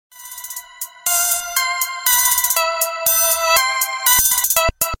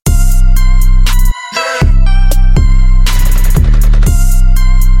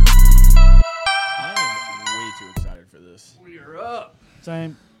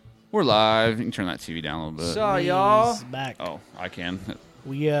We're live. You can turn that TV down a little bit. So, y'all. Back. Oh, I can.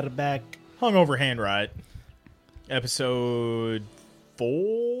 We are back. Hungover Hand Riot. Episode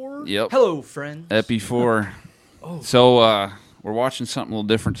 4? Yep. Hello, friends. Epi 4. So, we're watching something a little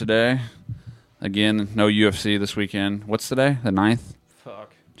different today. Again, no UFC this weekend. What's today? The 9th?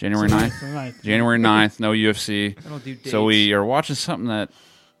 Fuck. January 9th? January 9th, no UFC. I don't do dates. So we are watching something that,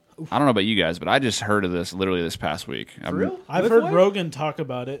 I don't know about you guys, but I just heard of this literally this past week. For real? I've heard Rogan talk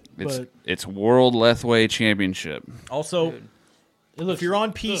about it, but It's World Lethwei Championship. Also, if you're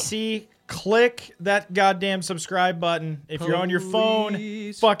on PC, click that goddamn subscribe button. If you're on your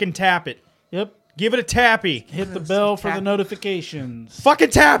phone, fucking tap it. yep. Give it a tappy. Hit the bell for the notifications. Fucking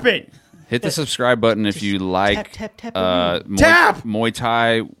tap it. Hit the subscribe button if you like tap, Muay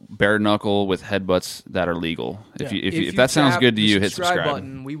Thai bare knuckle with headbutts that are legal. If that sounds good to you, hit subscribe.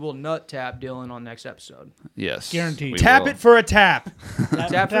 Button, we will nut tap Dylan on next episode. Yes, Guaranteed. we Tap will. it for a tap.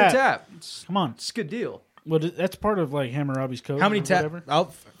 Tap for a tap. Come on. It's a good deal. Well, that's part of like Hammurabi's code. How many taps?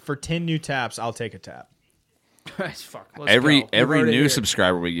 taps? For 10 new taps, I'll take a tap. Fuck. Let's Every go. We're already new here.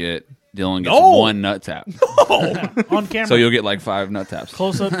 subscriber we get, Dylan gets No! one nut tap. On camera. So you'll get like 5 nut taps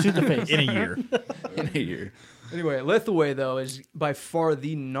close up to the face. In a year. in a year. Anyway, Lethwei, though, is by far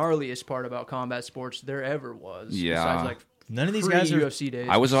the gnarliest part about combat sports there ever was. Yeah. Besides, like, None of these guys are... UFC days.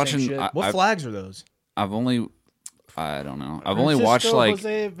 I was same watching. shit. What flags are those? I don't know. I've only watched like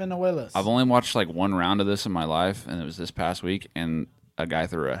Jose Venezuelas. I've only watched like one round of this in my life, and it was this past week, and a guy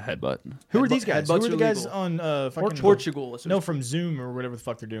threw a headbutt. Who are these guys? Who headbutts are the are guys legal. on fucking... Portugal. No, from Zoom or whatever the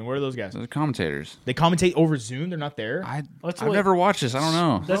fuck they're doing. What are those guys? They're the commentators. They commentate over Zoom? They're not there? I've That's what- never watched this. I don't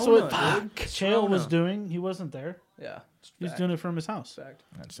know. That's Corona, what dude. Chael was Corona. doing. He wasn't there. Yeah. He was doing it from his house Fact.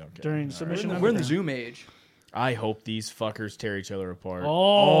 That's okay. during submission. We're in the Underground. Zoom age. I hope these fuckers tear each other apart.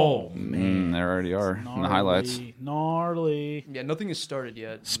 Oh, There already are in the highlights. Gnarly. Yeah, nothing has started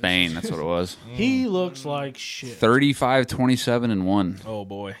yet. Spain, that's what it was. He looks like shit. 35, 27, and 1. Oh,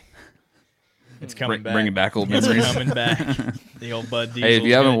 boy. It's coming back. Bringing back old It's memories. coming back. The old Bud Diesel. Hey, if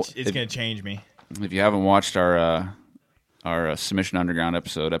you haven't- It's going to change me. If you haven't watched our Submission Underground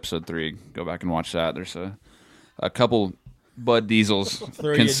episode 3, go back and watch that. There's a couple Bud Diesels Throw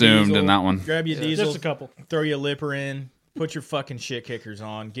you a consumed diesel, in that one. Grab your diesel. Just a couple. Throw your lipper in. Put your fucking shit kickers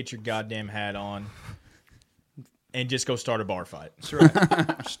on. Get your goddamn hat on. And just go start a bar fight. That's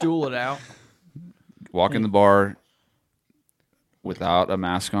right. Stool it out. Walk in the bar without a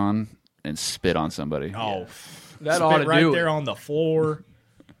mask on and spit on somebody. Oh, That spit ought to right do there it. on the floor.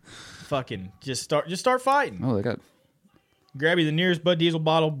 Fucking just start fighting. Oh, they got Grab you the nearest Bud Diesel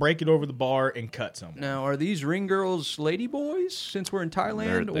bottle, break it over the bar, and cut someone. Now, are these ring girls lady boys since we're in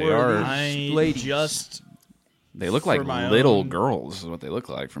Thailand? They or are. are I these ladies? just They look For like my little own- girls is what they look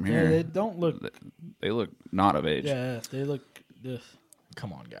like from Yeah, here. they don't look. They look not of age. Yeah, they look. Ugh.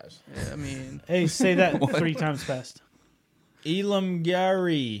 come on, guys. Yeah, I mean, Hey, say that 3 times fast. Elam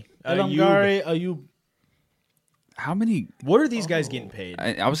Gary. Elamgari Ayub. How many? What are these guys getting paid?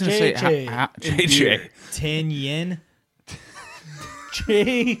 I was going to say JJ. JJ. 10 yen?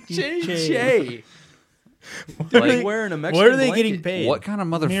 Jay. Like wearing a Mexican What are they blanket. getting paid? What kind of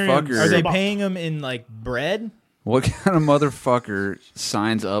Miriam, motherfucker? Are they Sabak. paying them in like bread? What kind of motherfucker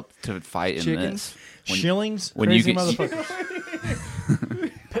signs up to fight in Chickens? this? Shillings? When Crazy you get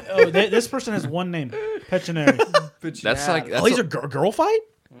motherfuckers. This person has one name. Pechinary. that's like that's Oh, these are girl fight?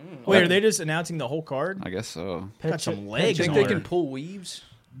 Wait, are they just announcing the whole card? I guess so. Got some legs Think on they her. can pull weaves?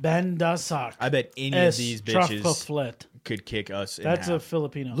 Bandasak. I bet any of these bitches Trafaflet. could kick us in That's a half.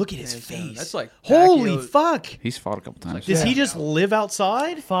 Filipino. Look at his Yeah, face. that's like Holy Pacquiao- fuck. He's fought a couple times. Does he Yeah. just live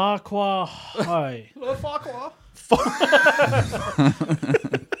outside? Fakwa Hai.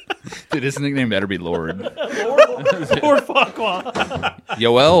 Dude, his nickname better be Lord. Or Fakwa.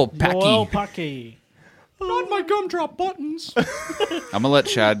 Yoel Joel Paki. Paki. Not my gumdrop buttons. I'm gonna let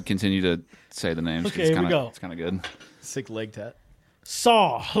Chad continue to say the names. 'cause Okay, it's here we kinda, go. It's kind of good. Sick leg tat.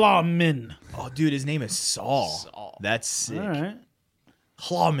 Saw Hla Min. Oh, dude, his name is Saul. That's sick. All right.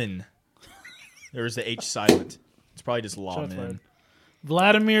 Hlamin. There was the H silent. It's probably just Shots Lawman. fired.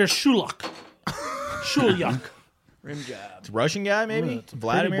 Vladimir Shulak. Shulyak. Rim job. It's a Russian guy, maybe? It's a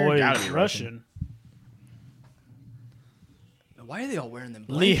Vladimir? pretty boy Gotta is be Russian. Why are they all wearing them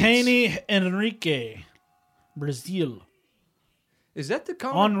blankets? Lihani Enrique. Brazil. Is that the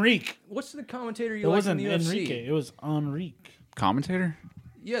Enrique. What's the commentator you It like wasn't in the UFC? Enrique. It was Enrique. Commentator?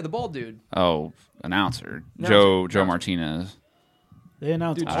 Yeah, the bald dude. Oh, announcer. Announcer. Joe Martinez. They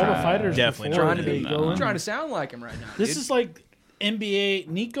announced Dude, all the fighters definitely before not Trying to they be, go in. trying to sound like him right now. This dude. is like NBA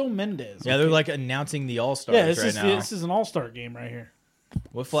Nico Mendez. Yeah, they're okay? like announcing the All Stars yeah. This right is now. this is an all-star game right here.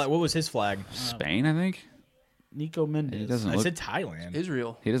 What was his flag? Spain, I think. Nico Mendes. He doesn't I look. said Thailand.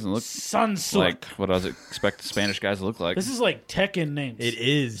 Israel. He doesn't look Sunslick. like what I was expect Spanish guys to look like. This is like Tekken names. It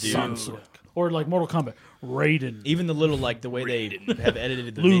is, dude. Sunslick. Or like Mortal Kombat. Raiden. Even the little like the way they have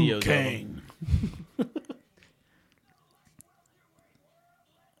edited the Liu videos. Of Kang. them.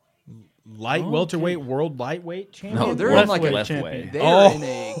 Light welterweight world lightweight champion. No, they're in like a Lethwei Lethwei. champion. They're in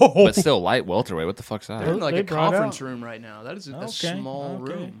a But still, light welterweight. What the fuck's that? they're in like They a brought conference out- room right now. That is a Okay, small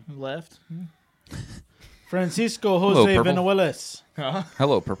okay. room. Left. Francisco Hello, Jose Purple. Venuelas.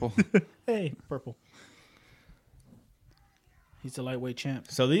 Hello, purple. Hey, purple. He's the lightweight champ.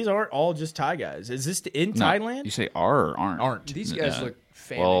 So these aren't all just Thai guys. Is this in No, Thailand? you say are or aren't? Aren't. These guys Yeah. look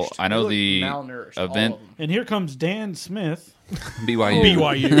famished. Well, I know They look the malnourished, all event- of them. And here comes Dan Smith. BYU.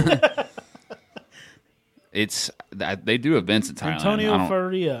 BYU. It's they do events in Thailand. I Antonio don't-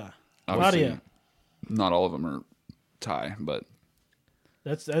 Faria. obviously, Faria. Not all of them are Thai, but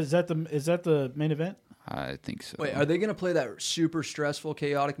Is that the main event? I think so. Wait, are they gonna play that super stressful,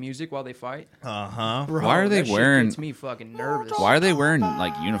 chaotic music while they fight? Uh-huh. Bro, Why are they that shit wearing- Gets me fucking nervous. Why are they wearing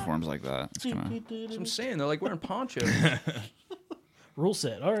like uniforms like that? It's kind of That's what I'm saying. They're like wearing ponchos. Rule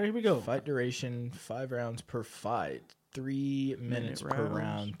set. All right, here we go. Fight duration, 5 rounds per fight. 3 minutes per rounds.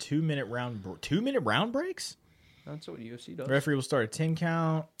 round. 2 minute round. 2 minute round breaks. That's what UFC does. Referee will start a 10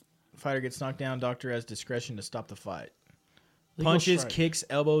 count. Fighter gets knocked down. Doctor has discretion to stop the fight. Legal Punches, strike. kicks,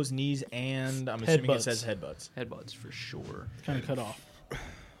 elbows, knees, and I'm assuming Headbutts. it says headbutts. Headbutts for sure. Kind of cut off.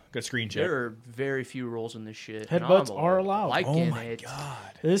 Good screen check. There are very few rules in this shit. Headbutts and I'm are allowed. Liking Oh my it. god.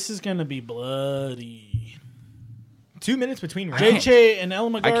 This is gonna be bloody. 2 minutes between rounds. JJ and El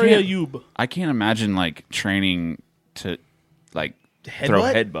Magaria can't- Yub. I can't imagine like training to like throw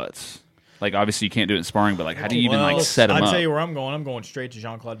Headbutt? headbutts. Like obviously you can't do it in sparring, but like how do you even Well, like set them I'll up? tell you where I'm going. I'm going straight to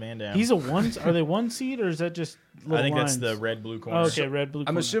Jean-Claude Van Damme. He's a one. Are they one seed or is that just? Little I think lines? that's the red blue corner. Oh, okay, red blue. I'm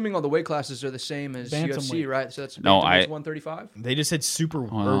corner. assuming all the weight classes are the same as UFC, Bantamweight. right? So that's No, bantamweight's I- 135. They just said super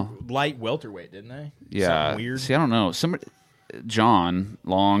or light welterweight, didn't they? Yeah. Something weird. See, I don't know. Somebody, John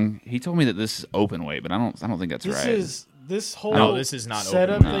Long, he told me that this is open weight, but I don't think that's This right. is this whole No, this is not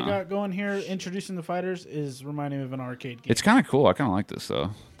setup open. they No. got going here. Introducing the fighters is reminding me of an arcade game. It's kind of cool. I kind of like this though.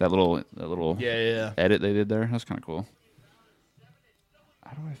 That little Yeah. edit they did there. That's kind of cool.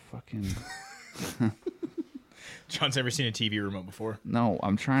 How do I fucking? John's never seen a TV remote before. No,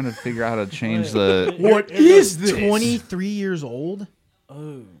 I'm trying to figure out how to change the. What is this? 23 years old?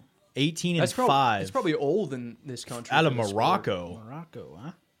 Oh, 18 and That's 5. It's probably old in this country. out of for the sport. Morocco. Morocco,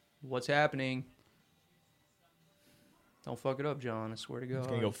 huh? What's happening? Don't fuck it up, John. I swear to God. It's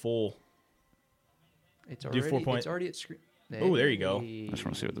going to go full. It's do already, 4 point. It's already at screen. Oh, there you go. I just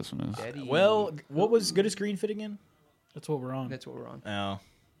want to see what this one is. Daddy. Well, what was good as screen fit again? That's what we're on. That's what we're on.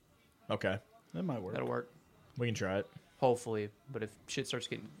 Oh. Okay. That might work. That'll work. We can try it. Hopefully. But if shit starts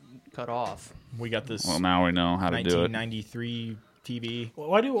getting cut off, We got this Well, now we know how to do it. 1993 TV. Well,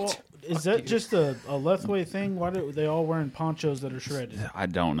 why do all, is that you. just a Lethwei thing? Why do they all wearing ponchos that are shredded I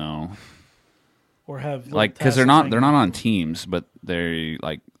don't know. or have little Like, because tassels they're hanging not out? on teams, but they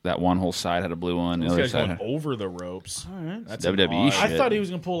like that one whole side had a blue one. The This other guy's side going had, over the ropes. All right. That's WWE an odd- shit. I thought he was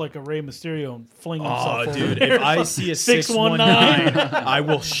gonna pull like a Rey Mysterio and fling himself. Oh, over dude, there. if I see a 619. 619, I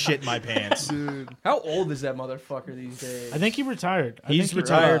will shit my pants. dude, how old is that motherfucker these days? I think he retired. I He's think he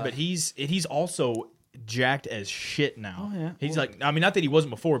retired, but he's also jacked as shit now. Oh, yeah. He's like, I mean, not that he wasn't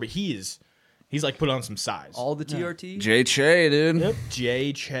before, but he's like put on some size. all the TRT. Jay Che, dude. Yep.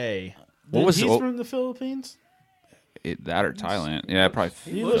 Jay Che. What was he's the- from the Philippines? That or Thailand? Yeah, probably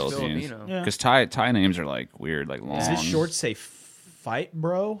He looks Philippines. Filipino. Yeah. Because Thai names are like weird, like long. Does his shorts say fight,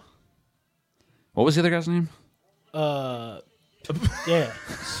 bro? What was the other guy's name? Yeah.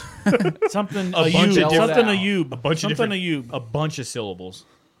 Something A a bunch Ayub. of Something different- Ayub. A bunch of Something different, Ayub. a bunch of syllables,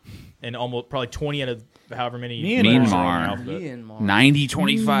 and almost probably 20 out of however many. Myanmar. letters are in the Myanmar. alphabet. Myanmar. 90,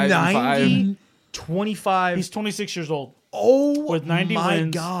 25, and 90, 25. He's 26 years old, oh with 90 my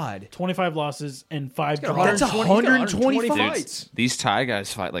wins. god. 25 losses and 5 got draws. That's 120 120 fights. These Thai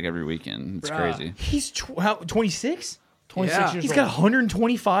guys fight like every weekend. It's Bruh. crazy. He's 26. 26 Yeah. years He's old. got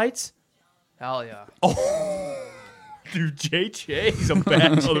 120 fights. Hell yeah. Dude, Jay Che, he's a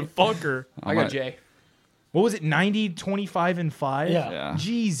bad motherfucker. I got Jay. What was it? 90, 25, and 5? Yeah. Yeah.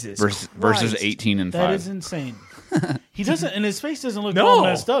 Jesus. Versus Christ. 18 and 5. That is insane. He doesn't, and his face doesn't look No. all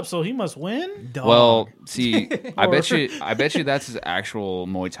messed up, so he must win. Dog. Well, see, I Or- bet you that's his actual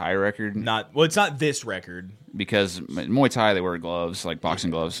Muay Thai record it's not this record. because Muay Thai they wear gloves like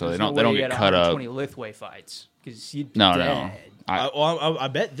boxing gloves, so There's they no don't way he get had cut up. 120 Lethwei fights because you No, dead. no. I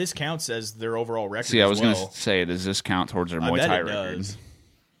bet this counts as their overall record. See, I was as going well. to say, does this count towards their I Muay bet Thai it record? does.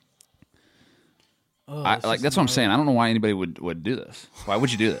 Oh, I, this like is that's what I'm gnarly. saying. I don't know why anybody would do this. Why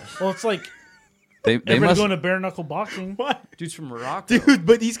would you do this? Well, it's like They Everybody must. going to bare knuckle boxing. What? Dude's from Morocco. Dude,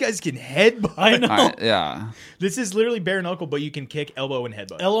 but these guys can headbutt. I know. Yeah. This is literally bare knuckle, but you can kick, elbow, and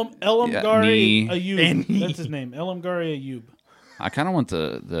headbutt. Elam Yeah, Gari knee. Ayub. And knee. That's his name. Elam Gari Ayub. I kind of want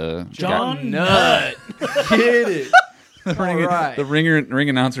the John Nut. Get it. the ring, All right. the ring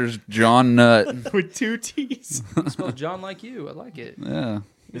announcer's John Nutt. With 2 T's. Spelled John like you. I like it. Yeah.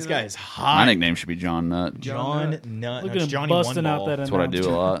 This guy is My hot. nickname should be John Nutt. John Nut. Nut. Look No, at it's him Johnny busting One out Ball. that. That's what I do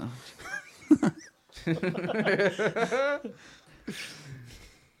a lot.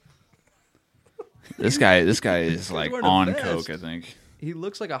 This guy is like wearing a on vest. coke, I think. He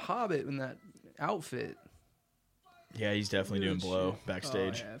looks like a hobbit in that outfit. Yeah, he's definitely doing Good blow shit.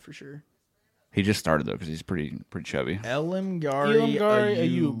 backstage. Oh, yeah, for sure. He just started though because he's pretty chubby. Elam Elam Gari Gari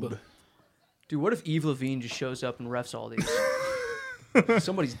Ayub. Ayub. Dude, what if Eve Levine just shows up and refs all these?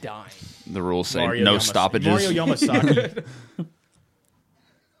 Somebody's dying. The rules say Mario no Yamas- stoppages. Mario Yamasaki.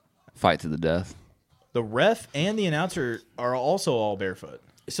 Fight to the death. The ref and the announcer are also all barefoot.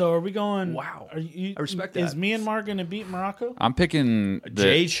 So are we going? Wow. Are you, I respect Is that. Myanmar going to beat Morocco? I'm picking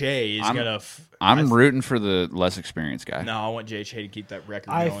Jay Che is I'm- gonna. I'm rooting for the less experienced guy. No, I want Jay Che to keep that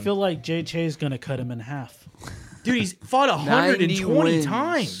record I going. feel like Jay Che is going to cut him in half. Dude, he's fought 120 wins.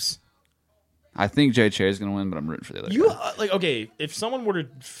 times. I think Jay Che is going to win, but I'm rooting for the other You guy. like okay? If someone were to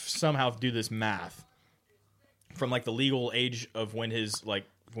somehow do this math from like the legal age of when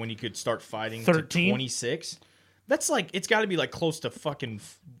when he could start fighting 13? to 26, that's like it's got to be like close to fucking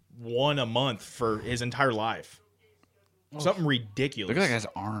one a month for his entire life. Something ridiculous. Look at that guy's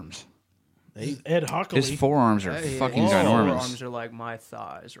arms. Ed Hockley. His forearms are Hey, fucking his ginormous. forearms are like my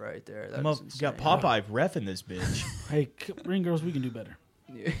thighs right there. That's Motherfucker's got insane. Popeye reffing this bitch. Hey, ring girls, we can do better.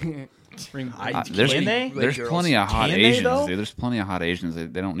 Ring- There's Can they? there's girls. plenty of hot Can they, Asians, though? dude. There's plenty of hot Asians. They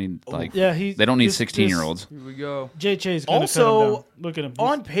don't need like Yeah, they don't need 16-year-olds. Here we go. Jay Che's going to cut him Also, down. Look at him.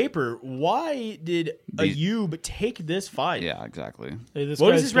 on paper, why did Ayub take this fight? Yeah, exactly. Hey, this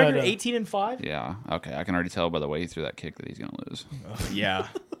What is guy's his record? got, 18-5. Yeah. Okay, I can already tell by the way he threw that kick that he's gonna lose. Yeah.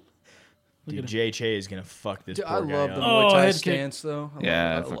 Look Dude, at him. Jay Che is gonna fuck this Dude, poor I guy love up. the Oh, Muay Thai head kick. stance, though.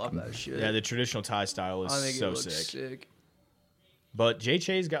 Yeah, I love fucking- that shit. Yeah, the traditional Thai style is I think so it looks sick. sick. But Jay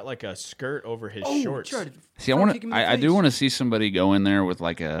Che's got like a skirt over his shorts. tried to See, front kick him in the I do face. want to see somebody go in there with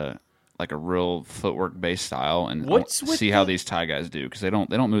like a real footwork based style and What's with see how the- these Thai guys do because they don't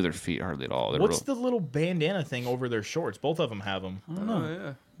move their feet hardly at all. They're What's real the little bandana thing over their shorts? Both of them have them. Oh,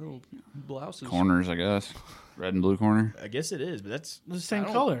 yeah. Little blouses. corners, I guess. Red and blue corner. I guess it is, but that's the same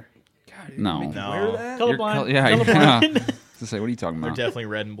don't- color. God, dude, No. make you No. wear that? You're Colorblind. yeah, Colorblind. yeah. To say, what are you talking they're about? definitely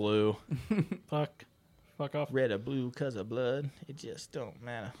red and blue. Fuck off. Red or blue because of blood. It just don't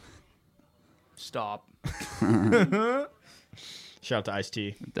matter. Stop. Shout out to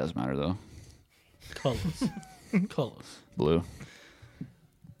Ice-T. It does matter though. Colors. Colors. Blue.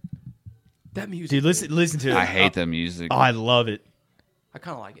 That music. Dude, listen to it. I hate the music. Oh, I love it. I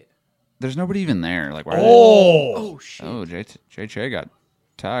kind of like it. There's nobody even there. Like, why are Oh! Oh, shit. they? Oh, Jay Che got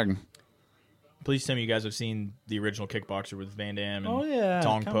tagged. Please tell me you guys have seen the original Kickboxer with Van Damme and Oh, yeah.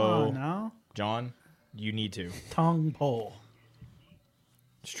 Tong Come Po. on now. John, you need to. Tong Po.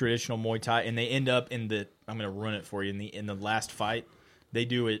 It's traditional Muay Thai, and they end up in the. I'm gonna run it for you. In the last fight, they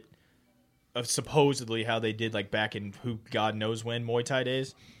do it. Of supposedly how they did like back in who God knows when Muay Thai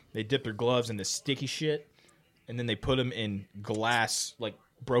days. They dip their gloves in the sticky shit, and then they put them in glass, like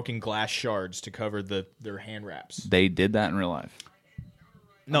broken glass shards to cover their hand wraps. They did that in real life.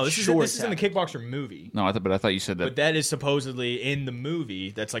 No, this sure is in the Kickboxer movie. No, but I thought you said that. But that is supposedly in the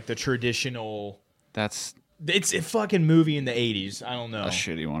movie. That's like the traditional. That's It's a fucking movie in the 80s. I don't know. a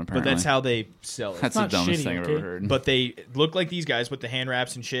shitty one. Apparently, But that's how they sell it. That's the not dumbest shitty, thing I've okay? ever heard. But they look like these guys with the hand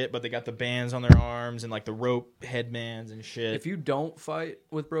wraps and shit, but they got the bands on their arms and like the rope headbands and shit. If you don't fight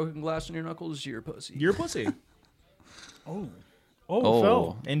with broken glass in your knuckles, you're a pussy. You're a pussy. Oh, oh,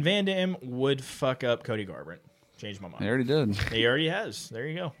 fell. And Van Damme would fuck up Cody Garbrandt. Changed my they mind. already did. He already has. There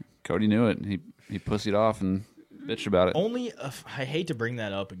you go. Cody knew it. He pussied off and bitched about it. I hate to bring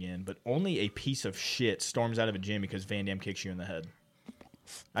that up again, but only a piece of shit storms out of a gym because Van Damme kicks you in the head.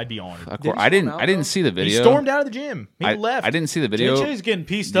 I'd be honored. Of Did he course, I didn't. storm out, I didn't though? see the He video. stormed out of the gym. He I left. I didn't see the video. Jay Che's getting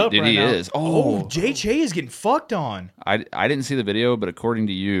pieced up Did right he now. is? Oh, Oh, Jay Che is getting fucked on. I didn't see the video, but according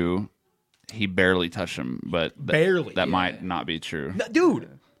to you, he barely touched him. But Barely, that yeah. might not be true. No, dude,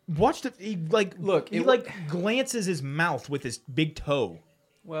 watch the. He like Look, He it- like glances his mouth with his big toe.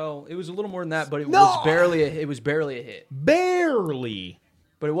 Well, it was a little more than that, but it No! was barely. It was barely a hit, Barely.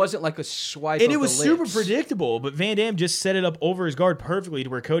 but it wasn't like a swipe. And of it was the super lips. predictable, but Van Damme just set it up over his guard perfectly to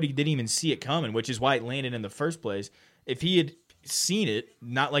where Cody didn't even see it coming, which is why it landed in the first place. If he had seen it,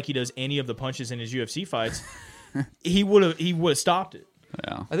 not like he does any of the punches in his UFC fights, he would have stopped it.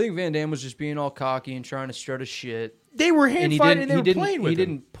 Yeah. I think Van Dam was just being all cocky and trying to strut his shit. They were And hand he fighting didn't. and they were playing with He him.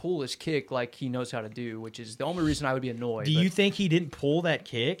 didn't pull his kick like he knows how to do, which is the only reason I would be annoyed. Do but- you think he didn't pull that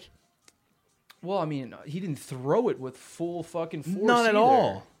kick? Well, I mean, he didn't throw it with full fucking force. Not at either.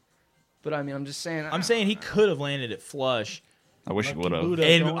 all. But I mean, I'm just saying. I'm saying he could have landed it flush. I wish he Lucky would have. Buddha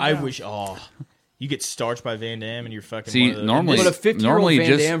And going I down. wish, you get starched by Van Damme and you're fucking. See, one of those- normally- But a 50-year-old normally Van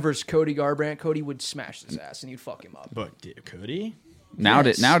just- Dam versus Cody Garbrandt, Cody would smash his ass and you'd fuck him up. But could he?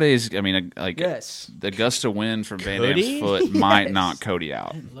 Nowadays, I mean, like Yes. the gust of wind from Van Could Damme's he? foot might knock Cody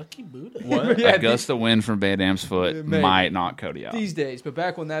out. Lucky Buddha. What? Yeah, A gust of wind from Van Damme's foot Maybe. might knock Cody out, These days, but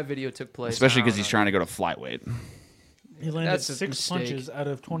back when that video took place, especially I because don't he's know. trying to go to flyweight. He landed That's a 6 mistake. punches out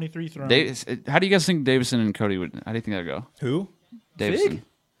of 23 throws. How do you guys think Davison and Cody would? How do you think that'd go? Who? Davison. Fig?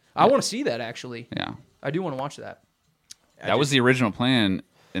 I want to see that actually. Yeah, I do want to watch that. that was the original plan,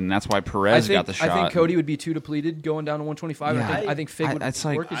 and that's why Perez got the shot. I think Cody would be too depleted going down to 125. Yeah. I think Fig would it's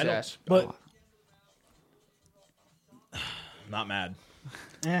like- work his I don't- ass. But Not mad.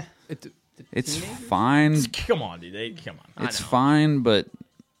 It's teenagers? fine. Come on, dude. Come on. It's I know. fine, but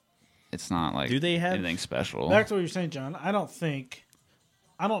it's not like Do they have- anything special. back to what you're saying, John. I don't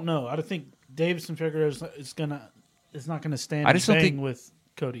know. I don't think Davison Figueroa is not going to stand I just don't bang think- with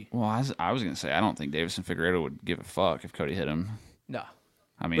Cody. Well, I was gonna say I don't think Davison Figueroa would give a fuck if Cody hit him. No.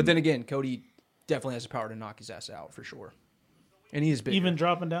 I mean, But then again, Cody definitely has the power to knock his ass out for sure. And he is big. Even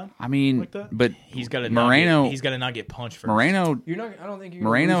dropping down? I mean, like that? but He's got to Moreno. He's got to not get punched first. Moreno. You're not. I don't think you're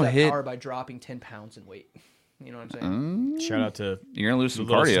Moreno gonna lose that hit- power by dropping 10 pounds in weight. You know what I'm saying? Shout out to You're gonna lose the some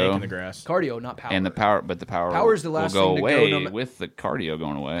little snake in the cardio, grass. Cardio, not power. and the power, but the power. Power's the last will go thing to go, away no ma- with the cardio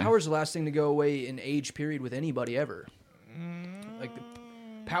going away. Power's the last thing to go away in age period with anybody ever. Like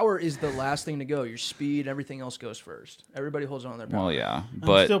power is the last thing to go. Your speed, everything else goes first. Everybody holds on to their power. Well, yeah,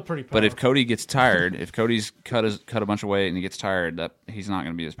 but still pretty but if powerful. Cody gets tired, if Cody's cut a bunch of weight and he gets tired, that he's not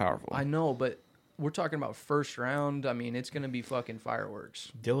gonna be as powerful. I know, but we're talking about first round. I mean, it's going to be fucking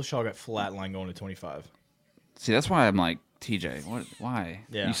fireworks. Dillashaw got flatline going to 25. See, that's why I'm like TJ. What? Why?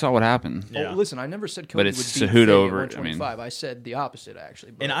 Yeah. You saw what happened. Yeah. Oh, listen, I never said Cody it's would beat Cejudo Fig over- at 125. I said the opposite,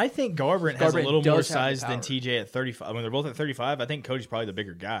 actually. But And I think Garbrandt has a Garbrandt little more does have the size than power. TJ at 35. I mean, they're both at 35. I think Cody's probably the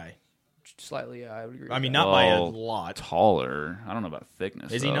bigger guy. slightly, I would agree. I with mean, that. not by a Well, lot. Taller. I don't know about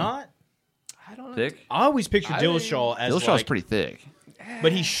thickness. Is he though. not? I don't know. thick? I always pictured I Dillashaw as Dillashaw's like, pretty thick.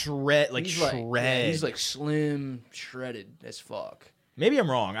 but he's shred. He's like, shred. he's like slim, shredded as fuck. Maybe I'm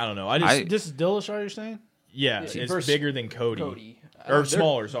wrong. I don't know. I just This is Dillashaw, you're saying? yeah, Yeah, it's versus bigger than Cody. Cody. Or They're-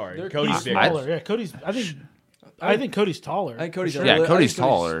 smaller, sorry. they're- Cody's He's bigger. smaller. Yeah, Cody's. I think Cody's taller. I think Cody's for a sure. Yeah, little- I Cody's think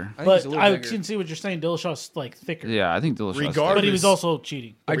taller. I think he's But a little I bigger. can see what you're saying. Dillashaw's like thicker. Yeah, I think Dillashaw's Regardless- But he was also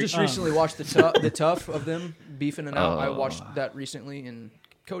cheating. I just recently watched the tough of them beefing it out. I watched that recently, and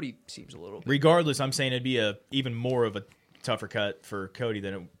Cody seems a little. Regardless, I'm saying it'd be a even more of a tougher cut for Cody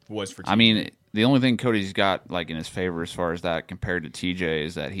than it was for TJ. I mean, the only thing Cody's got like in his favor as far as that compared to TJ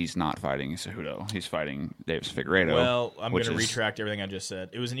is that he's not fighting Cejudo. He's fighting Davis Figueiredo. well, I'm going which to is- retract everything I just said.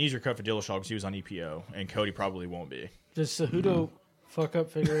 It was an easier cut for Dillashaw because he was on EPO, and Cody probably won't be. Does Cejudo fuck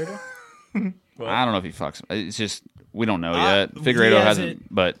up Figueiredo? I don't know if he fucks. It's just we don't know I- yet. he Figueiredo hasn't- hasn't,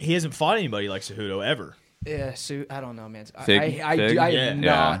 but He hasn't fought anybody like Cejudo ever. Yeah, I don't know, man. Fig? I Fig? am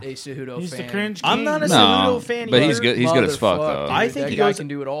Yeah. not a Cejudo He's fan. the cringe king. I'm not a no. Cejudo fan But either. he's good. He's good as fuck Motherfucker, though. dude. I think that he guy goes- can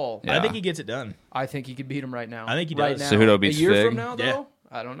do it all. Yeah. I think he gets it done. I think he could beat him right now. I think he right does. now. Cejudo beats a year Fig? from now, though. Yeah.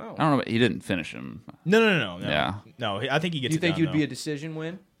 I don't know. I don't know. He didn't finish him. No. Yeah. No, I think he Do gets you it think done, he'd be though. a decision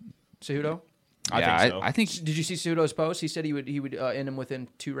win, Cejudo? Yeah, think so. I think Did you see Cejudo's post? He said he would end him within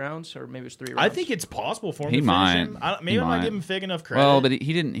 2 rounds, or maybe it was 3 rounds. I think it's possible for him He to might. finish him. Maybe He I'm not might. giving Fig enough credit. well, but he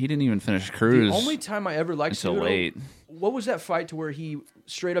didn't. He didn't even finish Cruz the only time I ever liked until Cejudo. late. What was that fight to where he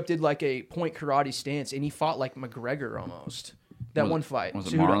straight up did like a point karate stance and he fought like McGregor almost? That one fight. Was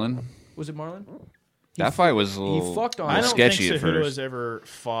it Cejudo. Marlon? Was it Marlon? That fight was a little, fucked on a I little don't sketchy think at Cejudo first. has ever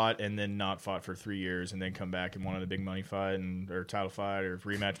fought and then not fought for 3 years and then come back and won a big money fight or title fight or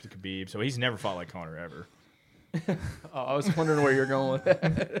rematch with Khabib. So he's never fought like Conor ever. Oh, I was wondering where you're going with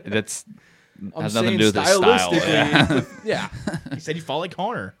that. That's I'm has nothing saying to do with his style. stylistically, Yeah. yeah. He said he fought like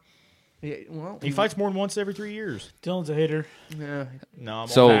Conor. Yeah, well, He fights more than once every 3 years. Dylan's a hater. Yeah. No, I'm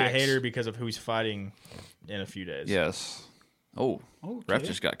So- only a hater because of who he's fighting in a few days. Yes. Oh, Okay. ref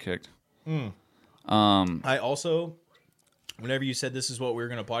just got kicked. I also, whenever you said this is what we were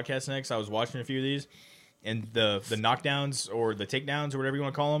going to podcast next, I was watching a few of these, and the knockdowns or the takedowns or whatever you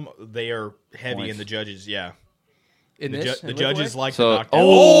want to call them, they are heavy Points. in the judges. Yeah, In the, this, the in judges Lethwei? like So- the knockdown.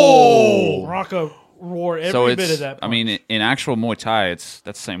 oh! Rocco wore every So bit it's. of that. I mean, in actual Muay Thai, that's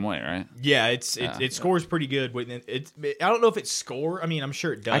the same way, right? Yeah, it scores pretty good. I don't know if it's score. I mean, I'm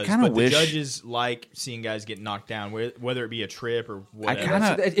sure it does. kinda but wish- the judges like seeing guys get knocked down, whether it be a trip or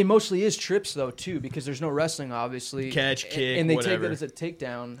whatever. kinda- It mostly is trips though too, because there's no wrestling, obviously. Catch, kick, and they whatever. take that as a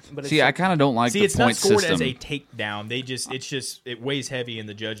takedown. But See, it's I kind of don't like See, the it's not point scored system. as a takedown. It weighs heavy in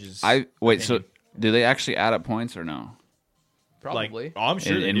the judges. Wait. So opinion. do they actually add up points or no? probably. Like, I'm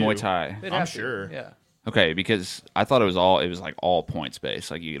sure in they Muay do. Thai. They'd I'm have to, sure. Yeah. Okay, because I thought it was like all points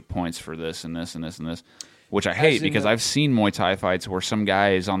based. Like you get points for this and this and this and this, which I hate in because the- I've seen Muay Thai fights where some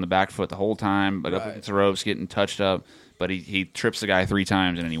guy is on the back foot the whole time, but up Right. against the ropes, getting touched up, but he trips the guy 3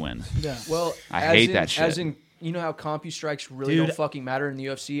 times and then he wins. Yeah. Well, I as hate in, that shit. As in, you know how compu strikes really Dude. don't fucking matter in the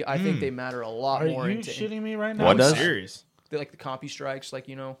UFC? I think they matter a lot Are more. you into shitting me right now? What I'm does? serious. They like the compu strikes, like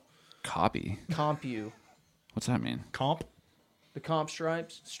Copy. compu, What's that mean? Comp. the comp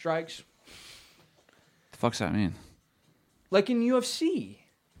strikes, The fuck's that mean? like in UFC.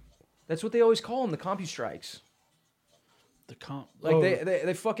 That's what they always call them, the compu strikes. The comp. Like oh,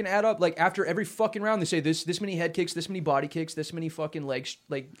 they fucking add up. Like after every fucking round, they say this many head kicks, this many body kicks, this many fucking leg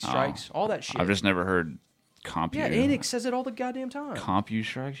strikes, all that shit. I've just never heard compu. Yeah, Anix says it all the goddamn time. Compu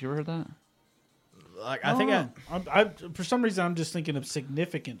strikes. You ever heard that? Like I think I for some reason I'm just thinking of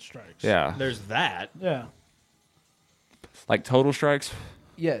significant strikes. Yeah. there's that. Yeah. Like total strikes.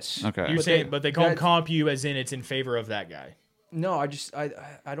 Yes. Okay. You're But saying, they- but they call them that's- comp you as in it's in favor of that guy. No,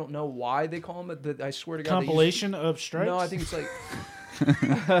 I don't know why they call them it. I swear to God, they use- Compilation of strikes. No, I think it's like.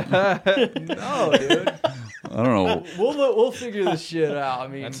 No, dude. I don't know. We'll figure this shit out. I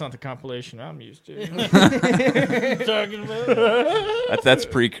mean, That's not the compilation I'm used to. talking about. That's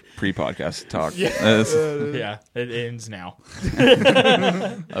pre podcast talk. Yeah, it ends now.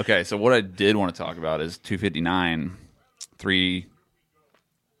 Okay, so what I did want to talk about is 259, three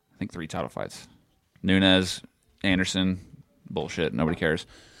title fights. Nunez, Anderson, bullshit. Nobody cares.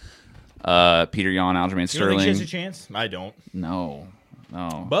 Peter Yan, Aljamain You don't think she Sterling. has a chance? I don't. No.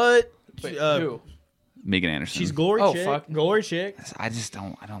 But wait, uh, who? Megan Anderson. she's glory Oh, chick. fuck. Glory chick. I just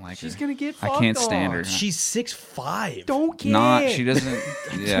don't. I don't like She's her. gonna get. I Fucked can't stand on. her. She's 6'5". Don't care. Not. She doesn't.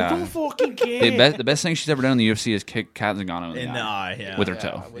 Don't Yeah. fucking care. The best thing she's ever done in the UFC is kick Kat Zingano In the eye, yeah. with her Yeah,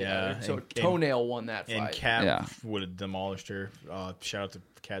 toe. Yeah, So and- toenail won that And fight. Cat Yeah. would have demolished her. Shout out to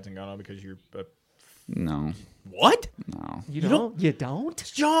Kat Zingano because you're. No. What? No. you don't. You don't.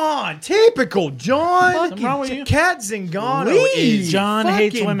 John, typical John. Something wrong with you? Kat Zingano Please. is John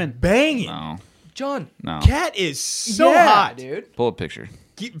hates fucking women. Banging. No. John. No. Kat is so yeah, hot, dude. Pull a picture.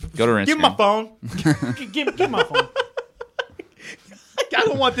 Give, Go to her give me my Instagram. phone. Give my phone. I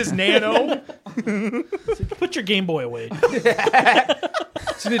don't want this nano. Put your Game Boy away.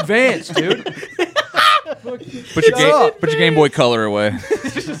 It's an advance, dude. Put your Game Boy Color away.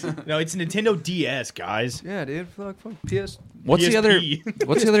 No, it's a Nintendo DS, guys. Yeah, dude. Fuck. PS. What's the other? PSP.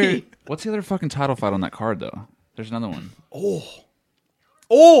 What's the other? What's the other fucking title fight on that card though? There's another one.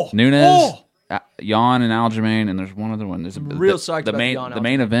 Oh, Nunez, Yan, and Aljamain, and there's one other one. There's Real psyched the about main. Yan The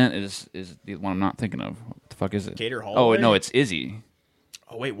main event is the one I'm not thinking of. What the fuck is it? Cater Oh Holloway? no, it's Izzy.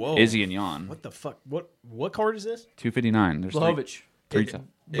 Oh wait, whoa. Izzy and Yan. What the fuck? What card is this? 259. There's Blahovic. three.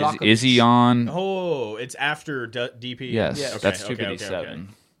 Blahovic. Izzy, Yan. Oh, it's after DP. Yes, Yes. that's Okay, 257.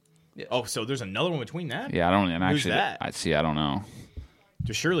 Oh, so there's another one between that? Yeah, I don't. And Who's actually, that? I see. I don't know.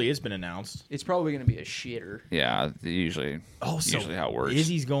 So surely it's been announced. It's probably gonna be a shitter. Yeah, usually. Oh, so usually how it works.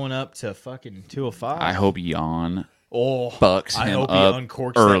 Izzy's going up to fucking 205. I hope Yan Oh, bucks I him hope up he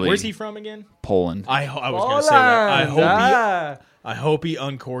uncorks early. that. Where's he from again? Poland. I was gonna say that. Poland. I hope he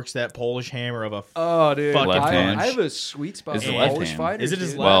uncorks that Polish hammer of a. Oh, dude. Fucking Left hand. I have a sweet spot Is for the left Polish hand. fighters. Is it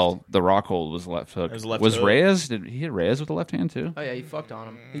his dude. left? Well, the Rockhold was left hook. It was left was hook. Reyes? Did he hit Reyes with the left hand too? Oh yeah, he fucked on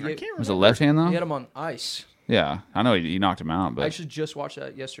him. He, I can't Was it remember. left hand though? he had him on ice. Yeah, I know he knocked him out, I but actually just watched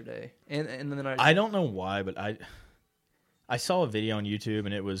that yesterday, and then I don't know why, but I saw a video on YouTube,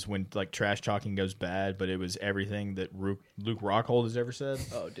 and it was when like trash talking goes bad, but it was everything that Luke Rockhold has ever said,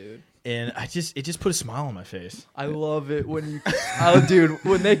 oh dude, and it just put a smile on my face. I love it when you, oh dude,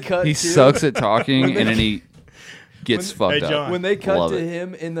 when they cut. he to, sucks at talking and then he gets fucked Hey, up. John. when they cut Love to it.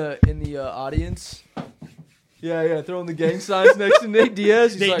 him in the audience. Yeah, throwing the gang signs next to Nate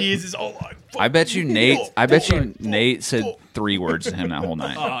Diaz. He's Nate like, Diaz is all like, I bet you Nate. I bet you Nate said 3 words to him that whole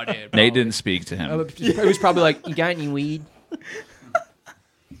night. oh dude, Nate didn't speak to him. It was probably like, you got any weed?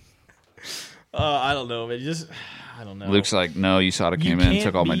 I don't know, man. I don't know. Luke's like, no, USADA You came in and can't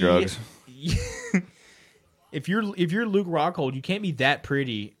took all my be- drugs. If you're Luke Rockhold, you can't be that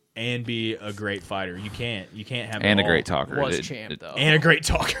pretty and be a great fighter. You can't have it And a all. great talker. Was It- champ it- though, And a great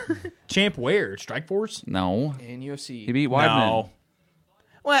talker. Champ where? Strike Force? No, in UFC. he beat Weidman. No.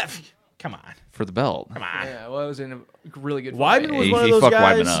 Well, Come on. for the belt. Come on. Yeah, well, it was in a really good Weidman fight. was He- one of he those fucked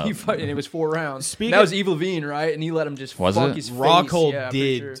guys. Weidman up. He fought, and it was 4 rounds. Speaking that was of- Evil Veen, right? And he let him just Was fuck it? his face. Rockhold Yeah, for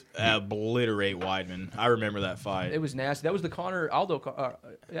did sure. obliterate Weidman. I remember that fight. It was nasty. That was the Connor Aldo. Aldo.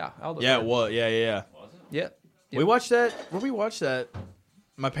 Yeah, fight. it was. Yeah. Yeah. We watched that. Where we watched that?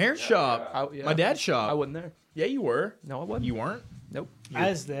 My parents' shop. Yeah. My dad's shop. I wasn't there. Yeah, you were. No, I wasn't. You weren't? Nope. I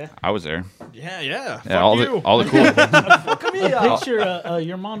was there. I was there. Yeah. Yeah, Fuck all you. the cool. A picture.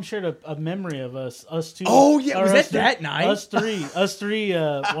 Your mom shared a memory of us two. Oh, yeah, or was us that night? Us three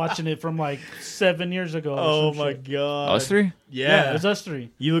watching it from like 7 years ago. or Oh some my shit. god. Us three? Yeah, Yeah. it was us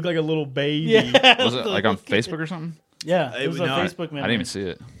three. You look like a little baby. Yeah, Was it like on Facebook or something? Yeah, It it was was a not- Facebook memory. I didn't even see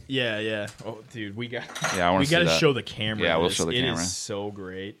it. Yeah. Oh, dude, we got. Yeah, I want We to got see to that. show the camera. Yeah, we'll this. show the It camera. is so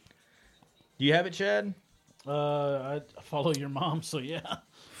great. Do you have it, Chad? I follow your mom, so yeah.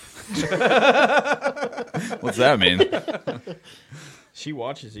 What's that mean? She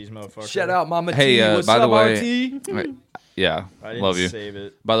watches these motherfuckers. Shout out, Mama Hey, T. What's by the up, Mama way- T? Wait, yeah, I didn't love you. save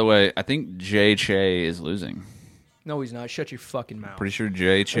it. By the way, I think Jay Che is losing. No, he's not. Shut your fucking mouth. Pretty sure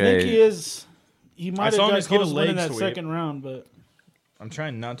Jay I think he Che. is. He might saw have him got just get a close to winning leg that sweep. second round, but I'm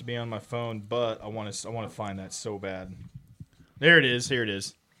trying not to be on my phone, but I want to find that so bad. There it is. Here it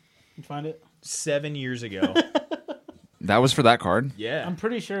is. you find it. 7 years ago. That was for that card. Yeah. I'm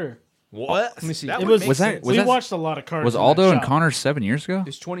pretty sure. What? Let me see. That It would was. make Was that- sense. was we that- watched a lot of cards. Was in that Aldo and shop. Connor 7 years ago? It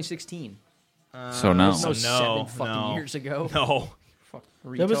was 2016. So no. No, So 7 fucking years ago. No. Fuck,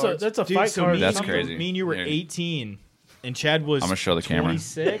 That was retards. that's a Dude, fight so card. That's something. crazy. Me and you were Yeah. 18, and Chad was I'm gonna show the camera.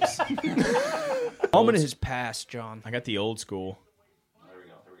 26. Moment has passed, John. I got the old school.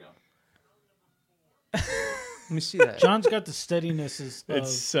 Let me see that. John's got the steadinesses of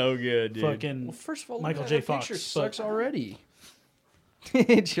It's so good, dude. fucking. Well, first of all, Michael look J. at that Fox, picture but- sucks already.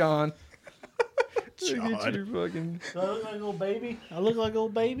 John. Look at your fucking Do I look like a little baby? I look like a little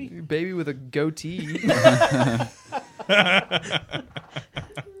baby. baby with a goatee.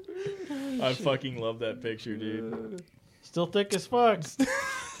 I fucking love that picture, dude. Still thick as fuck.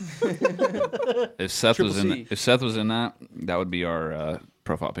 If Seth Triple was in, C. if Seth was in that, that would be our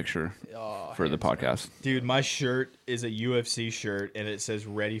profile picture Oh, for the podcast. Dude, my shirt is a UFC shirt, and it says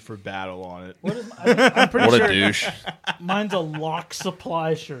 "Ready for Battle" on it. What is I'm pretty What sure a douche! mine's a Lock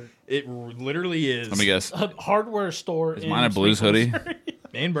Supply shirt. It literally is. Let me guess. A hardware store. Is in mine a Blues hoodie? Springfield, Missouri.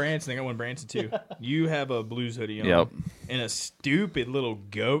 And Branson, I got one Branson too. You have a Blues hoodie on. Yep. And a stupid little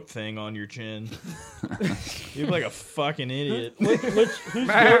goat thing on your chin. You look like a fucking idiot.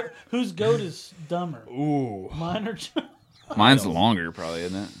 Whose goat is dumber? Ooh. Mine or Mine's longer, probably,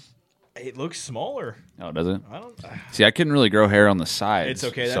 isn't it? It looks smaller. Oh, does it? I don't. See, I couldn't really grow hair on the sides. It's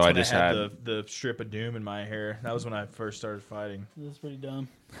okay. That's so when I just had had. the strip of doom in my hair. That was when I first started fighting. That's pretty dumb.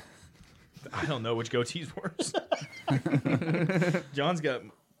 I don't know which goatee's worse. John's got.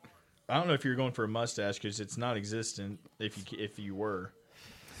 I don't know if you're going for a mustache because it's not existent. If you were,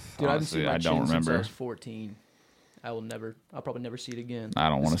 Dude, I haven't Honestly, seen my I don't chin since I remember. was 14. I'll probably never see it again. I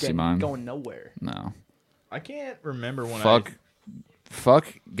don't wanna It's see getting- mine. Going nowhere. No. I can't remember when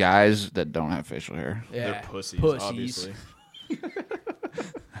Fuck guys that don't have facial hair. Yeah. They're pussies, Pussies. obviously.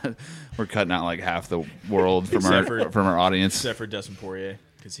 We're cutting out like half the world from Except from our audience. Except for Dustin Poirier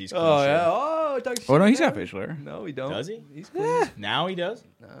because he's clean Oh, shave. yeah. Oh, talk Oh no, shit, he's got man. facial hair. No, he don't. Does he? He's clean. Now he does.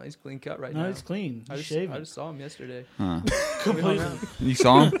 No, he's clean cut right No, now. it's clean. I He's just, I shaving. just saw him yesterday. Completely. You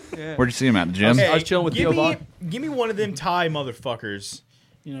saw him? Yeah. Where'd you see him at? The gym? I was chilling with give Theo me, Bach. give me one of them Thai motherfuckers.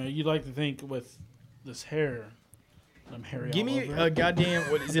 You know, you'd like to think with this hair, I'm hairy. Give all me over a it.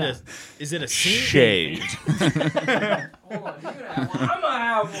 goddamn. What is it? Is it a sing? Shaved. Hold on, I'm gonna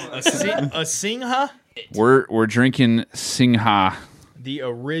have one. A Singha? We're drinking Singha, The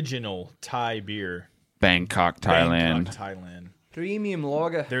original Thai beer. Bangkok, Thailand. Bangkok, Thailand. Premium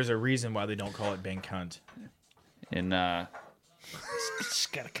lager. There's a reason why they don't call it Bangkok. In Chick's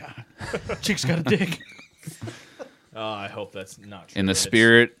got a cock. Chick's got a dick. Oh, I hope that's not true. in the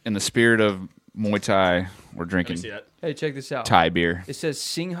It's- spirit of Muay Thai, we're Let me drinking see that. Hey, check this out. Thai beer. It says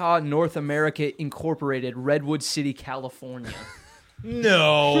Singha North America Incorporated, Redwood City, California.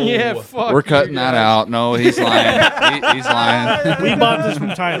 No. Yeah, fuck. We're you cutting that guys. out. No, he's lying. He's lying. We bought this from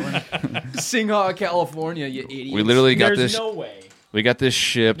Thailand. Singha, California, you idiot. We literally got There's this. no way. We got this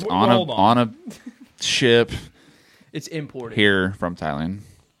shipped Well, on hold on. a ship It's imported. here from Thailand.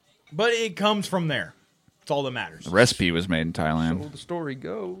 But it comes from there. That's all that matters. The recipe was made in So Thailand. the story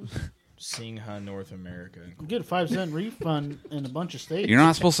goes. Singha, North America. You get a 5-cent refund in a bunch of states. You're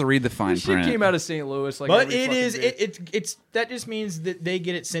not supposed to read the fine Shit print. came out of St. Louis. Like But every it fucking is bit. it's that just means that they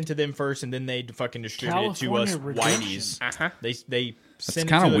get it sent to them first and then they fucking distribute it to us California redemption. whiteys. They It's send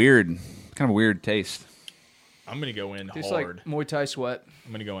kind it of to weird. Kind of weird taste. I'm gonna go in Just hard. like Muay Thai sweat.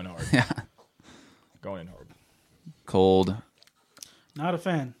 I'm gonna go in hard. Yeah. Going in hard. Cold. Not a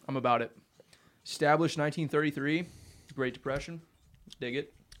fan. I'm about it. Established 1933. Great Depression. Dig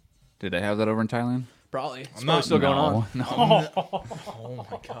it. Did they have that over in Thailand? Probably. It's I'm probably not- still going on. No. Oh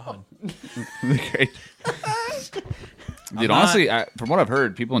my god. Great. Dude, honestly, from what I've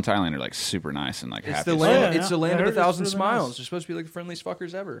heard, people in Thailand are like super nice and like It's happy. the as land. fuck. yeah. It's the land I of a heard it's thousand really smiles. nice. They're supposed to be like the friendliest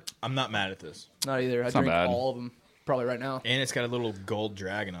fuckers ever. I'm not mad at this. Not either. I not drink bad. all of them. Probably right now. And it's got a little gold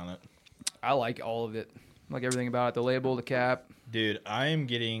dragon on it. I like all of it. I like everything about it. The label, the cap, Dude, I'm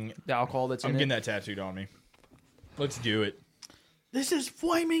getting the alcohol that's in getting it. that tattooed on me. Let's do it. This is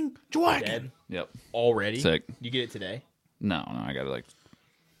flaming dragon. Dead Yep. already. Sick. You get it today? No, I got it like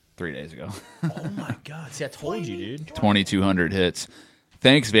 3 days ago. Oh my god. See, I told you, dude. 2,200 hits.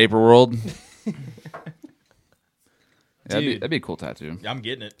 Thanks, Vapor World. That'd be a cool tattoo. I'm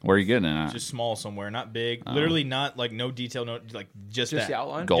getting it. Where are you getting it at? Just small somewhere, not big. Literally not like no detail, no like just Just that. the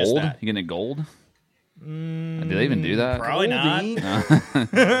outline? Gold? Just You that. getting it gold? Do they even do that? Probably not. Goldie? I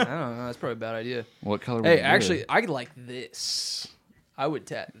don't know. That's probably a bad idea. What color? Hey, would you do actually, it? I like this. I would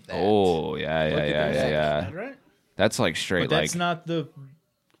tat that. Oh yeah, Look at that. yeah. Right? That's like straight But that's like not the.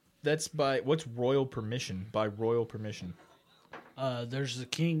 That's by what's royal permission? By royal permission. There's the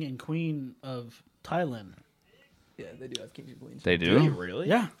king and queen of Thailand. Yeah, they do have kings and queens. they Do you do. really?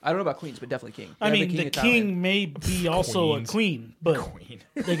 Yeah. I don't know about queens, but definitely king. They I have mean, the of king Thailand. may be also Queens. a queen, but Queen.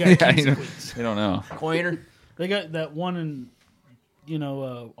 they got Yeah, kings you know, and queens. they don't know. Coiner. They got that one in,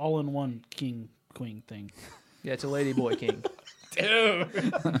 all-in-one king queen thing. Yeah, it's a lady boy king.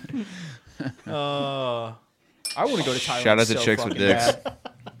 Dude. I want to go to Thailand. Shout out to so chicks with fucking dicks. bad.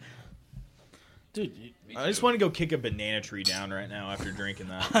 Dude, I just want to go kick a banana tree down right now after drinking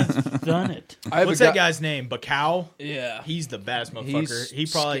that. you've done it. I have What's a that guy's name? Bacau? Yeah. He's the baddest motherfucker.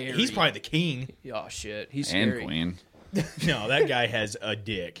 He's scary. probably the king. Oh shit, he's And scary. queen. No, that guy has a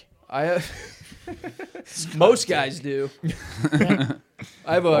dick. I most guys do.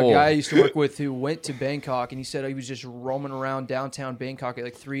 I have a Oh. guy I used to work with who went to Bangkok, and he said he was just roaming around downtown Bangkok at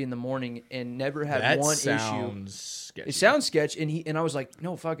like 3 a.m. and never had That one issue. sounds sketchy. It sounds sketch, and I was like,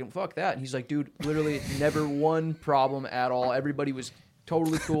 no, fuck that. And he's like, dude, literally never one problem at all. Everybody was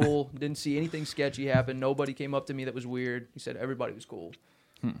totally cool. Didn't see anything sketchy happen. Nobody came up to me that was weird. He said everybody was cool.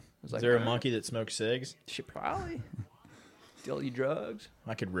 I was like, Is there a "Alright." monkey that smokes cigs? Shit, probably. Deal you drugs.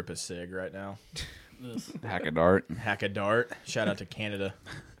 I could rip a cig right now. Hack a dart. Hack a dart. Shout out to Canada.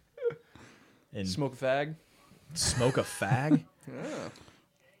 And Smoke a fag. smoke a fag?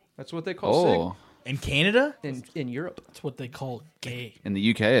 That's what they call Oh, In Canada? cig in Europe. That's what they call gay. in the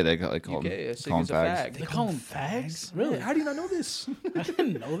UK they call UK, a them cig is a fags. fag. They call them fags? Really? How do you not know this? I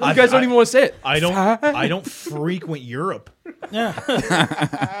didn't know You that. guys don't even want to say it. I don't frequent Europe.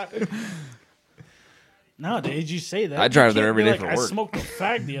 Yeah. Nowadays, you say that. I drive You there can't every be day like, for I work. smoked a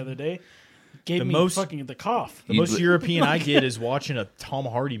fag the other day. Gave The me most- fucking the cough. The most European I get is watching a Tom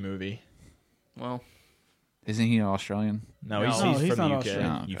Hardy movie. Well, Isn't he Australian? No, No, he's he's from not the UK.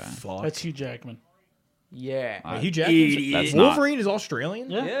 Australian. You Okay. fuck. That's Hugh Jackman. yeah. Hugh Jackman. That's not- Wolverine is Australian?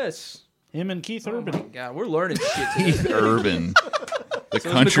 Yeah. Yes. Him and Keith Urban. God, we're learning shit today. He's urban. The is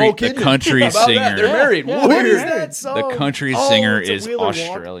country, Nicole the Kidman. country How about that? singer. They're married. Yeah, Weird. is that song? The country Oh, singer it's a is Wheeler Walk.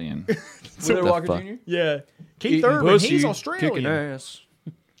 Australian. Wheeler the Walker fuck? Jr. Yeah. Keith Eating Urban, pussy, he's kicking Australian. ass.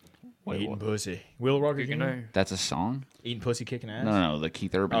 Eating pussy. Will Walker Kicking Jr.? ass. That's a song? Eating pussy, kicking ass? No, the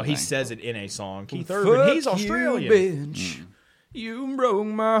Keith Urban. Oh, he thing. says it in a song. Keith Fuck Urban, he's you, Australian. bitch. You broke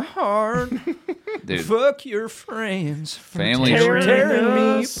my heart. Dude, Fuck your friends. family Tearing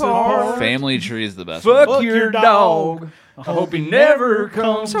me apart. Family Tree is the best Fuck one. your dog. I hope he never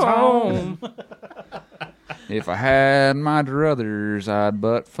comes home. If I had my druthers, I'd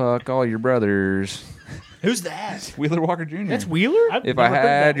butt fuck all your brothers. Who's that? Wheeler Walker Jr. That's Wheeler? I've If I never heard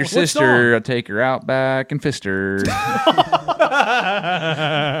had that your one. What sister, I'd take her out back and fist her. It's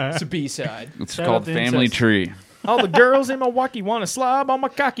a B-side. It's Shout called out to Family Incest. Tree. All the girls in Milwaukee want to slob on my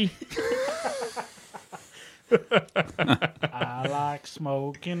cocky. I like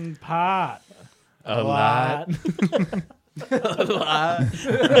smoking pot. A lot.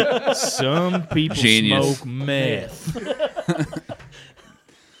 Some people Genius. smoke meth.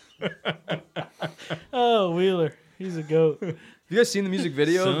 Oh, Wheeler. He's a goat. Have you guys seen the music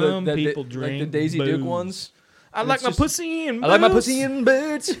video? Some people like drink the Daisy Duke booze. ones. I like my just- pussy in I like my boots. pussy in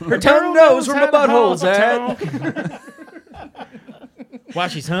boots. Her Girl tongue knows where my how to butthole's talk. at. While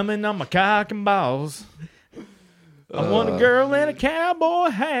she's humming on my cock and balls. I want a girl in a cowboy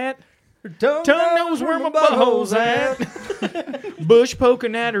hat. Her tongue Knows where my butthole's at. Bush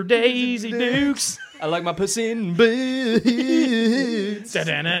poking at her Daisy Dukes. I like my pussy in boots.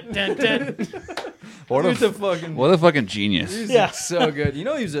 Dun-dun-dun-dun-dun. What Dude's a fucking. What a fucking genius. He's Yeah. so good. You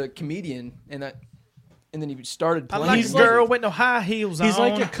know, he was a comedian, and then he started I playing. like He's a girl with no high heels He's on.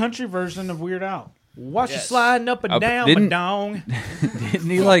 like a country version of Weird Al. Watch you Yes. sliding up and down, my didn't- dong. Didn't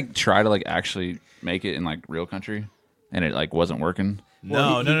he like try to like actually make it in like real country, and it like wasn't working?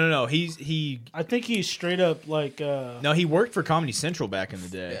 No. He I think he's straight up like he worked for Comedy Central back in the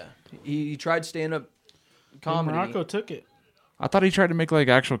day. Yeah, he tried stand up comedy. Morocco took it. I thought he tried to make like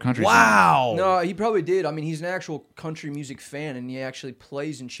actual country. Wow. No, he probably did. I mean, he's an actual country music fan, and he actually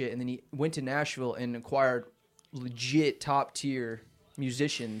plays and shit. And then he went to Nashville and acquired legit top tier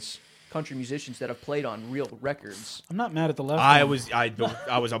musicians, country musicians that have played on real records. I'm not mad at the left. I one. was. I'm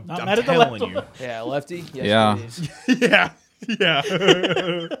mad at the telling left you. one. Yeah, Lefty. Yes, Yeah. he is. Yeah.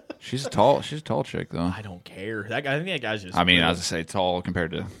 She's a tall chick though. I don't care. I think that guy's just. I mean, as I say, tall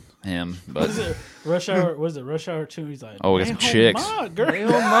compared to him, but Rush Hour. Was it Rush Hour 2? He's like, Oh, we got some "Hey, chicks." my girl." Hey,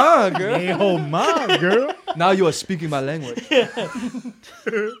 oh my girl. Hey, oh my girl. Now you are speaking my language. that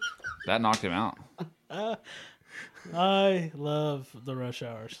knocked him out. I love the Rush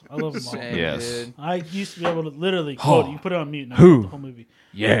Hours. I love them all. Same, Yes. dude. I used to be able to literally quote it. You put it on mute and I Who? quote the whole movie.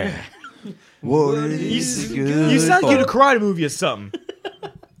 Yeah. What is You sound like you in a karate movie or something.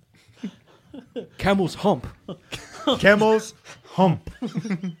 Camel's hump. Camos hump.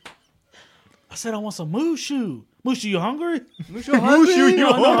 I said I want some Mushu. Mushu, you hungry? Mushu, you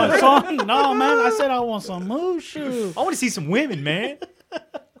No, hungry? son. No, man. I said I want some Mushu. I want to see some women, man.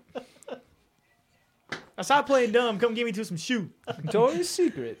 I stopped playing dumb. Come get me to some shoe. Victoria's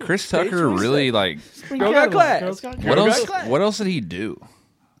Secret. Chris Tucker really like? Girl got class. Girls got What class. else? What else did he do?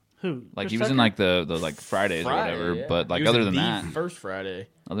 Who? Like Chris he was in Tucker? like the like Fridays Friday, or whatever. yeah. But like He was other in than the that, first Friday.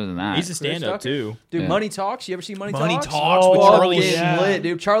 other than that, He's a stand-up Tucker? too. Dude, Yeah. Money Talks. You ever see Money Money Talks? Talks with Fucking Charlie Sheen. lit,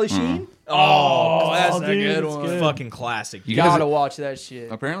 dude. Charlie Sheen? Oh, that's a dude, good it's one. good. Fucking classic. You guys- Gotta watch that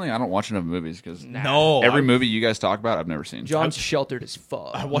shit. apparently I don't watch enough movies because No, every movie you guys talk about, I've never seen. John's sheltered as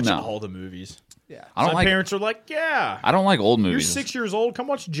fuck. I watch No. all the movies. Yeah. I don't My like. parents are like, yeah. I don't like old You're movies. 6 years old. Come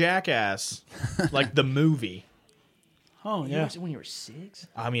watch Jackass, like the movie. Oh, You yeah. watched it when you were 6?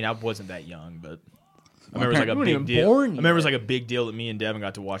 I mean, I wasn't that young, but I My remember it was like a You weren't big even deal. born I remember it was yet. like a big deal that me and Devin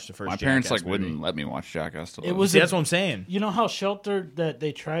got to watch the first. My parents Jackass like movie. wouldn't let me watch Jackass. Till It was See, a- that's what I'm saying. You know how sheltered that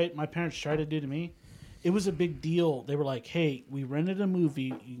they tried, my parents tried to do to me? It was a big deal. They were like, hey, we rented a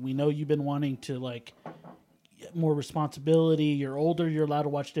movie. We know you've been wanting to, like, get more responsibility. You're older. You're allowed to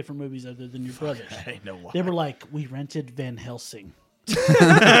watch different movies other than your brothers. I know why. They were like, we rented Van Helsing.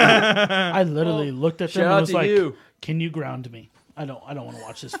 I literally looked at them shout and out was to like, you. can you ground me? I don't want to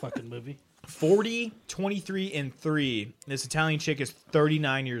watch this fucking movie. 40, 23, and 3. This Italian chick is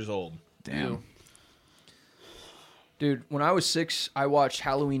 39 years old. Damn. Dude, when I was 6, I watched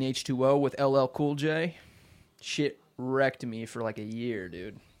Halloween H2O with LL Cool J. Shit wrecked me for like a year,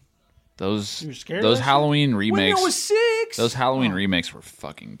 dude. Those You were scared of those that shit? Halloween When remakes. I was 6? Those Halloween remakes were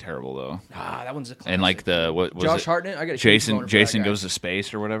fucking terrible though. that one's a classic. And like the what was Josh it? Hartnett? I got a huge Jason boner for that guy. goes to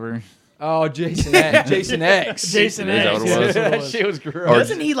space or whatever. Oh, Jason X. Jason X. Jason Is that X. what it was? yeah, that that's what it shit was gross.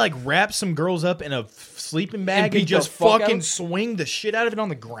 Doesn't he like wrap some girls up in a sleeping bag beat and the just fuck fucking out? swing the shit out of it on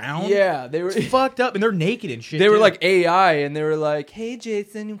the ground? Yeah, they were. It's fucked up, and they're naked and shit. They were too. like AI, and they were like, "Hey,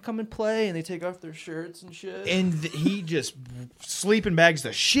 Jason, you come and play," and they take off their shirts and shit. and he just sleeping bags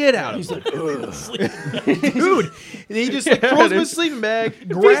the shit out of him. Dude, and he just like, throws him a sleeping bag,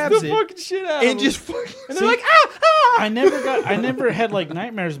 grabs Beats the it, fucking shit out and of just them. fucking. And they're like, ah! I never had like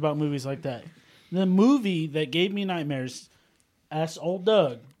nightmares about movies like that. The movie that gave me nightmares, Ask Old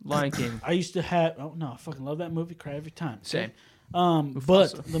Doug. Lion King. I used to have. Oh no, I fucking love that movie. Cry every time. Same.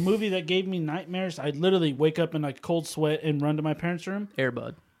 But the movie that gave me nightmares, I'd literally wake up in like cold sweat and run to my parents' room.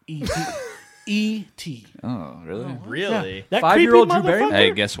 Airbud. E.T. E.T. Oh, really? Really? That 5-year-old creepy Drew Barrymore? motherfucker.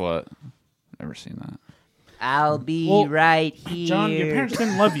 Hey, guess what? Never seen that. I'll be Well, right here. John, your parents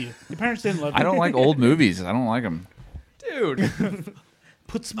didn't love you. Your parents didn't love you. I don't like old movies. I don't like them. Dude.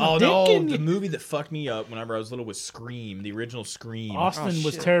 Put some Oh dick no! in The you. movie that fucked me up whenever I was little was Scream, the original Scream. Austin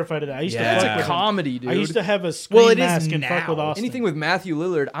was shit. terrified of that. I used Yeah. to It's fuck a with him. comedy, dude. I used to have a scream Well, it is mask and fuck with now. Austin. Anything with Matthew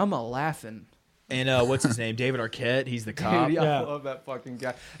Lillard, I'm a laughing. And what's his name? David Arquette. He's the cop. Dude, I Yeah. love that fucking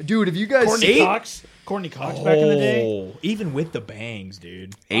guy. Dude, have you guys Courtney seen... Cox. Courtney Cox back in the day. Oh, even with the bangs,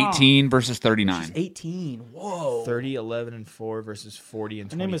 dude. 18 versus 39. 18. Whoa. 30, 11, and 4 versus 40 and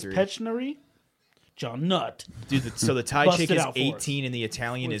Her 23. name is Petchnary. John Nutt. Dude, so the Thai Busted chick is out for us. 18 and the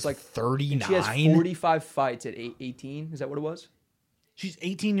Italian Well, is it's like- like And 39. she has 45 fights at 18. Is that what it was? She's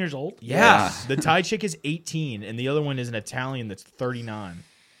 18 years old. Yeah. The Thai chick is 18 and the other one is an Italian that's 39.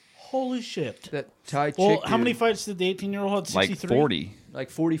 Holy shit. That Thai chick. Well, how dude. many fights did the 18-year-old have? Like 63? 40. like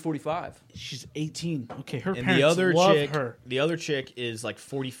 40, 45. She's 18. Okay, her And parents love her. the other chick is like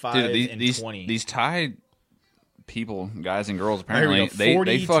 45 Dude, and these 20. these Thai people, guys and girls, Here we apparently go, they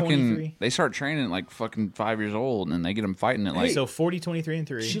 40, fucking 23. they start training at like fucking 5 years old, and they get them fighting at like. so 40, 23, and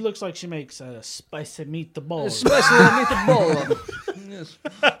 3. She looks like she makes a spicy meatball. Especially the meatball. Yes.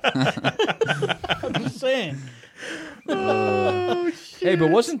 I'm just saying. Hey,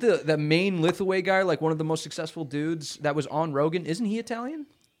 but wasn't the main Lethwei guy like one of the most successful dudes that was on Rogan? Isn't he Italian?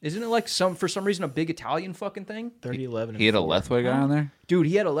 Isn't it like for some reason a big Italian fucking thing? 30, 11, He had a and 4. Lethwei guy on there. Dude,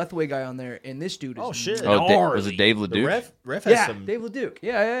 he had a Lethwei guy on there, and this dude is Oh, shit. Oh, gnarly. was it Dave The LeDuc? ref has Yeah, some Dave LeDuc.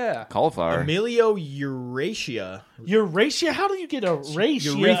 Yeah. Cauliflower. Emilio Eurasia. Eurasia? How do you get a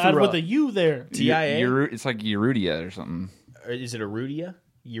ratio Urethra. with a U there? TIA? It's like Eurudia or something. Or is it Erudia?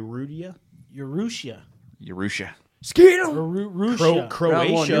 Erudia? Eurasia. Eurusha. Skeeto! Russia.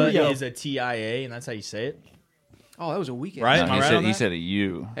 Croatia Here we go. is a TIA, and that's how you say it. Oh, that was a weekend. Right? No, Am I he right said on he that? said a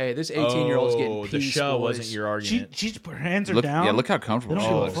U. Hey, this 18-year-old's getting the peace, show boys. wasn't your argument. Her hands are Look, down. yeah, look how comfortable They she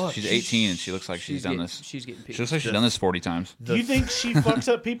don't give a looks. fuck. She's 18 and she looks like she's done getting, this. She's getting peace. She looks like she's done this 40 times. Do you think she fucks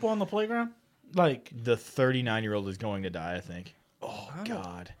up people on the playground? Like, The 39-year-old is going to die, I think. Oh,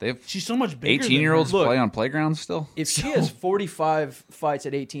 God. They have she's so much bigger. 18-year-olds Look. play on playgrounds still. If she has 45 fights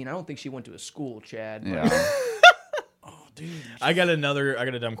at 18, I don't think she went to a school, Chad. Yeah. I got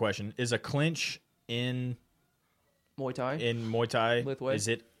a dumb question. Is a clinch in Muay Thai. Muay Thai, Lethwei? is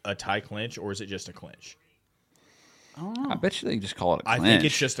it a Thai clinch or is it just a clinch? I don't know. I bet you they just call it a I clinch. think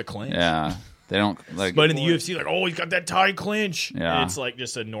it's just a clinch. Yeah. They don't like. But in the UFC, like, oh, he's got that Thai clinch. Yeah. And it's like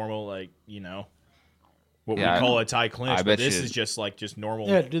just a normal, like, what Yeah, we call a Thai clinch. I But bet this you- is just like just normal.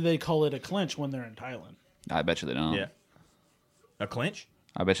 Yeah, do they call it a clinch when they're in Thailand? I bet you they don't. Yeah. A clinch?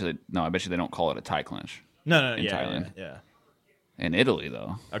 I bet you they don't call it a Thai clinch. No, In yeah, Thailand. yeah. In Italy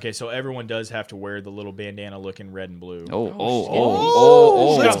though. Okay, so everyone does have to wear the little bandana looking red and blue.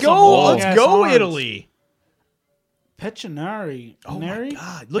 Oh. Let's Got go. some long Let's ass go, arms. Italy. Pechinari. Oh, my Neri?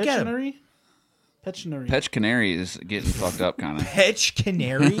 God. Look at him. Pechinari? Pechinari. Petch Canary is getting fucked up kind of. Petch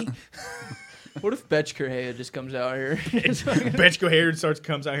Canary. What if Betch Correa just comes out here? Betchko Hair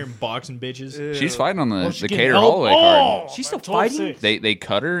comes out here and boxing bitches. She's fighting on the She's getting Cater elbowed. Holloway card. She's still By 12-6. fighting? They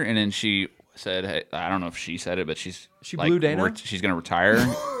cut her and then she said, "Hey, I don't know if she said it, but she blew Dana? she's gonna retire.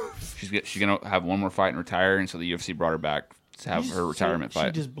 she's gonna have one more fight and retire." And so the UFC brought her back to have her retirement She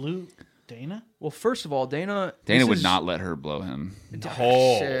fight. just blew Dana? Well, first of all, Dana Would not let her blow him.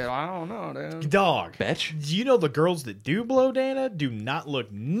 Oh. Shit, I don't know, dude. Dog. Betch. Do you know the girls that do blow Dana do not look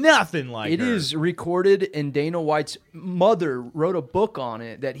nothing like It her? is recorded, and Dana White's mother wrote a book on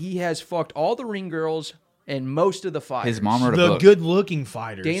it that he has fucked all the ring girls and most of the fighters. His mom wrote a the book. good-looking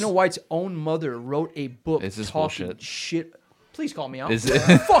fighters. Dana White's own mother wrote a book Is this talking bullshit? shit. Please call me out. Is it?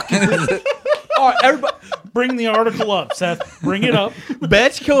 Fucking all right, everybody. Bring the article up, Seth. Bring it up.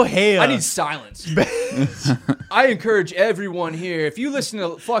 Betchko Hair. I need silence. I encourage everyone here, if you listen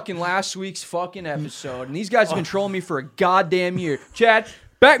to fucking last week's fucking episode, and these guys have been trolling me for a goddamn year, Chad,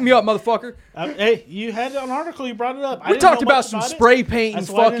 back me up, motherfucker. Hey, you had an article. You brought it up. I We didn't talked know about much some it. spray painting That's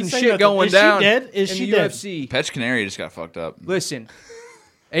why I fucking didn't say shit nothing. going Is she down dead? Is in she the dead? UFC. Petch Canary just got fucked up. Listen,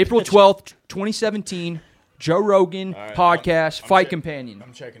 April 12th, 2017, Joe Rogan podcast, Fight Companion.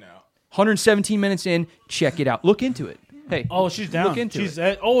 I'm checking out. 117 minutes in. Check it out. Look into it. Hey. Oh, she's down. Look into she's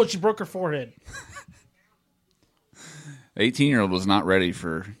it. she broke her forehead. 18-year-old was not ready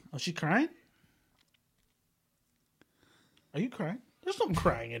for. Oh, she crying? Are you crying? There's no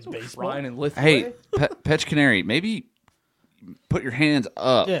crying in baseball. Ryan and Lithwei. Hey, Petch Canary, maybe put your hands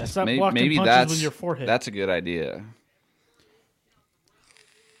up. Yeah, stop maybe, blocking maybe punches that's with your forehead. That's a good idea.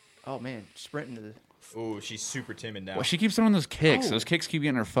 Oh, man. Sprinting to the... Oh, she's super timid now. Well, she keeps throwing those kicks. Oh. Those kicks keep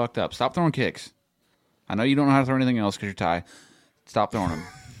getting her fucked up. Stop throwing kicks. I know you don't know how to throw anything else because you're Thai. Stop throwing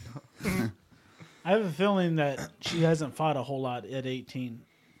them. I have a feeling that she hasn't fought a whole lot at 18.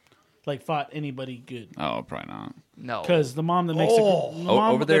 Like, fought anybody good. Oh, probably not. No. Because the mom that makes the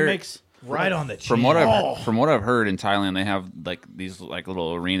mom over there- that makes right on the chin. From what I've heard in Thailand, they have like these like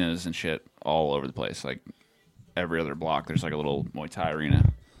little arenas and shit all over the place. Like every other block, there's like a little Muay Thai arena.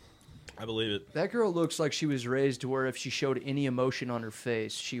 I believe it. That girl looks like she was raised to where if she showed any emotion on her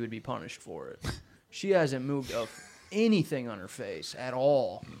face, she would be punished for it. She hasn't moved up anything on her face at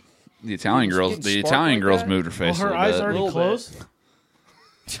all. The Italian She girls, getting the sparked Italian like girls that? moved her face. her a eyes little already Little bit. closed.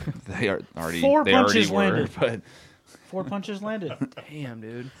 bit. They are already. Four they already punches were, landed. but 4 punches landed. Damn,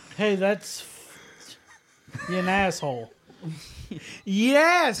 dude. Hey, that's you an asshole.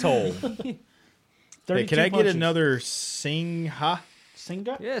 Yeah, asshole. Hey, 32 can I get punches. another Singha?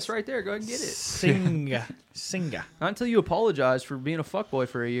 Singa? Yeah, it's right there. Go ahead and get it. Singa. Not until you apologize for being a fuckboy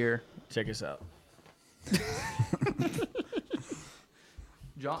for a year. Check us out.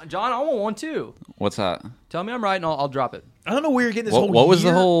 John, I want one too. What's that? Tell me I'm right, and I'll drop it. I don't know where you're getting this What- whole. what was the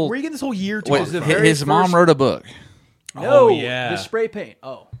year- whole- Where are you getting this whole year? Wait, talk the from? very his mom first- wrote a book. Oh, No, yeah. the spray paint.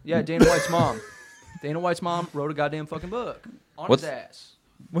 Oh, yeah, Dana White's mom. Dana White's mom wrote a goddamn fucking book on What's- his ass.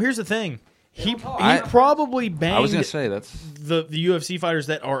 Well, here's the thing. He don't talk. he probably banged I was gonna say that's the UFC fighters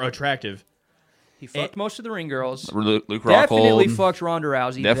that are attractive. He fucked most of the ring girls. Luke Definitely Rockhold. fucked Ronda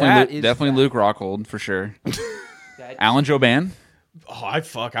Rousey. Definitely, That Lu- is definitely fact. Luke Rockhold for sure. That- Alan Joban. Oh,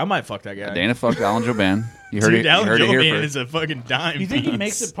 I might fuck that guy. Dana fucked Alan Joban. You heard Dude, it. Alan You heard it here Joban first. is a fucking dime. You think he piece.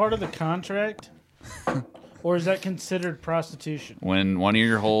 makes it part of the contract, or is that considered prostitution? When one of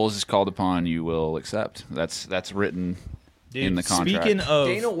your holes is called upon, you will accept. That's written Dude, in the contract. Speaking of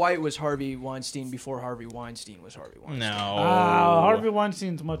Dana White was Harvey Weinstein before Harvey Weinstein was Harvey Weinstein. no, Harvey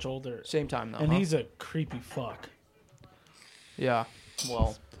Weinstein's much older, Same time though. and huh? he's a creepy fuck. Yeah.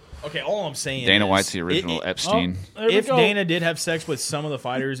 Well, okay. All I'm saying, Dana is, White's the original Epstein. There we If go. Dana did have sex with some of the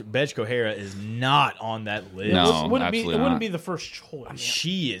fighters, Betch Kohara is not on that list. No. wouldn't be, it absolutely wouldn't not. be the first choice.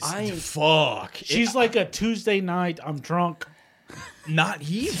 She is. I- fuck. She's like a Tuesday night. I'm drunk. Not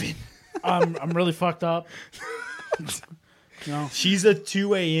even. I'm really fucked up. No. She's a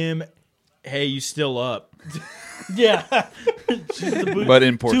 2 a.m. Hey, you still up? Yeah. She's the boot. But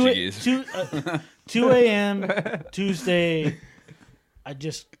in 2 Portuguese. 2 a.m. Tuesday. I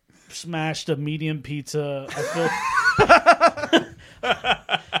just smashed a medium pizza. I feel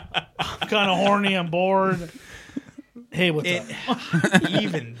I'm kind of horny. I'm bored. Hey, what's up?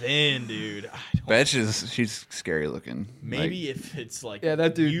 Even then, dude. Betch she's scary looking. Maybe if it's like Yeah,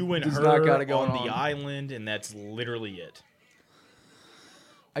 that dude you and does her not got it on going the on. island, and that's literally it.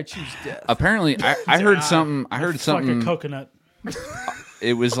 I choose death. Apparently, I heard something. I heard Like a something. coconut.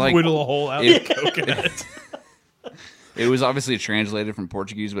 It was like Whittle a hole out it- of coconut. it was obviously translated from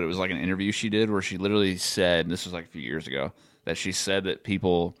Portuguese, but it was like an interview she did where she literally said, and this was like a few years ago, that she said that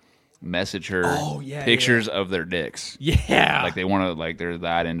people message her pictures of their dicks. Yeah. Like they want to, like they're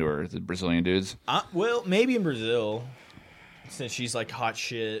that into her, the Brazilian dudes. Well, maybe in Brazil, since she's like hot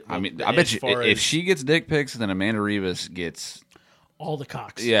shit. I mean, but I bet as you far if as- she gets dick pics, then Amanda Rivas gets, All the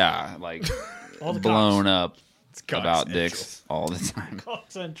cocks. yeah, like All the blown up Cock about Central. dicks all the time. Cock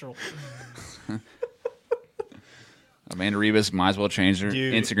Central. Amanda Rivas might as well change her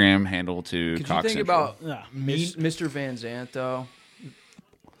Dude. Instagram handle to Could you Cock think Central. about Yeah. Mr. Van Zant though?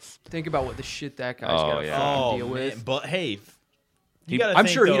 Think about what the shit that guy's Oh, got to yeah. fucking Oh, deal man. with. But hey, He- gotta I'm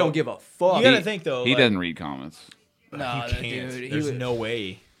think, sure he though- don't give a fuck. You gotta think though. He like, doesn't read comments. no, You that can't. dude. There's He, no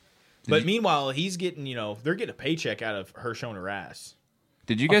way. But meanwhile, he's getting, they're getting a paycheck out of her showing her ass.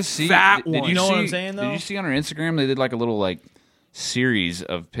 Did you guys see? fat Did one. you You know see, what I'm saying, though? Did you see on her Instagram they did like a little like series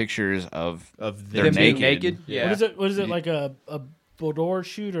of pictures of Of they're them being naked. Yeah. What is it like a boudoir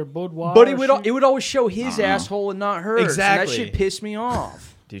shoot or boudoir? But it would shoot? it would always show his know. asshole and not hers. Exactly. And that shit pissed me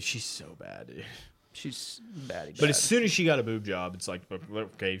off. Dude, she's so bad, dude. She's batty. But as soon as she got a boob job, it's like,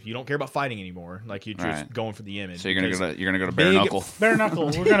 okay, if you don't care about fighting anymore, like you're just Right. going for the image. So you're because gonna go to bare big knuckle. Bare knuckle.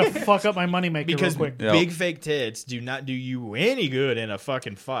 We're gonna fuck up my moneymaker because real quick. Yep. big fake tits do not do you any good in a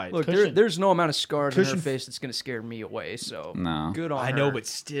fucking fight. look, Cushion. there's no amount of scars on her Cushion- face that's gonna scare me away. So No. good on I her. know, but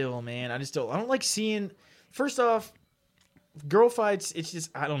still, man, I don't like seeing. First off, girl fights. It's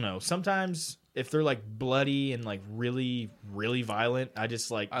just I don't know. Sometimes if they're like bloody and like really, really violent, I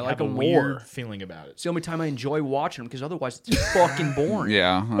just like I like have a them weird more. feeling about it. it's the only time I enjoy watching them because otherwise it's fucking boring.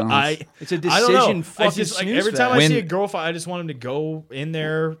 Yeah. It's a I don't know. decision. Fucking I just like snooze every time I fest. see a When- girl fight, I just want them to go in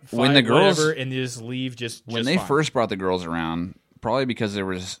there, fight, When the girls- whatever, and just leave. Just when just they fine. first brought the girls around, probably because there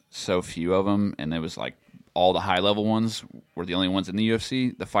was so few of them, and it was like all the high level ones were the only ones in the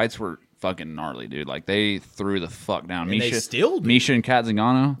UFC. The fights were fucking gnarly, dude. Like they threw the fuck down. And they still do. Misha and Kat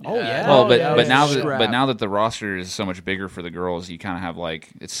Zingano. Oh yeah. Well, Oh, but yeah, but yeah, now yeah. that Scrap. but now that the roster is so much bigger for the girls, you kind of have like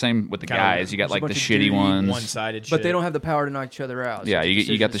it's same with the Kinda guys. You got there's a like the bunch of shitty dirty ones. one-sided. but shit. they don't have the power to knock each other out. So Yeah, it's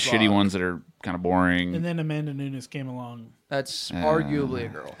a you got the decision shitty spot. ones that are kind of boring. And then Amanda Nunes came along That's arguably a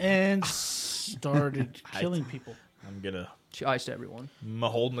girl. and started killing people. I'm gonna She iced everyone.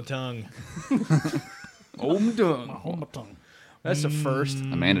 hold my tongue. Oh, I'm done. Hold my tongue. That's the first.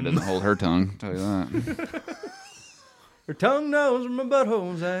 Amanda doesn't hold her tongue. I'll tell you that. Her tongue knows where my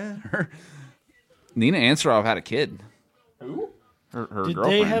butthole's at. Nina Ansaroff had a kid. Who? Her Did girlfriend.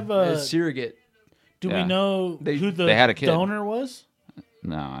 they have a? Surrogate. Do Yeah. we know They- who the they had a kid. donor was?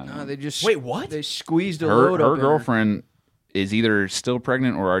 No, I don't. No, they just Wait, what? They squeezed a her load up. her in girlfriend is either still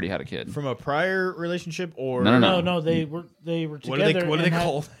pregnant or already had a kid. From a prior relationship or No. No, they were What together. are they and had-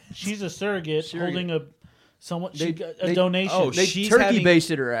 called? She's a surrogate, Surrogate. holding a somewhat They- got a they- donation. oh, They she's turkey having-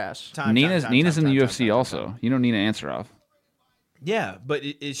 basted her ass. Time, Nina's time, in the time, UFC time, also. time. You know Nina Ansaroff. Yeah, but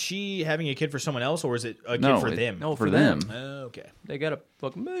is she having a kid for someone else, or is it a kid No, for it- them? No, for for them. them. Okay. They got a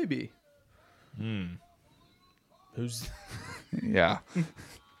fucking baby. Who's? Yeah.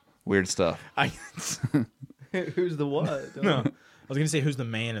 Weird stuff. I Who's the what? no. I was gonna say who's the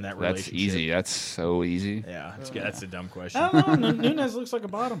man in that That's relationship. easy. That's so easy. Yeah, that's a dumb question. I don't know. Nunez looks like a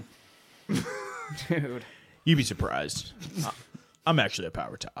bottom. Dude. You'd be surprised. I'm actually a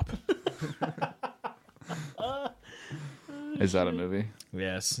power top. Is that a movie?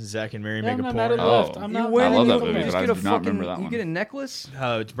 Yes, Zach and Mary Yeah, make I'm a not mad at porno. Oh. left. I'm You not. win I and love you that fucking movie, just but I get a do not remember fucking- that You one. get a necklace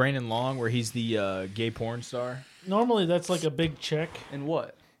It's Brandon Long, where he's the gay porn star. Normally, that's like a big check. and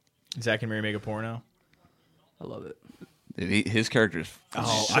what? Zach and Mary make a porno. I love it. His character's Oh,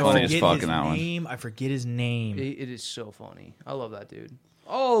 funny I as forget fuck his in that one. name. I forget his name. It is so funny. I love that dude.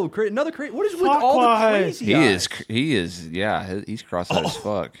 Oh, another crazy. What is with Fuck all the why. crazy He guys? is. Yeah, he's cross-eyed as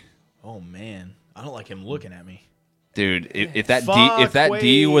fuck. Oh man, I don't like him looking at me. Dude, if that Fuck,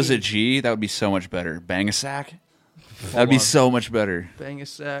 D was a wait. G, that would be so much better. Bang a sack, that'd be on. so much better. Bang a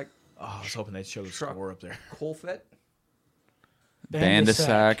sack. Oh, I was hoping they'd show the Truck. score up there. Colfet.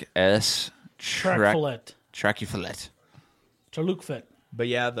 Bandasack S Trackfolet. Trachyfolet. Chalukfet. But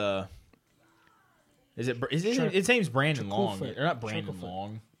yeah, its name's Brandon Long, Chucklefoot. or not Brandon Chucklefoot.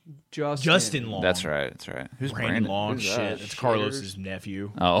 Long. Justin. Long. That's right. That's right. Who's Brandon Long. Who's Shit, that? it's Carlos's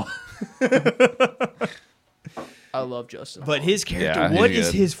nephew. Oh, I love Justin. But his character, Yeah, what he's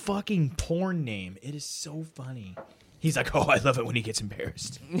is good. his fucking porn name? It is so funny. He's like, oh, I love it when he gets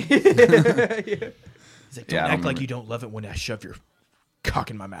embarrassed. He's like, don't Yeah, I act like remember. you don't love it when I shove your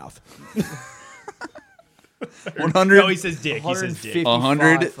cock in my mouth. 100, No, he says dick. He says dick.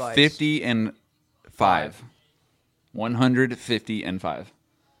 150 and 5. 150 and 5.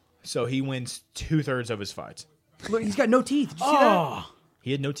 So he wins 2/3 of his fights. Look, he's got no teeth. Did you see that? Oh,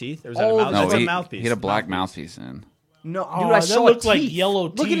 He had no teeth. Or was that All a of mouth? the- That's he, a mouthpiece. he had a black mouthpiece in. No, dude, oh, I that saw looked teeth. like yellow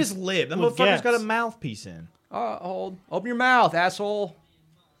teeth. Look at his lip. That with motherfucker's got a gas. mouthpiece in. Hold. Open your mouth, asshole.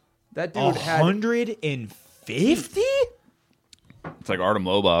 That dude had 150? It's like Artem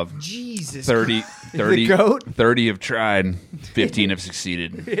Lobov. Jesus. 30, The 30, goat? 30 have tried, 15 have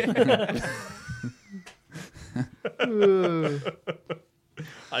succeeded.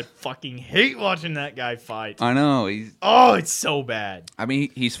 I fucking hate watching that guy fight. I know. He's. Oh, it's so bad. I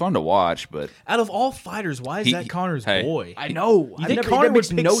mean, he's fun to watch, but Out of all fighters, why is He- that Connor's hey. boy? I know. You I've think never, Connor that would makes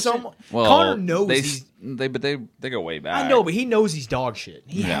pick no someone? sense. well, Connor knows they, he's. they go way back. I know, but he knows he's dog shit.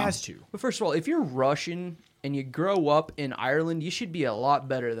 He Yeah. has to. But first of all, if you're Russian and you grow up in Ireland, you should be a lot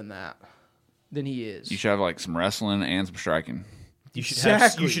better than that. Than he is. you should have like some wrestling and some striking. You should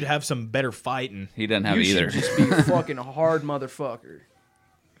Exactly. you should have some better fighting. He doesn't have You either. should just be a fucking hard motherfucker.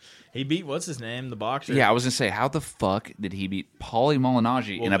 He beat what's his name, the boxer. Yeah, I was gonna say, how the fuck did he beat Paulie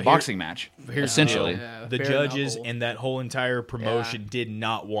Malignaggi Well, in a here- boxing match? Here's Essentially, the deal. Yeah, the bare judges knuckle. and that whole entire promotion did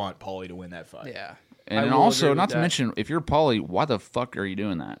not want Paulie to win that fight. Yeah. and I then will also agree not with to that. mention, if you're Paulie, why the fuck are you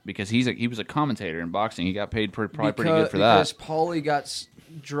doing that? Because he was a commentator in boxing. He got paid probably pretty good for Because that. Paulie got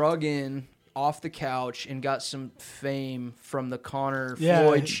drug in off the couch and got some fame from the Connor Yeah,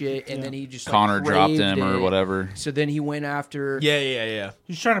 Floyd shit, and yeah. then he just Connor like, dropped craved him or it. whatever. So then he went after Yeah.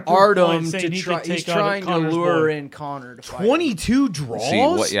 He's trying to prove Artem point, to saying he try. could He's take trying to Connor's lure boy. in Connor to fight. 22 draws? See,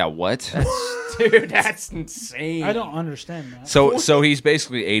 what? Yeah, what? Dude, that's insane. I don't understand that. So he's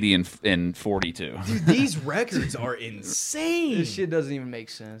basically 80 and 42. Dude, these records are insane. This shit doesn't even make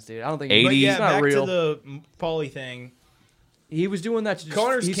sense, dude. I don't think 80? But yeah, it's not back real. to the Paulie thing. He was doing that to just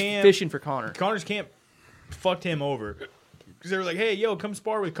Connor's he's camp- fishing for Connor. Connor's camp fucked him over. Because they were like, hey, yo, come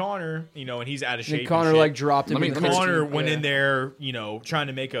spar with Connor. You know, and he's out of And shape. then Connor and shit. like dropped him. Let me- in the let me- first Connor two. went Yeah. in there, trying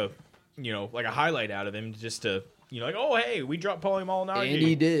to make a highlight out of him just to, like, oh, hey, we dropped Paulie Malignaggi. And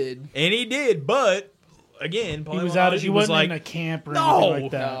he did. And he did, but again, Paulie He was out. Malignaggi He was wasn't like, in a camp or No! anything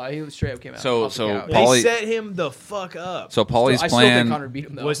like that. No, he was straight up came out. So- off the so couch. they Paulie- set him the fuck up. So Paulie's I still think plan Connor beat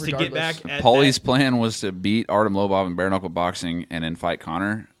him though. was to get regardless. back at Paulie's that. plan was to beat Artem Lobov in bare knuckle boxing and then fight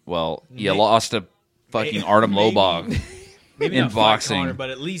Connor. Well, you May- lost to fucking Artem maybe- Lobov. Maybe in not fight boxing. Connor, but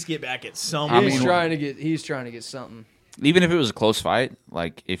at least get back at some. I He's mean- trying to get something. Even if it was a close fight,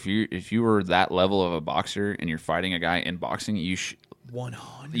 like if you were that level of a boxer and you're fighting a guy in boxing, you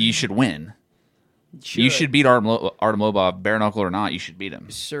 100. win. You should beat Artem Lobov, bare knuckle or not. You should beat him.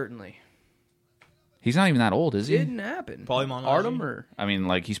 Certainly. He's not even that old, is he? Didn't happen. Paulie Malignaggi? Artem or I mean,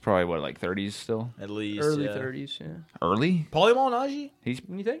 like he's probably what, like 30s still, At least early yeah. 30s, yeah. early. Paulie Malignaggi? He's What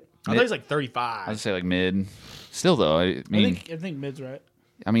do you think? I thought he was like 35. I'd say like mid. Still though, I mean, I think mid's right.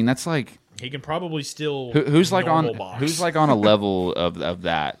 that's like He can probably still. who's like on normal box. who's like on a level of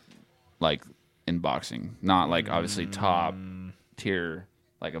that, like in boxing. Not like obviously top tier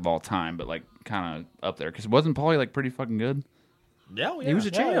like of all time, but like kind of up there. Because wasn't Paulie like pretty fucking good? Yeah, well, He was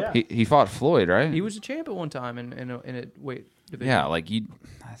a champ. yeah. He fought Floyd, right? He was a champ at one time in a weight division. Yeah, like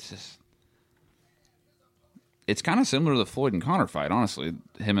that's just. It's kind of similar to the Floyd and Connor fight, honestly.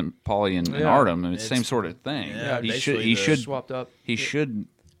 Him and Paulie and Artem, and it's the same sort of thing. Yeah, he should swapped up. He should.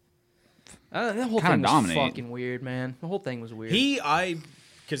 That whole Kinda thing was dominate. fucking weird, man. The whole thing was weird. We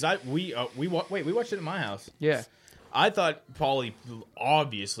watched it at my house. Yeah. I thought Paulie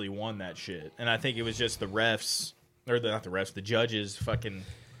obviously won that shit, and I think it was just the refs, or not the refs, the judges. Fucking,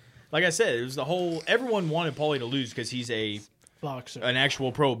 like I said, it was the whole. Everyone wanted Paulie to lose because he's Boxer. an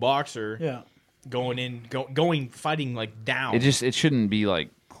actual pro boxer. Yeah. Going fighting like down. It shouldn't be like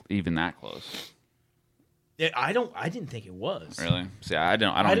even that close. I didn't think it was. Really? See, I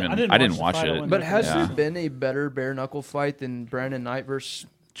didn't watch watch the fight. I it. went But has Yeah. there been a better bare knuckle fight than Brandon Knight versus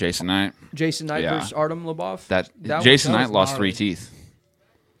Jason Knight. Jason Knight Yeah. versus Artem Lobov? That was- Jason that Knight was lost gnarly. 3 teeth.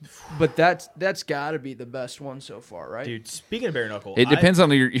 But that's got to be the best one so far, right? Dude, speaking of bare knuckle, It depends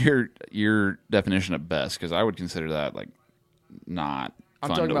on your definition of best, because I would consider that like not I'm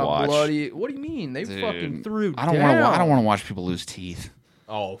fun talking to about watch. bloody. What do you mean? They Dude, fucking threw I don't down. want to watch people lose teeth.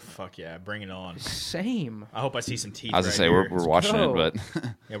 Oh fuck yeah, bring it on! Same. I hope I see some teeth. I was right gonna say here. we're watching go. it, but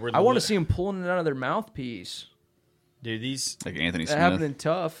Yeah, we're I want to see them pulling it out of their mouthpiece. dude. These like Anthony That happened Smith. in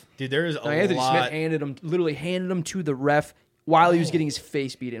Tough. dude, there is a Like, Anthony lot. Smith literally handed him to the ref while he was getting his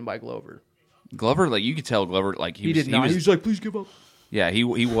face beat in by Glover. Glover, like you could tell Glover, like He did not. He was like, "Please give up." yeah, he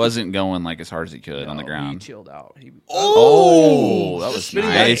wasn't going like as hard as he could on the No, ground. He chilled out. He, Oh, that was Spinning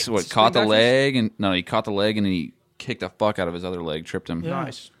nice. back- What spinning caught the backwards? leg and no, he caught the leg and then he kicked the fuck out of his other leg, tripped him. Yeah.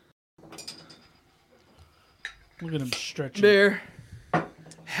 Nice. Look at him stretching. There.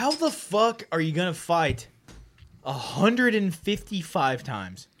 How the fuck are you gonna fight 155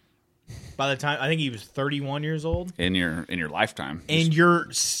 times? By the time I think he was 31 years old, In your lifetime. and you're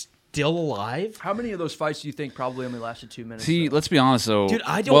still alive, How many of those fights do you think probably only lasted 2 minutes? See, though? let's be honest though. Dude,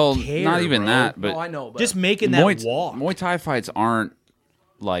 I don't well, care, not even bro. that, but no, I know, but just making that walk. Muay Thai fights aren't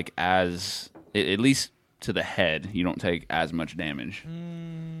like as at least to the head. You don't take as much damage.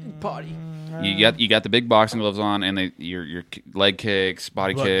 potty. You got the big boxing gloves on, and your leg kicks,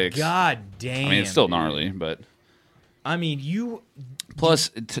 body But kicks. God damn! I mean, it's still dude. gnarly, but I mean, you plus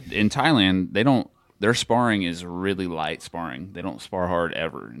in Thailand their sparring is really light sparring. They don't spar hard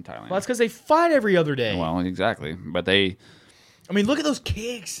ever in Thailand. well, that's because they fight every other day. Well, exactly, but they I mean, look at those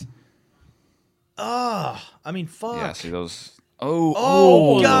kicks. I mean, fuck. yeah. See those.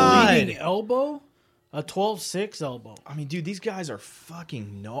 Oh, a God. leading elbow, a 12-6 elbow. I mean, dude, these guys are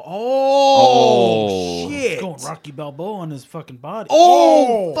fucking Oh, shit! Going Rocky Balboa on his fucking body.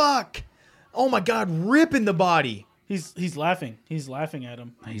 Oh, fuck! Oh my God, ripping the body. He's laughing. He's laughing at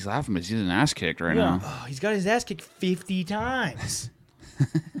him. He's laughing, but he's getting ass kicked right Yeah. now. Oh, he's got his ass kicked 50 times.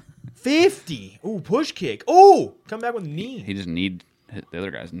 50. Ooh, push kick. Oh, come back with a knee. He just hit the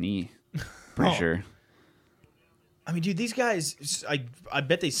other guy's knee. Pretty Oh. sure. I mean, dude, these guys, I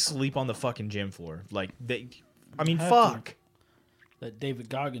bet they sleep on the fucking gym floor. Like, I mean, Have fuck. That David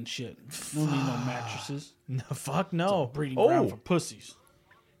Goggins shit. No need no mattresses. No, fuck no. Breeding ground for pussies.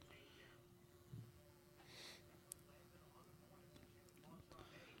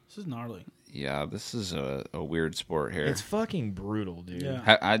 This is gnarly. Yeah, this is a weird sport here. It's fucking brutal, dude.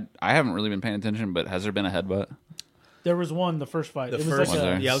 Yeah. I haven't really been paying attention, but has there been a headbutt? There was one, the first fight. The it was first, like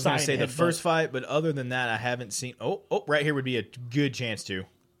one. a yeah, I was gonna side say the headbutt. first fight, but other than that, I haven't seen. Oh, right here would be a good chance to.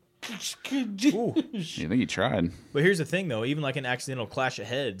 Ooh. You think he tried? But here's the thing, though. Even like an accidental clash of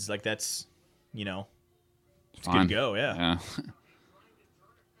heads, like that's, it's Fine. good to go. Yeah. Yeah.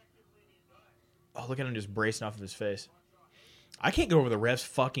 Oh, look at him just bracing off of his face. I can't get over the ref's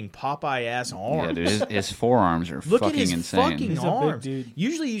fucking Popeye ass arm. Yeah, dude, his forearms are Look fucking at his insane. fucking He's a big arms. dude.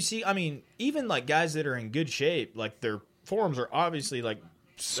 Usually you see, I mean, even like guys that are in good shape, like their forearms are obviously like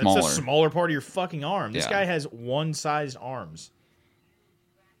Smaller. That's a smaller part of your fucking arm. This Yeah. guy has one-sized arms.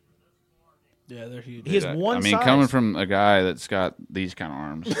 Yeah, they're huge. He has Dude, one I mean, size. coming from a guy that's got these kind of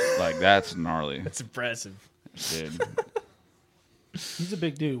arms, like that's gnarly, That's impressive. dude. He's a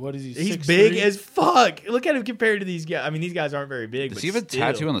big dude. What is he? He's 6'3"? big as fuck. Look at him compared to these guys. I mean, these guys aren't very big. Does but he have a still.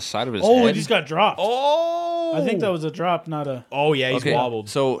 tattoo on the side of his Oh, head? he just got dropped. Oh, I think that was a drop, not a. Oh yeah, he's okay, wobbled.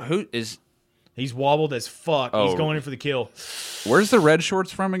 So who is? He's wobbled as fuck. He's Oh. going in for the kill. Where's the red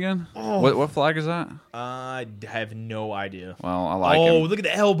shorts from again? What flag is that? I have no idea. Well, I like Oh, him. look at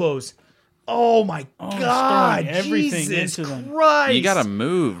the elbows. Oh my he's god, throwing everything Jesus into them. Christ! You gotta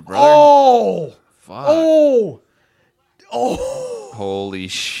move, brother. Oh, Fuck. oh, oh. Holy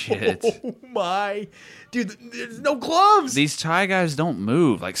shit. Oh my, dude! There's no gloves. These Thai guys don't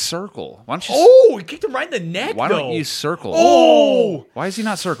move. Like, circle. Why don't you? Oh, he kicked him right in the neck. Why though. don't you circle? Oh, Why is he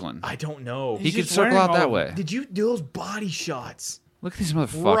not circling? I don't know. He could just circle wearing out all that of way. Did you do those body shots Look at these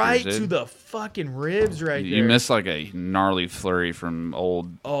motherfuckers, right dude. to the fucking ribs right You there? missed like a gnarly flurry from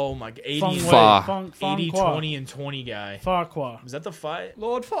old. Oh my god, 80, Feng and, Wei, Fa. Feng 80 Kwa. 20 and 20 guy. Fa Kwa. Was that the fight?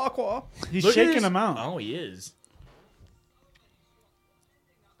 Lord Farquhar. He's Look at shaking his- him out. Oh, he is.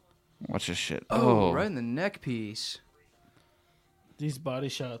 Watch this shit. Oh, right in the neck piece. These body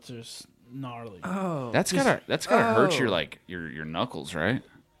shots are gnarly. Oh, That's gotta hurt your Oh. like your knuckles, right?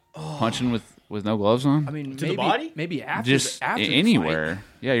 Punching with no gloves on. I mean, To the maybe, body? maybe after Just the, after the anywhere.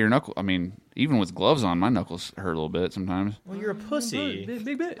 Yeah, your knuckle. I mean, even with gloves on, my knuckles hurt a little bit sometimes. Well, you're a pussy. fight.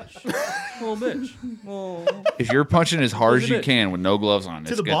 Big bitch, little bitch. Oh. If you're punching as hard as you can with no gloves on, To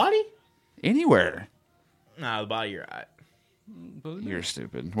it's the good. body? Anywhere. Nah, the body. You're right. You're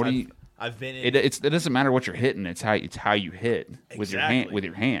stupid. What do you? I've been in It doesn't matter what you're hitting. It's how you hit with your hand. Exactly. With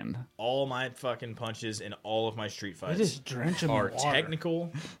your hand. all my fucking punches in all of my street They fights just drench him are in water.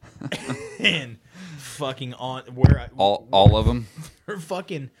 technical and fucking on where I All of them. or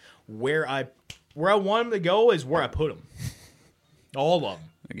fucking where I want them to go is where I put them. All of them.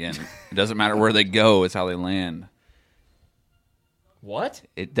 Again, it doesn't matter where they go. It's how they land. What?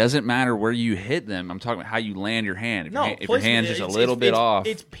 It doesn't matter where you hit them. I'm talking about how you land your hand. If, No, your, if your hand's just a it's- little bit it's- off.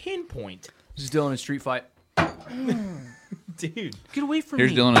 It's pinpoint, This is Dylan in a street fight. dude. Get away from Here's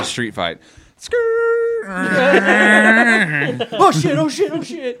me. Dylan in a street fight. Oh shit! Oh shit! Oh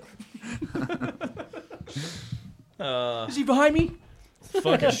shit! Is he behind me?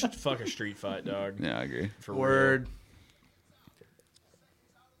 Fuck a street fight, dog. Yeah, I agree. For Word.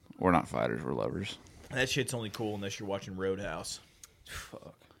 We're not fighters. We're lovers. real. That shit's only cool unless you're watching Roadhouse.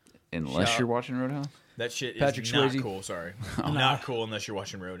 Unless Shout- you're watching Roadhouse. That shit is Patrick not Swayze. cool. Sorry, not cool unless you're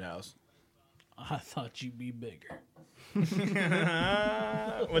watching Roadhouse. I thought you'd be bigger.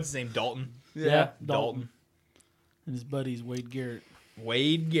 What's his name? Dalton. Yeah, Dalton. And his buddies Wade Garrett.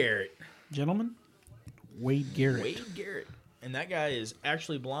 Wade Garrett. Gentlemen, Wade Garrett. Wade Garrett. And that guy is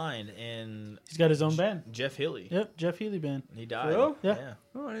actually blind. And He's got his own band. Jeff Healy. Yep, Jeff Healy band. He died. real? Yeah.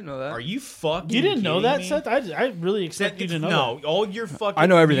 Oh, I didn't know that. Are you fucking You didn't know kidding that, me? Seth? I really expect you to know No, that. all your fucking I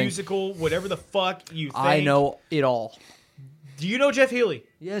know everything. musical, whatever the fuck you think. I know it all. Do you know Jeff Healy?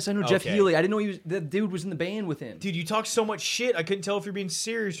 Yes, I know Jeff Okay. Healy. I didn't know he was the dude was in the band with him. Dude, you talk so much shit, I couldn't tell if you're being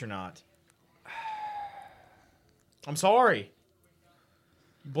serious or not. I'm sorry.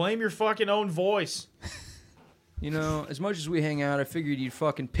 Blame your fucking own voice. You know, as much as we hang out, I figured you'd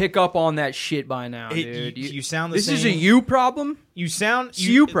fucking pick up on that shit by now, dude. You sound the This same. is a you problem. You sound It's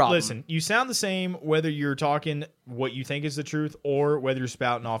you problem. Listen, you sound the same whether you're talking what you think is the truth or whether you're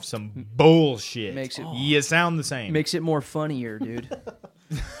spouting off some bullshit. Makes it- You sound the same. Makes it more funnier, dude.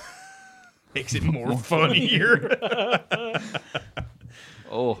 Makes it more funnier.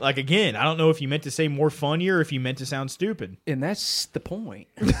 Oh, Like again, I don't know if you meant to say more funnier or if you meant to sound stupid. And that's the point.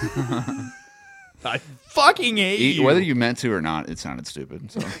 I fucking hate you. whether you meant to or not, it sounded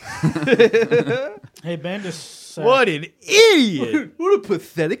stupid. So Hey, Bandus said, What an idiot! What a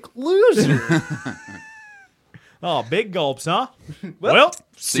pathetic loser. Oh, big gulps, huh? Well,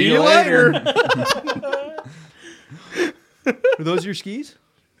 see you later. later. Are those your skis?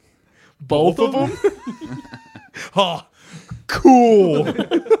 Both of them? Oh, cool.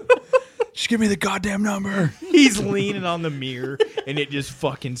 just give me the goddamn number. He's leaning on the mirror, and it just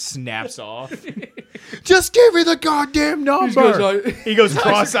fucking snaps off. Just give me the goddamn number. He goes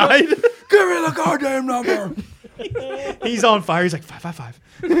cross-eyed. Give me the goddamn number. He's on fire. He's like, 555.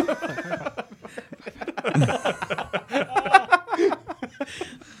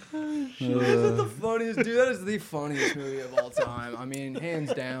 That's the funniest, dude. That is the funniest movie of all time. I mean,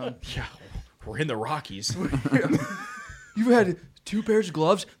 hands down. Yeah, we're in the Rockies. You've had 2 pairs of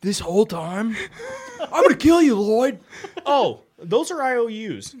gloves this whole time? I'm gonna kill you, Lloyd. Oh, those are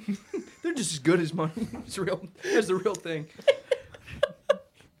IOUs. They're just as good as money. It's real. That's the real thing.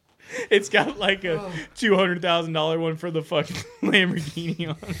 It's got like a $200,000 one for the fucking Lamborghini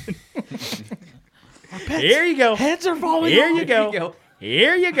on it. Here you go. heads are falling Here off. you go.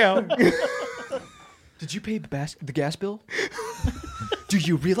 Here you go. Did you pay the gas bill? Do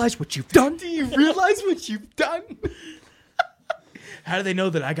you realize what you've done? Do you realize what you've done? How do they know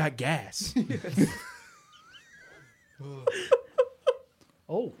that I got gas?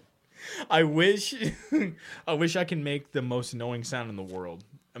 Oh, I wish I can make the most annoying sound in the world.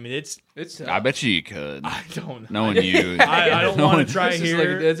 I mean, it's I bet you could. I don't know. Knowing you, I don't want to try It's just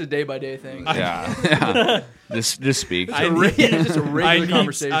here. like it's a day by day thing. yeah. Just speak. I It's need, just a regular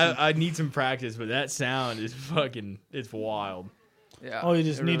conversation. I need some practice, but that sound is fucking, it's wild. Yeah. Oh, you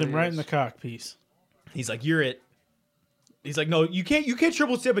just it need really him right in is. the cock piece. He's like, you're it. He's like, no, you can't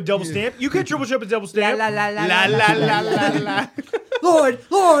triple stamp a double stamp. You can't triple stamp a double stamp. La, la, la, la la, la la la la. Lord.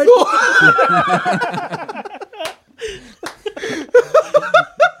 Lord.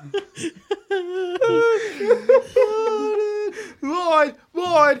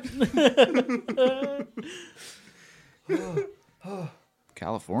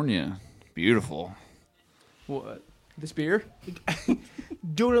 California, beautiful. What? This beer?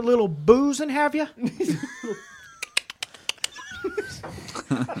 Doing a little boozing, have you?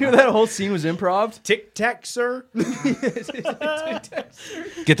 You know that whole scene was improv? Tic tac, sir. Get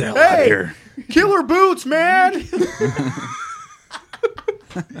the hell out of here. Killer boots, man. Give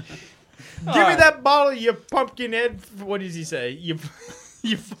me that bottle, you pumpkin head. What does he say? You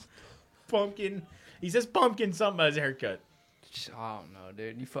pumpkin. He says pumpkin something about his haircut. I don't know,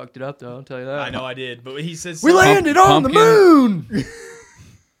 dude. You fucked it up, though. I'll tell you that. I know I did, but he says We something- landed on the pumpkin. moon.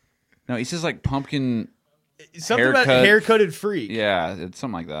 No, he says like pumpkin. something about haircut. haircutted freak. Yeah, it's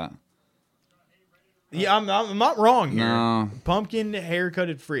something like that. Yeah, I'm not wrong here. No. Pumpkin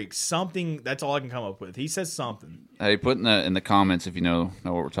haircutted freak. Something. That's all I can come up with. He says something. Hey, put in the comments if you know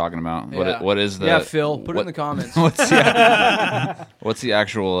what we're talking about. Yeah. What is the? Yeah, Phil. Put it in what- the comments. What's the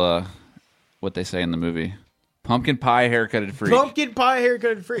actual what they say in the movie? Pumpkin pie haircutted freak. Pumpkin pie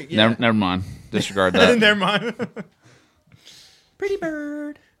haircutted freak. Yeah. Never mind. Disregard that. Never mind. Pretty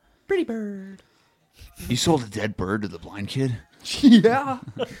bird. Pretty bird. You sold a dead bird to the blind kid? Yeah.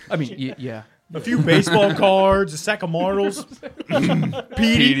 I mean, yeah. A few baseball cards, a sack of marbles.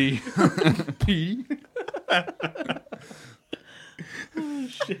 Petey. Petey.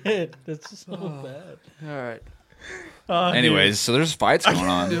 Shit, that's so bad. All right. Anyways, so there's fights going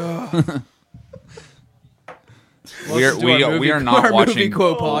on. we Let's do our are movie- not our movie watching.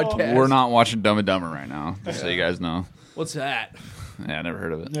 quote podcast. We're not watching Dumb and Dumber right now. Just so you guys know. What's that? Yeah, I never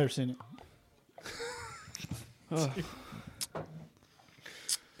heard of it. Never seen it.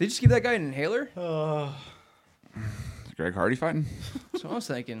 They just give that guy an inhaler? Is Greg Hardy fighting? That's what I was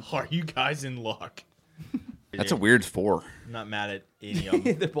thinking. Are you guys in luck? That's a weird 4. I'm not mad at any of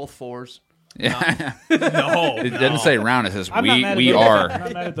them. They're both fours. Yeah. No. It doesn't say round. It says I'm not mad at we those. are. I'm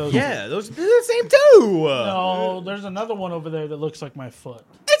not mad at those. Yeah, those they're the same too. No, there's another one over there that looks like my foot.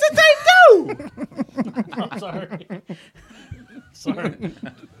 It's the same too. I'm sorry. Sorry.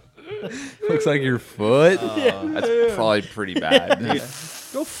 Looks like your foot. That's probably pretty bad.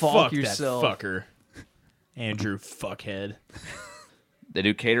 Go Fuck yourself. that fucker. Andrew fuckhead. They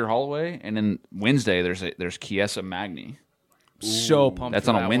do Cater Holloway, and then Wednesday there's Chiesa Magni. So pumped. That's for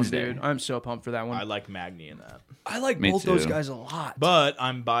on a that Wednesday. one, dude. I'm so pumped for that one. I like Magni in that. I like Me both those too. guys a lot. But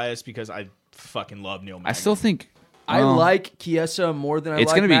I'm biased because I fucking love Neil Magny. I still think. I well, like Chiesa more than I It's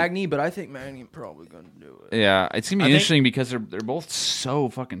like gonna be- Magni, but I think Magni probably going to do it. Yeah, it's gonna be I think- interesting because they're both so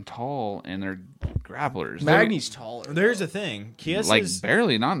fucking tall and they're grapplers. Magni's taller. There's the thing. Chiesa's like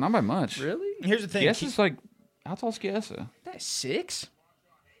barely, not by much. Really? Here's the thing. Chiesa's like how tall's Chiesa? That's 6?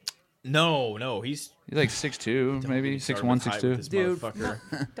 No, he's He's like 6'2", maybe started 6'1", with height with 6'2". this Dude.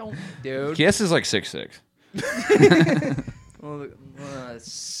 motherfucker. Don't, dude. Chiesa's like 6'6". Well,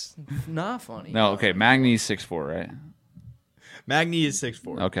 it's not funny. No, okay, Magni's 6'4", right? Magni is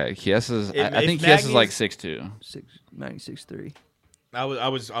 6'4". Okay, Chiesa's. I If think Chiesa's Magni's- like 6'2". Magni 6'3".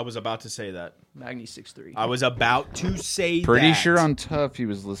 I was about to say that. Magni 6'3". I was about to say Pretty that. sure on Tough he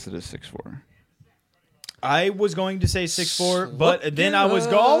was listed as 6'4". I was going to say 6'4", but then I was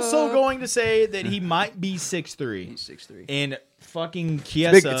also going to say that he might be 6'3". He's 6'3". And fucking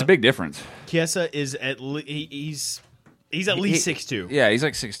Chiesa, It's a big difference. Chiesa is at he's at least 6'2". Yeah, he's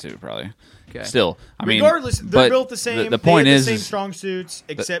like 6'2", probably. Okay. Still, I mean, Regardless, they're but built the same. The point they have is, the same strong suits,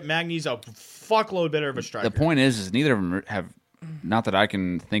 except Magni's a fuckload better of a striker. the point is neither of them have. Not that I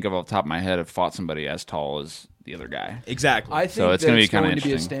can think of off the top of my head, have fought somebody as tall as the other guy. Exactly. I think So it's that gonna be it's kinda going to be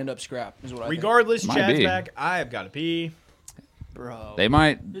a interesting. stand-up scrap, is what I Regardless, Might Chad's be. back. I have got to pee. think. Bro. They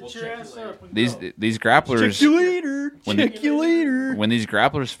might Get your ass up. and these go. these grapplers Check you later. When Check they- you later. when these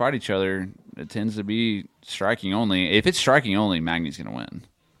grapplers fight each other, it tends to be striking only. If it's striking only, Magni's going to win.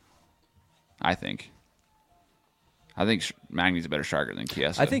 I think Magni's a better striker than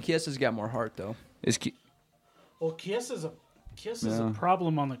Chiesa. I think Chiesa's got more heart, though. Well, Chiesa's a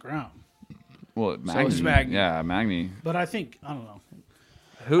problem on the ground, Magni. is Magni. Yeah, Magni. but I think I don't know.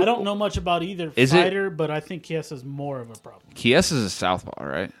 Who, I don't know much about either Is it- fighter, but I think Chiesa's more of a problem. Chiesa's a southpaw,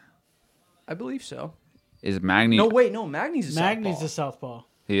 right? I believe so. Is Magni? No, wait, no. Magni's a Magni's southpaw. a southpaw.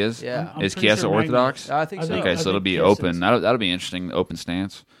 He is. Yeah. I'm Is pretty Chiesa sure Magni- orthodox? I think I so. think- Okay, so it'll be Chiesa's- open. That'll be interesting. Open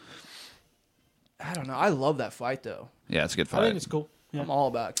stance. I don't know. I love that fight, though. Yeah, it's a good I fight. think it's cool. Yeah. I'm all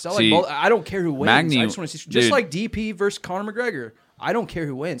about it. 'Cause I See, like both. I don't care who wins. Magni- I just want to see. Just dude. like DP versus Conor McGregor. I don't care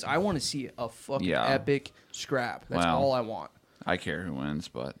who wins. I want to see a fucking epic scrap. That's all I want. I care who wins,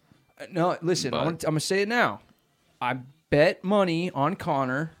 but no, listen. I'm gonna say it now. I bet money on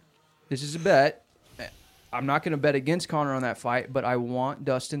Conor. This is a bet. I'm not going to bet against Conor on that fight, but I want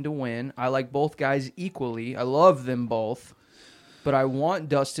Dustin to win. I like both guys equally. I love them both. But I want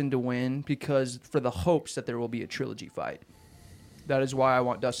Dustin to win because for the hopes that there will be a trilogy fight. That is why I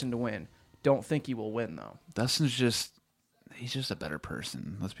want Dustin to win. Don't think he will win, though. Dustin's he's just a better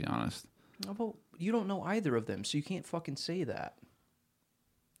person. Let's be honest. No, but you don't know either of them, so you can't fucking say that.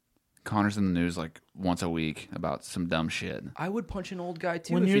 Conor's in the news like once a week about some dumb shit. I would punch an old guy,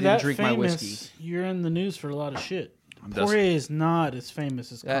 too, When if you're he didn't that drink my whiskey. famous, you're in the news for a lot of shit. Dustin- Poirier is not as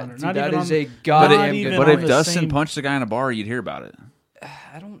famous as Conor. Dude, Not that even is on, a not goddamn even good But on if the Dustin same- punched a guy in a bar, you'd hear about it.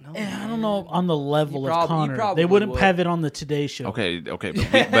 I don't know. I don't know on the level You of Conor. probably They wouldn't would. have it on the Today Show. Okay,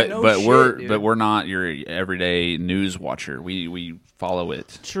 but No but shit, dude. we're not your everyday news watcher. We follow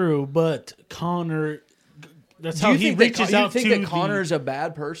it. True, but Conor. That's Do how you he think reaches that, out you to think that Conor's a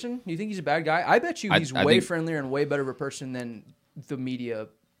bad person? You think he's a bad guy? I bet you he's I way think- friendlier and way better of a person than the media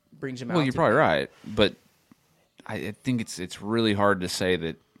brings him out. Well, you're to probably be. right, but I think it's really hard to say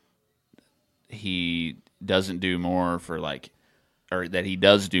that he doesn't do more for or that he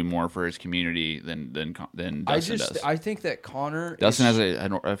does do more for his community than Dustin does. I think that Conor. Dustin is,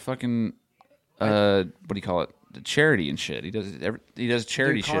 has a fucking what do you call it? The charity and shit. He does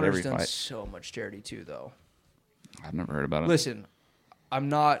charity dude, shit Conor's every done fight. so much charity too, though. I've never heard about it. Listen, I'm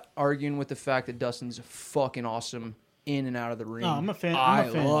not arguing with the fact that Dustin's fucking awesome in and out of the ring. No, I'm a fan. I I'm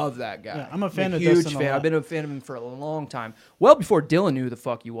a fan. love that guy. Yeah, I'm a fan of huge Dustin a fan. lot. I've been a fan of him for a long time. Well before Dylan knew who the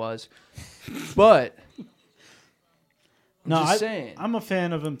fuck he was. But No, just saying. I'm a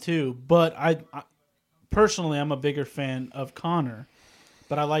fan of him too, but I personally I'm a bigger fan of Conor.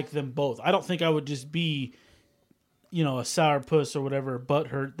 But I like them both. I don't think I would just be, a sourpuss or whatever,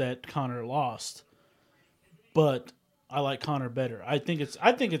 butthurt that Conor lost. But I like Conor better. I think it's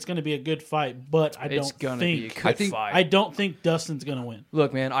going to be a good fight, but it's gonna be a good fight. I don't think Dustin's going to win.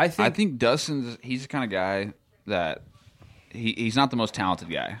 Look, man, I think Dustin's he's the kind of guy that he's not the most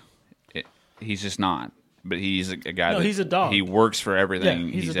talented guy. He's just not. But he's a guy that he's a dog. He works for everything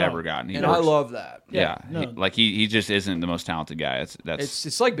Yeah, he's he's a dog. ever gotten. He and works, I love that. Yeah, no. he just isn't the most talented guy. That's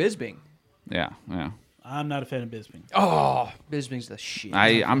It's like Bisping. yeah. I'm not a fan of Bisping. Oh, Bisping's the shit.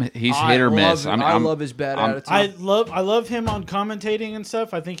 He's hit or miss. I love his bad attitude. I love him on commentating and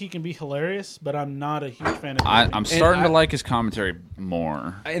stuff. I think he can be hilarious, but I'm not a huge fan of Bisping. I'm starting to like his commentary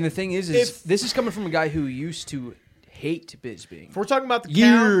more. And the thing is this is coming from a guy who used to hate Bisping. If we're talking about the count,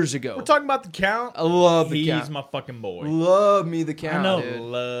 Years ago. we're talking about the count. I love the He's count. my fucking boy. Love me the count, I know. dude.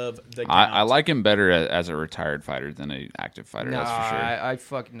 Love the count. I like him better as a retired fighter than an active fighter. Nah, That's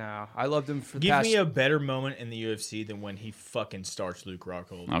for sure. I loved him for the Give past. me a better moment in the UFC than when he fucking starts Luke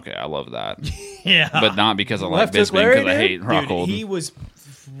Rockhold. Okay, I love that, Yeah, but not because I like Left hook Bisping Larry, because I hate dude, Rockhold. he was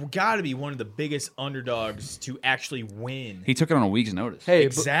got to be one of the biggest underdogs to actually win. He took it on a week's notice. hey,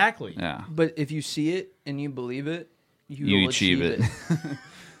 Exactly. Yeah, but if you see it and you believe it, you will achieve it.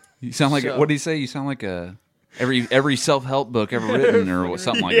 You sound like So- what do you say? You sound like every self help book ever written or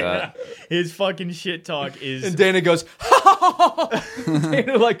something like that. His fucking shit talk is. And Dana goes,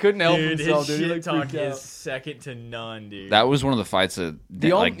 Dana couldn't help Dude, himself, his dude. He shit talk freaked out. is second to none, dude. That was one of the fights that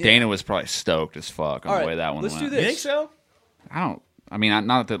Dana was probably stoked as fuck on All the right, way that one let's went. do you this. think so? I mean,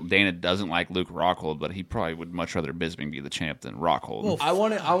 not that Dana doesn't like Luke Rockhold, but he probably would much rather Bisping be the champ than Rockhold. Well, I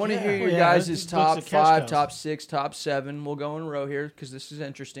want to hear your Yeah, guys' this top book's a cash 5, cow. top 6, top 7. We'll go in a row here because this is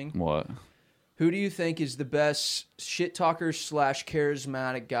interesting. What? Who do you think is the best shit talkers /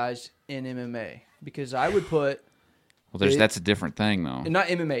 charismatic guys in MMA? Because I would put Well, that's a different thing, though. not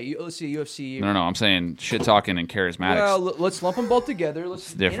MMA. Let's see UFC. No, I'm saying shit talking and charismatics. Well, let's lump them both together.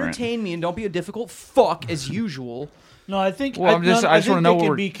 Let's different. entertain me and don't be a difficult fuck as usual. No, I think. Well, I just think wanna know they what can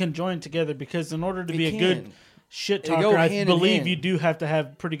we're- be conjoined together because in order to They be a good can. shit They go talker, I hand in believe hand. you do have to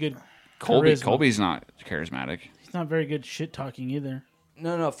have pretty good Colby's charisma. not charismatic. He's not very good shit talking either.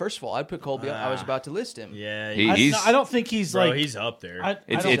 No. First of all, I'd put Colby. I was about to list him. Yeah, I don't think he's bro, like. he's up there. I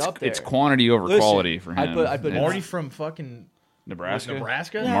It's don't- it's up there. it's quantity over Listen, quality for him. I'd put It's Marty from fucking Nebraska.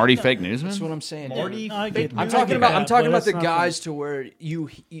 Nebraska. Marty fake newsman. That's what I'm saying. Marty. No, I get- I'm I talking get about. that, I'm talking but about the that's not guys to where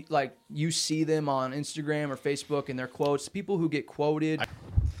you see them on Instagram or Facebook and their quotes. People who get quoted.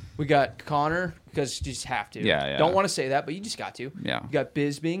 We got Connor because you just have to. Yeah. Don't want to say that, but you just got to. Yeah. You got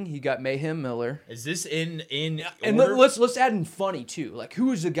Bisping. You got Mayhem Miller. Is this in And order? let's add in funny too. Like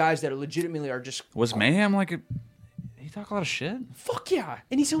who is the guys that are legitimately are just Was Mayhem like a? He talk a lot of shit, fuck yeah,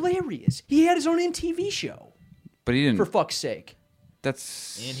 and he's hilarious. He had his own MTV show but he didn't. for fuck's sake.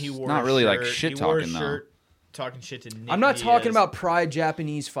 That's And he wore not a really like shirt. shit He wore a talking though. shirt talking shit to Nick I'm not Diaz. talking about Pride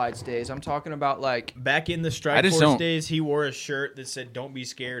Japanese fights days. I'm talking about like Back in the I Strike just Force don't- days, he wore a shirt that said "Don't be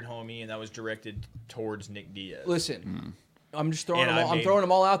scared, homie," and that was directed towards Nick Diaz. listen. I'm just throwing And them all. I I'm mean- throwing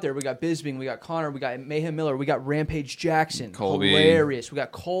them all out there. We got Bisping, we got Connor, we got Mayhem Miller, we got Rampage Jackson, Colby. hilarious. We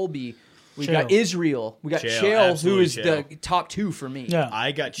got Colby, we got Chael. Israel, we got Chael, Chael, who absolutely is Chael. the top 2 for me. Yeah.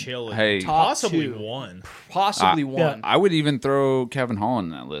 I got Chill. Hey. Top possibly 2. one. Possibly yeah. one. I would even throw Kevin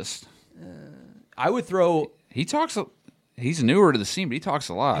Holland in that list. I would throw. He talks. He's newer to the scene, but he talks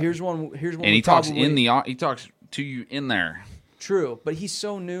a lot. Here's one. Here's one. and he we talks probably- in the. He talks to you in there. True, but he's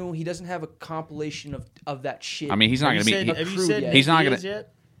so new. He doesn't have a compilation of that shit. I mean, he's not Have going you to be. said, have you approved said yet. Nick He's not Diaz gonna-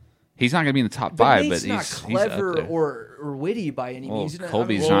 yet? He's not going to be in the top but five, Nate's but not he's clever he's up there. or witty by any Well, means. He's not-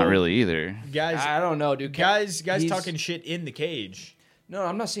 Colby's I not well, really either. Guys, I don't know, dude. guys He's- talking shit in the cage. No,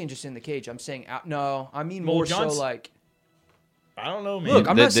 I'm not saying just in the cage. I'm saying out. No, I mean Well, more John's- so like. I don't know, man. Look,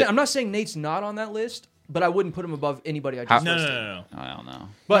 I'm The- not. the- I'm not saying Nate's not on that list, but I wouldn't put him above anybody I How- just no, listed. no. I don't know.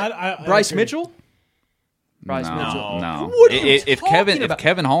 But I Bryce agree. Mitchell. Bryce no, Mitchell. no. What are you if Kevin talking about? if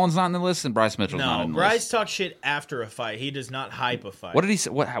Kevin Holland's not on the list, then Bryce Mitchell's not No, on the Bryce list. talks shit after a fight. He does not hype a fight. What did he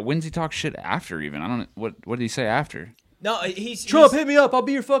say? When does he talk shit after? Even I don't. What did he say after? No, he's Trump, he's- hit me up. I'll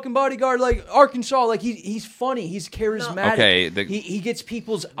be your fucking bodyguard. Like Arkansas, like he's funny. He's charismatic. Okay, he gets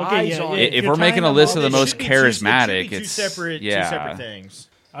people's Okay, eyes yeah, on. yeah. him. If you're we're making tying a them list all, of the it most should be charismatic, two it's separate things.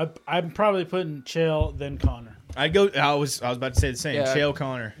 I'm probably putting Chael then Connor. I'd go. I was about to say the same. Yeah. Chael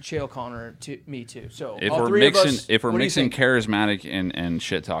Connor. Chael Connor, me too. So If all we're three of mixing, us, if we're what do you mixing think? charismatic and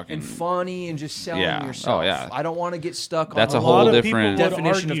shit talking, and funny and just selling Yeah. yourself. Oh, yeah. I don't want to get stuck That's on a a whole lot of different people would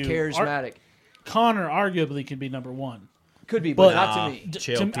definition of argue- charismatic. Connor arguably could be number one. Could be, but But- not to me.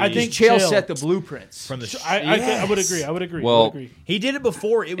 Chael I P. think Chael Chael set the blueprints. from the. I would agree. I would agree. Well, I would agree. He did it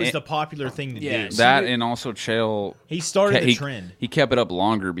before. It was And- the popular thing to Yeah, do. that and also Chael. He started the he, trend. He kept it up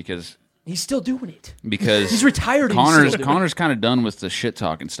longer because He's still doing it. he's retired and he's still doing it. Connor's kind of done with the shit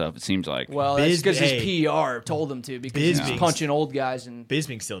talking stuff. It seems like. Well, that's because his Hey. PR told him to because he's Bisping's- punching old guys and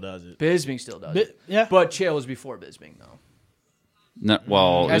Bisping still does it. Bisping still does Bi- it. yeah. But Chael was before Bisping though. No,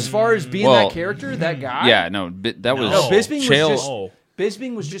 well, As far as being Well, that character, that guy. yeah, no, that was No, Bisping was Chael. just- Oh,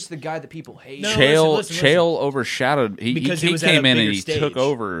 Bisping was just the guy that people hate. No, Chael, listen. Chael overshadowed. He Because he was at came a in and bigger he stage. took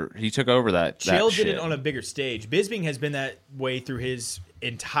over. He took over that. Chael that did it shit. on a bigger stage. Bisping has been that way through his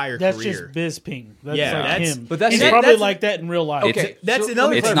entire That's career. just Bisping. That's Yeah, like that's- him. but that's- he's and probably that's- like that in real life. Okay, That's so another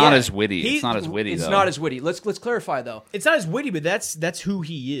let me It's clarify. not clarify. as witty. He- It's not as witty. It's though. not as witty. Let's clarify though. It's not as witty, but that's who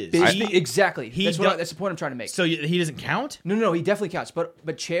he is. Bisping, exactly. he That's, do- that's the point I'm trying to make. So he doesn't count. No, he definitely counts. But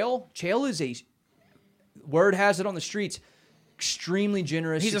Chael is a word has it on the streets. Extremely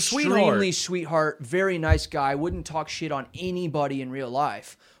generous. He's a extremely sweetheart. sweetheart. Very nice guy. Wouldn't talk shit on anybody in real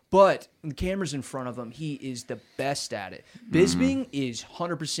life. But when the camera's in front of him, he is the best at it. Bisping is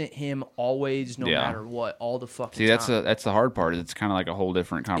 100% him always, no Yeah. matter what, all the fucking See, that's time. the hard part. It's kind of like a whole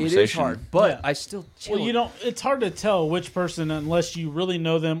different It conversation. is hard, but Yeah. I still. Well, you don't. It's hard to tell which person unless you really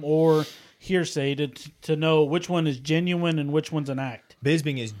know them or hearsay to know which one is genuine and which one's an act.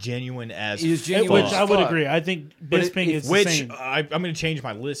 Bisping is genuine as He is genuine Which as I would fuck. agree. I think But Bisping if- is the Which same. I'm going to change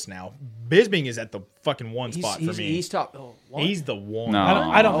my list now. Bisping is at the fucking one spot for me. He's top. Oh, what? He's the one. No.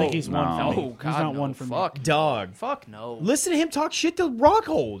 I don't think No, he's one for no. me. Oh, He's God, not no. one for me. Fuck, Dog. fuck no. Listen to him talk shit to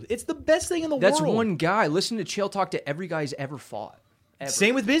Rockhold. It's the best thing in the That's world. one guy. Listen to Chael talk to every guy he's ever fought. Ever.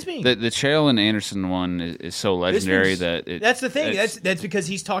 Same with Bisping. The Chael and Anderson one is so legendary Bisping's- that it, That's the thing. it's- That's because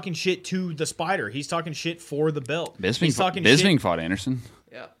he's talking shit to the Spider. He's talking shit for the belt. He's Bisping. talking Bisping shit, fought Anderson.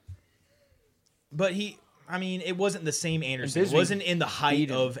 Yeah. but it wasn't the same Anderson. It Bisping wasn't in the height beat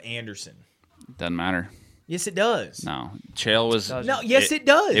him. of Anderson. Doesn't matter. Yes, it does. No, Chael was. Doesn't. No, yes, it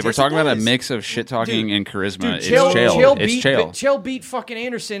does. If we're Yes, it talking about a does. mix of shit talking Dude, and charisma, it's Chael, Chael. It's beat Chael. Chael beat fucking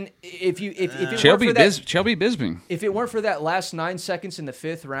Anderson. If it Chael weren't beat for that, Chael beat Bisping. if it weren't for that last 9 seconds in the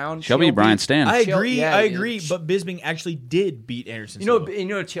 5th round, Chael beat Brian Stan. I Chael- agree. yeah, I dude. agree. But Bisping actually did beat Anderson. You know,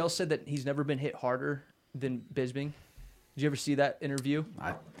 Silva. Chael said that he's never been hit harder than Bisping. Did you ever see that interview?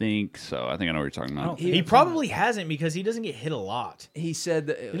 I think so. I think I know what you're talking about. he probably hasn't because he doesn't get hit a lot. He said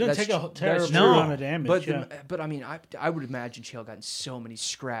that He doesn't take a that's terrible true. amount of damage. But yeah. but I mean, I would imagine Chael got in so many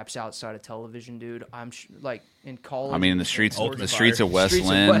scraps outside of television, dude. Like in college. I mean, in the streets, Ultimate the streets Fire. of West streets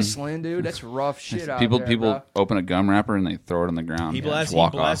Lynn. of West Lynn, dude. That's rough shit out People there, bro. open a gum wrapper and they throw it on the ground. People and asked just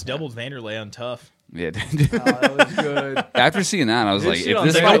walk people off. asked doubled Vanderlei on tough. Yeah. That was good. After seeing that, I was like, shit if on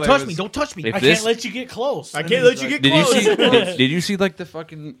this Vanderlei guy, Don't touch was- me! Don't touch me! if I this, can't let you get close. I And can't he's let you like- get did you close. see? Did you see like the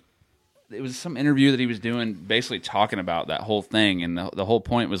fucking? It was some interview that he was doing, basically talking about that whole thing, and the whole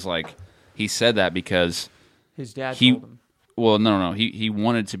point was like, he said that because His dad he, told him. well, no, he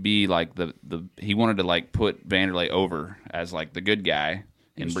wanted to be like he wanted to like put Vanderlei over as like the good guy,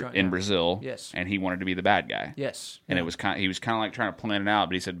 in Brazil. Yes. And he wanted to be the bad guy. Yes. And he was kind of like trying to plan it out,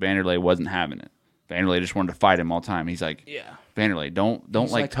 but he said Vanderlei wasn't having it. Vanderlei just wanted to fight him all the time. He's like, Yeah. Vanderlei, don't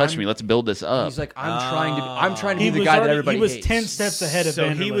He's like touch me. Let's build this up. He's like, I'm trying to be the was guy that already- everybody He was hates. 10 steps ahead of So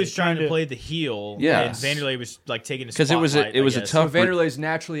Vanderlei. he was trying to play the heel. Yeah. And Vanderlei was like taking a because spotlight. it was a I guess. tough. So Vanderlei's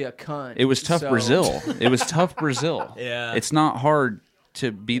naturally a cunt. It was tough so- Brazil. It was tough Brazil. Yeah. It's not hard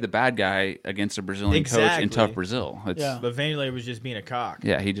to be the bad guy against a Brazilian coach in Exactly. tough Brazil. It's, Yeah. But Vanderlei was just being a cock.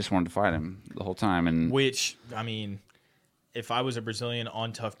 yeah, he just wanted to fight him the whole time. And Which, I mean, if I was a Brazilian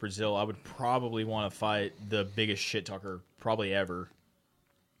on Tough Brazil, I would probably want to fight the biggest shit talker probably ever.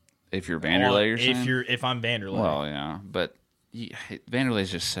 if you're Vanderlei, you're saying? If I'm Vanderlei. Well, yeah, but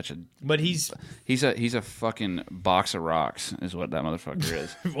Vanderlei's just such a But he's he's a fucking box of rocks is what that motherfucker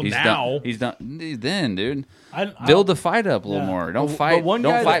is. Well, he's now. done, he's done. Then, dude, I build the fight up a little Yeah. more. Don't But fight. one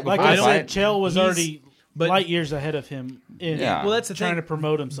Don't guy fight that- like before I the said, fight. Chael was He's- already but- light years ahead of him in Yeah. well, that's the trying thing. to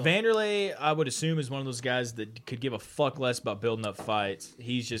promote himself. Vanderlei, I would assume, is one of those guys that could give a fuck less about building up fights.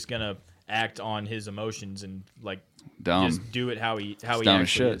 He's just gonna act on his emotions and like Dumb. just do it how he dumb as actually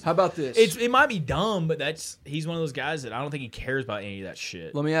shit. is. How about this? It might be dumb, but he's one of those guys that I don't think he cares about any of that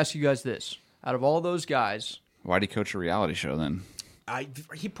shit. Let me ask you guys this: out of all those guys, Why'd he coach a reality show then?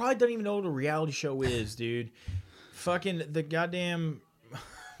 He probably doesn't even know what a reality show is, dude. Fucking the goddamn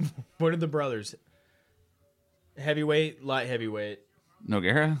what are the brothers? Heavyweight, light heavyweight.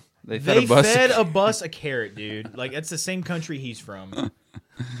 Nogueira? They They fed a bus. fed a bus a carrot, dude. Like that's the same country he's from.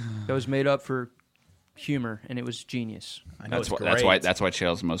 that was made up for humor, and it was genius. I know That's it's why. great. That's why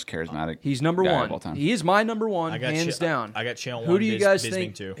Chael's the most charismatic. He's number guy one. of all time. He is my number one, I got hands down. I got Chael Who one. do you guys Bisping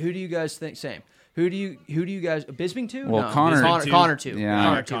think? two. Who do you guys think? Same. Who do you guys? Bisping two? Well, no. Connor- Connor, two. Connor two. Yeah.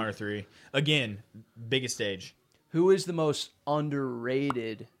 Connor, Connor three. Again, biggest stage. Who is the most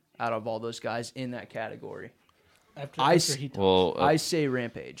underrated out of all those guys in that category? after I after s- he talked. Well, I say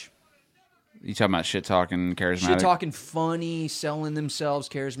Rampage. you talking about shit talking, charismatic? Shit talking, funny, selling themselves,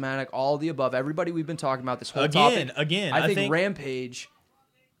 charismatic, all the above. Everybody we've been talking about this whole topic. Again, I I think think Rampage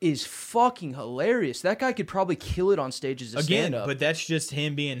is fucking hilarious. That guy could probably kill it on stage as a again, stand-up. but that's just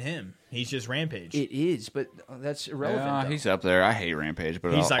him being him. He's just Rampage. It is, but that's irrelevant. Yeah, though. he's up there. I hate Rampage,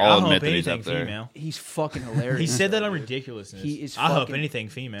 but He's I'll, like, I'll I'll admit hump that he's anything up there. female. He's fucking hilarious. He said that on though. Ridiculousness. He is I hump fucking- anything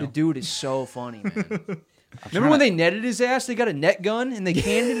female. The dude is so funny, man. Remember when they netted his ass? They got a net gun and they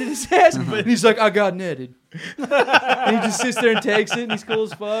canned it at his ass, and he's like, "I got netted," and he just sits there and takes it, and he's cool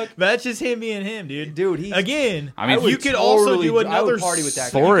as fuck. That's just him being him, dude. Dude, he's Again, I mean, you could also do I another would party with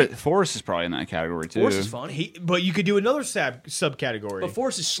that guy. Forrest is probably in that category too. Force is funny, But you could do another subcategory. but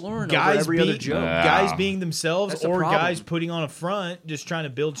Force is slurring over guys every other joke. Yeah. guys being themselves, That's the or problem. guys putting on a front, just trying to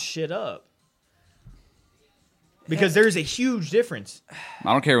build shit up. Because there's a huge difference.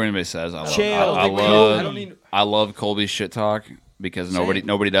 I don't care what anybody says. I love. Chael, I, the love. I don't need- I love Colby's shit talk because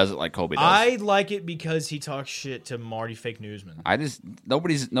nobody does it like Colby does. I like it because he talks shit to Marty Fake Newsman. I just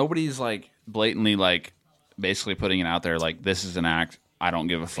nobody's like blatantly like basically putting it out there like this is an act. I don't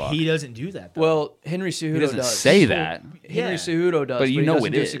give a fuck. He doesn't do that. Though. Well, Henry Cejudo He doesn't does. say that. Henry Yeah. Cejudo does, But you he know doesn't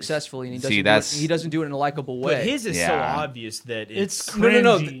it do is. it successfully, and he See, doesn't. that's- he doesn't do it in a likable way. But his is so Yeah. obvious that It's no.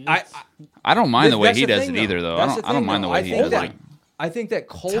 cringy. I don't mind the way That's he the does thing, it either, though. though. That's I don't mind the way he does that, it. I think that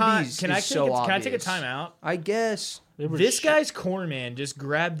Colby's Can I is so can I take a obvious. timeout? I guess. They were This shit. guy's corner man just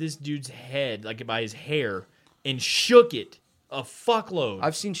grabbed this dude's head like by his hair and shook it a fuckload.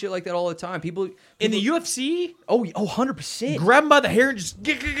 I've seen shit like that all the time. People in the UFC, 100%. grab him by the hair and just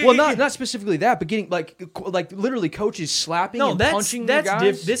Well, not specifically that, but getting like literally coaches slapping no, and that's punching their that's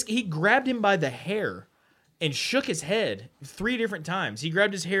guys. this he grabbed him by the hair and shook his head 3 different times. He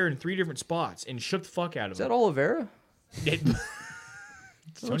grabbed his hair in 3 different spots and shook the fuck out of Is him. that Oliveira? It-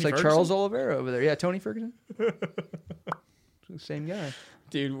 Looks Tony like Ferguson? Charles Oliveira over there. Yeah, Tony Ferguson. Same guy.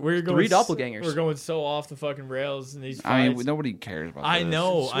 Dude, we're going 3 doppelgangers. We're going so off the fucking rails in these fights. I mean, nobody cares about. I this.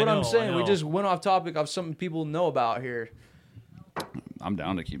 know. That's what I'm saying. I We know. just went off topic of something people know about here. I'm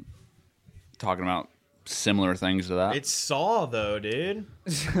down to keep talking about similar things to that. It's Saw though, dude.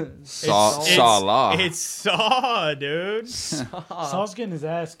 Saw law. It's Saw, dude. Saw's getting his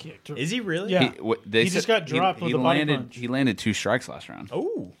ass kicked. Is he really? Yeah. They He just got dropped with a body landed. punch. He landed 2 strikes last round.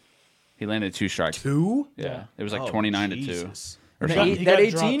 Oh, He landed 2 strikes. 2? Yeah, it was like Oh, 29 to 2. Jesus. Or He something. got- he That got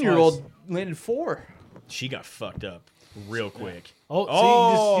dropped 18-year-old landed 4. She got fucked up real quick. Oh,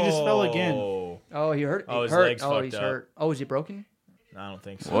 see, you just fell again. Oh, he hurt. Oh, he his hurt. leg's Oh, fucked he's up. hurt. Oh, is he broken? I don't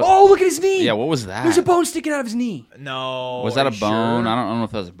think so. What? Oh, look at his knee. Yeah, what was that? There's a bone sticking out of his knee. No. Was that are a you bone? sure? I don't know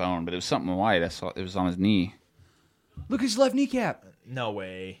if that was a bone, but it was something white. I saw it was on his knee. Look at his left kneecap. No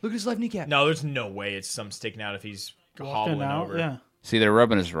way. Look at his left kneecap. No, there's no way it's something sticking out if he's Walking hobbling out, over. yeah. See, they're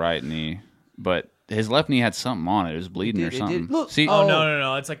rubbing his right knee, but his left knee had something on it. It was bleeding or It did. something. Look- See, Oh,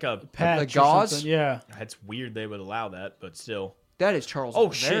 no. It's like a. Patch or gauze? something. Yeah. That's weird. They would allow that, but still. That is Charles. Oh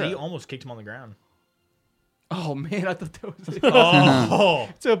Oliveira. shit! He almost kicked him on the ground. Oh man, I thought that was. Oh,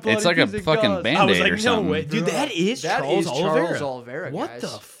 it's like a fucking I Band-Aid was like, or no something. way, dude. That is That Charles is Oliveira. Charles Oliveira. What guys. the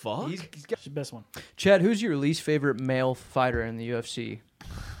fuck? He's got- It's the best one. Chad, who's your least favorite male fighter in the UFC?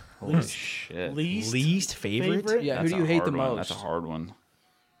 Holy shit. Least favorite? Yeah, That's who do a you hate the hard one. most? That's a hard one.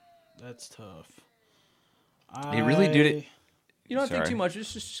 That's tough. They really do it. You don't think Sorry. too much.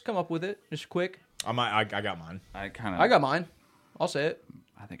 Just come up with it. Just quick. I got mine. I kind of. I got mine. I'll say it.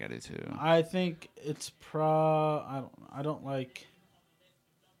 I think I do too. I think it's I don't like.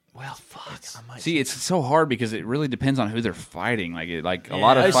 Well, fuck. I might. See, it's so hard because it really depends on who they're fighting. Like a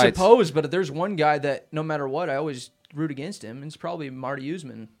lot of I fights. suppose, but there's one guy that no matter what, I always root against him. And it's probably Marty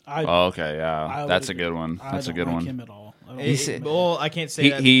Usman. Oh, okay, I yeah, would that's a agree. good one. I That's a don't good like one. him at all. I don't He's- like him. well, I can't say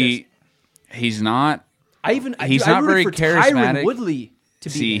that He's not. He's I not rooted very for charismatic. Tyron Woodley to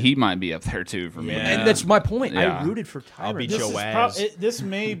be See, in. he might be up there too for me. Yeah. and that's my point. Yeah. I rooted for Tyron. I'll beat This, your is ass. this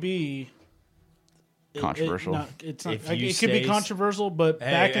may be Controversial. It's not. If Like, you it could be say- controversial, but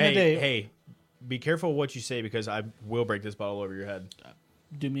Hey, back in the day, Hey, be careful what you say because I will break this bottle over your head.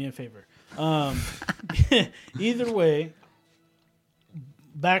 do me a favor. Either way,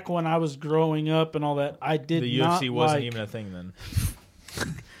 back when I was growing up and all that, I did The not UFC wasn't like, even a thing then.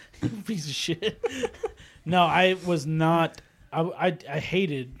 piece of shit. No, I was not. I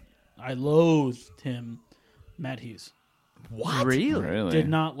hated. I loathed him, Matt Hughes. What? Really? Really? Did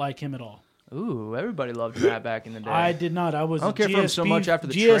not like him at all. Ooh, everybody loved Matt back in the day. I did not. I was. I don't care a for him so GSP much after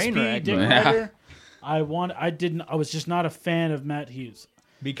the GSP train wreck, dick but- rider. I didn't. I was just not a fan of Matt Hughes.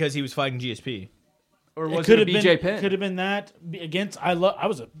 Because he was fighting GSP. or was could it a have BJ been. Penn? Could have been that against. I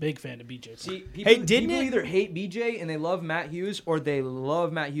was a big fan of BJ. Penn. See, people, didn't people it- either hate BJ and they love Matt Hughes, or they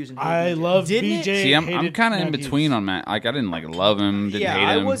love Matt Hughes and hate I BJ. love Didn't BJ. it- See, I'm hated kind of in Matt between Hughes. on Matt. Like, I didn't like love him, didn't Yeah, hate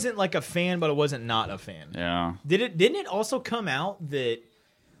I him. wasn't like a fan, but I wasn't not a fan. Yeah. Didn't it also come out that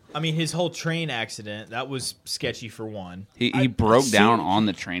I mean his whole train accident, that was sketchy for one. He broke down on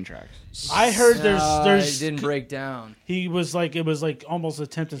the train tracks. I heard It there's didn't break down. he was like it was like almost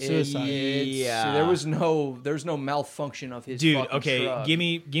attempted suicide. Yeah. See, there's no malfunction of his Dude, fucking okay, truck. give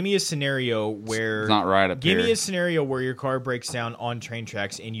me a scenario where It's not right up give here. me a scenario where your car breaks down on train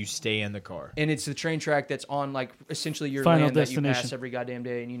tracks and you stay in the car. And it's the train track that's on like essentially your Final land that you Destination. pass every goddamn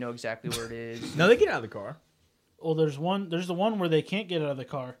day, and you know exactly where it is. No, they get out of the car. Well, there's the one where they can't get out of the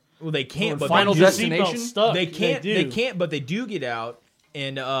car. Well, they can't, but Final they, Your Destination? seatbelt's stuck. they can't. They, do. can't, but they do get out.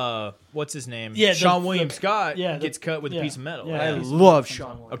 And what's his name? Yeah, Sean the- William the- Scott yeah, gets cut with a yeah, piece of metal. yeah. I Yeah. love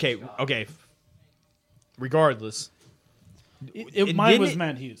Sean. Williams. Okay. Regardless, Mine was didn't it-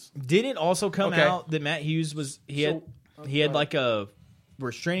 Matt Hughes. didn't it also come Okay. out that Matt Hughes was he had like a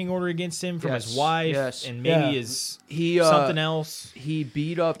restraining order against him from his Yes, wife yes. and maybe Yeah. his He something else. He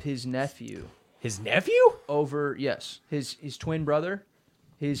beat up his nephew His nephew? over his twin brother,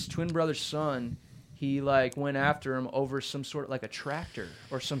 his twin brother's son. He like went after him over some sort of like a tractor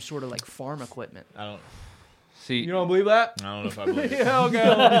or some sort of like farm equipment. I don't See, You don't believe that? know if I believe it. Yeah, okay.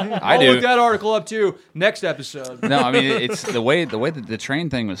 I I'll do. look that article up too. Next episode. No, I mean it's the way that the train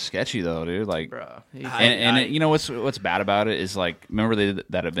thing was sketchy though, dude. Like, Bruh. and you know what's bad about it is like, remember they did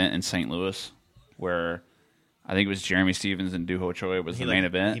that event in St. Louis where I think it was Jeremy Stevens and Duho Choi was the main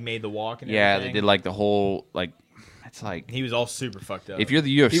event. He made the walk and Yeah, everything. they did like the whole like. It's like He was all super fucked up. if you're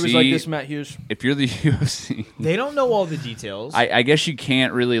the UFC, He was like this, Matt Hughes. if you're the UFC, they don't know all the details. I guess you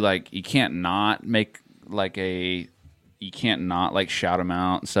can't really like you can't not make like a you can't not like shout him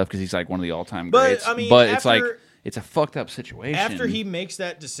out and stuff because he's like one of the all time But, greats. I mean, but it's like after- it's a fucked up situation. After he makes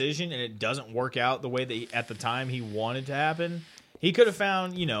that decision and it doesn't work out the way that at the time he wanted to happen, he could have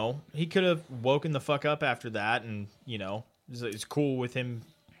found, he could have woken the fuck up after that, and it's cool with him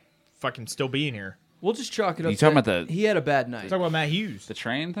fucking still being here. We'll just chalk it up. You talking that about the- He had a bad night. Talk about Matt Hughes. the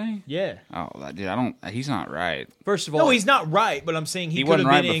train thing. Yeah. Oh, dude, I don't. He's not right. First of all, No, he's not right, but I'm saying He could wasn't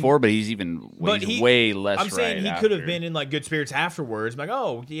have right been before, but he's even But he's he- way less. I'm saying right he could have after. been in like good spirits afterwards. Like,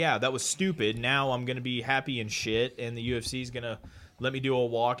 oh yeah, that was stupid. Now I'm gonna be happy and shit, and the UFC's gonna let me do a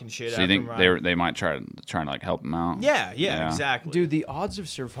walk and shit. So you after think my- they might try to like help him out? Yeah, Yeah. exactly. dude, the odds of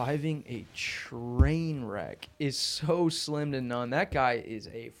surviving a train wreck is so slim to none. That guy is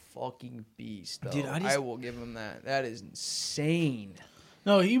a fucking beast, though. Dude, I will give him that. That is insane.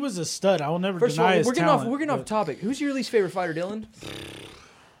 No, he was a stud. I will never First of all, deny his we're getting talent. off but- topic. Who's your least favorite fighter, Dylan?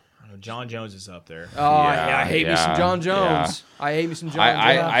 I don't know, John Jones is up there. Oh, Yeah, yeah, I hate me some yeah, John Jones. yeah. I hate me some John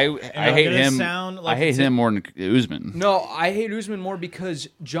I Jones. I I'm hate gonna him. sound like I hate it's him more than Usman. No, I hate Usman more because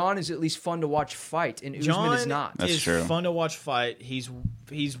John is at least fun to watch fight, and Usman John is not. That's is true. fun to watch fight. He's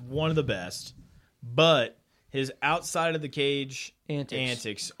one of the best, but his outside of the cage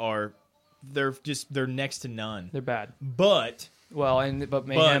Antics. are they're next to none. They're bad. But But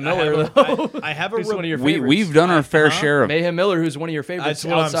Mayhem I Miller, have though, I have a who's one of your We favorites. we've done our fair share of Mayhem Miller, who's one of your favorites. That's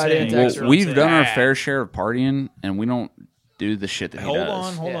what I'm outside saying. antics. Well, are we've done our bad. fair share of partying, and we don't do the shit that he hold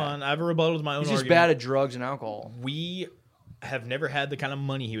does. on. I have a rebuttal to my own He's just argument. bad at drugs and alcohol. We have never had the kind of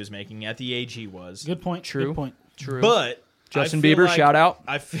money he was making at the age he was. Good point. True. Good point. True. But Justin I feel Bieber, like- shout out.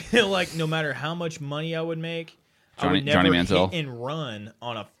 I feel like no matter how much money I would make, I Johnny- would never Johnny Manziel. hit and run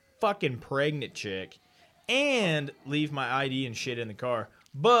on a fucking pregnant chick and leave my ID and shit in the car.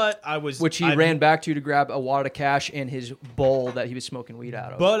 But I was, Which he ran back to grab a wad of cash and his bowl that he was smoking weed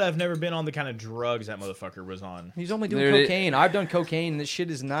out of. But I've never been on the kind of drugs that motherfucker was on. He's only doing Dude, cocaine. I've done cocaine, and this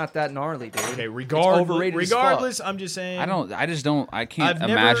shit is not that gnarly, dude. Okay, It's overrated as fuck. regardless, I'm just saying. I can't I've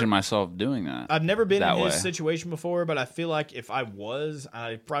never- imagine myself doing that. I've never been that in his way. situation before, but I feel like if I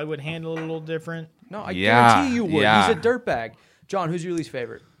probably would handle it a little different. No, I Yeah, guarantee you would. yeah. He's a dirtbag. John, who's your least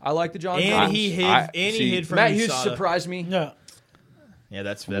favorite? I like the John And Jones. he hid. I- He see, hid from Matt Hughes USADA. surprised me. Yeah. Yeah,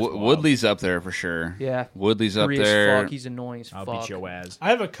 that's Wo- wild. Woodley's up there for sure. Yeah. Woodley's up Free there. as fuck. He's annoying as I'll fuck. beat your ass. I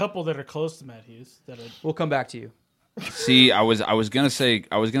have a couple that are close to Matt Hughes that are We'll come back to you. See, I was gonna say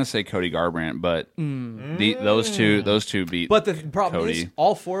Cody Garbrandt, but those two beat. But the problem is, Cody.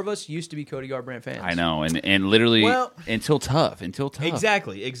 all four of us used to be Cody Garbrandt fans. I know, and literally Well- until tough.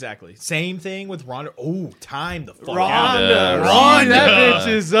 Exactly. Same thing with Ronda. Oh, time the fuck Ronda. out. That bitch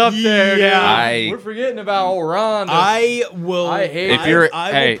is up there. Yeah. dude. We're forgetting about old Ronda. I will. I hate If you're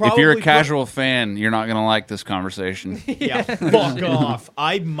I will if you're probably a put- casual fan, you're not gonna like this conversation. yeah, fuck off.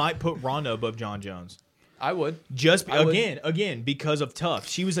 I might put Ronda above John Jones. I would. Just I would. again because of tough.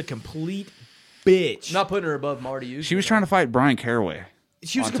 She was a complete bitch. I'm not putting her above Marty Hughes. She was trying to fight Brian Caraway.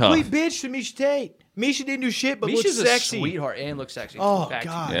 She was a on complete Tough. bitch to Misha Tate. Misha didn't do shit, but Misha's looked a sexy. sweetheart and looks sexy. Oh Fact.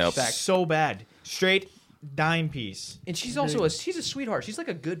 god, Yep. so bad. Straight dime piece. And she's also she's a sweetheart. She's like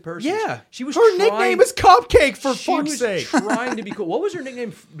a good person. Yeah, She was her trying, nickname is Cupcake for she fuck's was sake. trying to be cool. What was her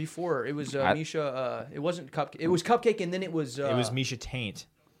nickname before? It was I- Misha. It wasn't Cupcake. It was Cupcake, and then it was. It was Misha Taint.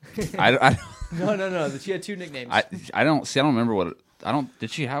 I No. She had two nicknames. I don't remember what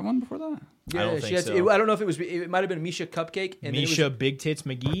did she have one before that? yeah, I don't she think had, so. I don't know if it was. It might have been Misha Cupcake, and then it Misha was, Big Tits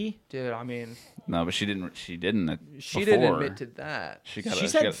McGee. dude. I mean, No, but she didn't. she before. didn't admit to that. She got.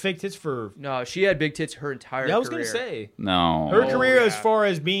 She's she had got- fake tits for. No, she had big tits her entire. Yeah, I was career. gonna say no. her Oh, career as yeah. far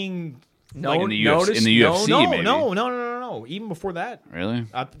as being. No, Like in the UFC notice, in the UFC, No, maybe. no. Even before that, Really?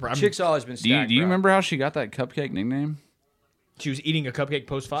 I'm- Chick's always been. Do you Stacked, bro. remember how she got that cupcake nickname? she was eating a cupcake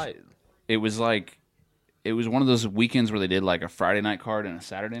post fight. It was one of those weekends where they did like a Friday night card and a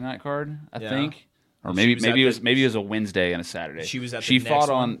Saturday night card, I Yeah. think. Or She maybe was at maybe it was a Wednesday and a Saturday. She was at the she next fought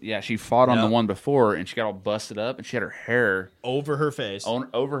one? she fought on Yeah. the one before and she got all busted up and she had her hair Over her face.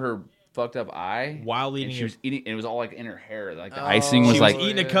 over her fucked up eye While and eating she it. was eating and it was all like in her hair, like the Oh. icing was She like was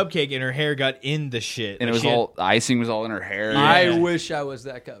eating a yeah. cupcake and her hair got in the shit. and it Like, was she had- all the icing was all in her hair. I Yeah. wish I was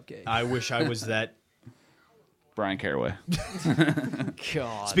that cupcake. I wish I was that. Brian Caraway.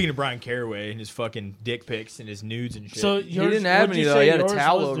 God. Speaking of Brian Caraway and his fucking dick pics and his nudes and shit. So yours, didn't have what'd any, you though. say He had a yours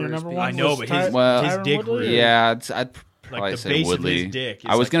towel was? over Your his number penis. one I know, was but his- Well, his Tyron dick Woodley, or- really- Yeah, I'd probably the say base of Woodley. his dick is,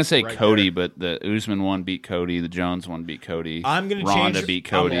 I was like, gonna say right Cody, there. but the Usman one beat Cody. The Jones one beat Cody. I'm gonna Ronda change. beat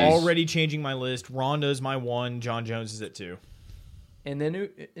Cody. I'm already changing my list. Ronda's my one. John Jones is at two. And then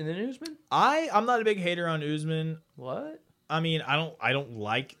Usman? I'm not a big hater on Usman. What? I mean, I don't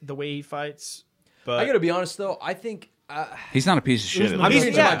like the way he fights, but I gotta be honest though. I think He's not a piece of shit. Usman- at I'm least.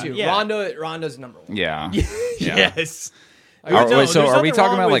 even Yeah, talking too. yeah. Ronda's number one. Yeah. yes. Are, No, wait, so there's are we nothing talking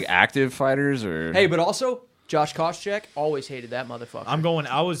wrong about with- like active fighters or? Hey, but also Josh Koscheck always hated that motherfucker.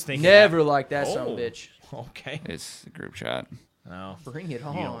 I was thinking Never liked that son of Oh. a bitch. Okay. It's the group chat. No, Bring it you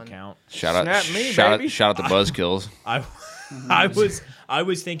don't on. count. Shout out, Snap me, shout baby. out, shout out the Buzzkills. I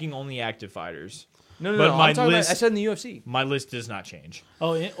was thinking only active fighters. No, But my I'm talking list- about, I said in the UFC. My list does not change.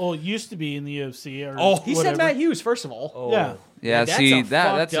 it used to be in the UFC. Or Oh, He whatever. said Matt Hughes first of all. Yeah. Yeah, That's see a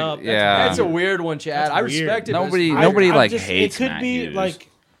that's fucked up- yeah. That's a weird one, Chad. That's I weird. respect it. Nobody- but nobody I like just, hates It could Matt be Hughes. like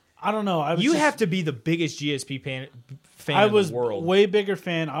I don't know. I was You just- have to be the biggest GSP fan I in was the world. way bigger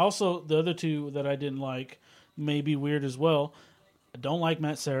fan. I also the other two that I didn't like may be weird as well. I don't like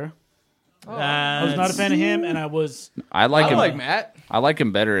Matt Serra. I was not a fan of him, and I was I like I him. like Matt. I like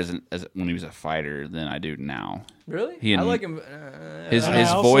him better as when he was a fighter than I do now. Really? He I and- like him. His and I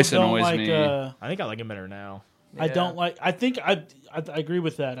also voice don't annoys like, me. I think I like him better now. I Yeah. don't like. I think I agree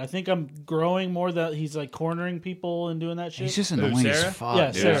with that. I think I'm growing more that he's like cornering people and doing that shit. He's just annoying as Sarah? fuck,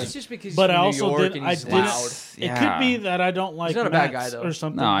 Yeah, dude. Sarah. It's just because But he's I from also New York did. and I he's did. loud. It Yeah. could be that I don't like. not a bad Matt's guy, though. or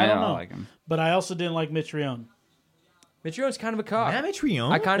something. No, I I don't don't know. like him. But I also didn't like Mitch Rion. Mitrione's kind of a cock. Matt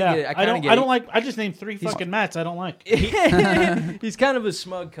Mitrione? I kind of Yeah, get it. I I kind don't. of get I don't like. I just named 3 fucking Matts I don't like. it. He's kind of a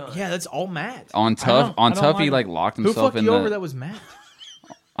smug cunt. Yeah, that's all Matt. On I Tough, know, on I don't Tough, he like like locked Who himself fucked in you the over that was Matt?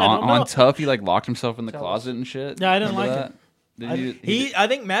 I don't know. on Tough. He like locked himself in the Tell closet and shit. Yeah, I didn't Remember like that? I- Did you? I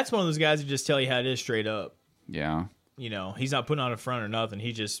think Matt's one of those guys who just tell you how it is straight up. Yeah. You know, he's not putting on a front or nothing.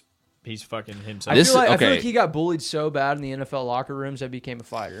 He's fucking himself. I This- feel like okay. he got bullied so bad in the NFL locker rooms that he became a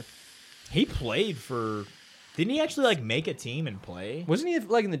fighter. He played for. Didn't he actually like make a team and play? Wasn't he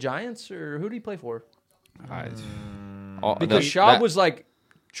like in the Giants or who did he play for? That- Because Schaub was like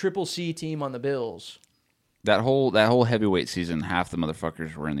triple C team on the Bills. that whole heavyweight season. Half the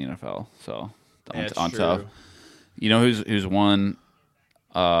motherfuckers were in the NFL. So Yeah, it's on true. Tough. You know who's won?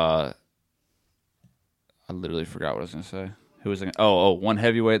 I literally forgot what I was gonna say. Who was it? One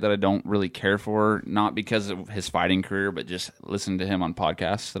heavyweight that I don't really care for, not because of his fighting career, but just listen to him on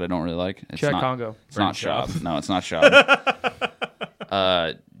podcasts that I don't really like. It's Chet not, Congo. It's not Schaub. Schaub. No, it's not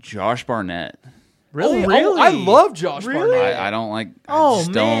Schaub. Josh Barnett. Really? Oh, really? Oh, I love Josh Really? Barnett. I don't like. Oh, I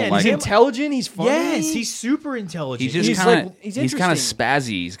just man, don't like. He's intelligent. He's funny. Yes, he's super intelligent. He's just He's kind of like- he's he's kind of interesting.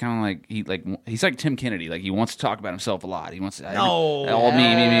 spazzy. He's kind of like he's like Tim Kennedy. Like he wants to talk about himself a lot. He wants to No. all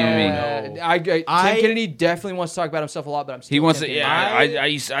me. Tim Kennedy definitely wants to talk about himself a lot, but I'm still He wants to. Tim Yeah, Kennedy.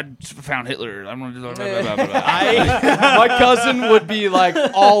 I found Hitler. I'm gonna do blah, blah, Yeah. blah, blah, blah. My cousin would be like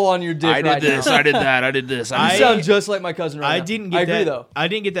all on your dick I did right this. now. I did that. I did this. You I- sound just like my cousin right now. I didn't get I agree, that. though. I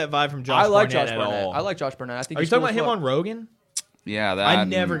didn't get that vibe from Josh. I like Barnett Josh at Barnett. all. I like Josh Barnett. I think Are you he's talking cool about as him fuck. on Rogan? Yeah, that. I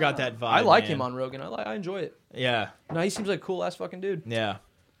never got that vibe. I like man. him on Rogan. I enjoy it. Yeah, No, he seems like a cool ass fucking dude. yeah.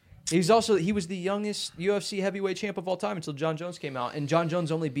 He was the youngest UFC heavyweight champ of all time until John Jones came out, and John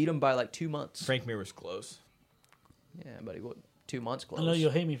Jones only beat him by like 2 months. Frank Mir was close. Yeah, but he was 2 months close. I know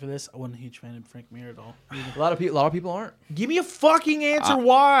you'll hate me for this. I wasn't a huge fan of Frank Mir at all. A lot of people aren't. Give me a fucking answer.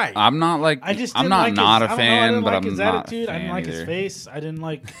 Why? I'm not like. I just I'm didn't not like not his, a I don't know, I fan, didn't but like I'm his not attitude. a I didn't fan like his either. face. I didn't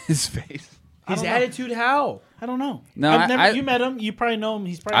like. His face. I His don't know. attitude? How? I don't know. No, I've never. I- You met him. You probably know him.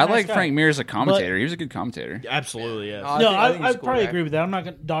 He's probably. I a nice like guy. Frank Mir as a commentator. He was a good commentator. Absolutely, yes. I No, think- I think he's I a cool probably guy. agree with that. I'm not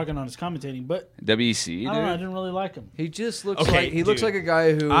gonna dogging on his commentating, but WEC, I don't know. I dude. didn't really like him. He just looks Okay, like he looks dude. like a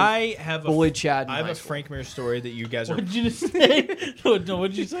guy who I have bullied Chad. in I have high a school. Frank Mir story that you guys are. What did you just say? No, what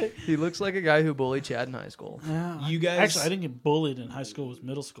did you say? He looks like a guy who bullied Chad in high school. Yeah, You guys- Actually, I didn't get bullied in high school. It was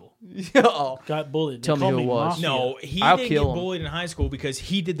middle school. Oh. Got bullied. They Tell me called who it was. Mafia. No, he I'll didn't kill get him. bullied in high school because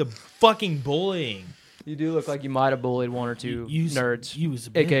he did the fucking bullying. You do look like you might have bullied one or two nerds, You was a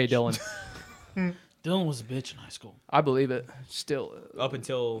bitch. aka Dylan. Dylan was a bitch in high school. I believe it. Still, Up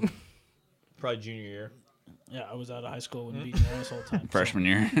until probably junior year. Yeah, I was out of high school and beating your ass all the time. Freshman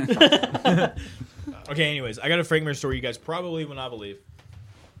year. Okay, anyways, I got a Frank Mir story you guys probably will not believe.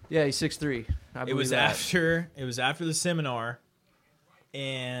 yeah, he's 6'3". It was after the seminar,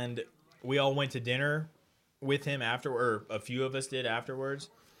 and we all went to dinner with him after, or a few of us did afterwards.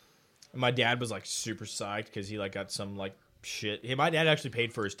 And my dad was like super psyched because he like got some like shit. My dad actually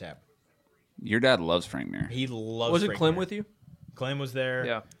paid for his tab. Your dad loves Frank Mir. He loves. Was it Frank Clem Mir. with you? Clem was there.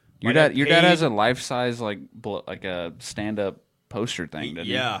 Yeah. Your My dad. Your dad paid- has a life size like a stand up poster thing.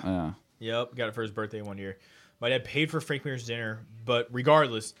 Doesn't Yeah. He? Yeah. Yep, got it for his birthday one year. My dad paid for Frank Mir's dinner, but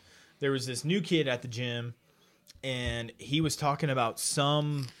regardless, there was this new kid at the gym, and he was talking about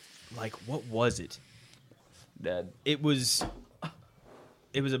some, like, what was it? Dad. It was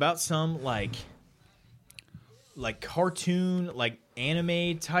about some like cartoon, like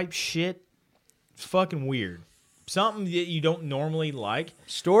anime type shit. It's fucking weird. Something that you don't normally like.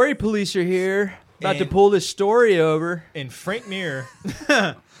 Story police are here, about to And- pull this story over. And Frank Mir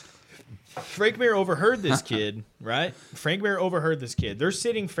overheard this kid, right? Frank Mir overheard this kid. They're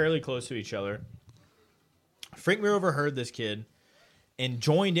sitting fairly close to each other. Frank Mir overheard this kid and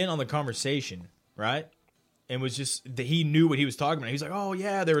joined in on the conversation, right? And was just, he knew what he was talking about. He was like, oh,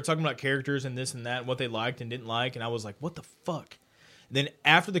 yeah, they were talking about characters and this and that, and what they liked and didn't like. And I was like, what the fuck? Then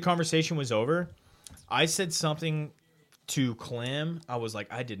after the conversation was over, I said something to Clem. I was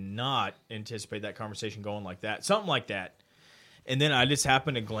like, I did not anticipate that conversation going like that. Something like that. And then I just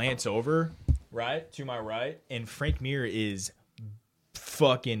happened to glance over, right, to my right, and Frank Mir is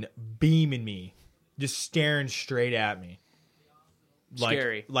fucking beaming me, just staring straight at me. Like,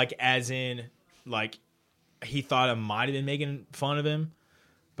 Scary. Like, as in, like, he thought I might have been making fun of him.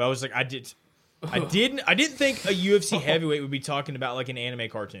 But I was like, I didn't think a UFC heavyweight would be talking about, like, an anime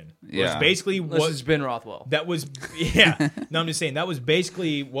cartoon. It was Yeah. basically This what... is Ben Rothwell. That was, yeah. No, I'm just saying, that was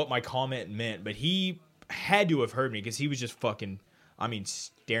basically what my comment meant. But he had to have heard me because he was just fucking,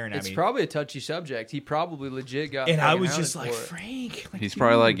 staring at It's me. probably a touchy subject. He probably legit got. And I fucking was hounded just like, for it. Frank. Like, He's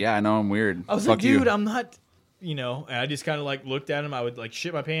probably like, yeah, I know I'm weird. I was Fuck like, dude, you. I'm not. and I just kind of like looked at him. I would like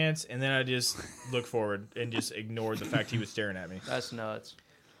shit my pants, and then I just look forward and just ignored the fact he was staring at me. That's nuts.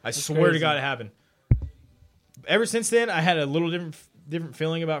 I swear crazy. to God, it happened. Ever since then, I had a little different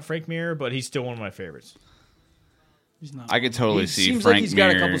feeling about Frank Mir, but he's still one of my favorites. He's not. I could totally He see seems Frank like he's got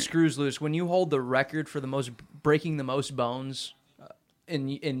a Mir- couple screws loose. When you hold the record for the most breaking the most bones in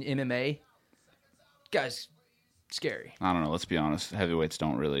MMA, guys, scary. I don't know. Let's be honest. Heavyweights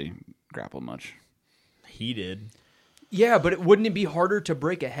don't really grapple much. He did. Yeah, but wouldn't it be harder to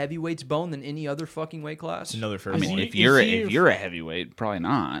break a heavyweight's bone than any other fucking weight class? Another I first mean, one. if you're he- if you're a heavyweight, probably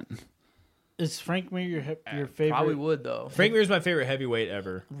not. Is Frank Mir your favorite? Probably would though. Frank Mir's my favorite heavyweight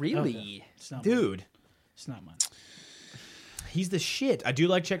ever. Really? Okay. It's not Dude, Mine. It's not mine. he's the shit. I do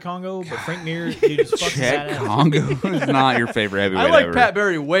like Chet Congo, but Frank Mir, dude, is fucking Chet badass. Congo is not your favorite heavyweight I like ever. Pat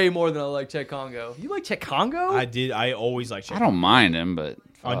Barry way more than I like Chet Congo. You like Chet Congo? I always like Chet I don't mind him, but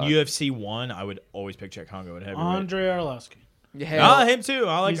On fuck. UFC 1, I would always pick Chet Congo at heavyweight. Andre Arlovsky. Yeah. Him too.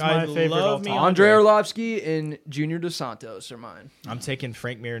 He's my favorite love all me time. Andre Arlovsky and Junior Dos Santos are mine. I'm taking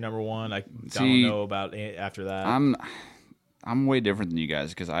Frank Mir number 1. I See, don't know about after that. I'm way different than you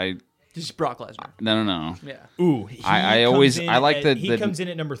guys because Just Brock Lesnar. no. Yeah. Ooh, I always- comes in I like at, the- he the- comes in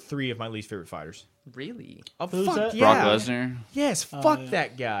at number 3 of my least favorite fighters. Really? Oh, Who's fuck that? yeah. Brock Lesnar. Yes, Oh, fuck yeah.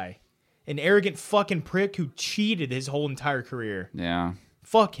 that guy. An arrogant fucking prick who cheated his whole entire career. Yeah.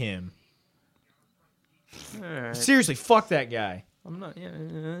 Fuck him. All right. Seriously, fuck that guy. I'm not. Yeah.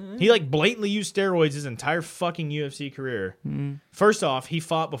 He like blatantly used steroids his entire fucking UFC career. First off, he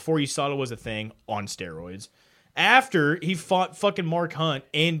fought before USADA was a thing on steroids. After he fought fucking Mark Hunt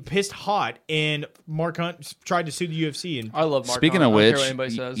and pissed hot, and Mark Hunt tried to sue the UFC. And I love Mark Speaking Hunt. of I don't which, care what anybody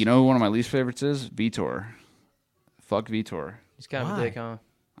says. you know who one of my least favorites is? Vitor. Fuck Vitor. he's kind of Why? a dick, huh?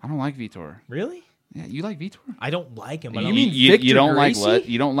 I don't like Vitor. really, Yeah, you like Vitor? I don't like him. But You mean you Victor don't like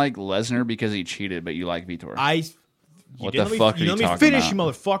Gracie? you don't like Lesnar because he cheated, but you like Vitor. What the fuck are you let me talking finish, about?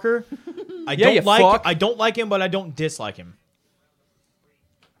 you motherfucker. Yeah, you fuck. I don't like him, but I don't dislike him.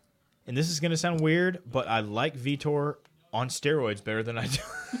 And this is gonna sound weird, but I like Vitor on steroids better than I do.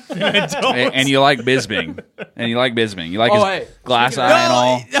 than I don't. and you like Bisbing. You like Oh, his hey, glass speaking of eye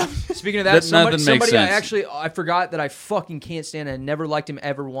and all. Speaking of that, That somebody, nothing makes somebody sense. I forgot that I fucking can't stand and never liked him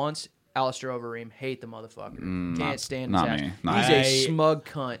ever once. Alistair Overeem, hate the motherfucker. Can't stand his not ass. me. He's I- a smug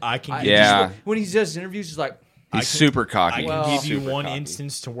cunt. I can give Yeah. just- when he does his interviews, he's like, He's super I cocky. can Well- give you Super one cocky.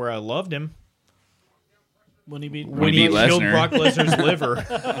 instance to where I loved him When he beat when he he beat killed Lesnar. Brock Lesnar's liver.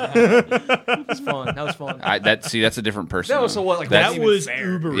 "It's fun. That was fun." That's a different person. That was though. so what? Like That's- That even was fair.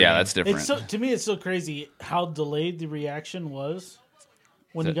 uber. yeah, that's different. It's so, to me, it's so crazy how delayed the reaction was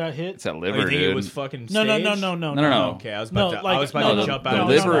when he got hit. It's that Oh, liver, you think dude. it was fucking No, staged? No. Okay, I was No, about to, like- I was about no, to no, jump The out. no, of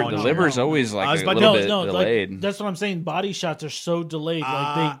liver, this no, the one. liver's no. always I like was a about to- little No, bit no, delayed. like, that's what I'm saying. Body shots are so delayed.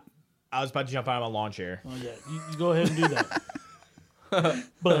 I was about to jump out of my lawn chair. Oh yeah, you go ahead and do that.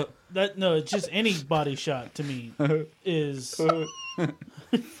 But it's just any body shot to me is fucking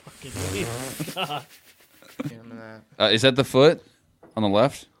God. Damn that. Is that the foot on the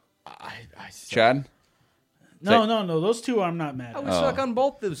left, I Chad? No, those two I'm not mad I at. would suck on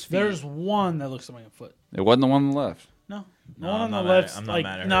both those feet. There's one that looks like a foot. It wasn't the one on the left. No, the No, one I'm on not the mad at- left. I'm not like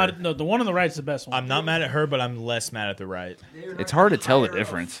mad at not her. no, the one on the right's the best one. I'm not mad at her, but I'm less mad at the right. It's hard to tell the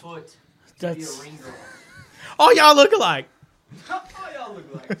difference. That's Oh, y'all look alike.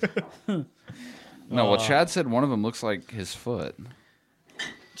 No, well, Chad said one of them looks like his foot.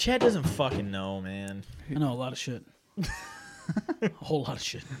 Chad doesn't fucking know, man. I know a lot of shit. A whole lot of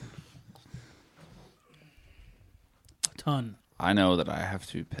shit. A ton. I know that I have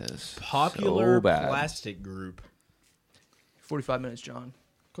to piss. Popular so bad. plastic group. 45 minutes, John.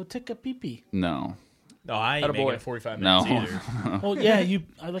 Go take a pee pee. No, No, I ain't Attaboy. making it 45 no. minutes either. Oh yeah,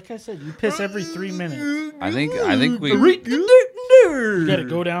 like I said, you piss every 3 minutes. I think we. You gotta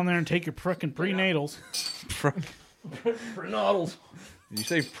go down there and take your fucking prenatals. Prenatals. Did you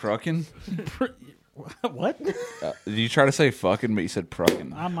say pruckin? What? Did you try to say fucking, but you said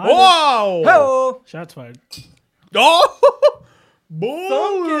pruckin? I might have. Whoa! Oh, Shots fired. Oh!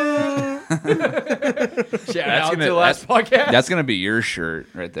 Boy! shout out to gonna- the last podcast. That's gonna be your shirt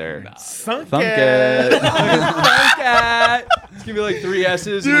right there. Sunk Thunk it. it. Cat. It's gonna be like 3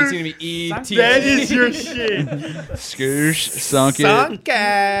 S's and it's gonna be E T. That is your shit. Skoosh, sunk it. Sunk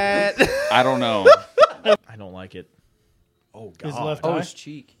it. I don't know. I don't like it. Oh, His God. left Oh, eye. his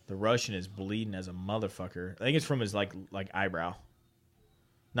cheek. The Russian is bleeding as a motherfucker. I think it's from his like eyebrow.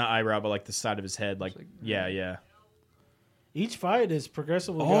 Not eyebrow, but like the side of his head. Like yeah. Each fight is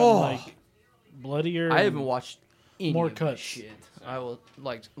progressively Oh. gotten like bloodier. I haven't watched any More of this cuts. shit. I will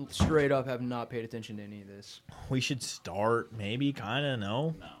like straight up have not paid attention to any of this. We should start maybe kind of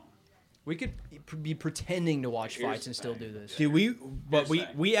no. We could be pretending to watch fights and still do this. Dude,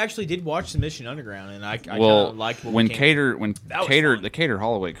 we actually did watch Submission Underground, and I kind Well, of liked what when we came. That was fun. the Cater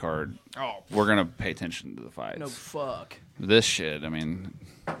Holloway card, Oh, we're gonna pay attention to the fights. No fuck. This shit, I mean,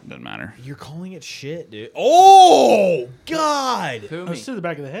 doesn't matter. you're calling it shit, dude. Oh God! Who Oh, me? it's to the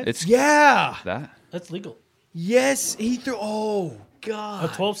back of the head. It's Yeah. that. That's legal. Yes, he threw. Oh God! A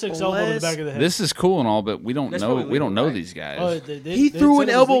 12-6 elbow to the back of the head. This is cool and all, but we don't That's know. probably We don't legal, know right? these guys. Oh, He threw said an it was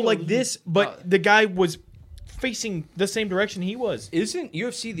elbow legal. like this, but the guy was facing the same direction he was. Isn't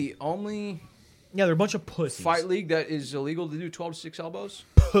UFC the only Yeah, they're a bunch of pussies. fight league that is illegal to do 12-6 elbows?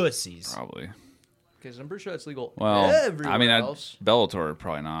 Pussies. Probably. Because I'm pretty sure that's legal Well, everywhere I mean, else. Bellator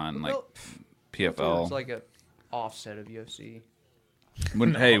probably not. And like Well, PFL. It's like a offset of UFC.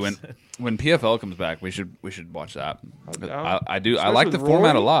 When PFL comes back, we should watch that. down. I do. I Especially like the with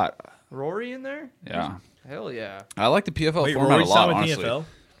format a Rory? lot. Rory in there? Yeah, Hell yeah. I like the PFL Wait, format a Rory's lot. signed with Honestly, PFL.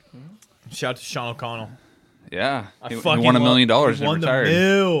 Shout out to Sean O'Connell. yeah, I he fucking won $1 love- million and won the retired.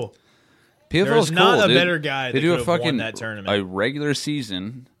 mill. PFL There's is cool. not a dude. better guy They that do a could've won fucking that tournament. a regular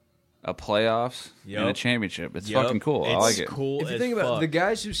season, a playoffs, and a Yup. championship. It's Yup. fucking cool. I It's like it. cool If you as think about fuck. the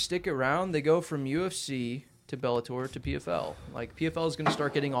guys who stick around, they go from UFC to Bellator to PFL. Like PFL is going to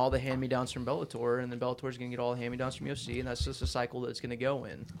start getting all the hand-me-downs from Bellator, and then Bellator is going to get all the hand-me-downs from UFC, and that's just a cycle that it's going to go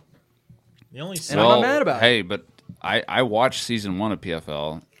in. the only And I'm not mad about it. Hey, but I watched season 1 of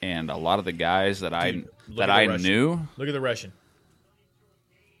PFL, and a lot of the guys that Dude, I look that at the I Russian. knew, Look at the Russian.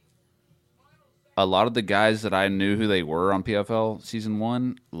 a lot of the guys that I knew who they were on PFL season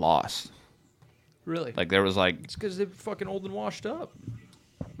 1 lost. Really? Like there was like, It's because they're fucking old and washed up.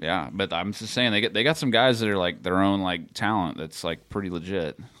 yeah, but I'm just saying they got some guys that are like their own like talent that's like pretty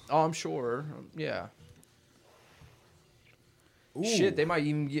legit. Oh, I'm sure. Yeah. Shit, they might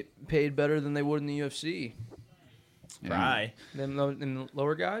even get paid better than they would in the UFC. Yeah. Try. Than the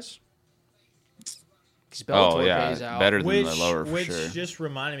lower guys. 'Cause Oh Bellator yeah, pays out. better than Which, the lower for which sure. just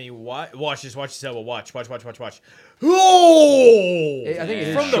reminded me. Watch this elbow. Watch. Oh! I think it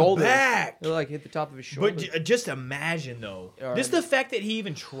hit from his the shoulder. back. It like hit the top of his shoulder. But just imagine though, Alright. just the fact that he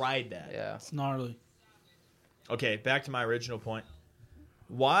even tried that. yeah. It's gnarly. Okay, back to my original point.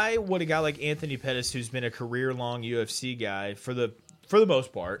 Why would a guy like Anthony Pettis, who's been a career-long UFC guy for the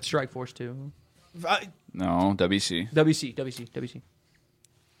most part, Strike Force 2. No, WC. WC.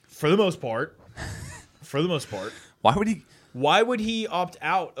 for the most part, Why would he? why would he opt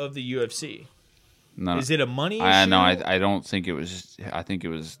out of the UFC? No, Is it a money issue? I know. I don't think it was. I think it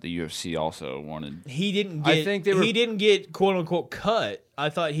was the UFC also wanted. He didn't I get. think they were- He didn't get quote unquote cut. I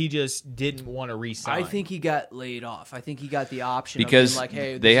thought he just didn't want to re-sign. I think he got laid off. I think he got the option Because of being like,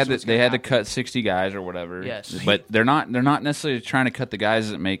 hey, they this had is to what's they gonna had to happen. cut 60 guys or whatever. Yes. but they're not necessarily trying to cut the guys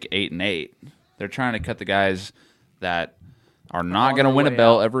that make 8 and 8. They're trying to cut the guys that are not on going to their win a way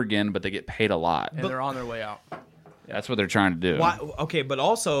belt out. ever again, but they get paid a lot. And they're on their way out. That's what they're trying to do. Why, okay, but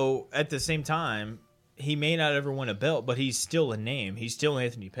also at the same time, he may not ever win a belt, but he's still a name. He's still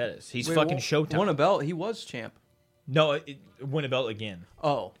Anthony Pettis. He's Wait, fucking won- Showtime. Won a belt. He was champ. No, win a belt again.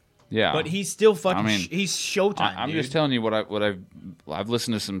 Oh. Yeah, But he's still fucking. I mean, he's Showtime. I'm dude. just telling you what I've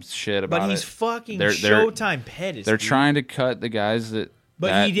listened to some shit about But he's it. fucking They're- Showtime Pettis. They're dude. trying to cut the guys that But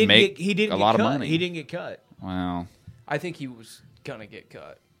that he didn't make get. He didn't a get lot cut. of money. He didn't get cut. Well, I think he was gonna get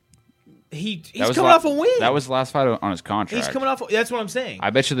cut. He's that was coming la- off a win. That was the last fight on his contract. He's coming off. That's what I'm saying. I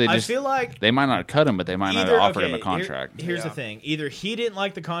bet you they I just. feel like they might not cut him, but they might not either have offered okay, him a contract. here's the Yeah. thing: either he didn't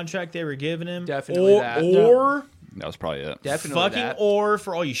like the contract they were giving him, Definitely or, that. or That was probably it. Definitely fucking that. or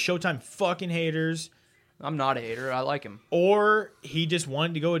for all you Showtime fucking haters, I'm not a hater. I like him. or he just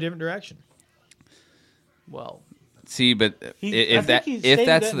wanted to go a different direction. Well, See, but I if think he if stated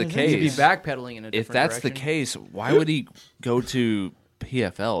that's that in the his he'd be interview. case, backpedaling in a different if that's the direction. case, why would he go to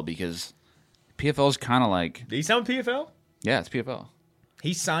PFL? Because PFL is kind of like, Did he sign with PFL? yeah, it's PFL.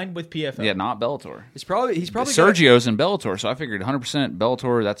 He signed with PFL. Yeah, not Bellator. he's probably gonna- Sergio's in Bellator, so I figured 100%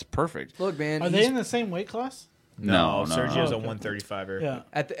 Bellator. That's perfect. Look, man. Are they in the same weight class? No, Sergio's Oh, a okay. 135er. Yeah.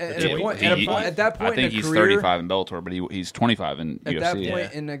 at He- a point, he- at, a he- point, at that point I think in a he's career, 35 in Bellator, but he's 25 in at UFC. that point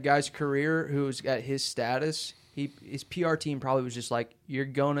Yeah. in a guy's career who's at his status, his PR team probably was just like, you're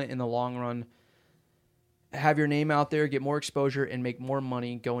gonna in the long run have your name out there, get more exposure, and make more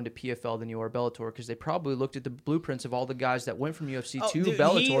money going to PFL than you are Bellator, because they probably looked at the blueprints of all the guys that went from UFC Oh, to dude,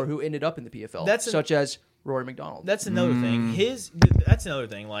 Bellator who ended up in the PFL, That's such as Rory McDonald. That's another Mm. thing. That's another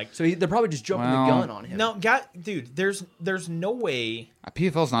thing. Like, So they're probably just jumping Well, the gun on him. no, dude. There's no way.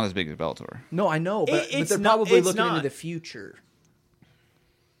 PFL's not as big as Bellator. No, I know, but It's they're not- probably it's looking not. into the future.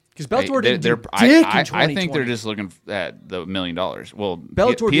 Because Bellator didn't do dick I in think 2020. they're just looking at the $1 million. Well,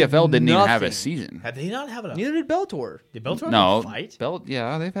 Bellator did PFL didn't even have a nothing. season. Had they not have a Neither did Bellator. Did Bellator No, have a fight?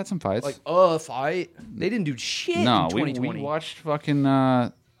 yeah, they've had some fights. Like fight. They didn't do shit no, in we 2020. watched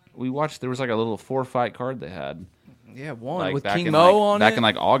fucking. We watched. There was like a little 4-fight card they had. Yeah, one Like with back King in Mo like, on back it. in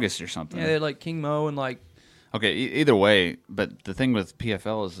like August or something. Yeah, they had like King Mo and like Okay, either way, but the thing with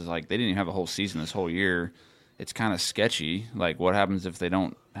PFL is like they didn't even have a whole season this whole year. It's kind of sketchy. Like, what happens if they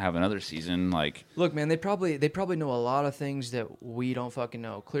don't have another season? Like, look, man, they probably know a lot of things that we don't fucking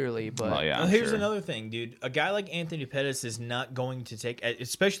know clearly. But well, yeah, Well, I'm here's sure. another thing, dude. A guy like Anthony Pettis is not going to take,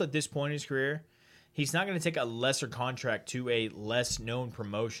 especially at this point in his career, he's not going to take a lesser contract to a less known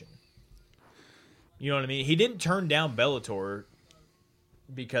promotion. You know what I mean? He didn't turn down Bellator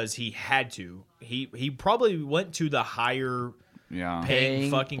because he had to. He probably went to the higher Yeah. paying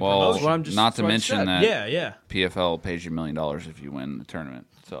fucking Well, promotion. Well, I'm just- not to that's what I mention said. that Yeah. PFL pays you $1 million if you win the tournament.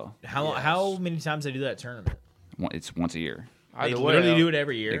 So How many times they do that tournament? it's once a year. They either way, literally do it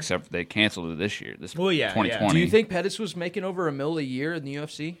every year. Except they canceled it this year. This Well, yeah, 2020. do you think Pettis was making over $1 million a year in the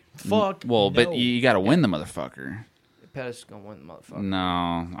UFC? Fuck. Well, but no. you got to win the motherfucker. Pettis is gonna win the motherfucker. No,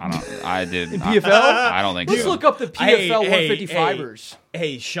 I don't. I did. In PFL? I don't think Let's so. look up the PFL 155ers.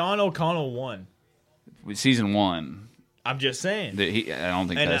 Hey, Sean O'Connell won. Season 1. I'm just saying. I don't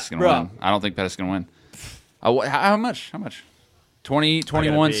think And, Pettis is going bro. to win. I don't think Pettis is going to win. How much?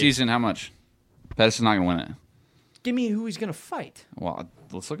 2021 be- season, how much? Pettis is not going to win it. Give me who he's gonna fight. Well,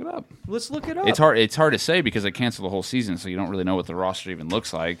 let's look it up. Let's look it up. It's hard to say because they canceled the whole season, so you don't really know what the roster even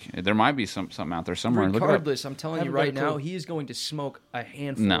looks like. There might be something out there somewhere. Look it up. Regardless, I'm telling you Have a right good now, clue. he is going to smoke a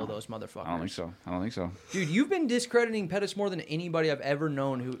handful No. of those motherfuckers. I don't think so. Dude, you've been discrediting Pettis more than anybody I've ever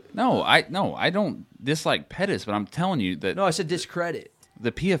known who. No, I don't dislike Pettis, but I'm telling you that No, I said discredit.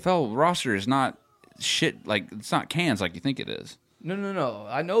 the PFL roster is not shit. Like, it's not cans like you think it is. No.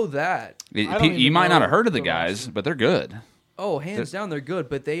 I know that. I don't You even might not know have heard of the the guys, roster. but they're good. Oh, hands down, they're good,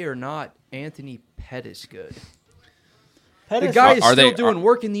 but they are not Anthony Pettis good. Pettis, The guy is Are still they- doing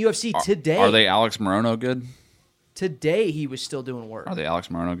work in the UFC today. Are they Alex Morono good? Today he was still doing work. Are they Alex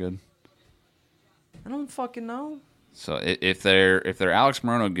Morono good? I don't fucking know. So if they're Alex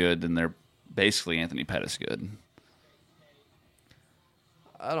Morono good, then they're basically Anthony Pettis good.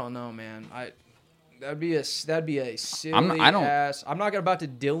 I don't know, man. That'd be a silly I don't- ass. I'm not about to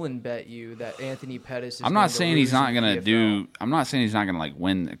Dylan bet you that Anthony Pettis is I'm going not to saying lose he's not in going to PFL. do. I'm not saying he's not going to like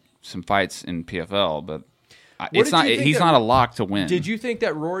win some fights in PFL, but did it's not. you think He's that- not a lock to win. Did you think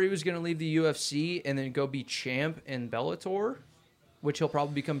that Rory was going to leave the UFC and then go be champ in Bellator, which he'll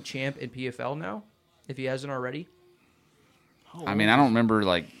probably become champ in PFL now, if he hasn't already? I mean, I don't remember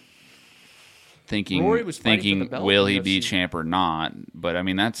like thinking Rory was fighting for the belt will in he be UFC. champ or not? But I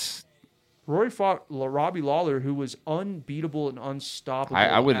mean, that's Rory fought Robbie Lawler, who was unbeatable and unstoppable. I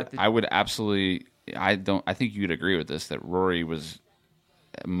at the- would absolutely. I think you'd agree with this that Rory was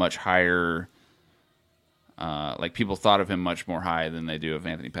much higher. Like people thought of him much more high than they do of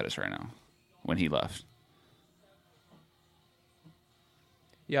Anthony Pettis right now when he left.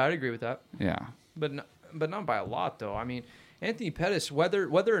 Yeah, I'd agree with that. Yeah. But not by a lot, though. I mean, Anthony Pettis, whether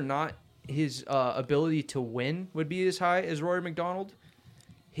or not his ability to win would be as high as Rory McDonald,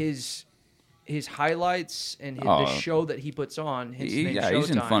 his highlights and the show that he puts on, his name he's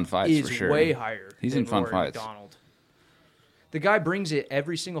in Showtime, fun fights is for sure. way higher. He's than in fun Rory fights. McDonald. The guy brings it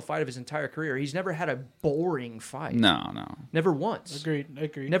every single fight of his entire career. He's never had a boring fight. No. Never once.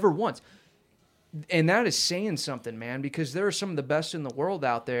 Agreed. Never once. And that is saying something, man, because there are some of the best in the world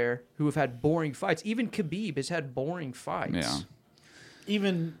out there who have had boring fights. Even Khabib has had boring fights. Yeah.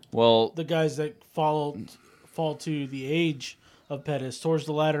 Even Well, the guys that fall to the age of Pettis towards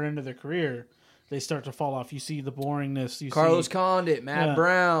the latter end of their career, they start to fall off. You see the boringness. You Carlos see Condit, Matt Yeah.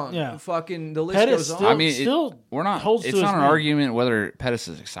 Brown, Yeah. fucking the list Pettis goes on. still- I mean, still we're not. holds It's to not his an name. argument whether Pettis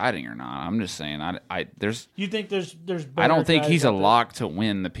is exciting or not. I'm just saying. There's. You think there's I better don't think guys he's a out there? lock to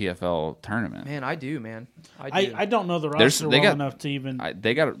win the PFL tournament. Man, I do, man. I do. I don't know the There's- roster they well got- enough to even.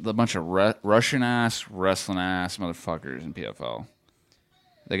 They got a bunch of Russian ass, wrestling ass motherfuckers in PFL.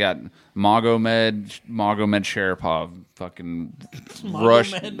 They got Magomed Sharapov, fucking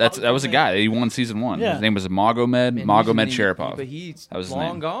Rush. That was a guy. He won season 1. Yeah. His name was Magomed Man, Magomed he's Sharapov. But he's That was his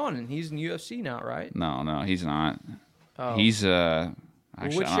long name. gone, and he's in UFC now, right? No, he's not. Oh. He's Well,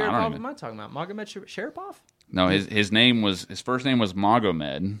 actually which I don't Sharapov even- am I talking about? Magomed Sharapov? No, his first name was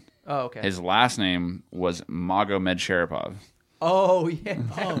Magomed. Oh, okay. His last name was Magomed Sharapov. Oh, yeah.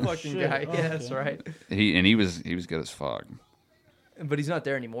 That Oh, fucking shit. guy. Yeah, that's Okay. right. He was good as fuck. But he's not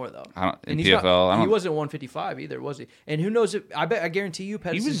there anymore, though. I don't, in And he's PFL, not, I he don't. wasn't 155 either, was he? And who knows if I guarantee you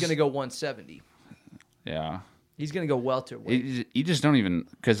Pettis is was- going to go 170. Yeah, He's gonna go welterweight. You just don't even,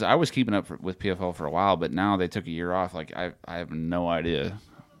 because I was keeping up with PFL for a while, but now they took a year off. Like I have no idea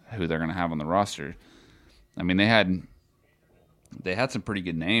who they're gonna have on the roster. I mean, they had some pretty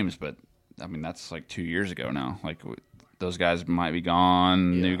good names, but I mean that's like 2 years ago now. Like those guys might be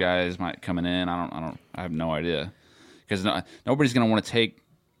gone. Yeah. New guys might coming in. I have no idea, because nobody's gonna want to take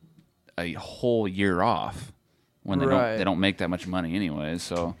a whole year off when they don't make that much money anyways.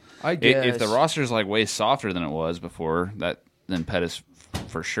 So I guess if the roster's like way softer than it was before, then Pettis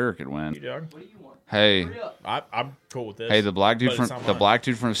for sure could win. Dog. Hey, I'm cool with this. hey, the black dude but from it's not mine. black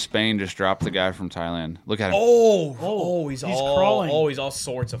dude from Spain just dropped the guy from Thailand. Look at him. He's he's all crawling. He's all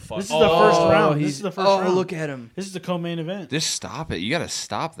sorts of fuck. This is the first round. This He's is the first round. look at him. This is the co-main event. Just stop it. You got to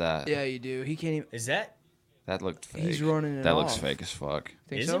stop that. Yeah, you do. He can't even. Is that? That looked fake. He's running it That looks off. fake as fuck.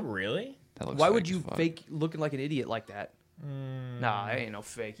 Think Is so? it really? That looks Why fake would as you fuck. fake looking like an idiot like that? Nah, that ain't no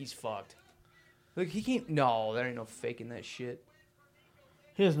fake. He's fucked. Look, he can't. No, there ain't no faking that shit.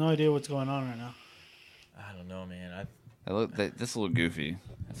 He has no idea what's going on right now. I don't know, man. This a little goofy.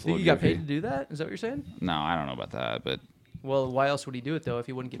 That's a Think little he got goofy. paid to do that? Is that what you're saying? No, I don't know about that, but Well, why else would he do it though if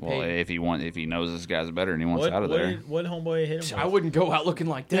he wouldn't get well, paid? if he knows this guy's better and he wants What, out of what, there. did, what homeboy hit him I with? wouldn't go out looking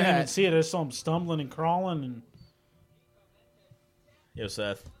like Didn't even that. see it. I saw him stumbling and crawling, and Yo,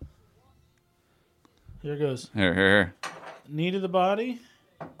 Seth. here goes. Here. Knee to the body.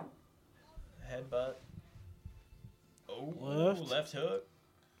 Headbutt. Oh, Left. hook.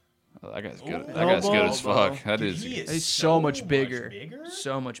 Oh, that guy's good. Ooh. That guy's good as Elbow. fuck. That Dude, is. he is He's so much bigger.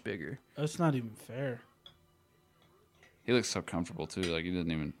 So much bigger. That's not even fair. He looks so comfortable too. Like he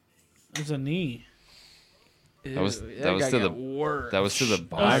doesn't even. It's a knee. That was Ew, that was guy to the got worse. that was to the That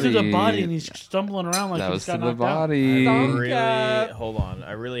body. was to the body, and he's stumbling around like That he was just to got the knocked out. body. Really? Hold on.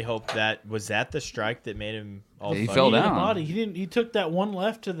 I really hope that was that the strike that made him all He funny? fell Knee to the down. body. He didn't. He took that one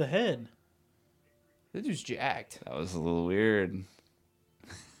left to the head. This dude's jacked. That was a little weird.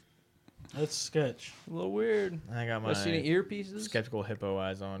 That's sketch. A little weird. I got my Want to see any earpieces? skeptical hippo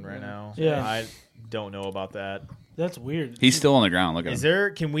eyes on right now. Yeah. I don't know about that. That's weird. He's still on the ground. Look at Is him. there?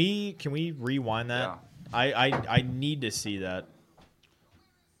 Can we rewind that? Yeah. I need to see that.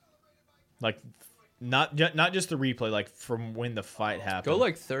 Like, not just the replay. Like from when the fight happened. Go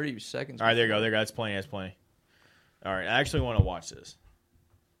like 30 seconds. All right, there you go. There you go. That's plenty. That's plenty. All right, I actually want to watch this,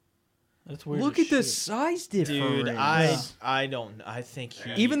 That's weird. Look as at the shit. size difference. dude. I don't. I think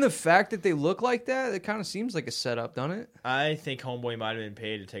he. Even the fact that they look like that, it kind of seems like a setup, doesn't it? I think homeboy might have been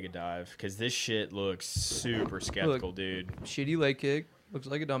paid to take a dive because this shit looks super skeptical, dude. Shitty leg kick. Looks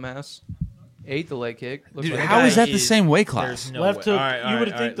like a dumbass. Ate the leg kick. Looks Dude, like how a is guy. that the same weight class? There's no Left way. hook. All right, all You would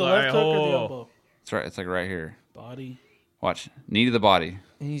right, think the all right, left hook or the hold on. elbow. It's right. It's like right here. Body. Watch. Knee to the body.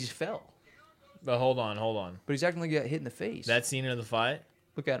 And he just fell. But hold on. But he's acting like he got hit in the face. That scene of the fight.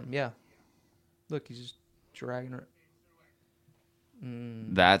 Look at him. Yeah. Look, he's just dragging her.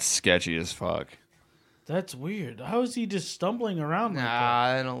 That's sketchy as fuck. That's weird. How is he just stumbling around like that?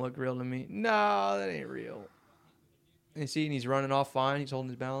 Nah, that don't look real to me. No, that ain't real. You see, and he's running off fine. He's holding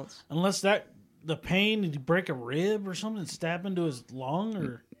his balance. Unless the pain, did he break a rib or something, stab into his lung,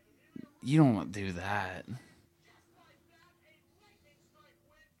 or You don't want to do that.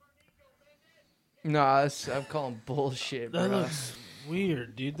 Nah, I'm calling bullshit, bro. that looks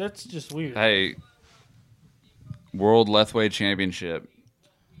weird, dude. That's just weird. Hey, World Lethwei Championship.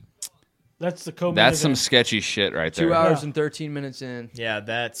 That's the co-main That's some event. sketchy shit right 2 there. hours Yeah. and 13 minutes in. Yeah,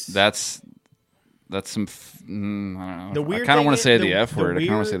 That's some. I don't know. the weird. I kind of thing want is- to say the the F word. I kind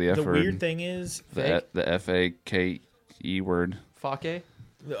of want to say weird- the F word. The weird thing is, The FAKE word. Fake?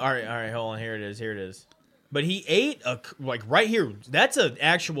 all right, hold on. Here it is. But he ate like right here. That's an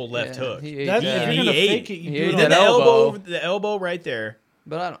actual left Yeah, hook. he ate That, that. if He you're gonna ate- fake it, you he do ate it Then on the that elbow. the elbow right there.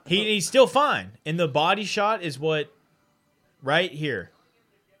 But I don't. He's still fine. And the body shot is what right here.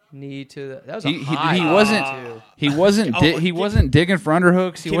 Knee to the. That was He a high. wasn't. too. He wasn't. He wasn't digging for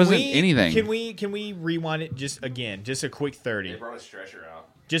underhooks. He Can wasn't we- anything. Can we rewind it just again? Just a quick 30. brought a stretcher out.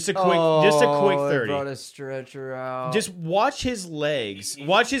 Just a quick They 30. brought a stretcher out. Just watch his legs.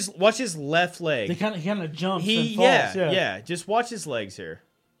 Watch his left They leg. kind of jumps He and falls. yeah. Just watch his legs here.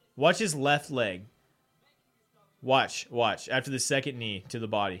 Watch his left leg. Watch after the second knee to the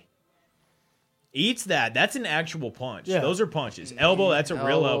body. Eats that. That's an actual punch. Yeah. Those are punches. Elbow. That's a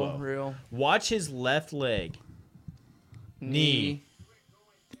real elbow. Real Watch his left leg. Knee.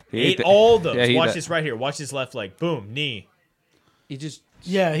 He Ate all those. Yeah, he Watch ate this right here. Watch his left leg. Boom. Knee. He just.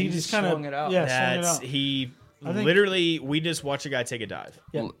 Yeah, he just kind of swung it out. Yeah, swung it That's out. he. I think- Literally, we just watch a guy take a dive.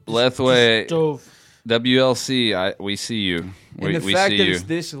 Yeah. Lethwei Dove. WLC. We see you. And the We fact see that you. it's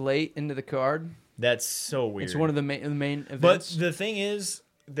this late into the card, That's so weird. it's one of the main But events. the thing is,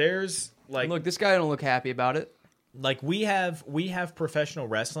 there's like Look, this guy don't look happy about it. like we have professional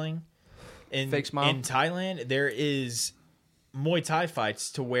wrestling Fake smile? in Thailand. There is Muay Thai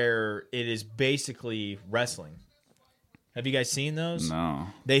fights to where it is basically wrestling. Have you guys seen those? No.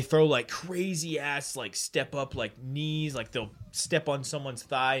 They throw like crazy ass like step up like knees, like they'll step on someone's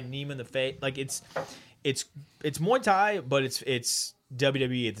thigh, knee him in the face. Like it's Muay Thai, but it's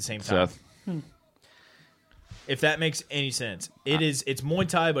WWE at the same time. Seth. If that makes any sense. It's Muay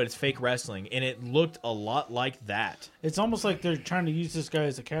Thai, but it's fake wrestling, and it looked a lot like that. It's almost like they're trying to use this guy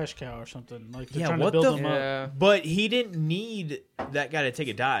as a cash cow or something. Like they're Yeah, trying what to build the- him up. Yeah. But he didn't need that guy to take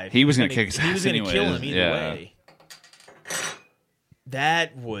a dive. He was gonna kick his He was ass going to kill anyways. him either Yeah. way.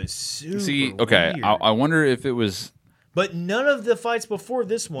 That was super See, okay, weird. I wonder if it was But none of the fights before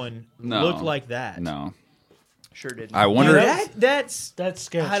this one No. looked like that. no. Sure didn't. I wonder. That's That's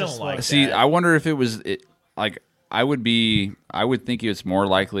sketch. I don't as like fuck. See, that. I wonder if it was like I would think it's more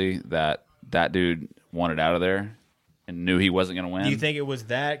likely that dude wanted out of there and knew he wasn't going to win. Do you think it was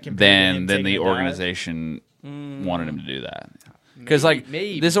that compared to him then taking the a dive? organization wanted him to do that? Because like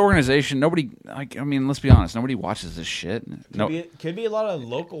Maybe. this organization, nobody like I mean, let's be honest, nobody watches this shit. No, Could be a lot of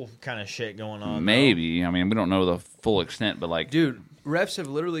local kind of shit going on. maybe. I mean, we don't know the full extent, but like, Dude, refs have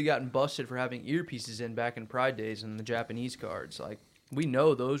literally gotten busted for having earpieces in back in Pride days and the Japanese cards. Like, we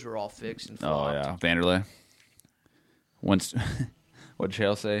know those were all fixed and oh flopped. yeah, Vanderlei. Once, what'd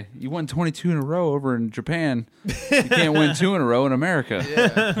Chael say? You won 22 in a row over in Japan. You can't win 2 in a row in America.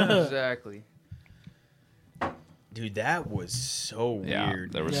 Yeah, exactly. Dude, that was so Yeah,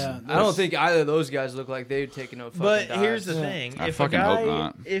 weird. there was. Yeah. I don't think either of those guys look like they'd taken no fucking But dives. here's the Yeah. thing: I if a fucking guy, hope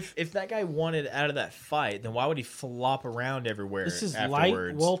not. if that guy wanted out of that fight, then why would he flop around everywhere? This is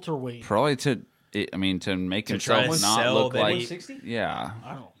afterwards? light welterweight. Probably to make To himself try to not sell look that like. he- 160? Yeah.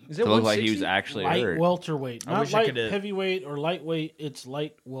 I don't. Is it To look like he was 160? actually Light hurt. welterweight, I not wish I light coulda- heavyweight or lightweight. It's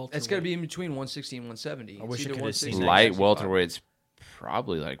light welterweight. It's got to be in between 160 and 170. I wish It's I either coulda 160 seen or that. Light 165. welterweight's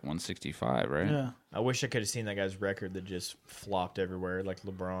probably like 165, right? Yeah, I wish I could have seen that guy's record that just flopped everywhere like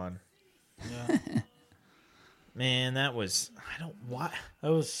LeBron. yeah. Man, that was why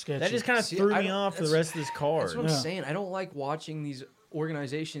That was sketchy. that just kind of See, threw I me don't- off for the that's- rest of this card. That's what I'm Yeah. saying. I don't like watching these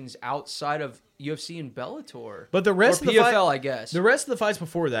organizations outside of UFC and Bellator. But the rest or of the PFL, fight, I guess. the rest of the fights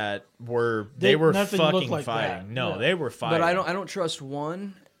before that they were nothing looked fucking like fighting. that. No, Yeah. they were fighting. But I don't trust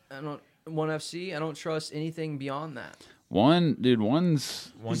one. One FC. I don't trust anything beyond that.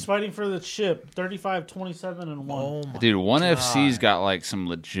 One's He's fighting for the chip. 35, 27, and 1. Oh my dude. One God. FC's got like some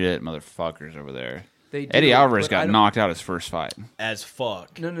legit motherfuckers over there. They do, Eddie Alvarez but I got don't- knocked out his first fight, as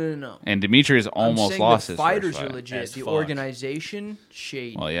fuck. No. and Demetrius I'm almost saying lost the his fighters first are fight. legit. As The fuck. organization,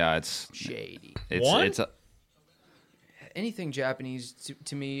 shady. Well, yeah, it's Shady. One? it's a, Anything Japanese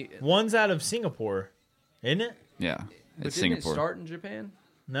to me. One's out of Singapore, isn't it? yeah, But it's didn't Singapore. it start in Japan?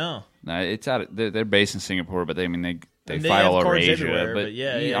 No. No, it's out. They're based in Singapore, but they They fight have all over cards Asia. everywhere, But but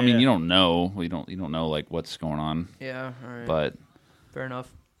yeah, you- yeah, I mean, yeah. you don't know. You don't know like what's going on. Yeah. All right. But fair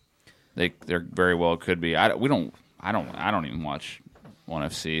enough. they're very well could be. I don't even watch ONE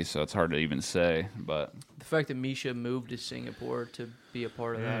FC, so it's hard to even say. But The fact that Misha moved to Singapore to be a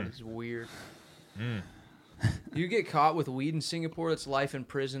part of that is weird. You get caught with weed in Singapore, it's life in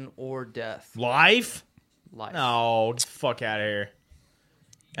prison or death. Life? Life. No, get the fuck out of here.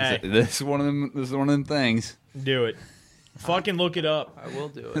 Hey, this is one of them. This is one of them things. do it. Fucking look it up. I will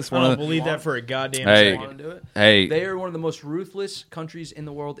do it. It's I one don't of the, believe that for a goddamn Hey. Want second. to do it? hey, They are one of the most ruthless countries in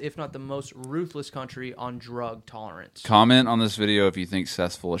the world, if not the most ruthless country on drug tolerance. comment on this video if you think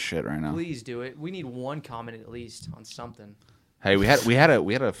Seth's full of shit right now. Please do it. We need one comment at least on something. Hey, we had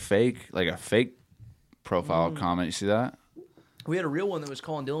a fake profile comment. You see that? We had a real one that was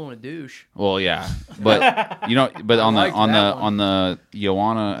calling Dylan a douche. Well, yeah, but but on liked that one. on the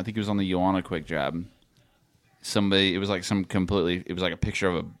Joanna, I think it was on the Joanna quick jab. Somebody, it was like a picture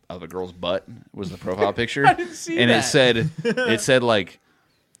of a girl's butt was the profile picture. I didn't see and that. it said like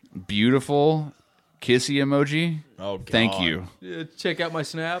beautiful kissy emoji. Oh, God. Thank you. Check out my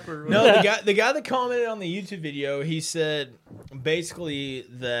snap or No, the guy that commented on the YouTube video, he said basically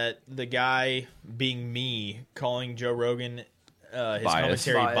that the guy being me calling Joe Rogan his Biased.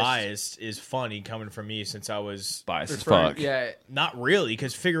 commentary Biased. biased is funny coming from me since I was Biased as referring- fuck. Yeah, not really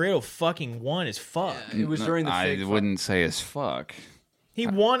because Figueiredo fucking won as fuck. it was during the I fake wouldn't say as fuck. He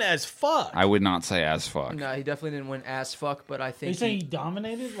won as fuck. I would not say as fuck. No, he definitely didn't win ass fuck, but I Are you think saying he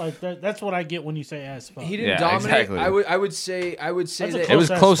dominated? Like that's what I get when you say ass fuck. he didn't Yeah, dominate. exactly. I would say That's a that It was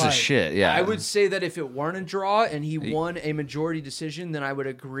Close-ass close fight. as shit. Yeah. I would say that if it weren't a draw and he won a majority decision, then I would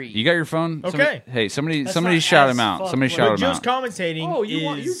agree. You got your phone? Okay. Somebody That's somebody not shout as him out. fuck. Somebody What shout What him Joe's out. commentating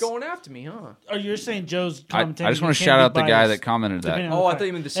you're is going after me, huh? Oh, you're saying Joe's I commentating? just want to can shout be out the guy biased that commented that. depending on Oh, the I fight. thought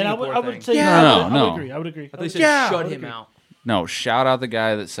you meant the And I Singapore would thing. say Yeah. no. No, I no. would agree. I would agree. I thought you said Yeah. shut I would him agree. out. No, shout out the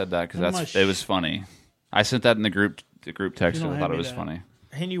guy that said that because Who am that's I it was funny. I sent that in the group text You and don't I thought hand it me was that. funny.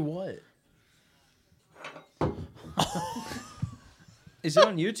 and you what? Is it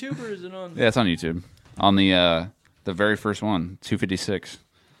on YouTube or is it on? Yeah, it's on YouTube. On the very first one, 256.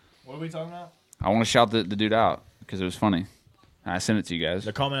 What are we talking about? I want to shout the dude out because it was funny. I sent it to you guys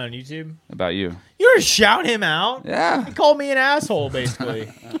The comment on YouTube. about you. You're gonna shout him out. Yeah. He called me an asshole,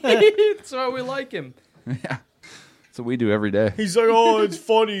 basically. That's why we like him. Yeah. That's what we do every day. He's like, oh, it's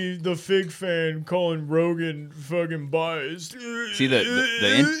funny. The Fig fan calling Rogan fucking biased. See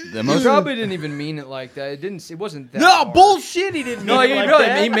the He most probably didn't even mean it like that. It wasn't that. No, hard. bullshit. He didn't. No, mean he it like really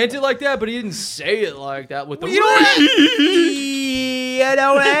that. he meant it like that, but he didn't say it like that with the. You don't. I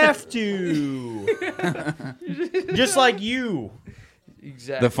don't have to. Just like you.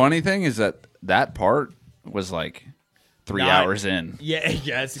 Exactly. the funny thing is that part was like 3 Not- hours in. Yeah.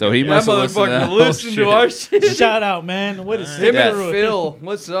 Yes. So he that must have listened to motherfucker that whole listened to shit. our shit. Shout out, man. What is Him Yeah. and Phil,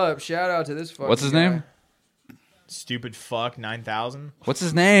 what's up? Shout out to this fucking. What's his guy. name? Stupid fuck 9,000. What's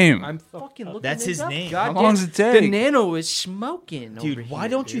his name? I'm fucking looking. That's it his up. name. How Goddamn, long does it The take? Nano is smoking. Dude, why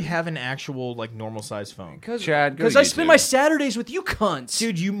don't you have an actual like normal size phone? Chad, go Because to I spend YouTube. my Saturdays with you cunts.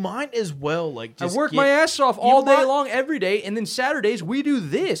 Dude, you might as well like. I Just work get- my ass off all day might- long every day, and then Saturdays we do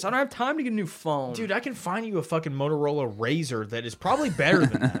this. I don't have time to get a new phone. Dude, I can find you a fucking Motorola Razr that is probably better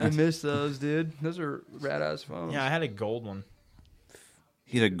than I that. miss those, dude. Those are rad ass phones. Yeah, I had a gold one.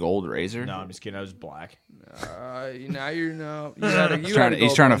 He's a gold razor. No, I'm just kidding. I was black. Now you're no. You had a, you He's had a he's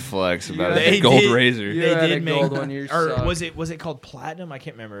gold trying to one. flex You about had- a They gold did- razor. You They had did a make, gold one. You or suck. was it called platinum? I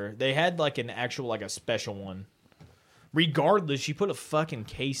can't remember. They had like an actual like a special one. Regardless, you put a fucking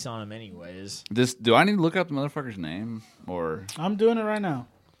case on them anyways. Do I need to look up the motherfucker's name or? I'm doing it right now.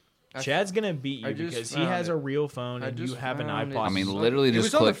 Chad's gonna beat I you just because he found has it. a real phone I and you just have an found it. iPod. I mean, literally it just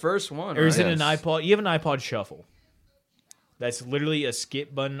was on the click. first one. or is right? it an Yes. iPod? You have an iPod Shuffle. That's literally a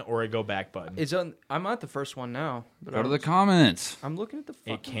skip button or a go back button. It's on. I'm at the first one now. But Go to the comments. I'm looking at the.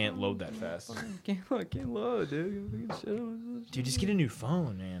 It Fucking, can't load that fast. I can't load, dude. Dude, just get a new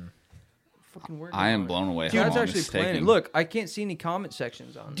phone, man. Fucking working I am on it. blown away. Dude, how that's long actually it's planning. taking. Look, I can't see any comment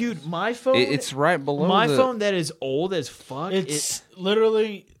sections on. Dude, my phone. It's right below my the, phone that is old as fuck. It's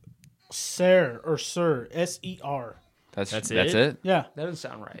literally Ser or Sir SER. That's That's it. it? Yeah, that doesn't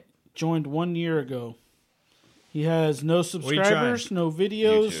sound right. joined 1 year ago. He has no you subscribers, no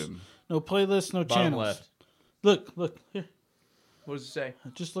videos, YouTube. no playlists, no Bottom channels. left. Look here. What does it say? I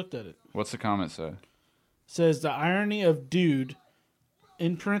just looked at it. What's the comment say? Says the irony of dude,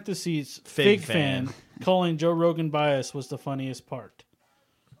 in parentheses, Fig Fig fan, calling Joe Rogan bias was the funniest part.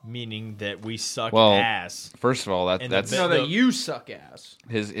 Meaning that we suck Well, ass. First of all, And the that's bit- No, the- that you suck ass.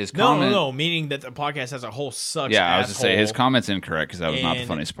 his No, comment. no. Meaning that the podcast as a whole sucks. Yeah, I was to say his asshole. comment's incorrect because that was not the And-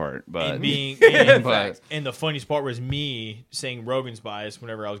 funniest part. But And being and, But- and the funniest part was me saying Rogan's bias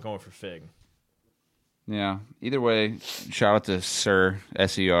whenever I was going for Fig. yeah, either way, shout out to Sir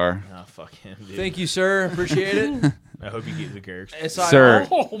SER. Ah, fuck him, dude. Thank you, sir. Appreciate it. I hope you get the character. Sir,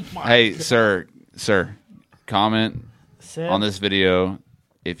 Oh my! hey, sir, comment Said, on this video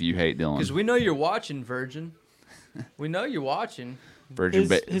if you hate Because Dylan. we know you're watching, Virgin. We know you're watching. Virgin,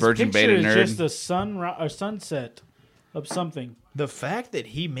 his Virgin picture Beta is nerd. just a sunset of something. The fact that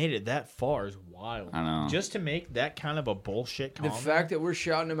he made it that far is wild. I know. Just to make that kind of a bullshit The comment. fact that we're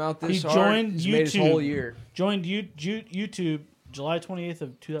shouting him out this He hard joined has made his whole YouTube. year. Joined YouTube July 28th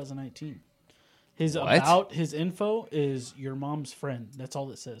of 2019. His What? about his info is your mom's friend. That's all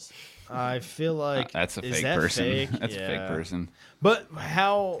it says. I feel like That's a is fake that person. fake? That's a Yeah. fake person. But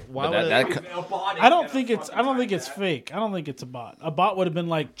how? Why But would that, it- that, I don't think it's fake. I don't think it's a bot. A bot would have been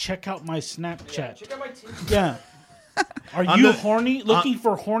like, check out my Snapchat. Yeah. Are I'm you the- horny? Looking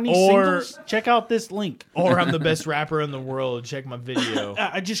for horny or- singles? Check out this link. or I'm the best rapper in the world. Check my video.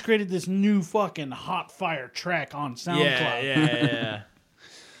 I just created this new fucking hot fire track on SoundCloud. yeah.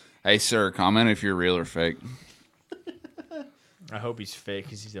 hey, sir, comment if you're real or fake. I hope he's fake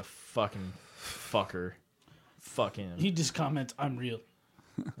because he's a fucking fucker. Fuck him. He just comments, I'm real.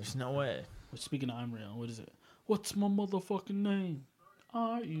 There's no way. Speaking of I'm real, what is it? What's my motherfucking name?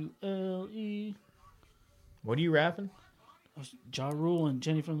 R-U-L-E. What are you rapping? Ja Rule and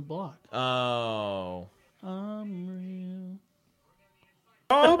Jenny from the Block. Oh. I'm real.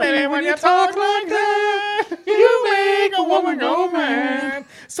 Oh, baby, when you talk like that, you make a woman go mad.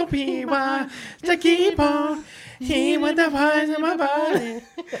 So PY to keep on. He with the pies in my body.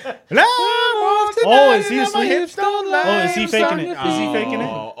 Oh, is he asleep? Hips don't lie. Oh, is he faking it? I'm Is he faking it?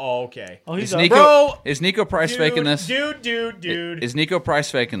 Oh, okay. Oh, he's Is up. Nico, Bro. is Nico Price faking this? Dude. Is Nico Price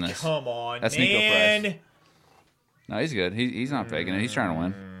faking this? Come on, That's man. Nico Price. No, he's good. He's not faking it. He's trying to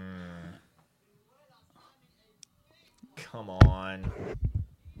win. Come on.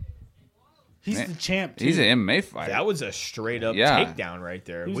 He's Man, the champ, too. He's an MMA fighter. That was a straight up Yeah. takedown right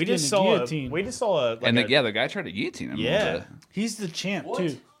there. He was We just getting saw guillotined. And the guy tried to guillotine him. Yeah. He's the champ,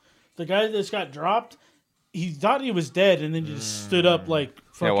 too. The guy that just got dropped, he thought he was dead, and then just stood up like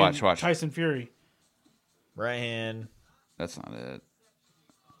fucking watch. Tyson Fury. right hand. That's not it.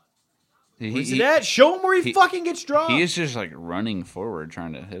 Where's it at? Show him where he fucking gets dropped. He is just like running forward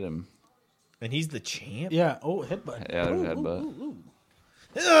trying to hit him. And he's the champ. Yeah. Oh, headbutt. Yeah, there's a headbutt.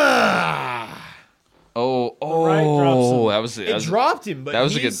 Ugh. Oh, right drops him. that was It dropped him, but that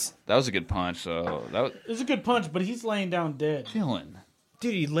was he's, a good punch. So that was It was a good punch, but he's laying down dead. Dylan.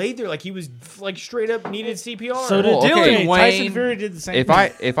 dude. He laid there like he was like straight up needed CPR. So did Well, Dylan. okay, Tyson Wayne, Fury did the same If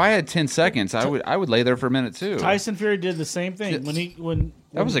thing. I had 10 seconds, I would lay there for a minute too. Tyson Fury did the same thing when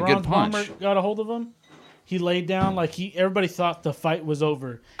That was a Braun good punch. Palmer got a hold of him. He laid down like everybody thought the fight was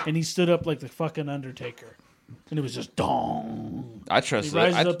over, and he stood up like the fucking Undertaker, and it was just dong. I He trust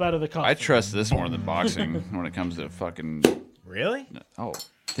rises up out of the coffin. I trust this more than boxing when it comes to fucking really?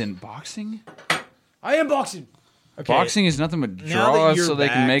 than boxing. I am boxing. Okay. Boxing is nothing but Now that draws you're so they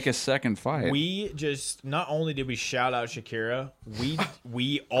can back, make a second fight. We just not only did we shout out Shakira,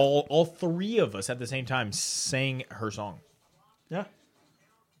 we all three of us at the same time sang her song. Yeah.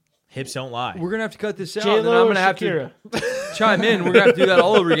 Hips don't lie. We're gonna have to cut this out. And then J-Lo I'm or gonna have Shakira? to chime in. We're gonna have to do that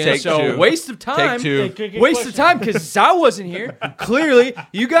all over again. Take so two. waste of time. Take two. Quick Waste question. of time because I wasn't here. Clearly,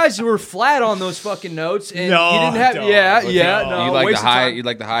 you guys were flat on those fucking notes, and No, you didn't have. dog, Yeah. no. No, you like the waste of high. time. You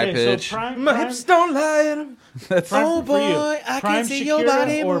like the high Okay, pitch. So prime, My hips don't lie. prime Oh, for you. boy, I can Prime see Shakira your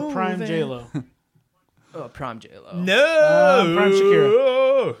body or Prime moving. J-Lo? Oh, Prime J-Lo. No, Prime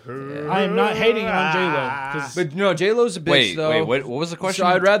Shakira. I am not hating on J-Lo. 'cause But no, J-Lo's a bitch though. Wait, what was the question? So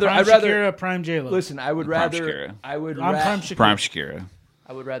I'd rather. Prime I'd rather. Shakira, Prime J-Lo. Listen, I would Prime rather. Shakira. I would. I'm Prime Shakira. Prime Shakira.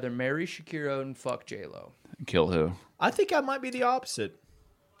 I would rather marry Shakira and fuck J-Lo. Kill who? I think I might be the opposite.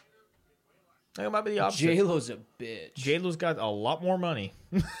 I think I might be the opposite. J-Lo's a bitch. J-Lo's got a lot more money.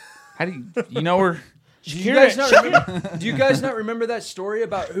 How do you know her? Do you guys not remember? Do you guys not remember that story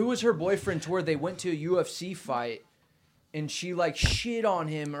about who was her boyfriend to where they went to a UFC fight and she like shit on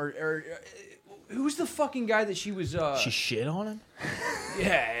him or who's the fucking guy that she was She shit on him?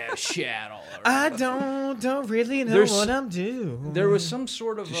 yeah shat all over. I don't really know There's- what I'm doing. There was some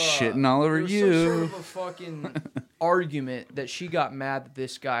sort of shitting all over there was you. some sort of a fucking argument that she got mad that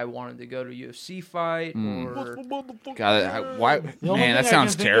this guy wanted to go to a UFC fight or God, why? The only Man, that thing I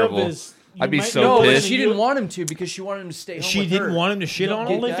sounds can think of terrible. is you I'd be might so know no, in pissed. the she U- didn't want him to because she wanted him to stay home. She with didn't her. want him to shit The on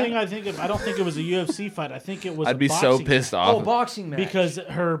him? only that? thing I think of, I don't think it was a UFC fight. I think it was. I'd a be so boxing pissed match. off. Oh, boxing match. Because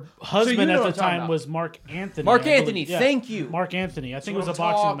her husband know at what the I'm talking time about. was Mark Anthony. Mark I believe. Anthony, Yeah. thank you. Mark Anthony. I think it was a That's what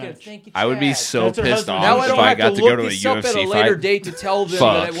I'm boxing talking. match. Thank you, I would be Chad. so That's her pissed husband. off Now I if don't I have got to to go look to a this up at a UFC later fight. date to tell them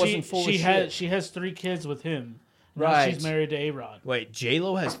Fuck. that it wasn't full of shit. She has 3 kids with him. Now Right. she's married to A-Rod. Wait,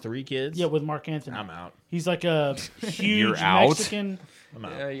 J-Lo has 3 kids? Yeah, with Mark Anthony. I'm out. He's like a huge You're out? Mexican. I'm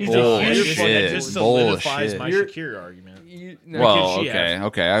out. Yeah, He's you're- a huge Just- Bullshit. It just solidifies Bullshit. my You're- Shakira argument. Well, Could she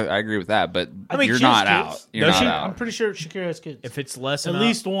okay, I agree with that, but I mean, you're she not has out. kids. You're Does not she? I'm out. pretty sure Shakira has kids. If it's less At than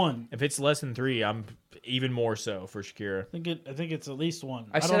least one. if it's less than 3, I'm even more so for Shakira. I think it's at least one.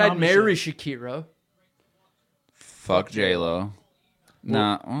 I don't said know how I'd many marry she- Shakira. Fuck J Lo.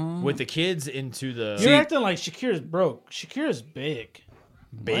 Nah, With the kids into the You're acting like Shakira's broke. Shakira's big.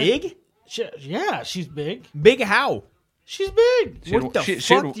 big? Yeah, she's big. Big how? She's big. she had, What the she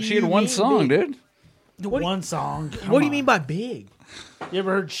fuck had, do she had you one mean song, big? dude. One song. Come What do you on. mean by big? You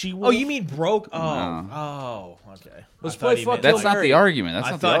ever heard She Wolf? Oh, you mean broke? Oh, No. oh, okay. Let's I play thought he fuck meant Kill That's like- not the argument. That's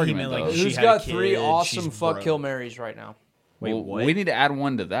I not the thought he argument, meant, like, though. she Who's had got a 3 kid, awesome she's fuck broke. kill Marys right now? Wait, Well, what? we need to add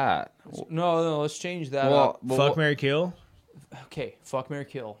one to that. No, let's change that Well, up. Fuck, Mary kill? Okay, fuck, marry,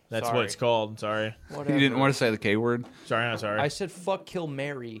 kill. That's Sorry. what it's called. Sorry. Whatever. you didn't want to say the K word. Sorry, I'm sorry. I said fuck, kill,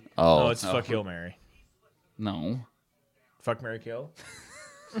 marry. Oh, it's fuck, kill, Mary. No, Fuck, Mary kill?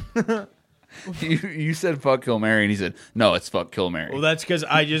 you said fuck kill Mary, and he said no, it's fuck kill Mary. Well, that's because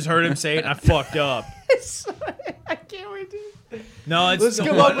I just heard him say it and I fucked up. I can't wait to. No, it's Let's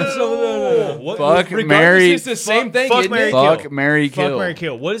come up with something. No. What, Fuck Regardless, Mary. it's the same thing, fuck, isn't Mary, it? kill. Fuck Mary Fuck, kill. Mary,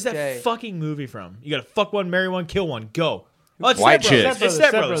 kill. What is that Okay. fucking movie from? You gotta fuck one, marry one, kill one. Go. Oh, it's White Step Brothers. chick. It's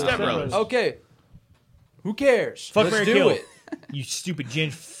Step Brothers. Step Brothers. Okay. Who cares? Fuck, Let's marry, do kill. it. You stupid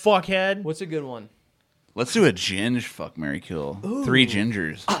ginge fuckhead. What's a good one? Let's do a ginge fuck Mary kill. 3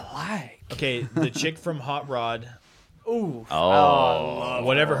 gingers. Okay, the chick from Hot Rod, Ooh. Oh,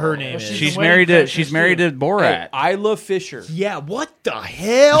 whatever her name is. she's Wedding married to Crashers, Borat. Hey, Isla Fisher. Yeah, what the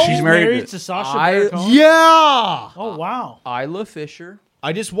hell? She's Married married to Sasha I- Baron Cohen? Yeah. Oh wow. Isla Fisher.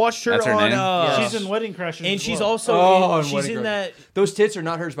 I just watched her That's her on. name? Yeah. She's in Wedding Crashers. and as she's well. also and she's Wedding in Crashers. that. Those tits are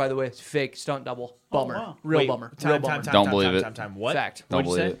not hers, by the way. It's fake. Stunt double. Bummer. wow. Real Wait, bummer. Time, Real time, bummer. time, Don't time, believe time, it. Time, time. What? Fact. Don't What'd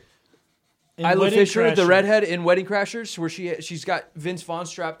you believe say? it. In Isla Wedding Fisher, the Crashers. redhead in Wedding Crashers, where she's got Vince Vaughn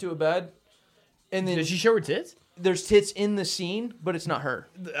strapped to a bed, and then Did she show her tits? there's tits in the scene, but it's not her.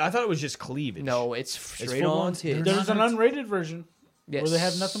 I thought it was just cleavage. No, it's straight full on on. tits. There's an unrated version Yes. where they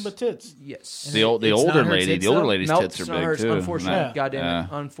have nothing but tits. Yes. The older It's not her lady. tits, The older though? lady's Nope, tits are it's not big hers, too. unfortunately. Yeah. God damn Yeah. it.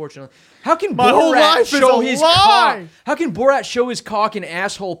 Unfortunately. How can My whole Borat life is show a his lie! cock? How can Borat show his cock and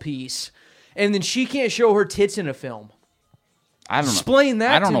asshole piece, and then she can't show her tits in a film? I don't know. Explain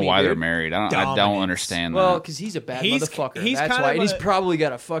that I don't to know me, why they're dude. married. I don't Dominance. understand Well, that. because he's a bad He's- motherfucker. he's That's kind why. of And he's a- probably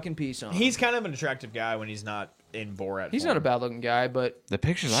got a fucking piece on him. He's kind of an attractive guy when he's not in Borat. He's form. not a bad looking guy, but The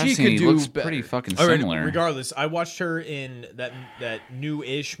pictures She I've seen, could he do looks better. pretty fucking All right, similar. regardless, I watched her in that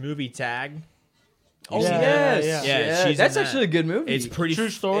new-ish movie Tag. oh Yeah, yes, yeah, yeah. yeah, She's that's in that. actually a good movie. It's pretty True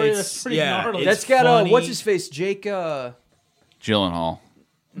story? it's- That's pretty yeah, gnarly. it's That's got funny. what's his face, Jake. Gyllenhaal.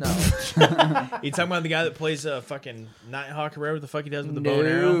 No, You talking about the guy that plays fucking Nighthawk or whatever the fuck he does with the bow and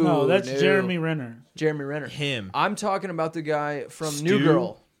arrow? No, that's No. Jeremy Renner. Jeremy Renner. Him. I'm talking about the guy from Stu? New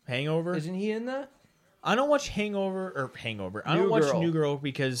Girl. Hangover. Isn't he in that? I don't watch Hangover. I New don't watch Girl. New Girl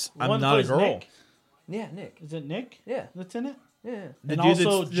because I'm One not a plays girl. Nick. Yeah, Nick. Is it Nick? Yeah, That's in it. yeah. The And dude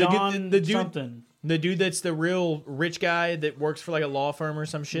also that's- John the dude, something. The dude that's the real rich guy that works for like a law firm or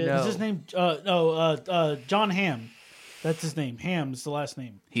some shit. No. Is his name? John Hamm. That's his name. Ham is the last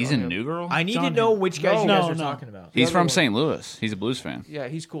name. He's in New Girl? I need John to know Hamm. which guys you No, guys are no. talking about. He's The from other St. Louis. He's a blues fan. Yeah,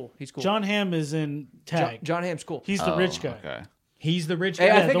 he's cool. He's cool. John Hamm is in Tag. John Hamm's cool. He's the Oh, rich guy. Okay. He's the rich guy. Hey,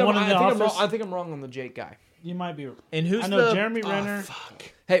 Yeah, I think the I'm, one in I the think I'm wrong. office. I think I'm wrong on the Jake guy. You might be. And who's I know the Jeremy Renner.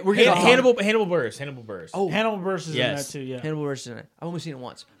 Hey, we're gonna Hannibal Buress. Hannibal Buress. Oh, Hannibal Buress is Yes. in that too. Yeah. Hannibal Buress is in it. I've only seen it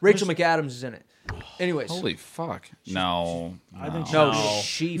once. Rachel McAdams is in it. Anyways, Holy fuck. No. I think she- no, No.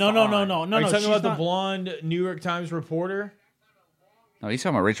 she. No. Are you talking she's about the not- blonde New York Times reporter? No, he's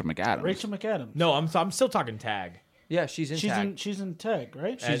talking about Rachel McAdams. Rachel McAdams. No, I'm still talking Tag. Yeah, she's in Tag. She's in Tag,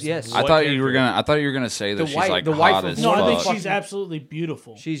 right? As yes. I what thought you were character? gonna. I thought you were gonna say that The she's wife- like the wife hot of as No, I Fuck. think fuck. she's absolutely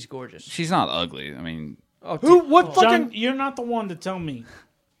beautiful. She's gorgeous. She's not ugly. I mean, Oh, Who? dude. What John, fucking? you're not the one to tell me.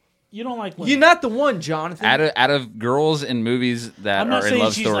 You don't like women. You're not the one, Jonathan. out of girls in movies that I'm not are in saying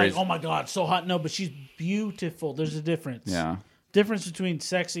love she's stories. like, oh my god, so hot. No, but she's beautiful. There's a difference. Yeah. Difference between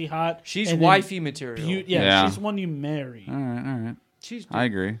sexy, hot. She's and then wifey material. yeah, Yeah. she's one you marry. All right. All right. She's. I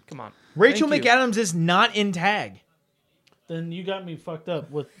agree. Come on. Rachel Thank you. McAdams is not in Tag. Then you got me fucked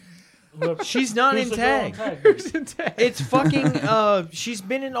up with. She's not who's in the girl in Tag. Tag? It's fucking. She's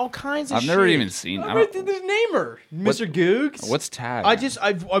been in all kinds of I've shit. never even seen. I I don't, just name her, Mr. Googs. what's Tag?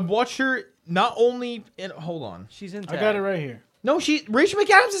 I've watched her not only in. Hold on. She's in I Tag. got it right here. No, Rachel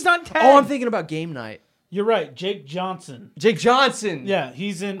McAdams is not in Tag. Oh, I'm thinking about Game Night. You're right, Jake Johnson. Jake Johnson. Yeah,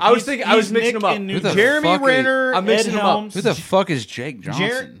 he's in. I was he's- thinking- I was he's mixing Nick them up. in New Who the Jeremy fuck is- Renner. I'm mixing Ed them up. Helms. Who the fuck is Jake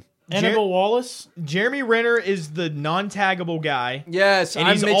Johnson? Annabelle Wallace. Jeremy Renner is the non-taggable guy, Yes, and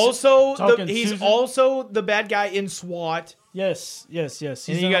I'm he's mixing- Talking he's Susan? also the bad guy in SWAT. Yes. He's And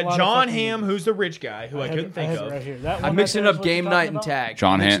then in you a lot got of John fucking Hamm, movies. who's the rich guy who I have couldn't it- think have it of. right here. That I'm one mixing right up there is what Game you're Night talking and about? Tag.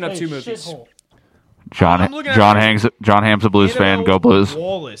 John I'm mixing Hamm. up two Hey, movies. shithole. I'm looking at John Hamm's a blues fan. Go Blues.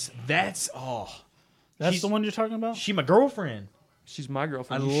 Wallace. That's That's She's- the one you're talking about. she my girlfriend. She's my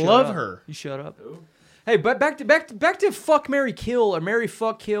girlfriend. I You shut love up. her. You shut up. Hey, but back to fuck, marry, kill, or marry,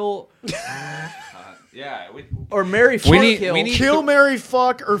 fuck, kill, Yeah. or marry, fuck, need- kill. we need- Kill, marry,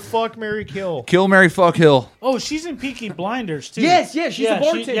 fuck, or fuck, marry, kill. Kill Mary Fuck Hill. Oh, she's in Peaky Blinders too. Yes, she's a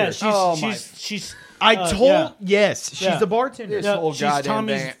bartender. Yeah, she's Oh, my- she's. I told yeah. yes, she's Yeah. the bartender. This Yeah, whole she's goddamn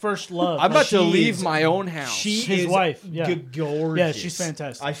Tommy's thing. first love. I'm about to She leave is- my own house. She His is wife, yeah. gorgeous. Yeah, she's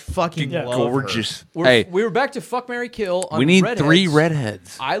fantastic. I fucking Yeah. love her. Gorgeous. We're, Hey, we were back to fuck, marry, kill. On we need redheads. 3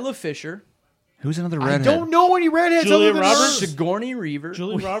 redheads. Isla Fisher, Who's another I redhead? don't know any redheads Julia other than Roberts? her. Sigourney Reaver.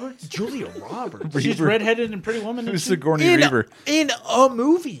 Julie Roberts. Julia Roberts She's redheaded in Pretty Woman. Who's isn't she? Sigourney in, Reaver? in a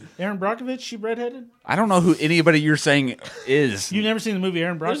movie. Aaron Brockovich. She redheaded. I don't know who anybody you're saying is. You never seen the movie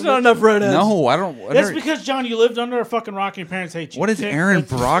Aaron Brockovich? There's not enough redheads. No, I don't. I That's never- because John, you lived under a fucking rock. And your parents hate you. What is Okay? Aaron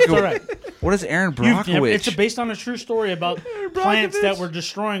That's- It's all right. Brockovich? What is Aaron You've never- Brockovich? It's based on a true story about plants that were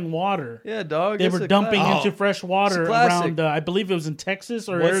destroying water. Yeah, dog. They that's were a dumping classic. into fresh water It's a classic. around. I believe it was in Texas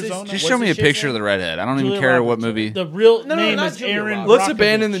or What's this- Arizona. Just What's show me the a shit picture name? of the redhead. I don't Julia even care what Roberts. movie. The real No, name not is Julia Aaron. Roberts. Let's Brockovich.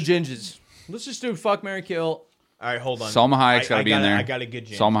 abandon the ginges. Let's just do fuck, marry, kill. All right, hold on. Salma Hayek's got to be in there. I got a good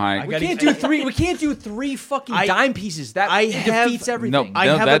ginger. Salma Hayek. We can't do three. We can't do three fucking dime pieces. That defeats everything. No, I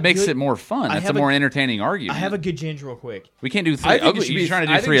have that a makes good- it more fun. I That's a have a- more entertaining argument. I have a good ginger real quick. We can't do I three think it ugly. should be- You trying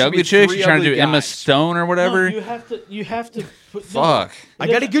to I do think three it should ugly be chicks? three You trying to do ugly Emma guys. Stone or No, whatever? you have to. Put, Fuck. I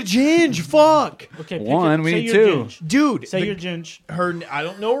got a good ginger. Fuck. Okay, pick One, it, we say need your two. ginge. Dude, Say your ginge. I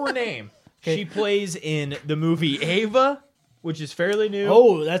don't know her name. Okay. She plays in the movie Ava, which is fairly new.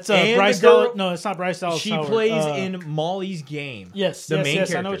 Oh, that's And Bryce the girl- Dallas. No, it's not Bryce Dallas she Howard. plays in Molly's Game. Yes, the yes, main yes.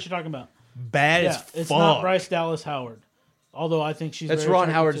 character. I know what you're talking about. Bad Yeah, as fuck. it's not Bryce Dallas Howard. Although I think she's. That's very Ron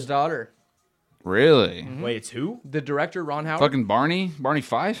attractive Howard's too. daughter. Really? Wait, it's who? The director, Ron Howard. Fucking Barney? Barney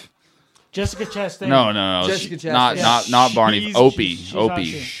Fife? Jessica Chastain. No. Jessica Not Chastain. not Barney. She's- Opie. she's hot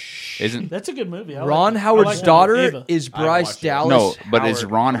Opie. too. Isn't That's a good movie. I Ron like it. I Howard's like that. daughter Ava. is I Bryce watched it. Dallas. no, but is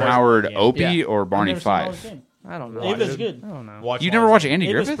Howard. Ron Howard Yeah. Opie Yeah. or I've Barney never seen Molly's Fife? Game. I don't know. Ava's dude. good. I don't know. Watch You never Molly's watch Game. Andy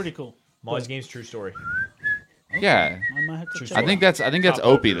Ava's Griffith? pretty cool. Molly's Game's true story. Yeah. I might have to True check I it think out. that's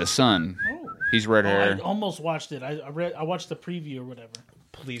Opie, the son. Oh. He's red Oh, I hair. almost watched it. I watched the preview or whatever.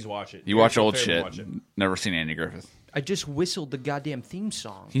 Please watch it. You watch You're old so fair to shit. watch it. Never seen Andy Griffith. I just whistled the goddamn theme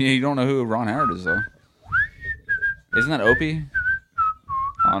song. You don't know who Ron Howard is though. Isn't that Opie?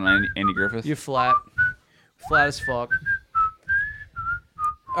 On Andy Griffith? You're flat. Flat as fuck.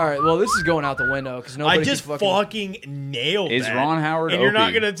 All right, well, this is going out the window because nobody I just can fucking nailed Is that. Ron Howard And you're not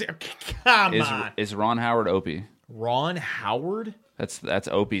Opie? gonna come on. Is Ron Howard Opie? Ron Howard? That's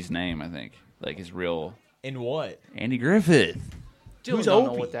Opie's name, I think. Like his real In what? Andy Griffith. Still Who's don't know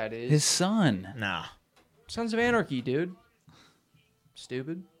Opie? what that is. His son. Nah. Sons of Anarchy, dude.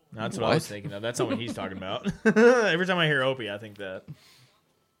 Stupid. That's what I was What? thinking of. That's not what he's talking about. Every time I hear Opie, I think that.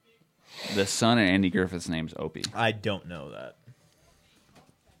 The son of Andy Griffith's name's Opie. I don't know that.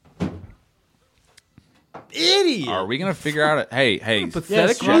 Idiot. Are we gonna figure out it? Hey.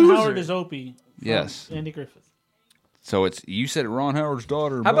 Pathetic Yes, Ron loser. Howard is Opie. from Yes. Andy Griffith. So it's you said Ron Howard's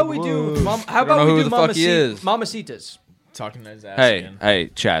daughter. How blah, about we blah, do? blah. How I don't about know we who do the fuck he is. Mamacitas? Talking to his ass Hey, again. hey,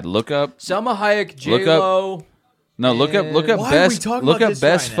 Chad, look up. Selma Hayek, J Look up- Lo. No, look up Why are we best. talking Look about up this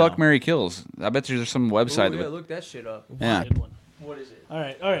best right fuck now? Mary kills. I bet there's some website. Yeah, with, look that shit up. yeah. Good one. What is it? All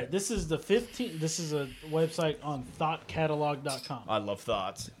right. This is the 15. This is a website on thoughtcatalog.com. I love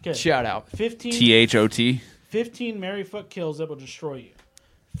thoughts. Okay. Shout out. 15 THOT. 15 Mary fuck kills that will destroy you.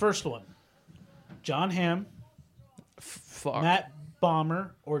 First one. John Hamm, Fuck. Matt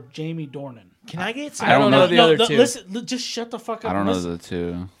Bomber, or Jamie Dornan. Can I get some? I don't know the other two. Listen, just shut the fuck up. I don't and know listen. the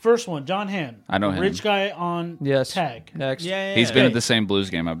two. First one, John Hamm. I know the him. Rich guy on Yes. Tag. Next. Yeah, He's been Okay. at the same blues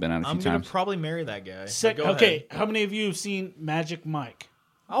game I've been at a few I'm gonna times. probably marry that guy. Go Okay, ahead. how many of you have seen Magic Mike?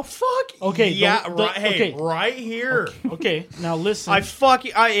 Oh fuck. Okay, Yeah. the- right. Hey, okay. right here. Okay, now listen.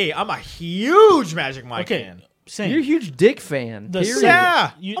 I'm a huge Magic Mike okay, fan. same. You're a huge dick fan. The Period.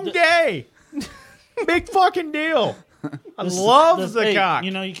 Yeah, You- I'm the- gay. Big fucking deal. I This- love this- the hey, cock. You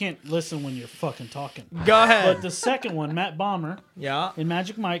know you can't listen when you're fucking talking. Go ahead. But the second one, Matt Bomber yeah. in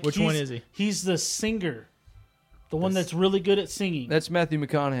Magic Mike. Which one is he? He's the singer, the one that's really good at singing. That's Matthew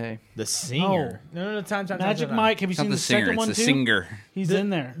McConaughey. The singer. No. Time. Magic Mike. Have you It's not seen the the singer. second It's one the too? singer. He's in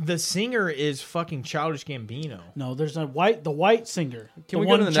there. The singer is fucking Childish Gambino. No, there's the white singer. Can the we go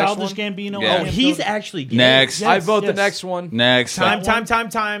one to the next Childish one? Gambino. Yeah. I Oh, Am He's Building. actually gay. Next. Yes, I vote the yes. next one. Next. Time.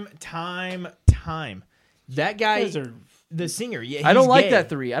 That guy, You guys are- the singer. Yeah, I don't he's like gay. that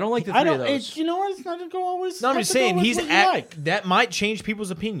three. I don't like the I three don't. of those. It's, you know what? It's not to go always. No, I'm have just to go saying with he's what you like. that might change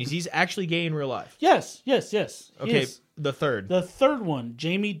people's opinions. He's actually gay in real life. Yes. Okay, Yes. the third. The third one,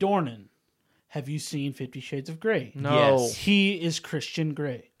 Jamie Dornan. Have you seen 50 Shades of Grey? No. Yes. He is Christian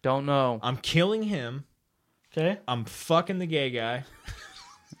Grey. Don't know. I'm killing him. Okay. I'm fucking the gay guy.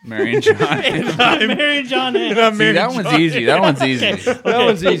 Mary and John. Mary John Hamm. See, that one's easy. That one's easy. That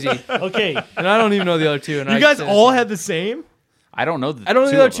one's easy. Okay. And I don't even know the other two. And You I guys said all the same. had the same. I don't know. I don't know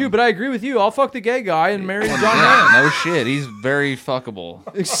the two other of two, them. but I agree with you. I'll fuck the gay guy and marry John Yeah, Hamm. no shit. He's very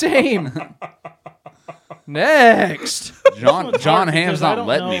fuckable. Same. Next. John one's John hard Ham's because I not don't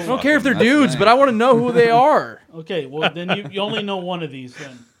letting me. know. I don't care if they're fuck him. That's the dudes, thing. but I want to know who they are. Okay. Well, then you only know one of these.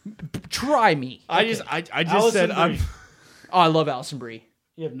 Then Try me. I just Allison said I'm. Brie. Oh, I love Alison Brie.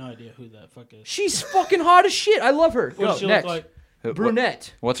 You have no idea who that fuck is. She's fucking hot as shit. I love her. Go, What she next. look like?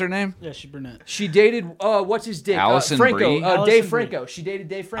 Brunette. What's her name? Yeah, she's brunette. She dated, what's his dick? Allison Franco. Brie? Dave Allison Franco. She dated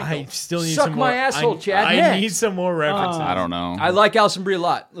Dave Franco. I still need Suck some my more. asshole, Chad. I Next. need some more references. I don't know. I like Alison Brie a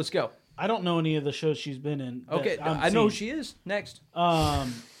lot. Let's go. I don't know any of the shows she's been in. that Okay, I'm I know who seeing. she is. Next. Lupita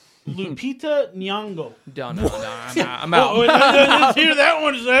Nyong'o. Done. No, I'm Oh, out. let's hear that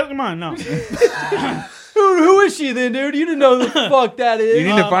one. Come on, no. Who is she then, dude? You didn't know who the fuck that You is.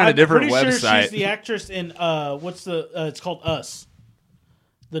 need to find a I'm different pretty website. Sure she's the actress in what's the? It's called Us.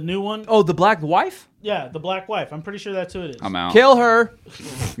 The new one. Oh, the black wife? Yeah, the black wife. I'm pretty sure that's who it is. I'm out. Kill her.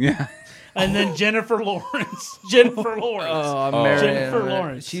 Yeah. And then Jennifer Lawrence. Jennifer Lawrence. Oh, I'm Oh. marrying Jennifer her.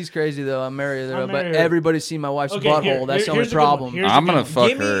 Lawrence. She's crazy though. I'm married her, I'm but married her. everybody's seen my wife's Okay, butthole. here- That's the only here's a good one. problem. Here's a I'm good gonna one. fuck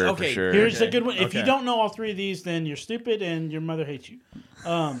Give me- her okay, for sure. Here's Okay. a good one. If you Okay. don't know all three of these, then you're stupid and your mother hates you.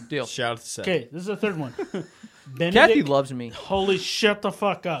 Deal. Shout out to Seth. Okay, this is the third one. Kathy Benedict. loves me. Holy shut the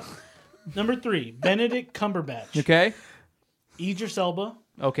fuck up. Number 3, Benedict Cumberbatch. Okay. Idris Elba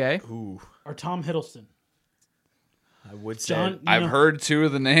Okay. Ooh, or Tom Hiddleston. I would say. John, you I've know- heard 2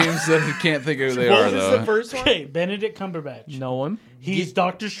 of the names that I can't think of who they What are was though. the first one? Okay, Benedict Cumberbatch. Know him? He's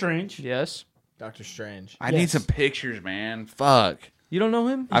Doctor Strange. Yes. Doctor Strange. I need Yes. some pictures, man. Fuck. You don't know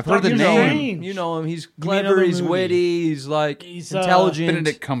him? I've heard the Doctor name. Strange. You know him. He's me clever. another He's movie. witty. He's like He's, intelligent.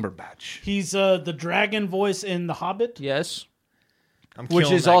 Benedict Cumberbatch. He's the dragon voice in The Hobbit. Yes. I'm Which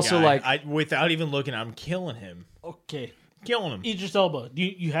killing is that also guy. like- without even looking, I'm killing him. Okay. Killing him. Idris Elba.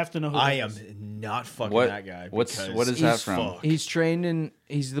 You have to know who I that am is. not fucking What- that guy. what is because that he's from? fucked. He's trained in.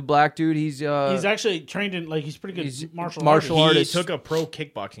 He's the black dude. He's He's actually trained in he's pretty good he's martial martial artist. He artist. took a pro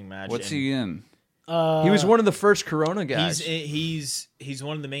kickboxing match. What's and he in? he was one of the first Corona guys. He's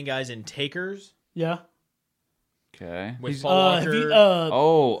one of the main guys in Takers Yeah. Okay. with He's- Paul Have Walker. you,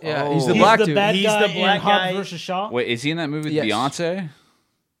 Oh, Yeah, oh. he's the he's black the dude. bad He's guy the black in Hobbs guy. versus Shaw. Wait, is he in that movie with Yes. Beyonce?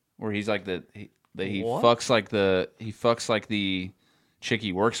 Where he's like he What? fucks like the chick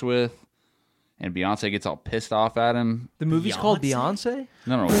he works with, and Beyonce gets all pissed off at him. The movie's called Beyonce? Beyonce.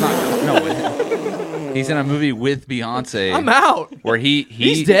 No, it's not. No, he's in a movie with Beyonce. I'm out. Where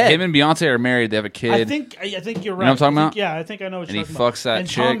He's dead. him and Beyonce are married. They have a kid. I think you're right. what I'm talking I think- about? Yeah, I think I know what And you're he talking about. fucks that and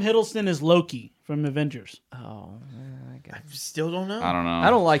Tom chick. Hiddleston is Loki from Avengers. Oh, I still don't know. I don't know. I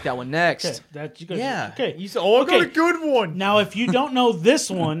don't like that one. Next. Okay, that you guys. Yeah. Okay. You said, oh, I got Okay. a good one. Now, if you don't know this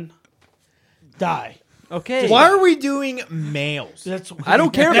one, die. Okay. Why are we doing males? That's I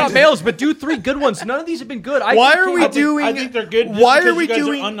don't care about males, but do 3 good ones. None of these have been good. Why are we I think- doing? I think they're good. Just Why because are we you guys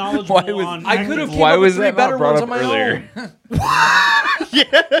doing? unknowledgeable Why was- on I acting. could have came Why up with was 3 that better not brought ones up on my earlier? own.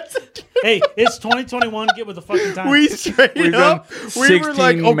 Yes. Hey, it's 2021. Get with the fucking time. We straight We've up, done we were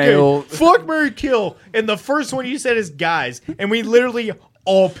like, 16 okay, male- fuck, marry, kill, and the first one you said is guys, and we literally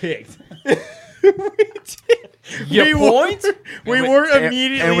all picked. We did. You point? We weren't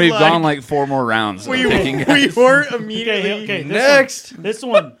immediately, and we've like, gone like 4 more rounds. we, of picking we guys. weren't immediately. Okay, Next, This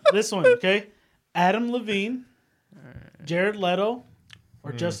one. Okay. Adam Levine, Jared Leto,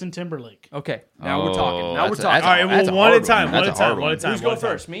 or Justin Timberlake. Okay. Now we're talking. Now we're that's a- talking. all right, that's a well, one at a hard time, one. one That's at a a hard time, one. one at a time. Who's one going at a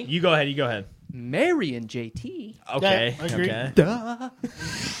time. first, me? You go ahead. You go ahead. Mary and JT. Okay. I agree. Okay. Duh.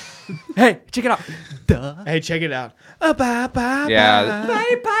 Hey, check it out. Duh. Hey, check it out. Yeah.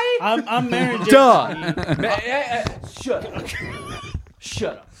 Bye bye. I'm marrying Duh. Shut up.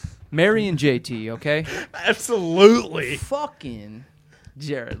 Shut up. Mary and JT, okay? Absolutely. Fucking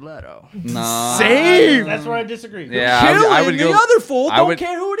Jared Leto. Nah. Same. That's where I disagree. Yeah, Killing would the go. other fool. I Don't would-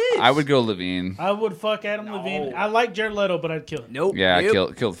 care who it is. I would go Levine. I would fuck Adam Levine. I like Jared Leto, but I'd kill him. Nope. Yeah,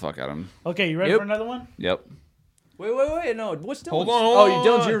 Nope. kill the fuck out of him. Okay, you ready Yep. for another one? Yep. Wait. No, what's Dylan's? Hold Oh, on.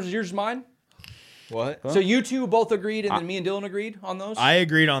 Dylan's yours, mine? What? So you two both agreed, and then me and Dylan agreed on those? I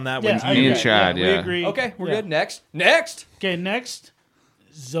agreed on that Yeah, with I you. Me and agree. Chad, We yeah. agree. Okay, we're Yeah. good. Next. Okay, next,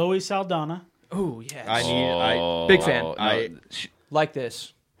 Zoe Saldana. Oh, yes. I need. Big fan. No, I- like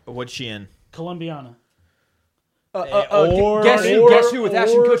this. What's she in? Colombiana. Or- guess who with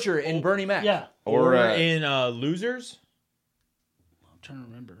Ashton or- Kutcher and Bernie Mac? Yeah. or in Losers? I'm trying to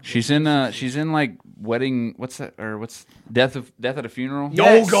remember. she's in like wedding. What's that? Or what's Death at a Funeral?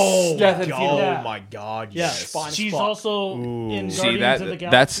 Yes. Go. Death at a Oh Funeral. Yeah. my God. Yeah, Yes. Fine as she's fuck. also Ooh. in See Guardians of the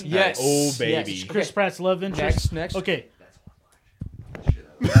that's Galaxy. Yes. Oh, baby. Yes. Chris Pratt's love interest. Next. Okay.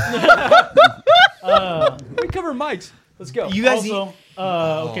 We cover mics. Let's go. You guys. Also,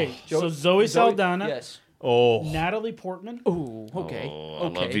 okay. So Zoe Saldana, Yes. Oh. Natalie Portman. Ooh, okay. Oh, I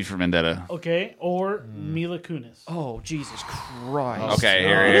love okay. V for Vendetta. Okay, or Mila Kunis. Oh, Jesus Christ. Okay,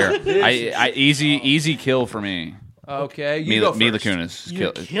 here. I easy kill for me. Okay, you go Mila first. Kunis.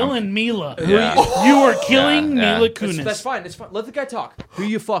 You're Kill- killing Mila. Yeah. You are killing Yeah, yeah. Mila That's, Kunis. that's fine. That's fine. Let the guy talk. Who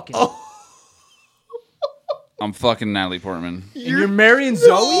you fucking? I'm fucking Natalie Portman. You're marrying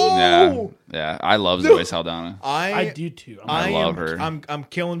Zoe? Yeah. I love Zoe Saldana. I do too. I love her. I'm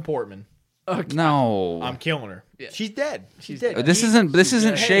killing Portman. No, I'm killing her. She's dead. She's dead. this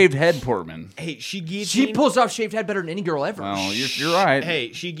isn't shaved head Portman. Hey, she guillotined. She pulls off shaved head better than any girl ever. Well, you're right.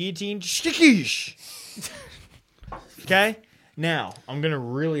 Hey, she guillotined Stickish. Okay. Now I'm gonna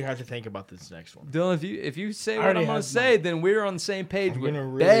really have to think about this next one. Dylan, if you say I what already I'm gonna have say, then we're on the same page I'm with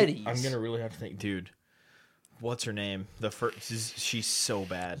gonna Betty. really have to think, dude. what's her name? The first. She's so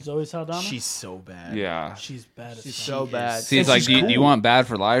bad. Zoe Saldana. She's so bad. Yeah. She's bad as She's fuck. so bad. See, it's And like, she's do you cool. want bad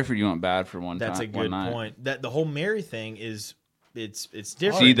for life or do you want bad for one That's a time? one good night? point. That the whole Mary thing is it's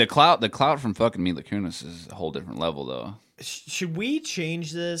different. See, the clout from fucking Mila Kunis is a whole different level, though. Should we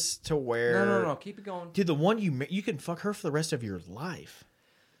change this to where? No. Keep it going. Dude, the one you can fuck her for the rest of your life.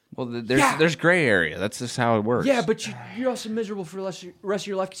 Well, there's gray area. That's just how it works. Yeah, but you're also miserable for the rest of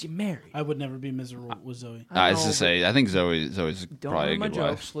your life because you're married. I would never be miserable with Zoe. I was know, to say, I think Zoe's Don't probably a ruin my good jokes.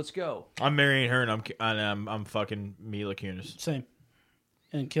 wife. Let's go. I'm marrying her, and I'm fucking Mila Kunis. Same.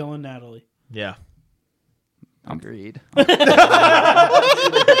 And killing Natalie. Yeah. Agreed.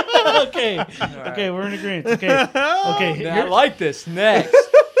 Okay. Okay, we're in agreement. Okay. Okay. I like this. Next.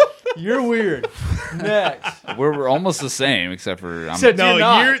 You're weird. Next. We're almost the same, except for Except No, you're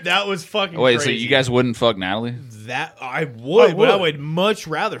not. that was fucking. wait. crazy. So you guys wouldn't fuck Natalie? That I would, I but I would. would much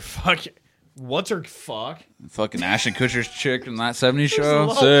rather fuck. What's her fuck? Fucking Ashton Kutcher's chick in that '70s show.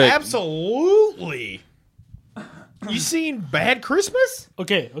 Oh, Sick. absolutely. You seen Bad Christmas?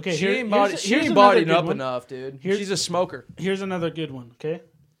 Okay. She ain't here's bodied another good up one. enough, dude. Here's- She's a smoker. Here's another good one. Okay.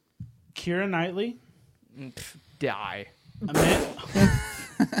 Keira Knightley. Die.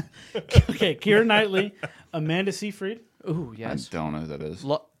 Okay, Keira Knightley, Amanda Seyfried, Ooh, I yes. don't know who that is.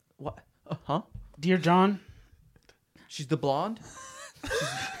 What? Huh? Dear John. She's the blonde?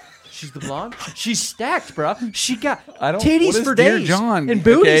 She's the blonde? She's stacked, bro. She got I don't- titties what is for Dear days. John? And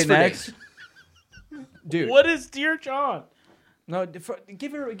booties Okay, for next. days. Dude. What is Dear John? No,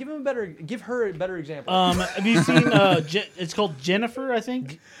 give her a better example. Have you seen? It's called Jennifer, I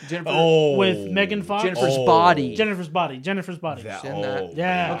think, Jennifer. with Megan Fox. Jennifer's body. Jennifer's body. Jennifer's body. That- She's in that. oh.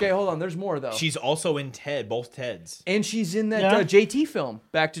 Yeah. Okay, hold on. There's more though. She's also in Ted, both Teds. And she's in that Yeah. JT film.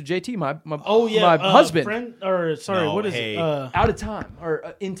 Back to JT, my Oh yeah. my husband. Friend, or sorry, No, what is hey. it? Out of time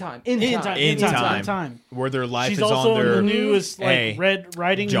or in time. In time. In time. time. Where their life She's is also on their. in the newest like Hey, Red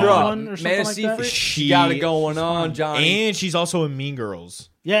Riding John. one or Man something of like Seaford. that. She got it going on, Johnny. And she's also in Mean Girls.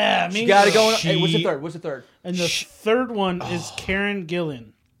 Yeah, I She mean, got it going on. She- Hey, what's the third? What's the third? And the third one is Karen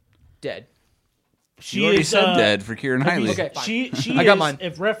Gillan. Dead. She You already is, said dead for Keira Knightley. Okay, fine. She I got is, mine.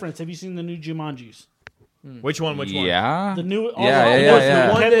 If reference, have you seen the new Jumanjis? Which one? Which one? Yeah. The new, all Yeah, the, yeah, all yeah, the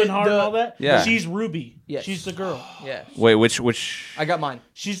yeah. Kevin One Hart that- and all that. Yeah. She's Ruby. Yes. She's the girl. Yeah. Wait, which? I got mine.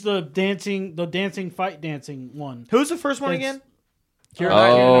 She's the fight dancing one. Who's the first one That's- again? Keira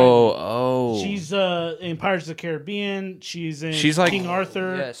Knightley. Oh. She's in Pirates of the Caribbean. She's in She's like- King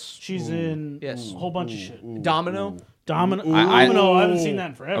Arthur. Yes. She's in Yes. a whole bunch of shit. Domino. Domino. I- Domino. I haven't seen that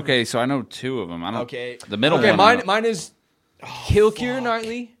in forever. Okay, so I know two of them. I don't. Okay. The middle Okay, one. mine is kill Keira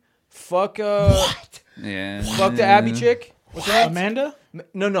Knightley. Fuck Yeah. fuck the Abby chick. What's her name? Amanda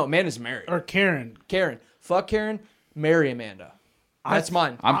No, Amanda's married. or Karen? Karen. Fuck Karen. Marry Amanda. That's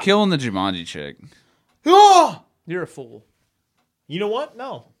mine. I'm killing the Jumanji chick. Oh! You're a fool. You know what?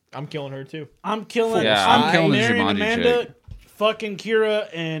 No. I'm killing her too. I'm killing. Yeah, I'm killing the marrying Jumanji Amanda, chick. fucking Kira,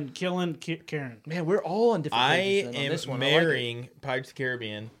 and killing Karen. Man, we're all on different I pages then on am this one. I like it. marrying Pirates of the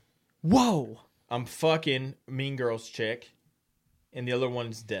Caribbean. Whoa. I'm fucking Mean Girls chick. And the other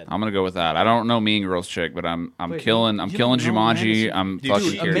one's dead. I'm gonna go with that. I don't know Mean Girls chick, but I'm Wait, killing you killing don't know Amanda Jumanji. Seyfried? I'm Dude, fucking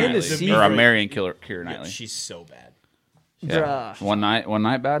dude, Keira Amanda Knightley, Seyfried. or I'm marrying Keira Yeah, Knightley. she's so bad. Yeah. Bruh. One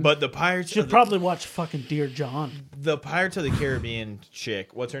night bad. But the Pirates Should of probably watch fucking Dear John. the Pirates of the Caribbean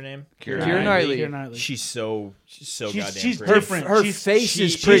chick, what's her name? Keira Knightley. Keira Knightley. She's so goddamn she's pretty. different. Her She's- face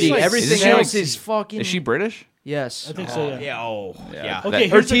is she's pretty. like Everything sexy. else is fucking. Is she British? Yes. I think so. Yeah. Yeah, yeah. Okay,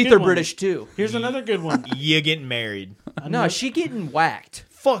 Her here's a teeth good are one. British too. Here's another good one. You getting married. No, she getting whacked.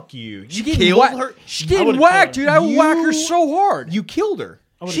 Fuck you. She You getting killed whacked. her. She I getting would've whacked, killed dude. her. I would whack her so hard. You killed her.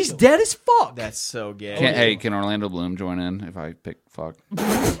 I would've She's killed dead as fuck. That's so gay. Can Orlando Bloom join in if I pick fuck?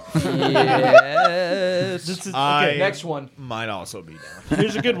 Yes. This is, I- okay, Next one. Might also be down.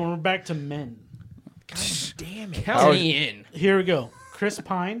 here's a good one. We're back to men. Damn it. Count me in. Here we go. Chris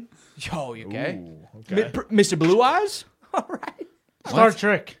Pine, Yo, you okay? Okay. Mr. Blue Eyes? All right. Star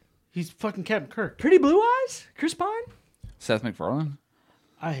Trek. He's fucking Captain Kirk. Pretty Blue Eyes? Chris Pine? Seth MacFarlane.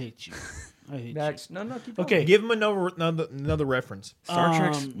 I hate you. I hate Next. No, keep you. going. Okay. Give him another reference. Star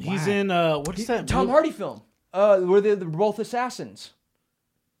Trek's He's whack. in what's that? Tom movie? Hardy film. Where they're both assassins.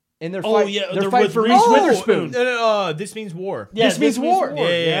 And they're Oh, fighting. yeah, they're they're fighting with for Reese Reese Witherspoon. Witherspoon. No, this means war. Yeah, This means war.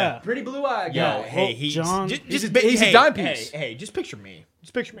 Yeah. Pretty Blue Eye Yo, guy. hey, he's John- Just, he's a dime piece. Hey, just picture me.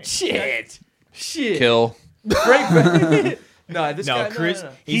 Just picture me. Shit. Kill. Great. No, this guy. No, Chris. No.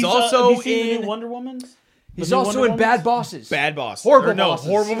 He's have also you seen the in new Wonder Woman. He's also in Bad Bosses. Bad Boss. Horrible Or no, Bosses.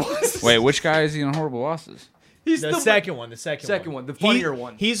 Horrible Bosses. Wait, which guy is he in Horrible Bosses? He's The second one. The second one, the funnier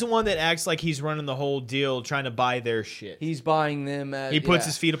one. He's the one that acts like he's running the whole deal, trying to buy their shit. He's buying them. He puts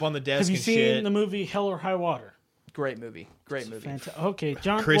his feet up on the desk Have you and seen shit. the movie Hell or High Water? Great movie. Great movie. Okay,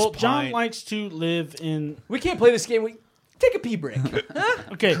 John. Chris John Pine. likes to live in. We can't play this game. We take a pee break.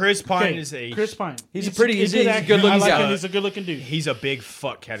 Okay, Chris Pine okay, is a- Chris Pine. He's a pretty- he's a actor. good-looking I like guy. him. He's a good-looking dude. He's a big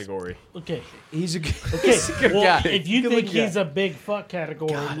fuck category. Okay, He's a good, okay. he's a good Well, guy. if you Good think looking he's guy. a big fuck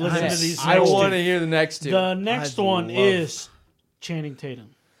category, listen to these. I next two. want to hear the next two. The next one love- is Channing Tatum.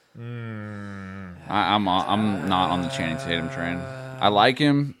 I'm not on the Channing Tatum train. I like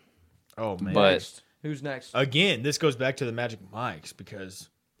him, Oh man! but Who's next? Again, this goes back to the Magic Mikes because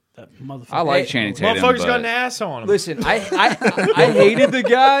That motherfucker. I like Hey, Channing Tatum. motherfucker's but got an ass on him. Listen, I hated the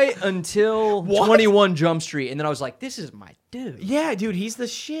guy until 21 Jump Street, and then I was like, "This is my dude." Yeah, dude, he's the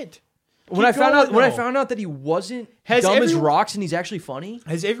shit. When I found out going, that he wasn't Has dumb as everyone- rocks and he's actually funny.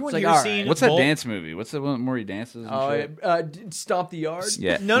 Has everyone It's like, here all right. seen What's that Bolt? dance movie? What's the one where he dances? And shit? Stomp the Yard.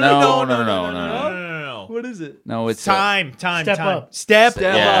 Yeah. No. What is it? No, it's Time. Step Up. Step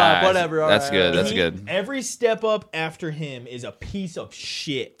Step Up. Up, whatever. all That's right. good. That's He- good. Every step up after him is a piece of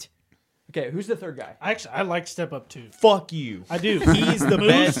shit. Okay, who's the third guy? I like Step Up too. Fuck you. I do. He's the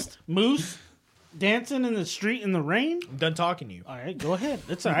best. Moose dancing in the street in the rain. I'm done talking to you. All right, go ahead.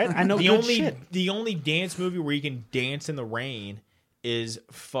 It's all right. I know The good only shit. the only dance movie where you can dance in the rain is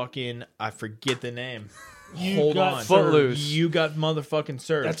fucking I forget the name. Hold Got on. Footloose. You got motherfucking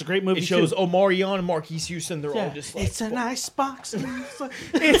served. That's a great movie, It shows too. Omarion and Marquise Houston. They're all Yeah, just like it's an ice box.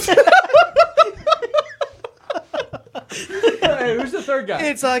 Hey, who's the third guy?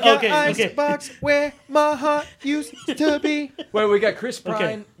 it's like Okay, an okay. icebox where my heart used to be. Wait, we got Chris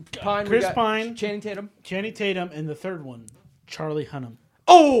Pine. Okay. Pine. Chris we got Pine. Channing Tatum. Channing Tatum, and the third one, Charlie Hunnam.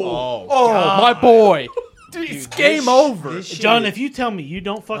 Oh, my boy. Dude, it's game over. John, if you tell me you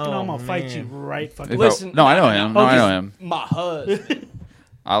don't fucking know, I'm Oh, gonna fight man. you right fucking. If I- Listen- no, I know him. No, I know him. My husband.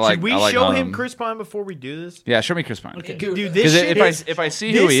 I like. Should we I like show him Hunnam. Chris Pine before we do this? Yeah, show me Chris Pine. Okay. Dude, Because this shit is, if I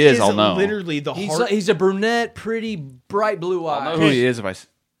see this who he is, I'll know. Literally the heart. He's a brunette, pretty bright blue I'll know eyes. who he is if I.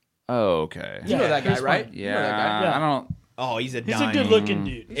 Oh, okay. You know that guy, Chris right? Pine. You know that guy. Yeah, I don't. Oh, he's a He's dime. a good looking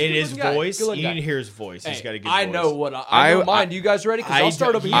dude. In his good-looking guy. voice, you Good-looking need guy. to hear his voice. He's got a good voice. I know what I don't I- mind. You guys ready? Because I I'll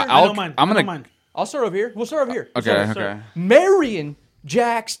start d- over here. I- I I'll- don't mind. I'm I gonna- don't mind. I'll start over here. We'll start over here. Okay, sorry. okay. Marion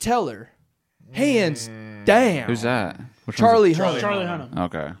Jax Teller, hands down. Who's that? Which Charlie Charlie Hunnam. Charlie Hunnam. Hunnam.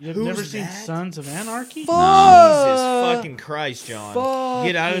 Okay. You've Who's never seen that? Sons of Anarchy? Jesus fucking Christ, John.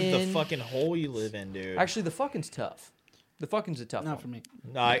 Get out of the fucking- fucking hole you live in, dude. Actually, the fucking's tough. The fucking's a tough Not one. for me.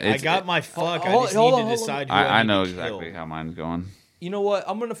 No, I It's- got my fuck. I hold- just hold need on, to hold on. decide who I need know to exactly kill. how mine's going. You know what?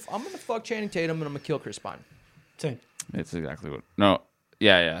 I'm gonna fuck Channing Tatum and I'm gonna kill Chris Pine. Same. It's exactly what. No.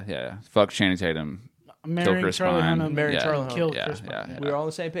 Yeah. Fuck Channing Tatum. Marrying Chris Charlie Pine. Hunnam. Marrying Yeah. Charlie Hunnam. Killed Yeah, Chris Pine. yeah. We are on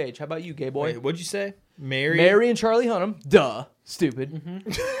the same page. How about you, gay boy? Wait, what'd you say? Mary? Mary and Charlie Hunnam. Duh. Stupid.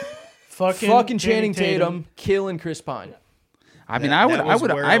 Fucking Channing Tatum killing Chris Pine. I mean, That- I would. that I was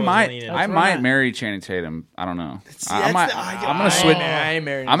would. where I I was might. leaning. I That's might right. marry Channing Tatum. I don't know. I that's might. the- I'm gonna switch. I ain't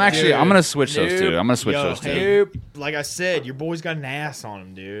marrying I'm him. actually. I'm gonna switch those two. Nope. I'm gonna switch Yo, those two. hey. Nope. Like I said, your boy's got an ass on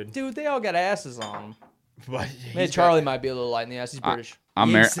him, dude. Dude, they all got asses on them. But Man, Charlie might be a little light in the ass. He's British.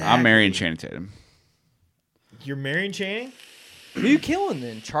 I'm Exactly. marrying Channing Tatum. You're marrying Channing? Who you killing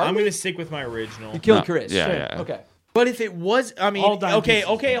then? Charlie? I'm gonna stick with my original. You killed No, Chris. yeah, Sure. yeah. Okay. But if it was, I mean, All dime okay,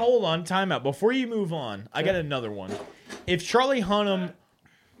 pieces. hold on, time out. Before you move on, I got another one. If Charlie Hunnam,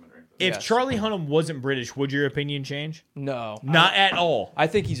 Yes. Charlie Hunnam wasn't British, would your opinion change? No. Not at all. I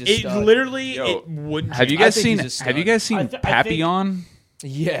think he's a It stud. literally, Yo, it wouldn't. Have you change. guys think seen? he's a Have you stud. guys seen I think- Papillon?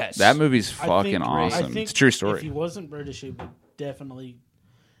 Yes. That movie's I fucking think- awesome. I think It's a true If he story. wasn't British, it would definitely.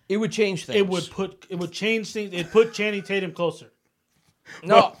 It would change things. It would change things. It put Channing Tatum closer.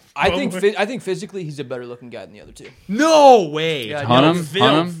 No, I think physically he's a better looking guy than the other two. No way. Yeah, Hunnam? No,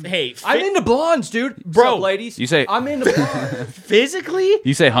 Hunnam? Hey, I'm into blondes, dude. Bro, What's up, ladies? you say- I'm into blondes. physically,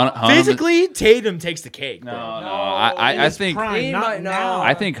 You say Hunnam? physically, Tatum takes the cake. No, bro. no. I think. Prime, He not might now. not.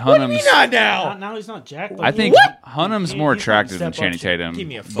 I think What do you Hunnam's. mean not now? Now he's not Jack. I think Hunnam's more You can attractive than step up Channing shit. Tatum. Give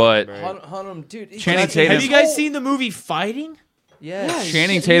me a fucking But break. Hunnam, dude. Channing that's- Tatum- Have you guys seen the movie Fighting? Yes.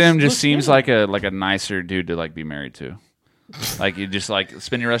 Channing He's- Tatum he's just seems looks like a nicer dude to like be married to. Like you just like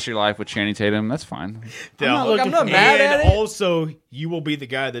spend your rest of your life with Channing Tatum. That's fine. I'm not I'm not looking mad and at it. also, you will be the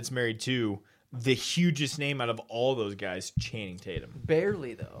guy that's married to the hugest name out of all those guys, Channing Tatum.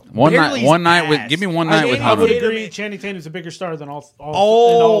 Barely though. One Barely's night with ass. give me one night with I would Hunnam. agree. Channing Tatum's a bigger star than all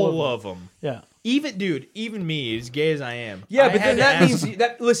All of of them. them. Yeah. Even me, as gay as I am. Yeah, I but had then to that ask- means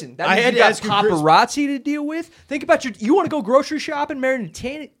that listen. That I means had you to got ask you, Chris- paparazzi to deal with. Think about you want to go grocery shopping, marrying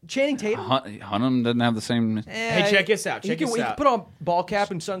Channing Tatum. Hunnam doesn't have the same. Hey, check this out. He Check can, this he can out. put on ball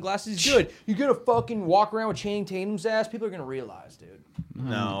cap and sunglasses. He's good. You're gonna fucking walk around with Channing Tatum's ass. People are gonna realize, dude.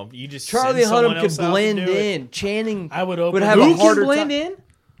 No, you just Charlie send someone Hunnam could else out to blend do it. in. Channing I would open- have Who a can harder blend time. in?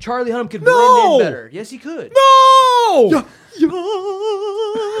 Charlie Hunnam could No! blend in better. Yes, he could. No.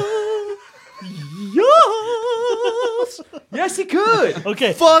 Yes, he could.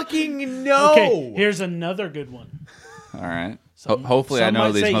 Okay. Fucking no. Okay. Here's another good one. All right. Some- Hopefully, I some know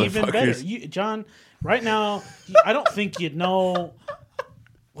might these say even better. motherfuckers. John, right now, I don't think you'd know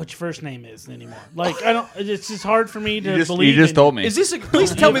what your first name is anymore. Like, I don't. It's just hard for me to believe. You just in told me. Is this?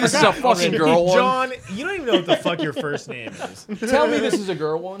 Please tell me this is a fucking girl one. John, you don't even know what the fuck your first name is. Tell me this is a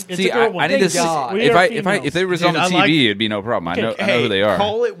girl one. It's See, a girl one. I need to Thank see God. We if are if they was Dude, on the I TV, like- it'd be no problem. I know Hey, who they are.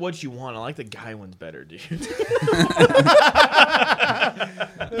 Call it what you want. I like the guy one's better, dude.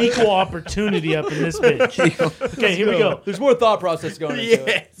 Equal opportunity up in this bitch. Okay, here we go. There's more thought process going into it.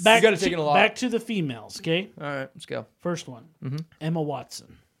 Yes. Back You gotta to, take it a lot. back to the females. Okay, All right, let's go. first one, Emma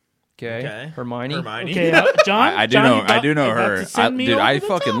Watson. Okay. Okay. Hermione. Okay, John. I do John, know. you I do know about her. to send me Dude, over I the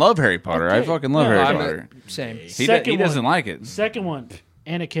fucking top. love Harry Potter. I Okay. fucking love No, Harry I'm Potter. Same. Second He doesn't one. like it. Second one,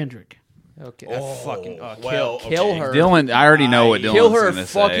 Anna Kendrick. Okay. Kill Kill her. Dylan, I already know what Dylan's Kill her gonna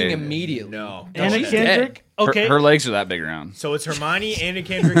fucking say. immediately. No. Anna Don't. Kendrick. Okay. Her legs are that big around. So it's Hermione, Anna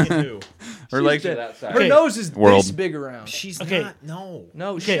Kendrick, and who? Her legs dead. are that size. Her Okay. nose is World. this big around. She's Okay. not. No.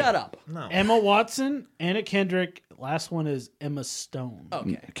 No, Okay. shut up. No. Emma Watson, Anna Kendrick. Last one is Emma Stone.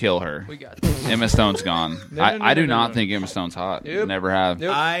 Okay. Kill her. We got this. Emma Stone's gone. No, I do no, not no. think Emma Stone's hot. Nope. Never have.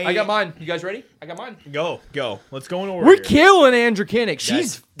 Nope. I- I got mine. You guys ready? I got mine. Go. Let's go in order. We're here. killing Andrew Kinnick.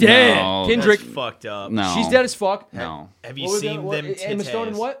 She's That's- dead. No, Kendrick. That's fucked up. No. She's dead as fuck. No. Have you What was seen that? What- them? Emma Stone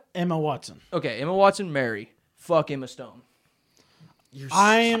and titties? what? Emma Watson. Okay, Emma Watson, Mary. Fuck Emma Stone.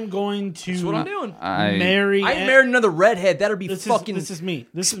 I am going to That's what I'm doing. marry. I ain't married another redhead. That'd be This fucking is me.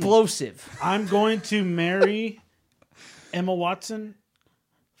 This is me. explosive. I'm going to marry Emma Watson.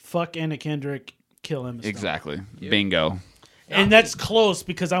 Fuck Anna Kendrick. Kill Emma Stone. Exactly. Bingo. And that's close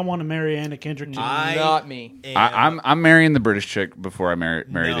because I want to marry Anna Kendrick. Too. Not me. I'm marrying the British chick before I marry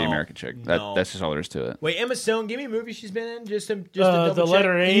the No. American chick. No. That's just all there is to it. Wait, Emma Stone. Give me a movie she's been in. Just to double the check.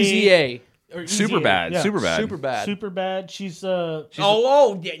 letter A. Easy A. or Easy Super A. bad. Yeah. Super bad. Super bad. Super bad. She's Yeah,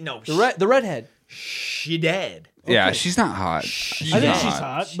 no. The redhead. She dead. Yeah, Okay. she's not hot. I think she's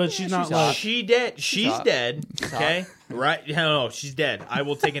hot, but she's not like. She dead. She's hot. dead. Okay. Right? No, she's dead. I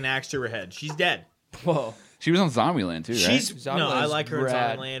will take an axe to her head. She's dead. Whoa. She was on Zombieland too, right? She's no. I Zombieland's like her in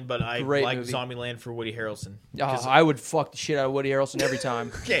rad. Zombieland, but I Great like movie. Zombieland for Woody Harrelson. I would fuck the shit out of Woody Harrelson every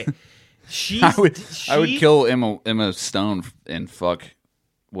time. Okay. She's I would she- kill Emma Stone and fuck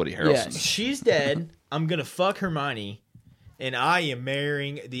Woody Harrelson. Yes. She's dead. I'm gonna fuck Hermione, and I am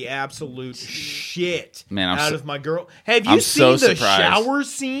marrying the absolute shit Man, I'm out so- of my girl. Have you I'm seen so the surprised. shower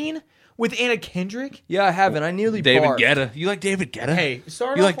scene with Anna Kendrick? Yeah, I haven't. I nearly David barfed. Guetta. You like David Guetta? Hey,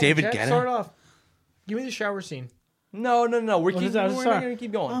 start You off. like on the David chat. Guetta? Start off. Give me the shower scene. No. We're What keeping. is that? We're not Sorry. gonna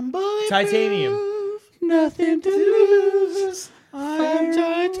keep going. I'm bulletproof, Titanium. Nothing to lose. I'm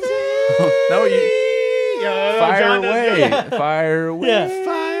titanium. No, you fire John does away. good. Fire away. Yeah.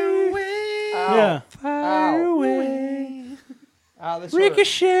 Fire away. Yeah. Fire Ow. away. This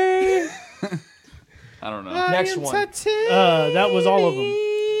Ricochet. I don't know. Next one. That was all of them.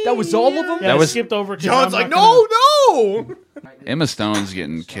 That was all of them. Yeah, That I was- skipped over. 'cause John's I'm like, not gonna- no. Emma Stone's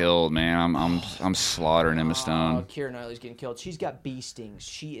getting killed, man. I'm slaughtering Emma Oh, Stone. Keira Knightley's getting killed. She's got bee stings.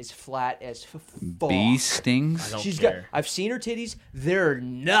 She is flat as fuck. Bee stings. don't She's care. got. I've seen her titties. They're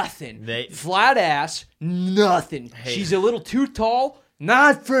nothing. They- Flat ass. Nothing. Hey. She's a little too tall.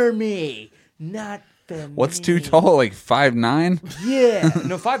 Not for me. Not for me. What's too tall? Like 5'9"? Yeah.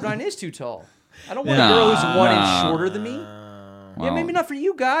 No, 5'9" is too tall. I don't want a Nah, girl who's 1 inch nah. shorter than me. Yeah, Well, maybe not for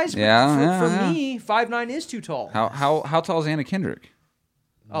you guys. But Yeah, for yeah. me, 5'9" is too tall. How tall is Anna Kendrick?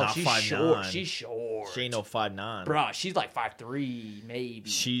 Oh, Not she's 5'9". short. She's short. She ain't no 5'9". Bruh, she's like 5'3", maybe.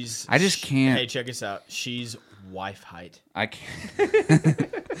 She's. I just can't- Hey, check this out. She's wife height. I can't.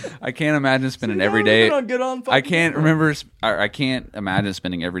 I can't imagine spending every day. I can't remember. I can't imagine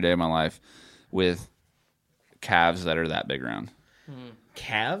spending every day of my life with calves that are that big around.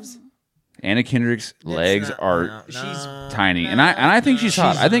 Calves? Anna Kendrick's legs not- are no, she's tiny, and I think she's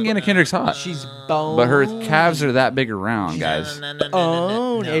hot. I think Anna Kendrick's hot. She's bone. But her calves are that big around, guys.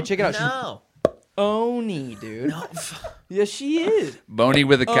 Oh, hey, check it out. No. She's Oni, dude. Yes, she is. Bony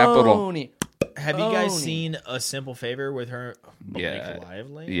with a capital. Oni. have you guys Oni. seen A Simple Favor with her? Yeah. Blake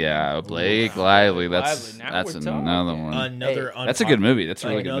Lively? Yeah, Blake Lively. That's Lively. Now that's we're talking. another one. Another That's a good movie. That's a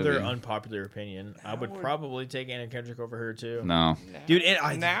really good another movie. unpopular opinion. I would probably take Anna Kendrick over her too. No, Dude,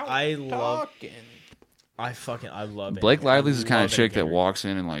 and Now I we're love talking. I love it. Blake Lively's the kind of love chick Anna that walks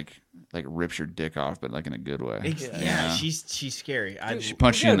in and like rips your dick off, but like in a good way. Kendrick. Yeah, she's scary. She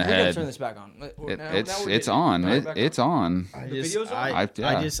punched you in the We gotta head. turn this back on. It's on. It's on. video's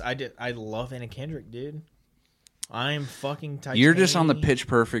on? I love Anna Kendrick, dude. I'm fucking tight. You're just on the Pitch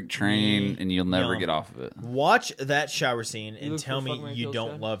Perfect train, and you'll never No. get off of it. Watch that shower scene and look tell for me Fuck, Marry, you Kill,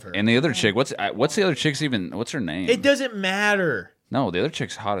 don't Chad? love her. And the other chick, what's the other chick's even? What's her name? It doesn't matter. No, the other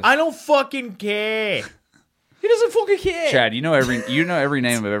chick's hot as I don't fucking care. He doesn't fucking care. Chad. You know every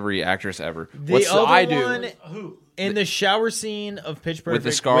name of every actress ever. The What's other I do? one Who? in the shower scene of Pitch Perfect with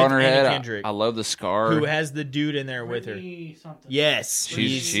the scar on her Anna head? Kendrick, I love the scar. who has the dude in there with her. Brittany something. Yes,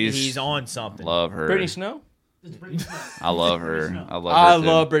 She's- he's on something. Love her. Brittany Snow. It's Brittany Snow. I love her. I love. I her too.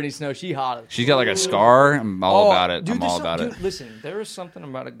 love Brittany Snow. She hot. She's got like a scar. I'm all about it. Dude, I'm all there's about some- it. Dude, listen, there is something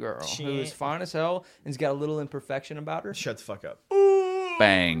about a girl She who is ain't- fine as hell and's got a little imperfection about her. Shut the fuck up.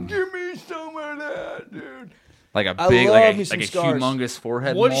 Bang. Give me some of that, dude. Like a I big, love like me a some like a scars. humongous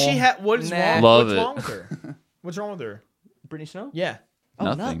forehead. What does she mole. have? What is Nah. wrong? Love What's it. wrong with her? What's wrong with her? Brittany Snow? Yeah.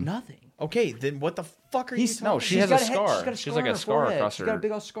 Oh, Nothing. nothing. Okay, then what the fuck are you talking no, about? she has a scar. She's got a She has scar like on a her scar forehead. across She's got a her.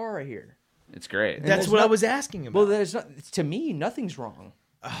 big old scar right here. It's great. That's there's what I not- was asking about. Well, there's not. To me, nothing's wrong.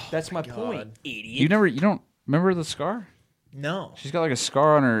 That's my God. point, idiot. You don't remember the scar? no. She's got like a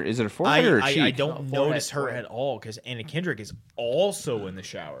scar on her. Is it a forehead or a cheek? I don't No, notice her forehead. at all because Anna Kendrick is also in the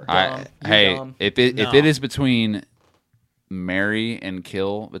shower. Dumb. You're Hey, dumb. if it No. is between marry and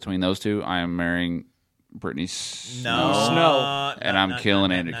kill between those two, I am marrying Brittany Snow. Snow. And I'm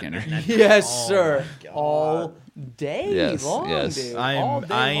killing Anna Kendrick. Yes, Oh sir. my God. All day Yes, long, yes. dude. I All am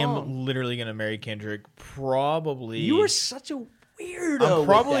day long. literally gonna marry Kendrick. Probably. You are such a weirdo. I'm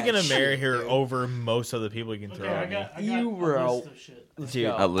probably with that gonna marry shit, her dude. over most of the people you can throw Okay, I at me. got You a were list of shit. Dude,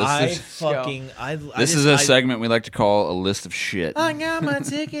 go. A list I of- fucking I. This is a segment we like to call a list of shit. I got my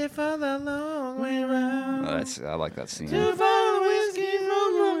ticket for the long way round. I like that scene. To follow whiskey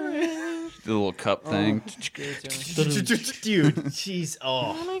from the The little cup thing. Dude, she's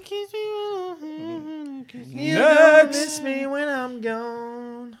oh. You Next. gonna miss me when I'm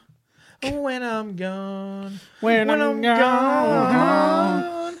gone. When I'm gone. When I'm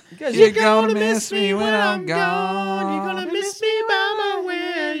gone. You guys You're are gonna miss me when I'm gone. You're gonna miss me by my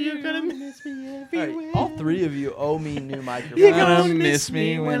way. You're gonna miss me All everywhere. right, all three of you owe me new microphones. You're gonna miss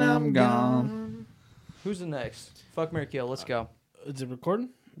me when I'm gone. gone. Who's the next? Fuck, Marry, Kill. Let's go. Is it recording?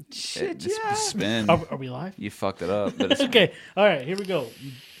 Shit, Just yeah. spin. Are we live? You fucked it up. But it's Okay. All right. Here we go.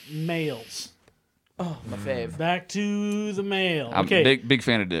 Males. Oh, my fave. Back to the male. I'm Okay. a big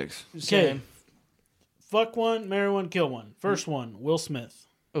fan of dicks. Okay. Same. Fuck one, marry one, kill one. First one, Will Smith.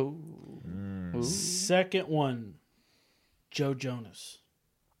 Oh. Second one, Joe Jonas.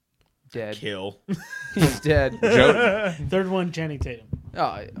 Dead. Kill. He's dead. Joe, Third one, Channing Tatum.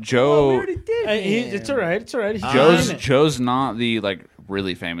 Oh, Joe, we already did It's all right. It's all right. He's Joe's fine. Joe's not the like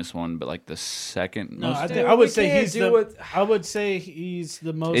really famous one, but like the second No, most. I would we say can't he's do the. it. I would say he's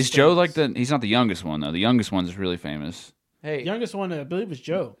the most. Is Joe famous. like the? He's not the youngest one though. The youngest one's really famous. Hey. youngest one? I believe is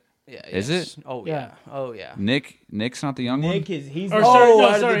Joe. Yeah, Is yes. it? Oh, Yeah. yeah. Oh, yeah. Nick's not the young one. He's Or Oh, sorry, out no,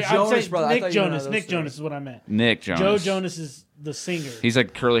 of the sorry. I'm Jonas saying brother. I Nick thought you were one of Jonas. those Nick three. Jonas is what I meant. Nick Jonas. Joe Jonas is the singer. He's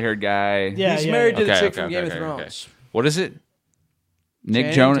like curly haired guy. Yeah, He's yeah, married to yeah. the Okay, chick okay, from Game okay, of okay. Thrones. What is it? Nick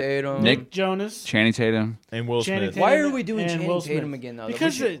Channing Jonas. Tatum. Nick Jonas. Channing Tatum. and Will Channing Smith. Tatum. Why are we doing and Channing Will Smith. Tatum again, though?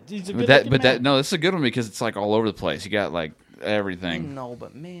 Because We should- he's a But good that, looking but that, man. no, this is a good one because it's like all over the place. You got like everything. No,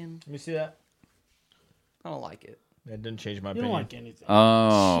 but man, Let me see that. I don't like it. That didn't change my You don't opinion. like anything.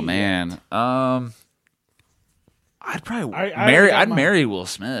 Oh Shit. man. I'd probably I marry. got I'd mine. marry Will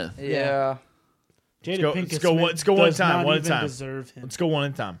Smith. Yeah. Jada go- Pinkett let's go one- Smith let's go one does time, not one even time. deserve him. Let's go one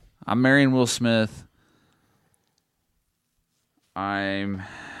at a time. I'm marrying Will Smith. I'm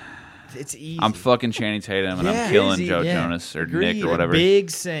It's easy. fucking Channing Tatum and Yeah, I'm killing easy, Joe yeah. Jonas or Agreed. Nick or whatever. Big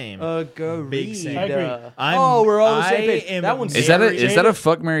same. Agreed. Big same. I agree. Oh, we're all on the same I page. am That one's Is that a married- is that a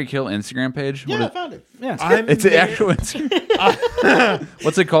fuck Mary Kill Instagram page? Yeah, I What is- found it. Yeah. I'm it's an mar- actual Instagram.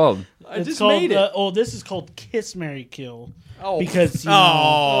 What's it called? I It's just called, made it. this is called Kiss, Marry, Kill. Oh, Because, you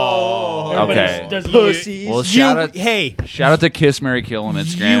Oh, know, everybody Okay. doesn't pussies. Well, You, shout out hey, shout out to Kiss Mary Kill on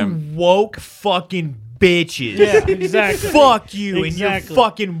Instagram. you woke fucking bitches. Yeah, exactly. Fuck you and Exactly. your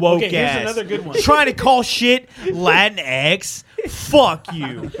fucking woke Okay, here's ass. another good one. Trying to call shit Latinx. Fuck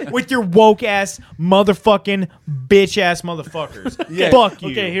you with your woke ass motherfucking bitch ass motherfuckers. Fuck you.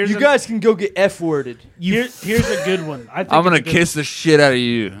 Okay, here's You guys can go get F-worded. here's a good one. I think I'm gonna it's a good kiss the shit out of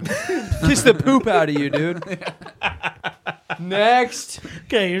you. Kiss the poop out of you, dude. Next.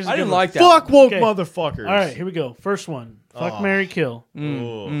 Okay, here's. I didn't like that. Fuck woke Okay. motherfuckers. All right, here we go. First one. Fuck, Mary, kill.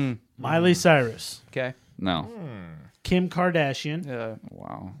 Miley Cyrus, Okay. No. Kim Kardashian,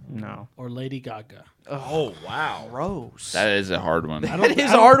 Wow. No. or Lady Gaga. Oh wow. Gross. That is a hard one. That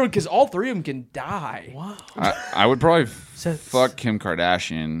is a hard one because all three of them can die. Wow. I would probably Says- fuck Kim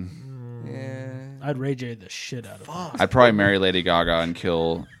Kardashian. Yeah. I'd Ray J the shit out of her. I'd probably marry Lady Gaga and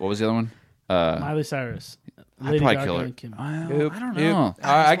kill. What was the other one? Miley Cyrus. I'd Lady probably Gaga kill her. and Kim. Well, Oop, I don't oop. know. All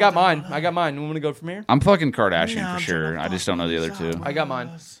right, I got mine. You want to go from here? I'm fucking Kardashian for sure. I just don't know the other two. I got mine.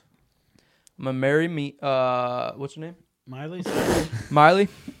 I'm gonna marry me. What's her name? Miley Cyrus. Miley.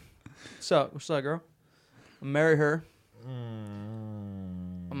 What's up, girl? I'll marry her.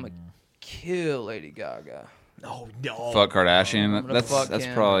 I'm gonna kill Lady Gaga. Oh no. Fuck Kardashian. I'm gonna fuck That's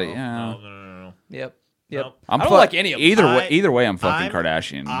Kim. probably No, yeah. no. Yep. Nope. I'm I don't like any of them. Either way, I'm fucking I'm-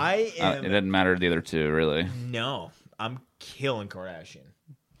 Kardashian. I am- It doesn't matter the other two really. No, I'm killing Kardashian.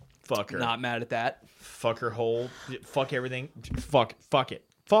 Fuck her. Not mad at that. Fuck her whole. Fuck everything. Fuck it.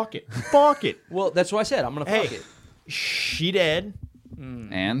 Fuck it. Fuck it. Well, that's what I said. I'm gonna Hey. fuck it. She dead.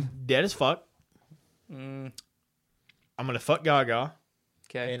 And Dead as fuck. I'm gonna fuck Gaga,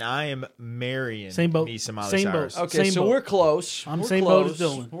 Okay. and I am marrying Same boat. me some Miley Same Cyrus. boat. Okay, Same so boat. we're close. I'm We're same close. boat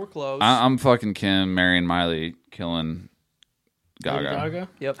as Dylan. We're close. I'm fucking Kim, marrying Miley, killing Lady Gaga. Gaga.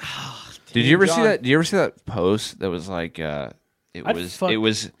 Yep. Did you ever see John. that? Did you ever see that post that was like I'd it fuck-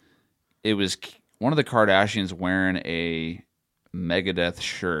 was one of the Kardashians wearing a Megadeth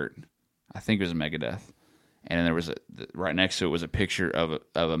shirt. I think it was a Megadeth, and then there was right next to it was a picture of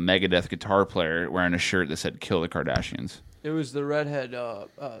a Megadeth guitar player wearing a shirt that said "Kill the Kardashians." It was the redhead. It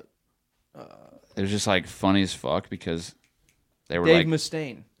was just like funny as fuck because they were Dave like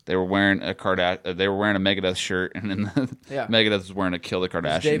Mustaine. they were wearing they were wearing a Megadeth shirt, and then the Yeah. Megadeth was wearing a "Kill the It's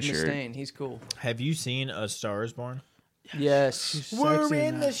Kardashians" Dave shirt. Mustaine. He's cool. Have you seen A Star Is Born? Yes. Sexy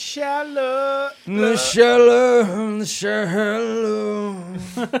in that. shallow. The shallow, the shallow.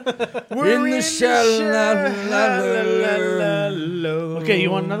 We're In the shallow. Okay, you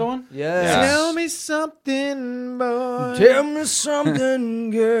want another one? Yes. Yeah. Tell me something, boy. Tell me something,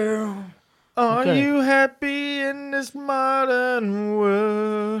 girl. Are Okay. you happy in this modern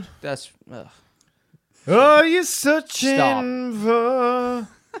world? That's ugh, Are you searching for?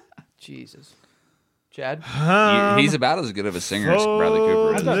 Jesus. Chad? He's about as good of a singer as Bradley I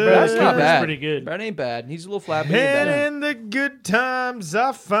Cooper. thought is. Bradley That's not Cooper's bad. pretty good. That ain't bad. He's a little flappy. ain't And bad. in the good times,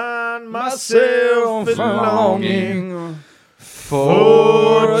 I find myself longing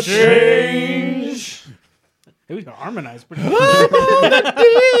for a change. Hey, we can harmonize pretty I'm good. on the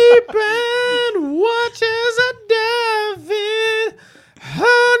deep end, watch as I dive in.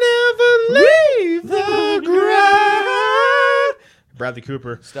 I'll never leave the ground. Bradley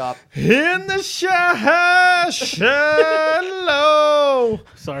Cooper. Stop. In the shallow.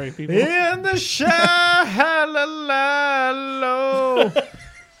 Sorry, people. In the shallow.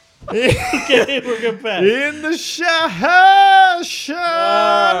 Okay, we're good back. In the shallow.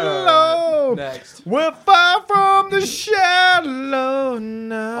 Next. We're far from the shallow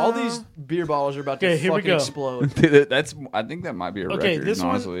now. All these beer bottles are about to Okay, here we fucking go. explode. That's. I think that might be a Okay, record. this one-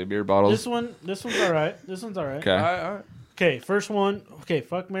 Honestly, beer bottles. This one's all right. This one's all right. Okay. All right, all right. Okay, first one. Okay,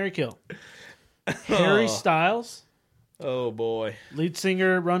 fuck, marry, kill. Harry Styles, Oh boy. lead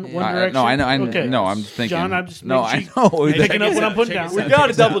singer, One I- Direction. no, I know. Okay. No, I'm thinking. John, I'm just no, making I know. sure- picking up what I'm putting down. We got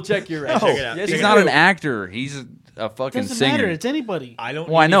to double check your answer. Check it out. Yes, He's we not do. an actor. He's a fucking Doesn't singer. matter. It's anybody. I don't.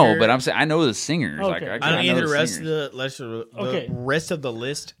 Well, I need know, to hear- but I'm saying I know the singers. Okay. Like, I don't know need the rest singers. of the Okay. rest of the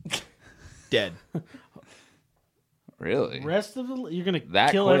list. Dead. Really? Rest of the you're gonna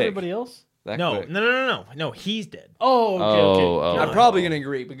That kill quick. everybody else. That No, quick? no. He's dead. Oh, okay, okay. I'm probably going to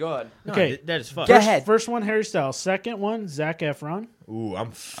agree, but go ahead. No, Okay. that is fuck. Go First, ahead. first one, Harry Styles. Second one, Zach Efron. Ooh, I'm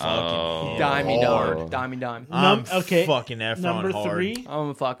fucking Oh. Dimey hard. dime. Dimey dime. I'm Okay, fucking Efron Number hard. three. I'm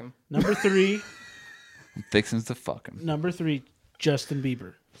going to fuck him. Number three. I'm fixing to fuck him. Number three. Justin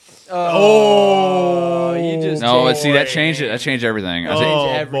Bieber. Oh, you just No, changed- see that changed it. That changed everything. I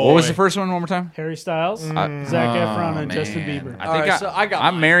think- everything. what was the first one? One more time. Harry Styles, I- Zach Efron, and man. Justin Bieber. I All think right, so I got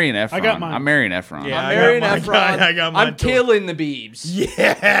I'm mine. marrying Efron. I got mine. I'm marrying Efron. Yeah, I'm I marrying got mine. Efron. I got mine I'm too. killing the Biebs. Yeah.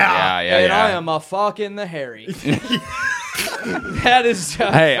 yeah, yeah. And yeah. I am a fucking the Harry. That is.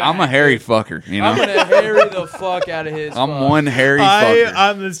 Hey, I'm a hairy fucker. You know, I'm gonna harry the fuck out of his. I'm fuck. one hairy fucker.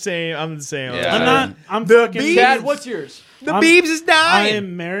 I'm the same. I'm the same. Yeah. I'm not. I'm The fucking. Biebs- Chad, what's yours? The I'm- Biebs is I dying.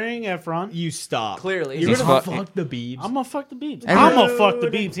 am marrying Efron. You stop. Clearly. You're He's gonna fu- fuck the Biebs. I'm gonna fuck the Biebs. Every- I'm gonna fuck the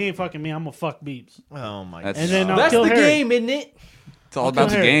Biebs. He ain't fucking me. I'm gonna fuck Biebs. Oh my That's- god. And then I'll That's kill the Harry. game, isn't it? It's all about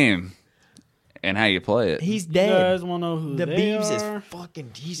the Harry. game. and how you play it. He's You dead. guys want to know who The they Beebs are? is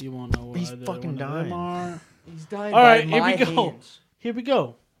fucking. You want to know he's who fucking one of them dying. are? He's dying All by right, here my we go. hands. Here we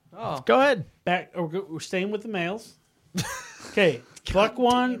go. Oh. Go ahead. Back. We're staying with the males. Okay. Fuck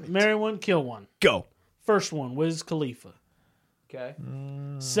one, marry one, kill one. Go. First one, Wiz Khalifa. Okay.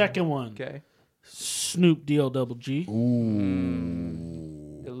 Second one, Okay. Snoop D-O-double G.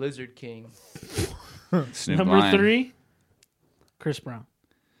 The Lizard King. Snoop Number Lion. 3, Chris Brown.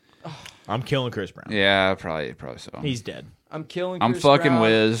 I'm killing Chris Brown. Yeah, probably so. He's dead. I'm killing. I'm Chris fucking Brown.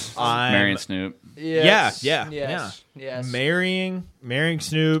 Wiz, I'm- marrying Snoop. Yes. Yeah, Yes. Yes. Marrying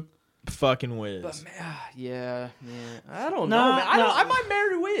Snoop, fucking Wiz. But, yeah. I don't No, know, man. I no. might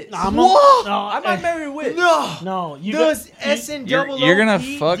marry Wiz. I I might marry Wiz. No, you Does got, SN You're- double you're gonna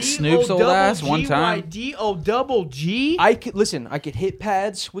O-P, fuck Snoop's old ass one time? D-O double G? I could listen. I could hit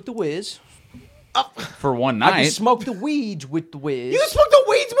pads with the Wiz. For one I could night. smoke the weeds with the Wiz. You smoke the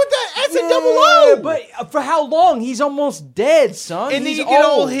weeds with the SN double Yeah, O! but for how long? He's almost dead, son. and then He's you get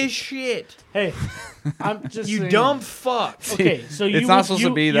all old. his shit. Hey, I'm just You saying. dumb fuck. Okay, so It's you not supposed to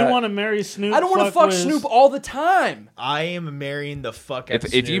you, be you that. want to marry Snoop? I don't want to fuck Wiz. Snoop all the time. I am marrying the fuck out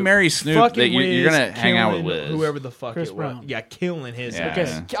of If you Snoop. marry Snoop, Fucking that you're Wiz, gonna hang out with killing Wiz. Whoever the fuck Chris it was. Brown. Yeah, killing his Yeah.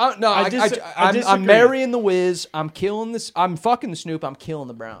 ass. Okay. No, I I'm disagree. marrying the Wiz. I'm killing this. I'm fucking the Snoop. I'm killing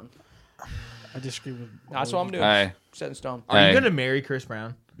the Brown. I disagree with. That's what I'm doing. Hey, Set in stone. Are Hey. you gonna marry Chris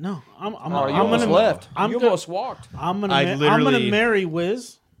Brown? No, I'm Oh, you almost gonna left. I'm you gonna, almost walked. I'm gonna I I'm literally- gonna marry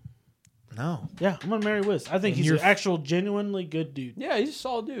Wiz. No. Yeah, I'm gonna marry Wiz. I think he's you're an actual, genuinely good dude. Yeah, he's a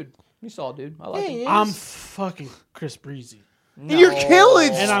solid dude. He's a solid dude. I like him. I'm fucking Chris Breezy, And you're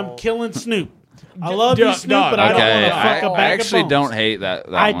killing and I'm killing Snoop. I love you, Dog, Snoop, dog, but I don't okay. want to fuck a I bag actually of bones. don't hate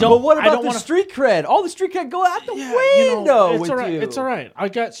that. I one. don't- But what I about don't the wanna- street cred? All the street cred go out the Yeah, you know, window it's with all right. you. It's all right. I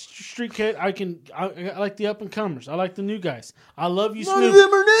got street kid. I like the up and comers. I like the new guys. I love you, None Snoop, of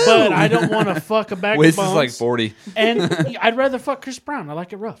them are new. but I don't want to fuck a bag Wiz of bones. is like 40. And I'd rather fuck Chris Brown. I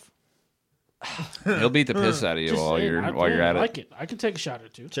like it rough. He'll beat the piss out of you Just while saying, you're I at it. like it. I can take a shot or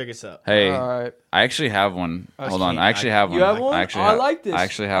two. Check us out. Hey, All right. I actually have one. Hold on, can't- I actually have one. You have one? I actually I have, like this. I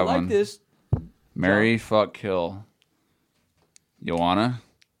actually have I like one. this. Marry, fuck, kill. Joanna,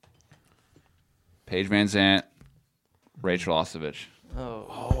 Paige Van Zant, Rachel Ostovich.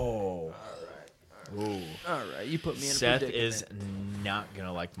 Oh. All right. You put me in a Seth predicament. is not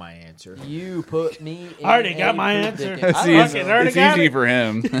gonna like my answer. You put me in I already a got my answer. predicament. I See, like it's, it. I already it's got easy it. for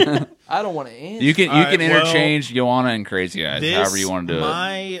him. I don't want to answer. you can All right, well, interchange Joanna and Crazy Eyes, however you want to do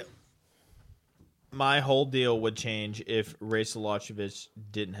it. My whole deal would change if Rachel Lachevich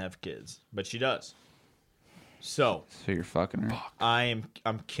didn't have kids, but she does. So So you're fucking her. I'm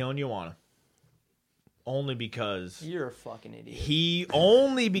killing Joanna. Only because You're a fucking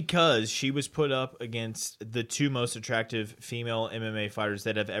idiot. she was put up against the two most attractive female MMA fighters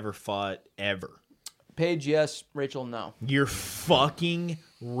that have ever fought ever. Paige, yes. Rachel, no. You're fucking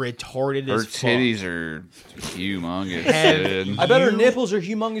retarded Her as fuck. titties are humongous, Have- dude. I bet her You- nipples are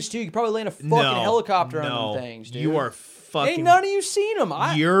humongous too. You could probably land a fucking helicopter on them things, dude. You are fucking. Ain't none of you seen them.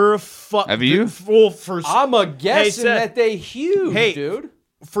 You're fucking. Have you? Well, for I'm a guessing Seth. that they huge, Hey. dude.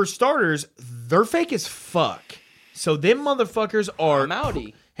 for starters, they're fake as fuck. So them motherfuckers are. I'm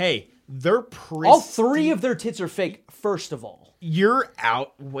outie. Hey, they're pretty. All three of their tits are fake. First of all, You're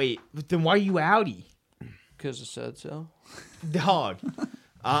out. Wait, but then why are you outie? because I said so. Dog.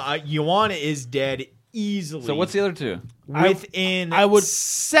 Joanna is dead easily. So what's the other two? Within I would-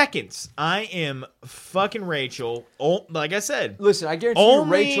 seconds, I am fucking Rachel. Oh, like I said, Listen, I guarantee Only-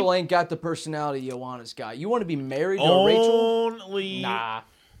 you, Rachel ain't got the personality Joanna's got. You want to be married to a Rachel? only Nah.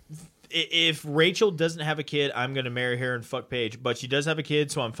 if Rachel doesn't have a kid, I'm gonna marry her and fuck Paige. But she does have a kid,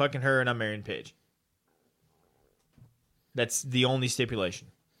 so I'm fucking her and I'm marrying Paige. That's the only stipulation.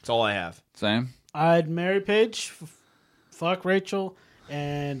 That's all I have. Same. I'd marry Paige, fuck Rachel,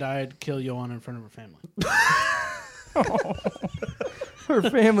 and I'd kill Joanna in front of her family. Her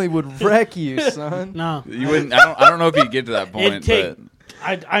family would wreck you, son. No, You wouldn't. I don't know if you'd get to that point, take-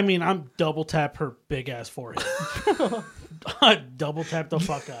 but I mean, I'm double tap her big ass forehead. I'd double tap the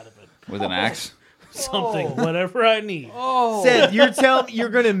fuck out of it. with an axe. Something, whatever I need. Oh, Seth, you're telling me you're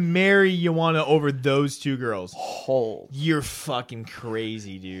gonna marry Joanna over those two girls? hold. You're fucking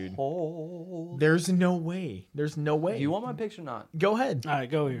crazy, dude. Hold. There's no way. There's no way. Do you want my pics or not? Go ahead. All right,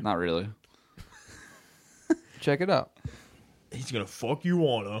 go here. Not really. Check it out. He's gonna fuck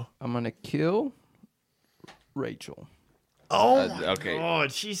Joanna. I'm gonna kill Rachel. Oh my okay.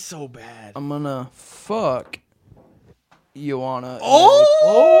 god, she's so bad. I'm gonna fuck Joanna.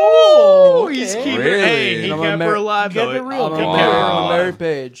 Oh, he's okay. keeping. Really? Hey, he And I'm kept gonna her alive get though. it real. I'm Kept gonna her marry, alive. marry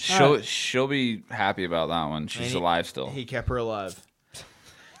Paige. She'll be happy about that one. She's And he- alive still. He kept her alive.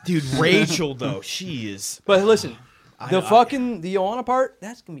 Dude, Rachel though, she is. But listen, the Ioana part,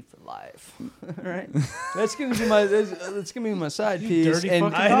 that's gonna be for life. All right, that's gonna be my side piece. dirty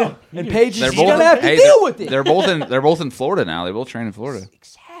And fucking dog. and Paige is They're gonna both- have to hey, deal with it. They're both in Florida now. They both train in Florida.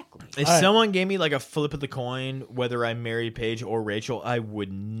 Exactly. If All right. someone gave me like a flip of the coin, whether I married Paige or Rachel, I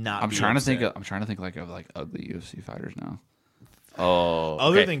would not. I'm be trying to upset. think. I'm trying to think like of like ugly UFC fighters now. Oh,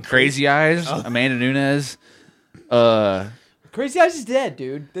 Other okay. than Crazy Eyes, Amanda Nunes. Crazy Eyes is dead,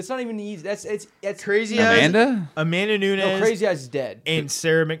 dude. That's not even easy. That's Crazy Eyes, Amanda? Amanda Nunes, No, Crazy Eyes is dead. and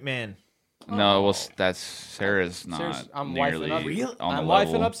Sarah McMahon. No, well, that's Sarah's not I'm nearly wifing up. Really? on the I'm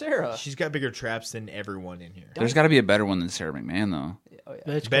level. wifing up Sarah. She's got bigger traps than everyone in here. There's got to be a better one than Sarah McMahon, though. Oh,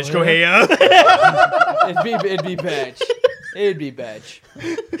 yeah. Betch Kohea. It'd be Betch. It'd be Betch.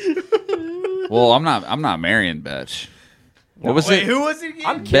 Well, I'm not marrying Betch. What was Wait, it? who was it again?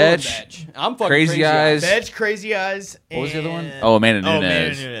 I'm killing Betch, Betch. I'm fucking Crazy Eyes. Betch, Crazy Eyes. What was the other one? and- Oh, Amanda Oh, Nunes.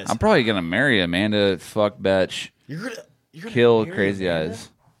 Amanda Nunes. I'm probably gonna marry Amanda. Fuck Betch. You're gonna Kill marry Crazy Amanda? Eyes.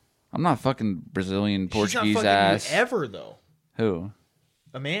 I'm not fucking Brazilian She's not Portuguese fucking ass. you ever though. Who?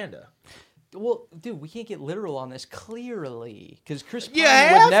 Amanda. Well, dude, we can't get literal on this clearly because Chris Pine You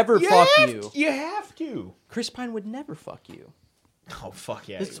have, would never fuck you. You have to. Chris Pine would never fuck you. Oh fuck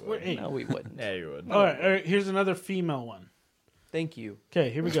yeah. It's, you would. hey, No, we wouldn't. Yeah, you would. all right, here's another female one. Thank you. Okay,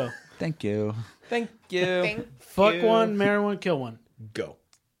 here we go. Thank you. Thank you. Fuck one, marry one, kill one. Go.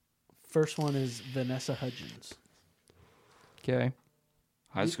 First one is Vanessa Hudgens. Okay.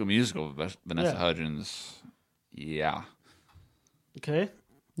 High School Musical. Vanessa Yeah. Hudgens. Yeah. Okay.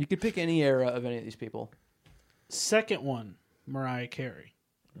 You could pick any era of any of these people. Second one, Mariah Carey.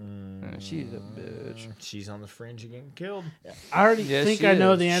 She's a bitch. She's on the fringe of getting killed. I already Yes, think she I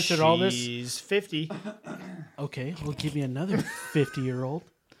know is. the answer to all this. She's 50. Okay, we'll give you another 50-year-old.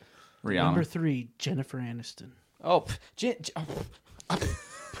 Rihanna. Number 3, Jennifer Aniston. Oh,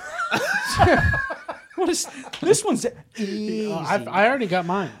 what is this one's easy. I already got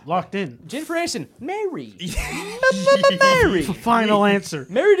mine locked in. Jennifer Aniston, married. Married. Final answer.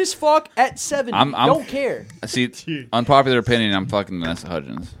 Married as fuck at 70. I'm- Don't care. See, unpopular opinion. I'm fucking Vanessa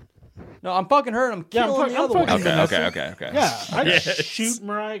Hudgens. No, I'm fucking her and I'm Yeah, I'm killing fuck- the I'm other one. fucking- Okay. Yeah, I'd Yes. shoot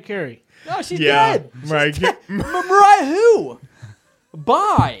Mariah Carey. No, she's Yeah. dead. Mariah, Mariah who?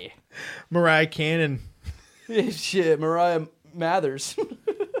 Bye. Mariah Cannon. Shit, Mariah Mathers.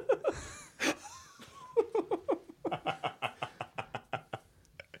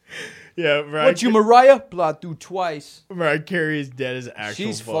 Yeah, Mariah, What you, Mariah? Blah, through twice. Mariah Carey is dead as actual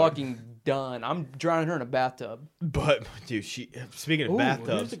She's fuck. fucking done. I'm drowning her in a bathtub. But, dude, speaking of Ooh,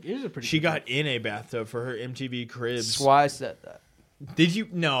 bathtubs, here's a pretty she good got in a bathtub for her MTV Cribs. That's why I said that. Did you?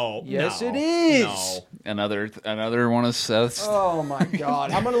 No. Yes, no, it is. No. Another one of Seth's. Oh my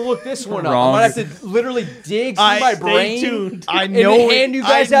god! I'm gonna look this one up. Wrong. I'm gonna have to literally dig through my Stay brain tuned. I and know then hand you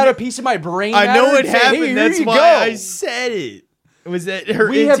guys out a piece of my brain. I know matter it and say, happened. "Hey, here That's you why go." I said it. Was that her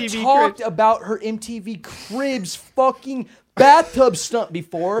We have MTV talked Cribs about her MTV Cribs fucking bathtub stunt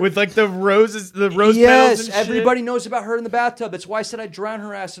before. with like the roses, the rose petals yes, and shit? everybody knows about her in the bathtub. That's why I said I'd drown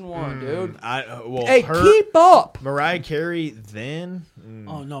her ass in one, dude. Well, Hey, her, keep up. Mariah Carey then.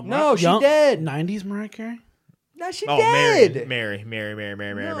 Oh no, No, she dead. 90s Mariah Carey. Now she Oh, dead. Mary. No.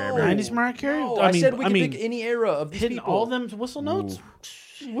 90s Mariah Carey. No, I I mean, said we I could mean, pick any era of these hitting people. all them whistle notes.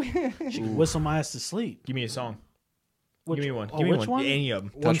 She could whistle my ass to sleep. Give me a song. Which, Give me one. oh, Give me which one. Any of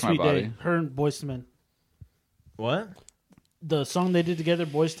them. One Touch My Sweet Body. Day. Her and Boyz II Men. What? The song they did together,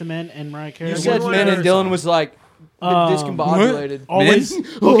 Boyz II Men and Mariah Carey. You Yeah, said one men, and other Dylan song. was like discombobulated. Always.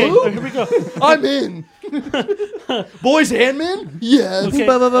 Okay, here we go. I'm in. Boys and men? Yes. Okay, Did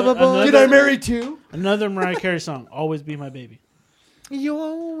I another, marry two? another Mariah Carey song. Always Be My Baby. You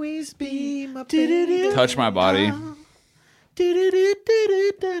always be my Touch My Body.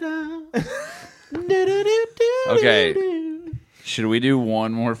 Okay. Should we do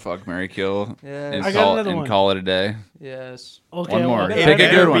one more fuck, marry, kill, Yes. and I got call another and one. call it a day? Yes. Okay, One more. well, Pick Pick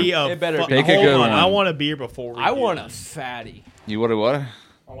a good one. It better be. Pick a Hold good on. one. I want a beer before we I do want a this. fatty. You what? What?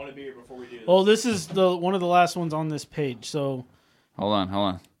 I want a beer before we do this. Well, this is the one of the last ones on this page, so Hold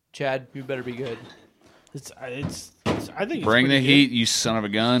on. Chad, you better be good. it's I think it's Bring the pretty heat, good. you son of a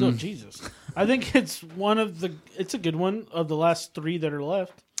Oh, gun. Jesus. I think it's it's a good one of the last 3 that are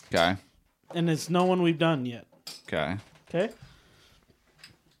left, Okay. and it's no one we've done yet. Okay. Okay.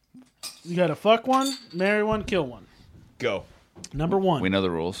 You got to fuck one, marry one, kill one. Go. Number 1, We know the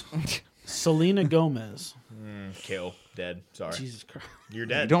rules. Selena Gomez. Kill. Dead. Sorry. Jesus Christ. You're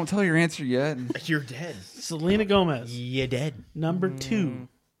dead. Don't tell your answer yet. You're dead. Selena Gomez. You're dead. Number 2,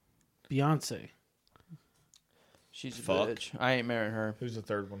 Beyonce. She's a Fuck. bitch. I ain't marrying her. Who's the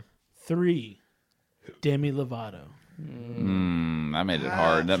third one? 3, Demi Lovato. That made it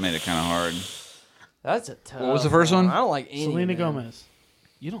hard. That made it kind of hard. That's a tough. What was the first one? I don't like any. Selena man. Gomez.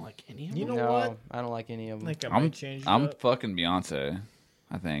 You don't like any of them? You know No, what? I don't like any of I them. think I might change it I'm up. fucking Beyonce.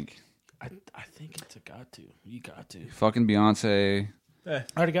 I think I think it's a got to. You got to. fucking Beyonce, I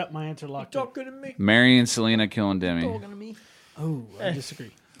already got my answer locked in. Talking to me. marrying Selena, killing Demi. Talking to me. Oh, I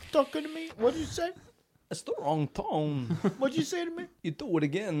disagree. Talking to me. What'd you say? That's the wrong tone. What'd you say to me? You do it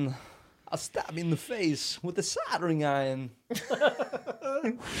again. I'll stab you in the face with a soldering iron.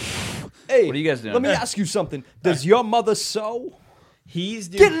 Hey, What are you guys doing? let me ask you something. Does your mother sew? He's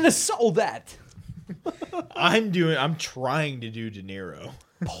Get doing. in the sew that. I'm trying to do De Niro,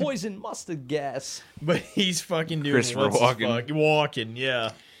 Poison mustard gas. but he's fucking doing Christopher what's his Walken. fuck- Walken,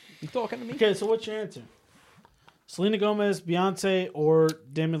 yeah. You talking to me? Okay, so what's your answer? Selena Gomez, Beyonce, or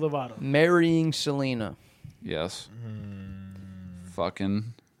Demi Lovato? Marrying Selena. Yes.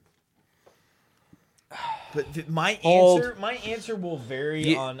 Fucking. But my Hold. answer will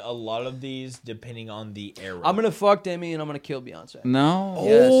vary Yeah. on a lot of these depending on the era. I'm gonna fuck Demi and I'm gonna kill Beyonce. No.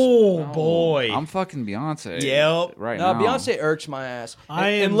 Oh No. boy. I'm fucking Beyonce. Yep. Right No, now. Beyonce irks my ass. I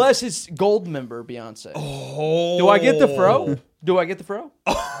am- Unless it's gold member Beyonce. Oh. Do I get the fro? Do I get the fro?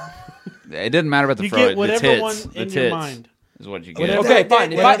 It didn't matter about the You fro. get whatever the tits. one the in tits your mind. is what you get. Whatever- Okay, That- fine.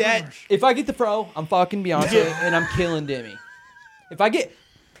 that- If I get the fro, I'm fucking Beyonce and I'm killing Demi. If I get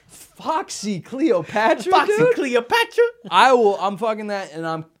Foxy Cleopatra, dude, Cleopatra. I'm fucking that and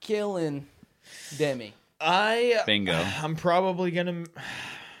I'm killing Demi. Bingo. I'm probably gonna.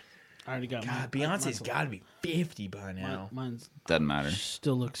 I already got God, mine. Beyonce's got to be 50 by now. Mine's Doesn't matter.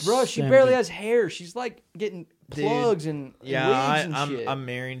 still looks. Bro, she 70. barely has hair. She's like getting Dude. plugs and Yeah, wigs and shit. I'm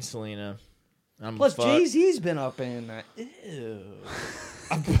marrying Selena. Plus, fuck- Jay-Z's been up in that. Ew.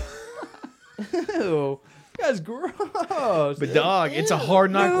 Ew. That's gross. But dog, it's a hard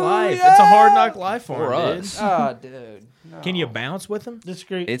knock Dude, life. yeah. It's a hard knock life for For him, us. dude. Ah, dude. No. Can you bounce with him?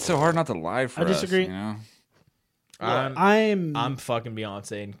 Disagree. It's so hard not to lie for I disagree. us. You know? I'm I'm fucking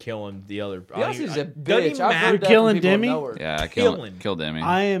Beyonce and killing the other. Beyonce's a doesn't bitch. even I've matter. heard that killing from people Demi? that know her. Yeah, Killing. kill Demi.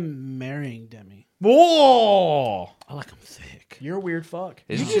 I am marrying Demi. Whoa! I like him thick. You're a weird fuck.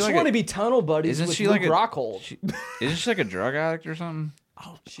 You Isn't just she like want to a, be tunnel buddies isn't with she Luke like a- Rockhold. isn't she like a drug addict or something?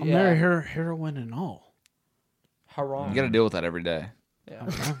 I'll Yeah. marry her, heroin and all. Haram. You got to deal with that every day. Yeah.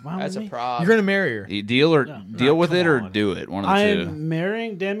 Fine That's with a me. problem. You're gonna marry her. You deal or Yeah. deal with come it or on. do it. One of the I two. am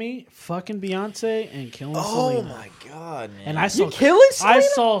marrying Demi, fucking Beyonce, and killing Oh Selena. my god, man! And I saw killing Selena? I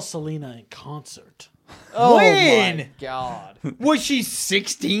saw Selena in concert. Oh When? my god. was she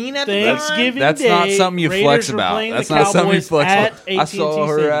 16 at the Thanksgiving That's Day, not something you Raiders flex were about. playing That's the not something you Cowboys flex at about. I saw AT&T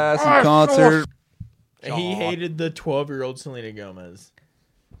her Stadium. ass in concert. time? He hated the 12-year-old Selena Gomez.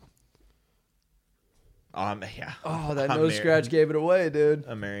 Yeah. Oh, that I'm nose scratch gave it away, dude.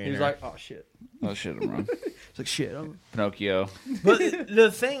 I'm marrying He was her. like, oh shit. Oh shit, I'm wrong. It's like shit. Pinocchio. But the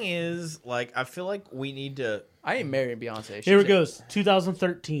thing is, like, I feel like we need to. I ain't marrying Beyonce. Here it She's goes.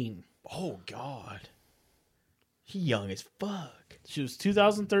 2013. Oh God, he young as fuck, She was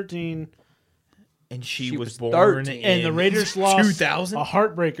 2013, and she She was was born 13. and the in Raiders lost 2000. a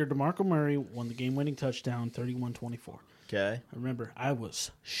heartbreaker. DeMarco Murray won the game-winning touchdown, 31-24. Okay, Remember, I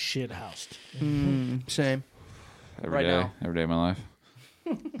was shithoused. Same. Every day, Right now. every day of my life.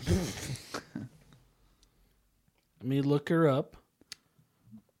 Let me look her up.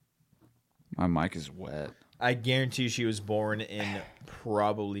 My mic is wet. I guarantee she was born in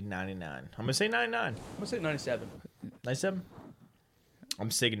probably 99. I'm gonna say 99, I'm gonna say 97. 97.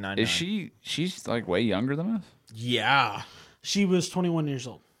 I'm sick of 99. Is she? She's like way younger than us. Yeah. She was 21 years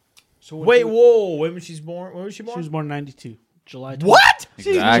old. So Wait, whoa. When was she born? When was she born? She was born in 92. July 20. What? She's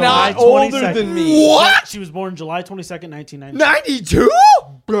Exactly. not July older 22nd. than me. What? She was born July 22nd, 1990. 92?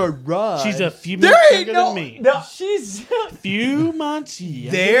 Right. She's a few There months ain't younger no. than me. no She's Few months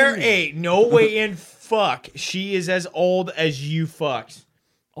younger there than me. ain't no way in fuck she is as old as you fucked.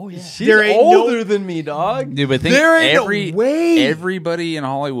 Oh, yeah. she's There ain't no- older than me, dog. Dude, but think There ain't no way. everybody in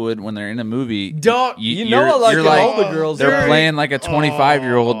Hollywood when they're in a movie, Dog, You know I like you're the like older girls. they're There playing like a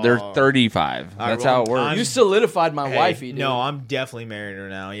 25-year-old. They're Oh. 35. That's how it works. You solidified my Hey, wifey, dude. no, I'm definitely marrying her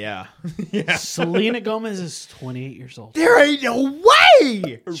now. Yeah. yeah. Selena Gomez is 28 years old. There ain't no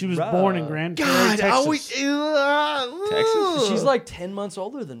way. She was born in Grand Prairie, God, Texas. I always. Texas? She's like 10 months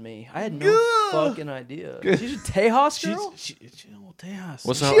older than me. I had no fucking idea. She's a Tejas girl? She's old Tejas.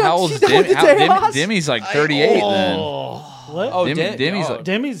 Well, so She- how old is she's done Demi? with the Tejas? Demi's like 38 then. What? Oh, Demi's like,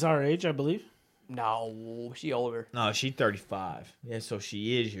 Demi's our age, I believe. No, she older. No, she's 35. Yeah, so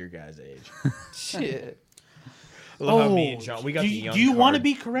she is your guys' age. Shit. Look how me and John, we got do the you, young do you want to card.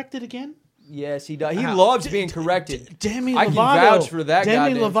 be corrected again? Yes, he does. He loves being corrected. Demi I can Lovato. vouch for that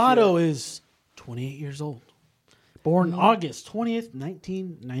Demi goddamn Lovato is 28 years old. Born August 20th,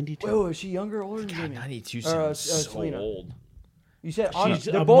 1992. Wait, is she younger or older than Jamie? 92 Or, sounds so Selena. old. You said She's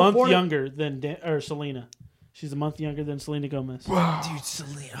they're a both month born in- younger than Selena. She's a month younger than Selena Gomez. Dude,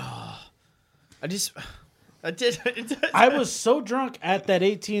 Selena. Oh. I did. I was so drunk at that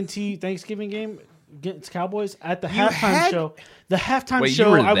AT&T Thanksgiving game against Cowboys at the halftime had- show. The halftime Wait, you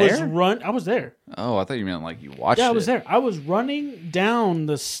show, were I there? was there. Oh, I thought you meant like you watched Yeah, I it. was there. I was running down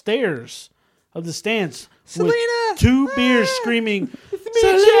the stairs of the stands Selena! with 2 beers screaming,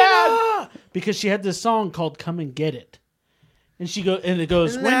 Selena! Because she had this song called "Come and Get It," and it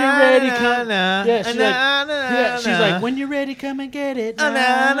goes, "When you're ready, come." Yeah, she's like, "When you're ready, come and get it."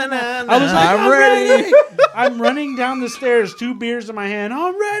 I was like, "I'm ready." I'm running down the stairs, 2 beers in my hand.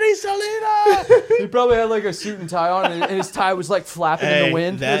 I'm ready, Selena. He probably had like a suit and tie on, and his tie was like flapping in the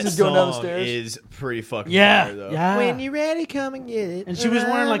wind. That as he's going down the song stairs. is pretty fucking Yeah, fire, though. yeah. When you're ready, come and get it. And she was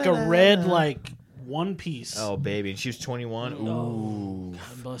wearing like a red like one piece. Oh, baby. And she was 21. Ooh.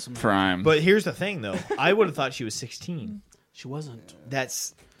 God bless him. Prime. But here's the thing, though. I would have thought she was 16. She wasn't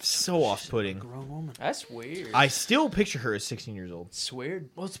That's so off-putting. a grown woman. That's weird. I still picture her as 16 years old. It's weird.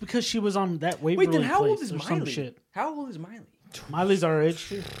 Well, it's because she was on that Waverly Wait, then how old Place is or some Miley? shit. How old is Miley? Miley's our age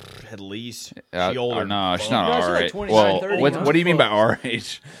too. At least. Uh, She older. no, she's You not guys are our like age. 29, Well, 30, what, huh? what do you mean by our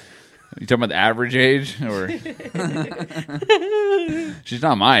age? You talking about the average age, or she's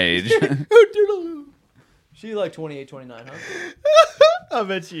not my age? She like 28, 29, huh? I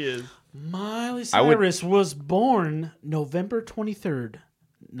bet she is. Miley I would- Cyrus was born November 23rd,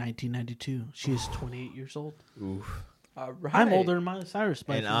 1992. She is 28 years old. All right. I'm older than Miley Cyrus,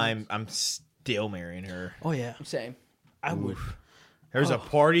 by a And few months. I'm still marrying her. Oh yeah, Same. I would. There's a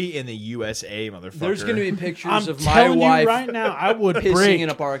party in the USA, motherfucker. There's going to be pictures I'm of my telling wife you right now, I would pissing break. in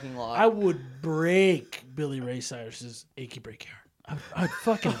a parking lot. I would break Billy Ray Cyrus's achy breaky heart.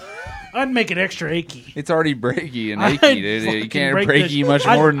 I'd make it extra achy. It's already breaky and I'd achy. Dude. fucking You can't break break this- you much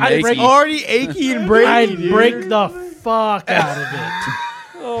I'd- more than I'd break achy. already achy and breaky. I'd dude. break the fuck out of it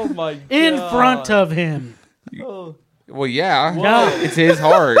oh my god. in front of him. Oh. Well, yeah, No. it's his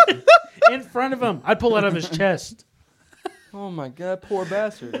heart. In front of him. I'd pull it out of his chest. Oh my god, poor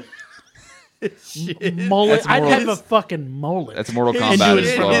bastard. Mullet. That's I'd more- have a fucking mullet. That's Mortal And Kombat do as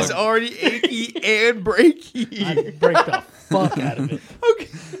it well. It is already achy and breaky. I'd break the fuck out of it.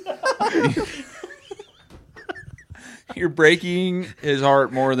 You're breaking his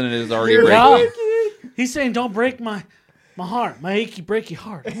heart more than it is already Yeah. breaking. He's saying, "Don't break my heart, my achy breaky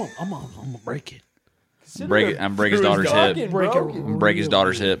heart. I'm gonna break it. Break it and break his daughter's Fucking hip. Break it. broken. And break his real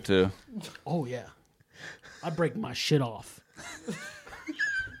daughter's good. hip too. Oh yeah, I break my shit off.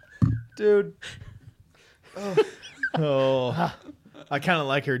 Dude. Oh, I kind of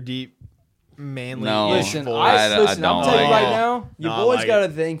like her deep, manly. No. Listen, I I'm don't telling you like right it. now, your No, I boy's like got a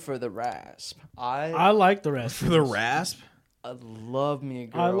thing for the rasp. I like the rest. for the rasp, I love me a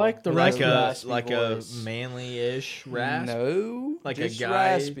girl. I like the with like a raspy voice. manly-ish rasp, No, Like a just guy-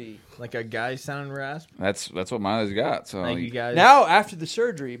 raspy. like a guy sounding rasp. That's what Miley's got. So Like you guys. Now after the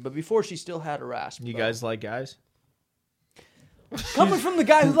surgery, but before she still had a rasp. you though. guys like guys? Coming from the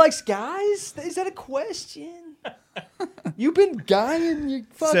guy who likes guys, is that a question? You've been guying your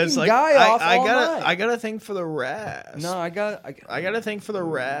fucking guy off all night. I got a thing for the rasp. No, I got a thing for the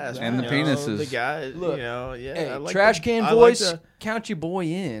rasp And the you know, penises. The guy, Look, you know, yeah. Hey, I like trash the- can I like voice. the- Count your boy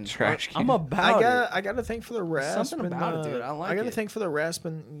in. Trash can. I'm about it. I got a thing for the rasp. Something and, about it, dude. I like I got a it. thing for the rasp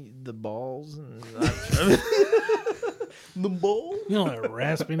and the balls and. The bowl. You know that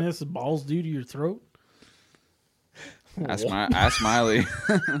raspiness the balls do to your throat. ask Miley.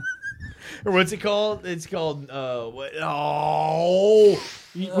 Or what's it called? It's called what? Oh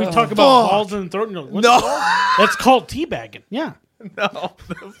We talk about fuck. balls in the throat. And you're like, what's no, it called? That's called teabagging. Yeah. no,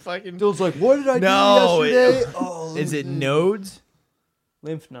 the fucking. Bill's like, what did I No, do yesterday? Oh, Is it nodes?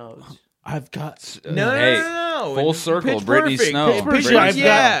 lymph nodes? I've got. No, Hey, no. full circle, Pitch Brittany Perfect. Snow. Pitch Pretty Perfect, sure I've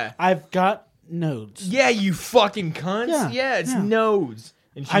yeah. got. I've got nodes. Yeah, you fucking cunts. Yeah, it's yeah. nodes.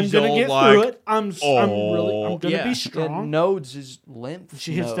 And I'm she's gonna all get like, through it. I'm gonna yeah. be Yeah, strong. nodes is lymph.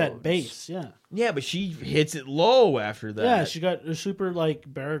 She hits that nodes. bass. Yeah. Yeah, but she hits it low after that. Yeah. She got a super like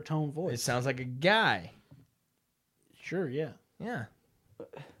baritone It voice. sounds like a guy. Sure. Yeah. Yeah.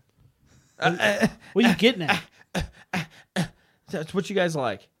 What are you getting at? That's what you guys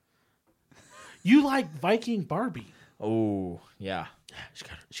like. You like Viking Barbie? Oh, yeah.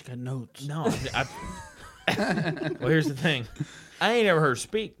 She got nodes. No. Well, here's the thing. I ain't ever heard her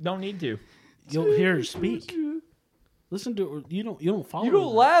speak. Don't need to. You'll hear her speak. Listen to her. You don't follow. You her.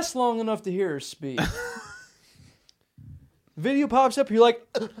 don't last long enough to hear her speak. Video pops up, you're like,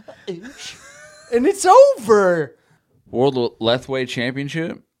 and it's over. World Lethwei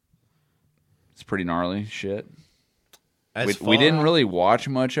Championship. It's pretty gnarly shit. We didn't really watch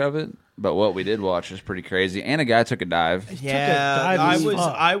much of it, but what we did watch was pretty crazy. And a guy took a dive. Yeah, dive as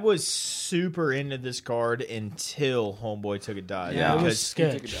fuck. I was super into this card until Homeboy took a dive. Yeah. It was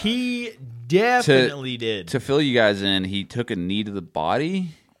because sketch. he definitely did. To fill you guys in, he took a knee to the body.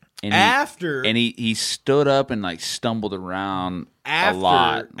 And After he stood up and like stumbled around After- a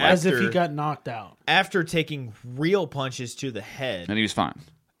lot. As if he After- got knocked out. after taking real punches to the head, And he was fine.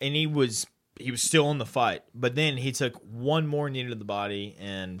 and he was still in the fight, but then he took one more knee to the body,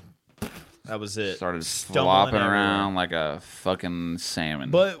 and that was it. Started Stumbling flopping everywhere. around like a fucking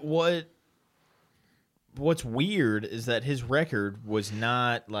salmon. But what's weird is that his record was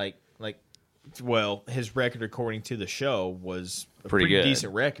not well, his record according to the show was a Pretty pretty good.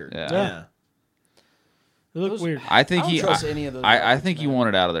 decent record. Yeah. Yeah. It looked weird. I think I don't he. trust any of those I records, think he man.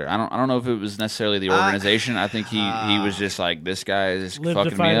 wanted out of there. I don't know if it was necessarily the organization. I think he was just like, this guy is Live to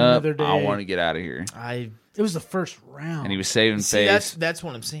fucking fight me up. another I day. want to get out of here. It was the first round. And he was saving See, face. that's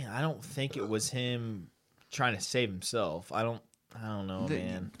what I'm saying. I don't think it was him trying to save himself. I don't know,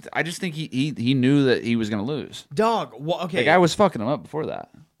 man. I just think he knew that he was going to lose. Dog, well, okay. The guy was fucking him up before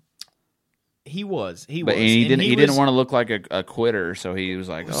that. He was. But he didn't want to look like a quitter, so he was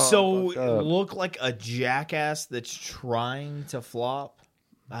like, so fucked up. look like a jackass that's trying to flop.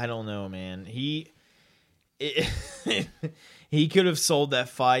 I don't know, man. He could have sold that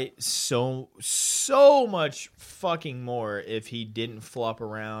fight so much fucking more if he didn't flop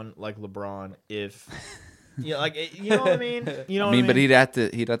around like LeBron. If you know what I mean. You know. I mean, but he'd have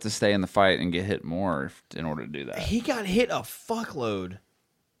to stay in the fight and get hit more in order to do that. he got hit a fuckload.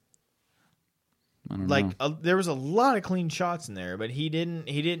 I don't know. There was a lot of clean shots in there, but he didn't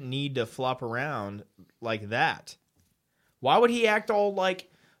need to flop around like that. Why would he act all like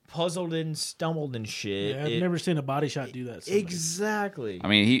puzzled and stumbled and shit? Yeah, I've never seen a body shot do that. to somebody. Exactly. I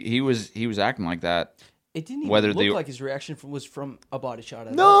mean, he was acting like that. It didn't even Whether look the- like his reaction was from a body shot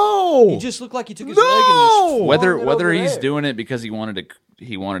at all. No, He just looked like he took his leg and just Whether flung it whether over he's there. doing it because he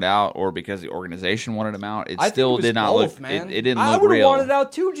wanted out or because the organization wanted him out, it I think still it was did not both, look. man. It didn't I look would've real. wanted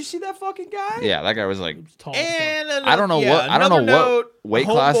out too. Did you see that fucking guy? Yeah, that guy was like, Tall as fuck. and I don't know what- I don't know another what weight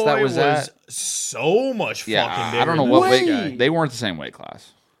class that Homeboy was at. So much yeah, fucking bigger. I don't know than what this weight. They weren't the same weight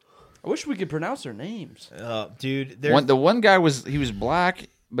class. I wish we could pronounce their names. guy. Dude. The one guy was black,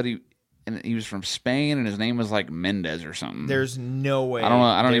 but he was from Spain, and his name was like Mendez or something. There's no way. I don't know.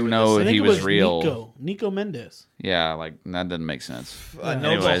 I don't they even were know I if think he it was real. Nico Mendez. Yeah, like that doesn't make sense. I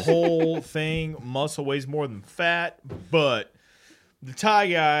know Anyways. the whole thing. Muscle weighs more than fat, but the Thai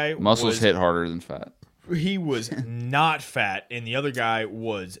guy Muscles hit harder than fat. He was not fat, and the other guy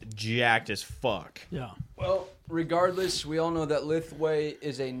was jacked as fuck. Yeah. Well, regardless, we all know that Lethwei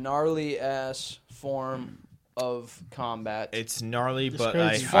is a gnarly ass form of combat. It's gnarly, It's but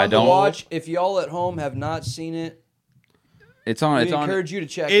crazy. Fun I don't- to watch. If y'all at home have not seen it, It's on. we It's on. encourage you to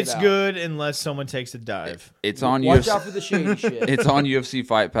check it's it out. good unless someone takes a dive. It's on Watch UFC. out for the shady shit. It's on UFC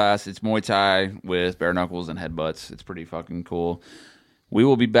Fight Pass. It's Muay Thai with bare knuckles and headbutts. It's pretty fucking cool. We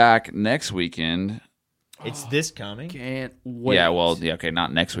will be back next weekend. It's this coming. Can't wait. Yeah, well, yeah, okay,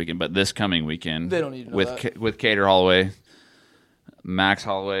 not next weekend, but this coming weekend. They don't need to know with that. With Cater Holloway, Max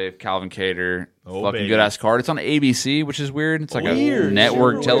Holloway, Calvin Cater. Oh, fucking baby. good ass card. It's on ABC, which is weird. It's like Weird. a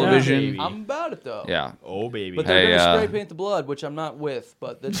network Super television. weird. Yeah. I'm about it though. Oh baby. But they're Hey, gonna spray paint the blood, which I'm not with,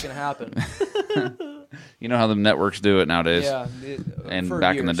 but that's gonna happen. You know how the networks do it nowadays. yeah. And for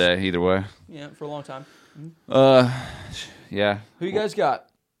back in the years. day, either way. Yeah, for a long time. Yeah. Who you guys got?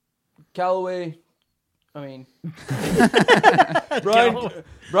 Callaway. I mean,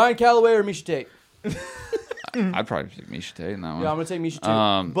 Brian Callaway or Misha Tate? I'd probably pick Misha Tate in that one. Yeah, I'm gonna take Misha Tate.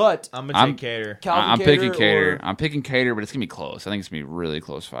 Um, but I'm gonna take Cater. Calvin I'm picking Kattar Cater. or- I'm picking Cater, but it's gonna be close. I think it's gonna be a really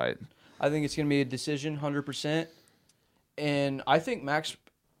close fight. I think it's gonna be a decision, 100%. And I think Max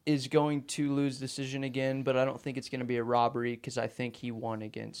is going to lose decision again, but I don't think it's gonna be a robbery because I think he won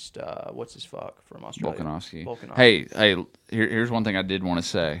against what's his fuck from Australia. Volkanovski. Hey, here's one thing I did want to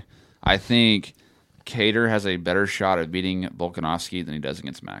say. I think Cater has a better shot at beating Volkanovski than he does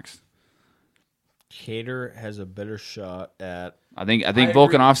against Max. Cater has a better shot at. I think agree.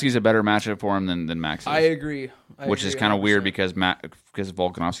 Volkanovski's a better matchup for him than Max is. I agree. Which is kind of weird because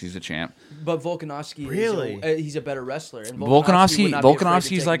Volkanovski's the champ. But Volkanovski, Really? he's a better wrestler. And would not be afraid to Volkanovski's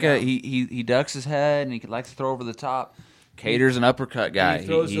take like him a down. he ducks his head and he likes to throw over the top. Cater's an uppercut guy. And he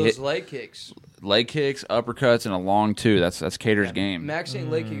throws he those hit leg kicks. leg kicks, uppercuts, and a long two. That's Cater's game. Max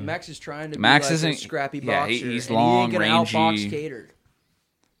ain't leg kick. Max is trying to Max be like isn't- a scrappy yeah, boxer. he's and long, he ain't gonna outbox rangy. Cater.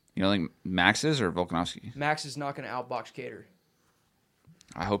 You know, like Max is or Volkanovski. Max is not going to outbox Cater.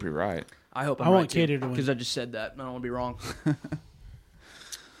 I hope you're right. I hope I'm I right want Cater to win. because I just said that. I don't want to be wrong.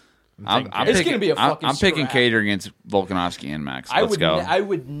 It's gonna be a fucking I'm picking scrap. Cater against Volkanovski and Max. I Let's would go. I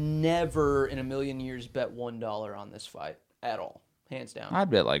would never in a million years bet $1 on this fight at all, hands down. I'd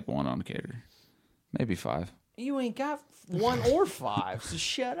bet like 1 on Cater, maybe 5. You ain't got 1 or 5, so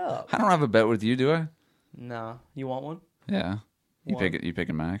shut up. I don't have a bet with you, do I? No, you want one? Yeah, you One. pick it. You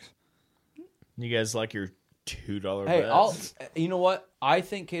picking Max? You guys like your $2 Hey, bets? you know what? I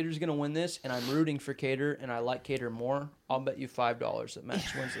think Cater's gonna win this, and I'm rooting for Cater, and I like Cater more. I'll bet you $5 that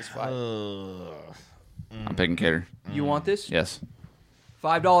Max wins this fight. I'm picking Cater. You want this? Yes.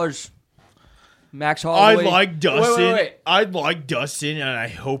 $5. Max I Holloway. like Dustin. Wait. I like Dustin, and I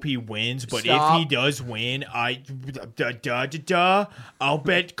hope he wins. But Stop. if he does win, I'll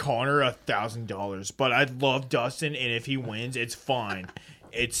bet Connor $1,000. But I love Dustin, and if he wins, it's fine.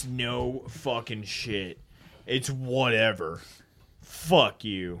 It's no fucking shit. It's whatever. Fuck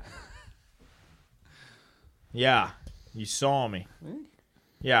you. Yeah, you saw me.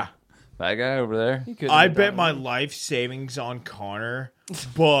 Yeah. That guy over there. He couldn't I have bet done my it. life savings on Connor,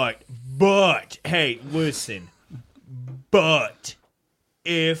 but, hey, listen, but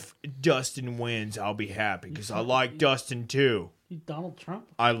if Dustin wins, I'll be happy because I like Dustin too. Donald Trump.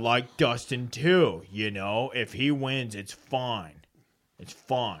 I like Dustin too. You know, if he wins, it's fine. It's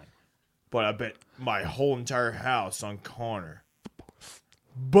fine. But I bet my whole entire house on Connor.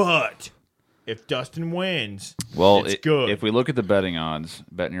 But if Dustin wins, Well, it's good. if we look at the betting odds,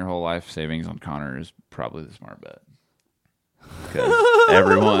 betting your whole life savings on Connor is probably the smart bet. Because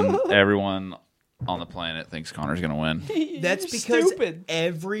everyone on the planet thinks Connor's going to win. That's You're because stupid.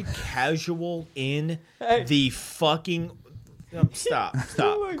 every casual in the fucking stop.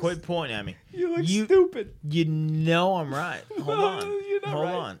 Quit pointing at me. You look stupid. You know I'm right. Hold on. You're not hold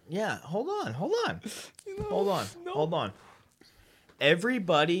right. on. Yeah, hold on. Hold on.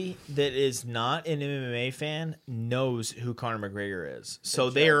 Everybody that is not an MMA fan knows who Conor McGregor is.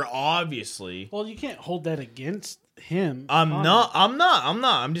 So they are obviously Well, you can't hold that against him. I'm Connor. not.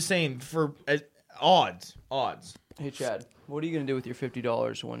 I'm just saying for odds. Hey, Chad, what are you going to do with your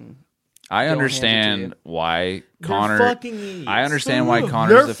 $50 when... I Dylan hands it to understand you? why They're Connor. fucking idiots. I understand why They're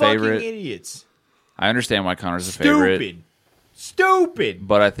Connor's the fucking favorite. idiots. I understand why Connor's the favorite. Stupid.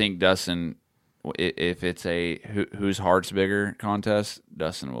 But I think Dustin, if it's a whose heart's bigger contest,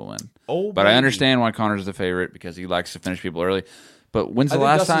 Dustin will win. Oh, But I baby. understand why Connor's the favorite because he likes to finish people early. But when's I the think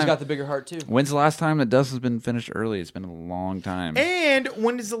last Dustin's time? got the bigger heart, too. When's the last time that Dustin's been finished early? It's been a long time. And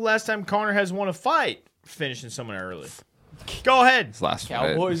when is the last time Connor has won a fight finishing someone early? Go ahead. His last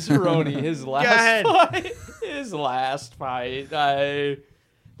Cowboy Cerrone, his ahead. last fight. His last fight.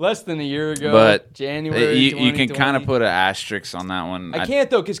 Less than a year ago. But January you can 2020. kind of put an asterisk on that one. I can't,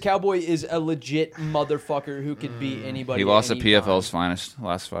 though, because Cowboy is a legit motherfucker who could beat anybody. He lost to anytime. PFL's finest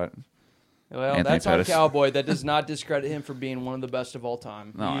last fight. Well, Anthony that's on Pettis. Cowboy. That does not discredit him for being one of the best of all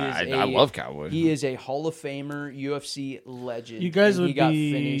time. No, He is I love Cowboy. He is a Hall of Famer, UFC legend. You guys and would he got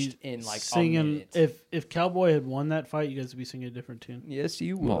be finished in like a singing. minute. If Cowboy had won that fight, you guys would be singing a different tune. Yes,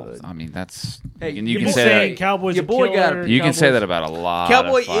 you would. Well, I mean that's Hey, you your can boy- say saying that. Cowboy's your a boy got- killer, You can say Cowboy's- that about a lot.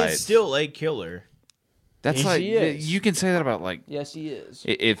 Cowboy of fights. is still a killer. That's Yes, like he is. you can say that about like Yes, he is.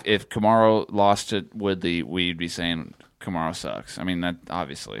 if Kamaru lost to Woodley, we'd be saying Kamaru sucks. I mean that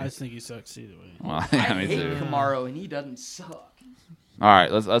obviously. I just think he sucks either way. Well, I yeah, me hate too. Kamaru, and he doesn't suck. All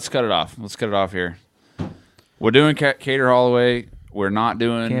right, let's cut it off. Let's cut it off here. We're doing Cater Holloway. We're not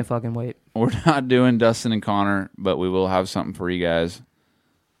doing fucking wait. Dustin and Connor, but we will have something for you guys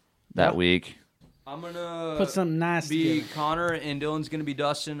that week. I'm gonna Put something nice be together. Connor, and Dylan's gonna be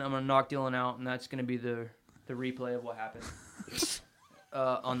Dustin. I'm gonna knock Dylan out, and that's gonna be the replay of what happened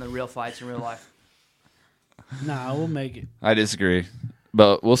on the real fights in real life. Nah, we'll make it. I disagree.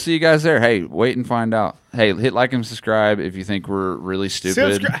 But we'll see you guys there. Hey, wait and find out. Hey, hit like and subscribe if you think we're really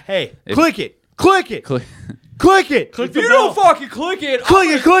stupid. Subscribe. Hey, If- click it. Click it. Click. Click it. Click If the you bell. don't fucking click it, Click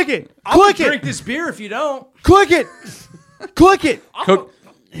it. Click it. I'm gonna Click drink it. this beer if you don't. Click it. Click it. Cook.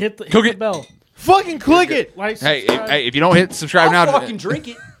 Hit the, Cook hit it. the bell. Fucking click it. Like, Hey, subscribe. if you don't hit subscribe I'll now, fucking drink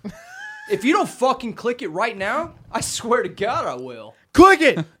it. If you don't fucking click it right now, I swear to God I will. Click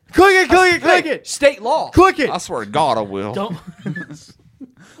it. Click it. Click it. Click Hey, it. State law. Click it. I swear to God, I will. Don't.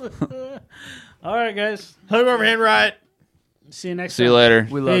 All right, guys. Hook over hand right. See you next See time. you later.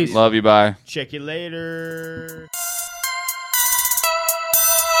 We love Peace. you. Love you. Bye. Check you later.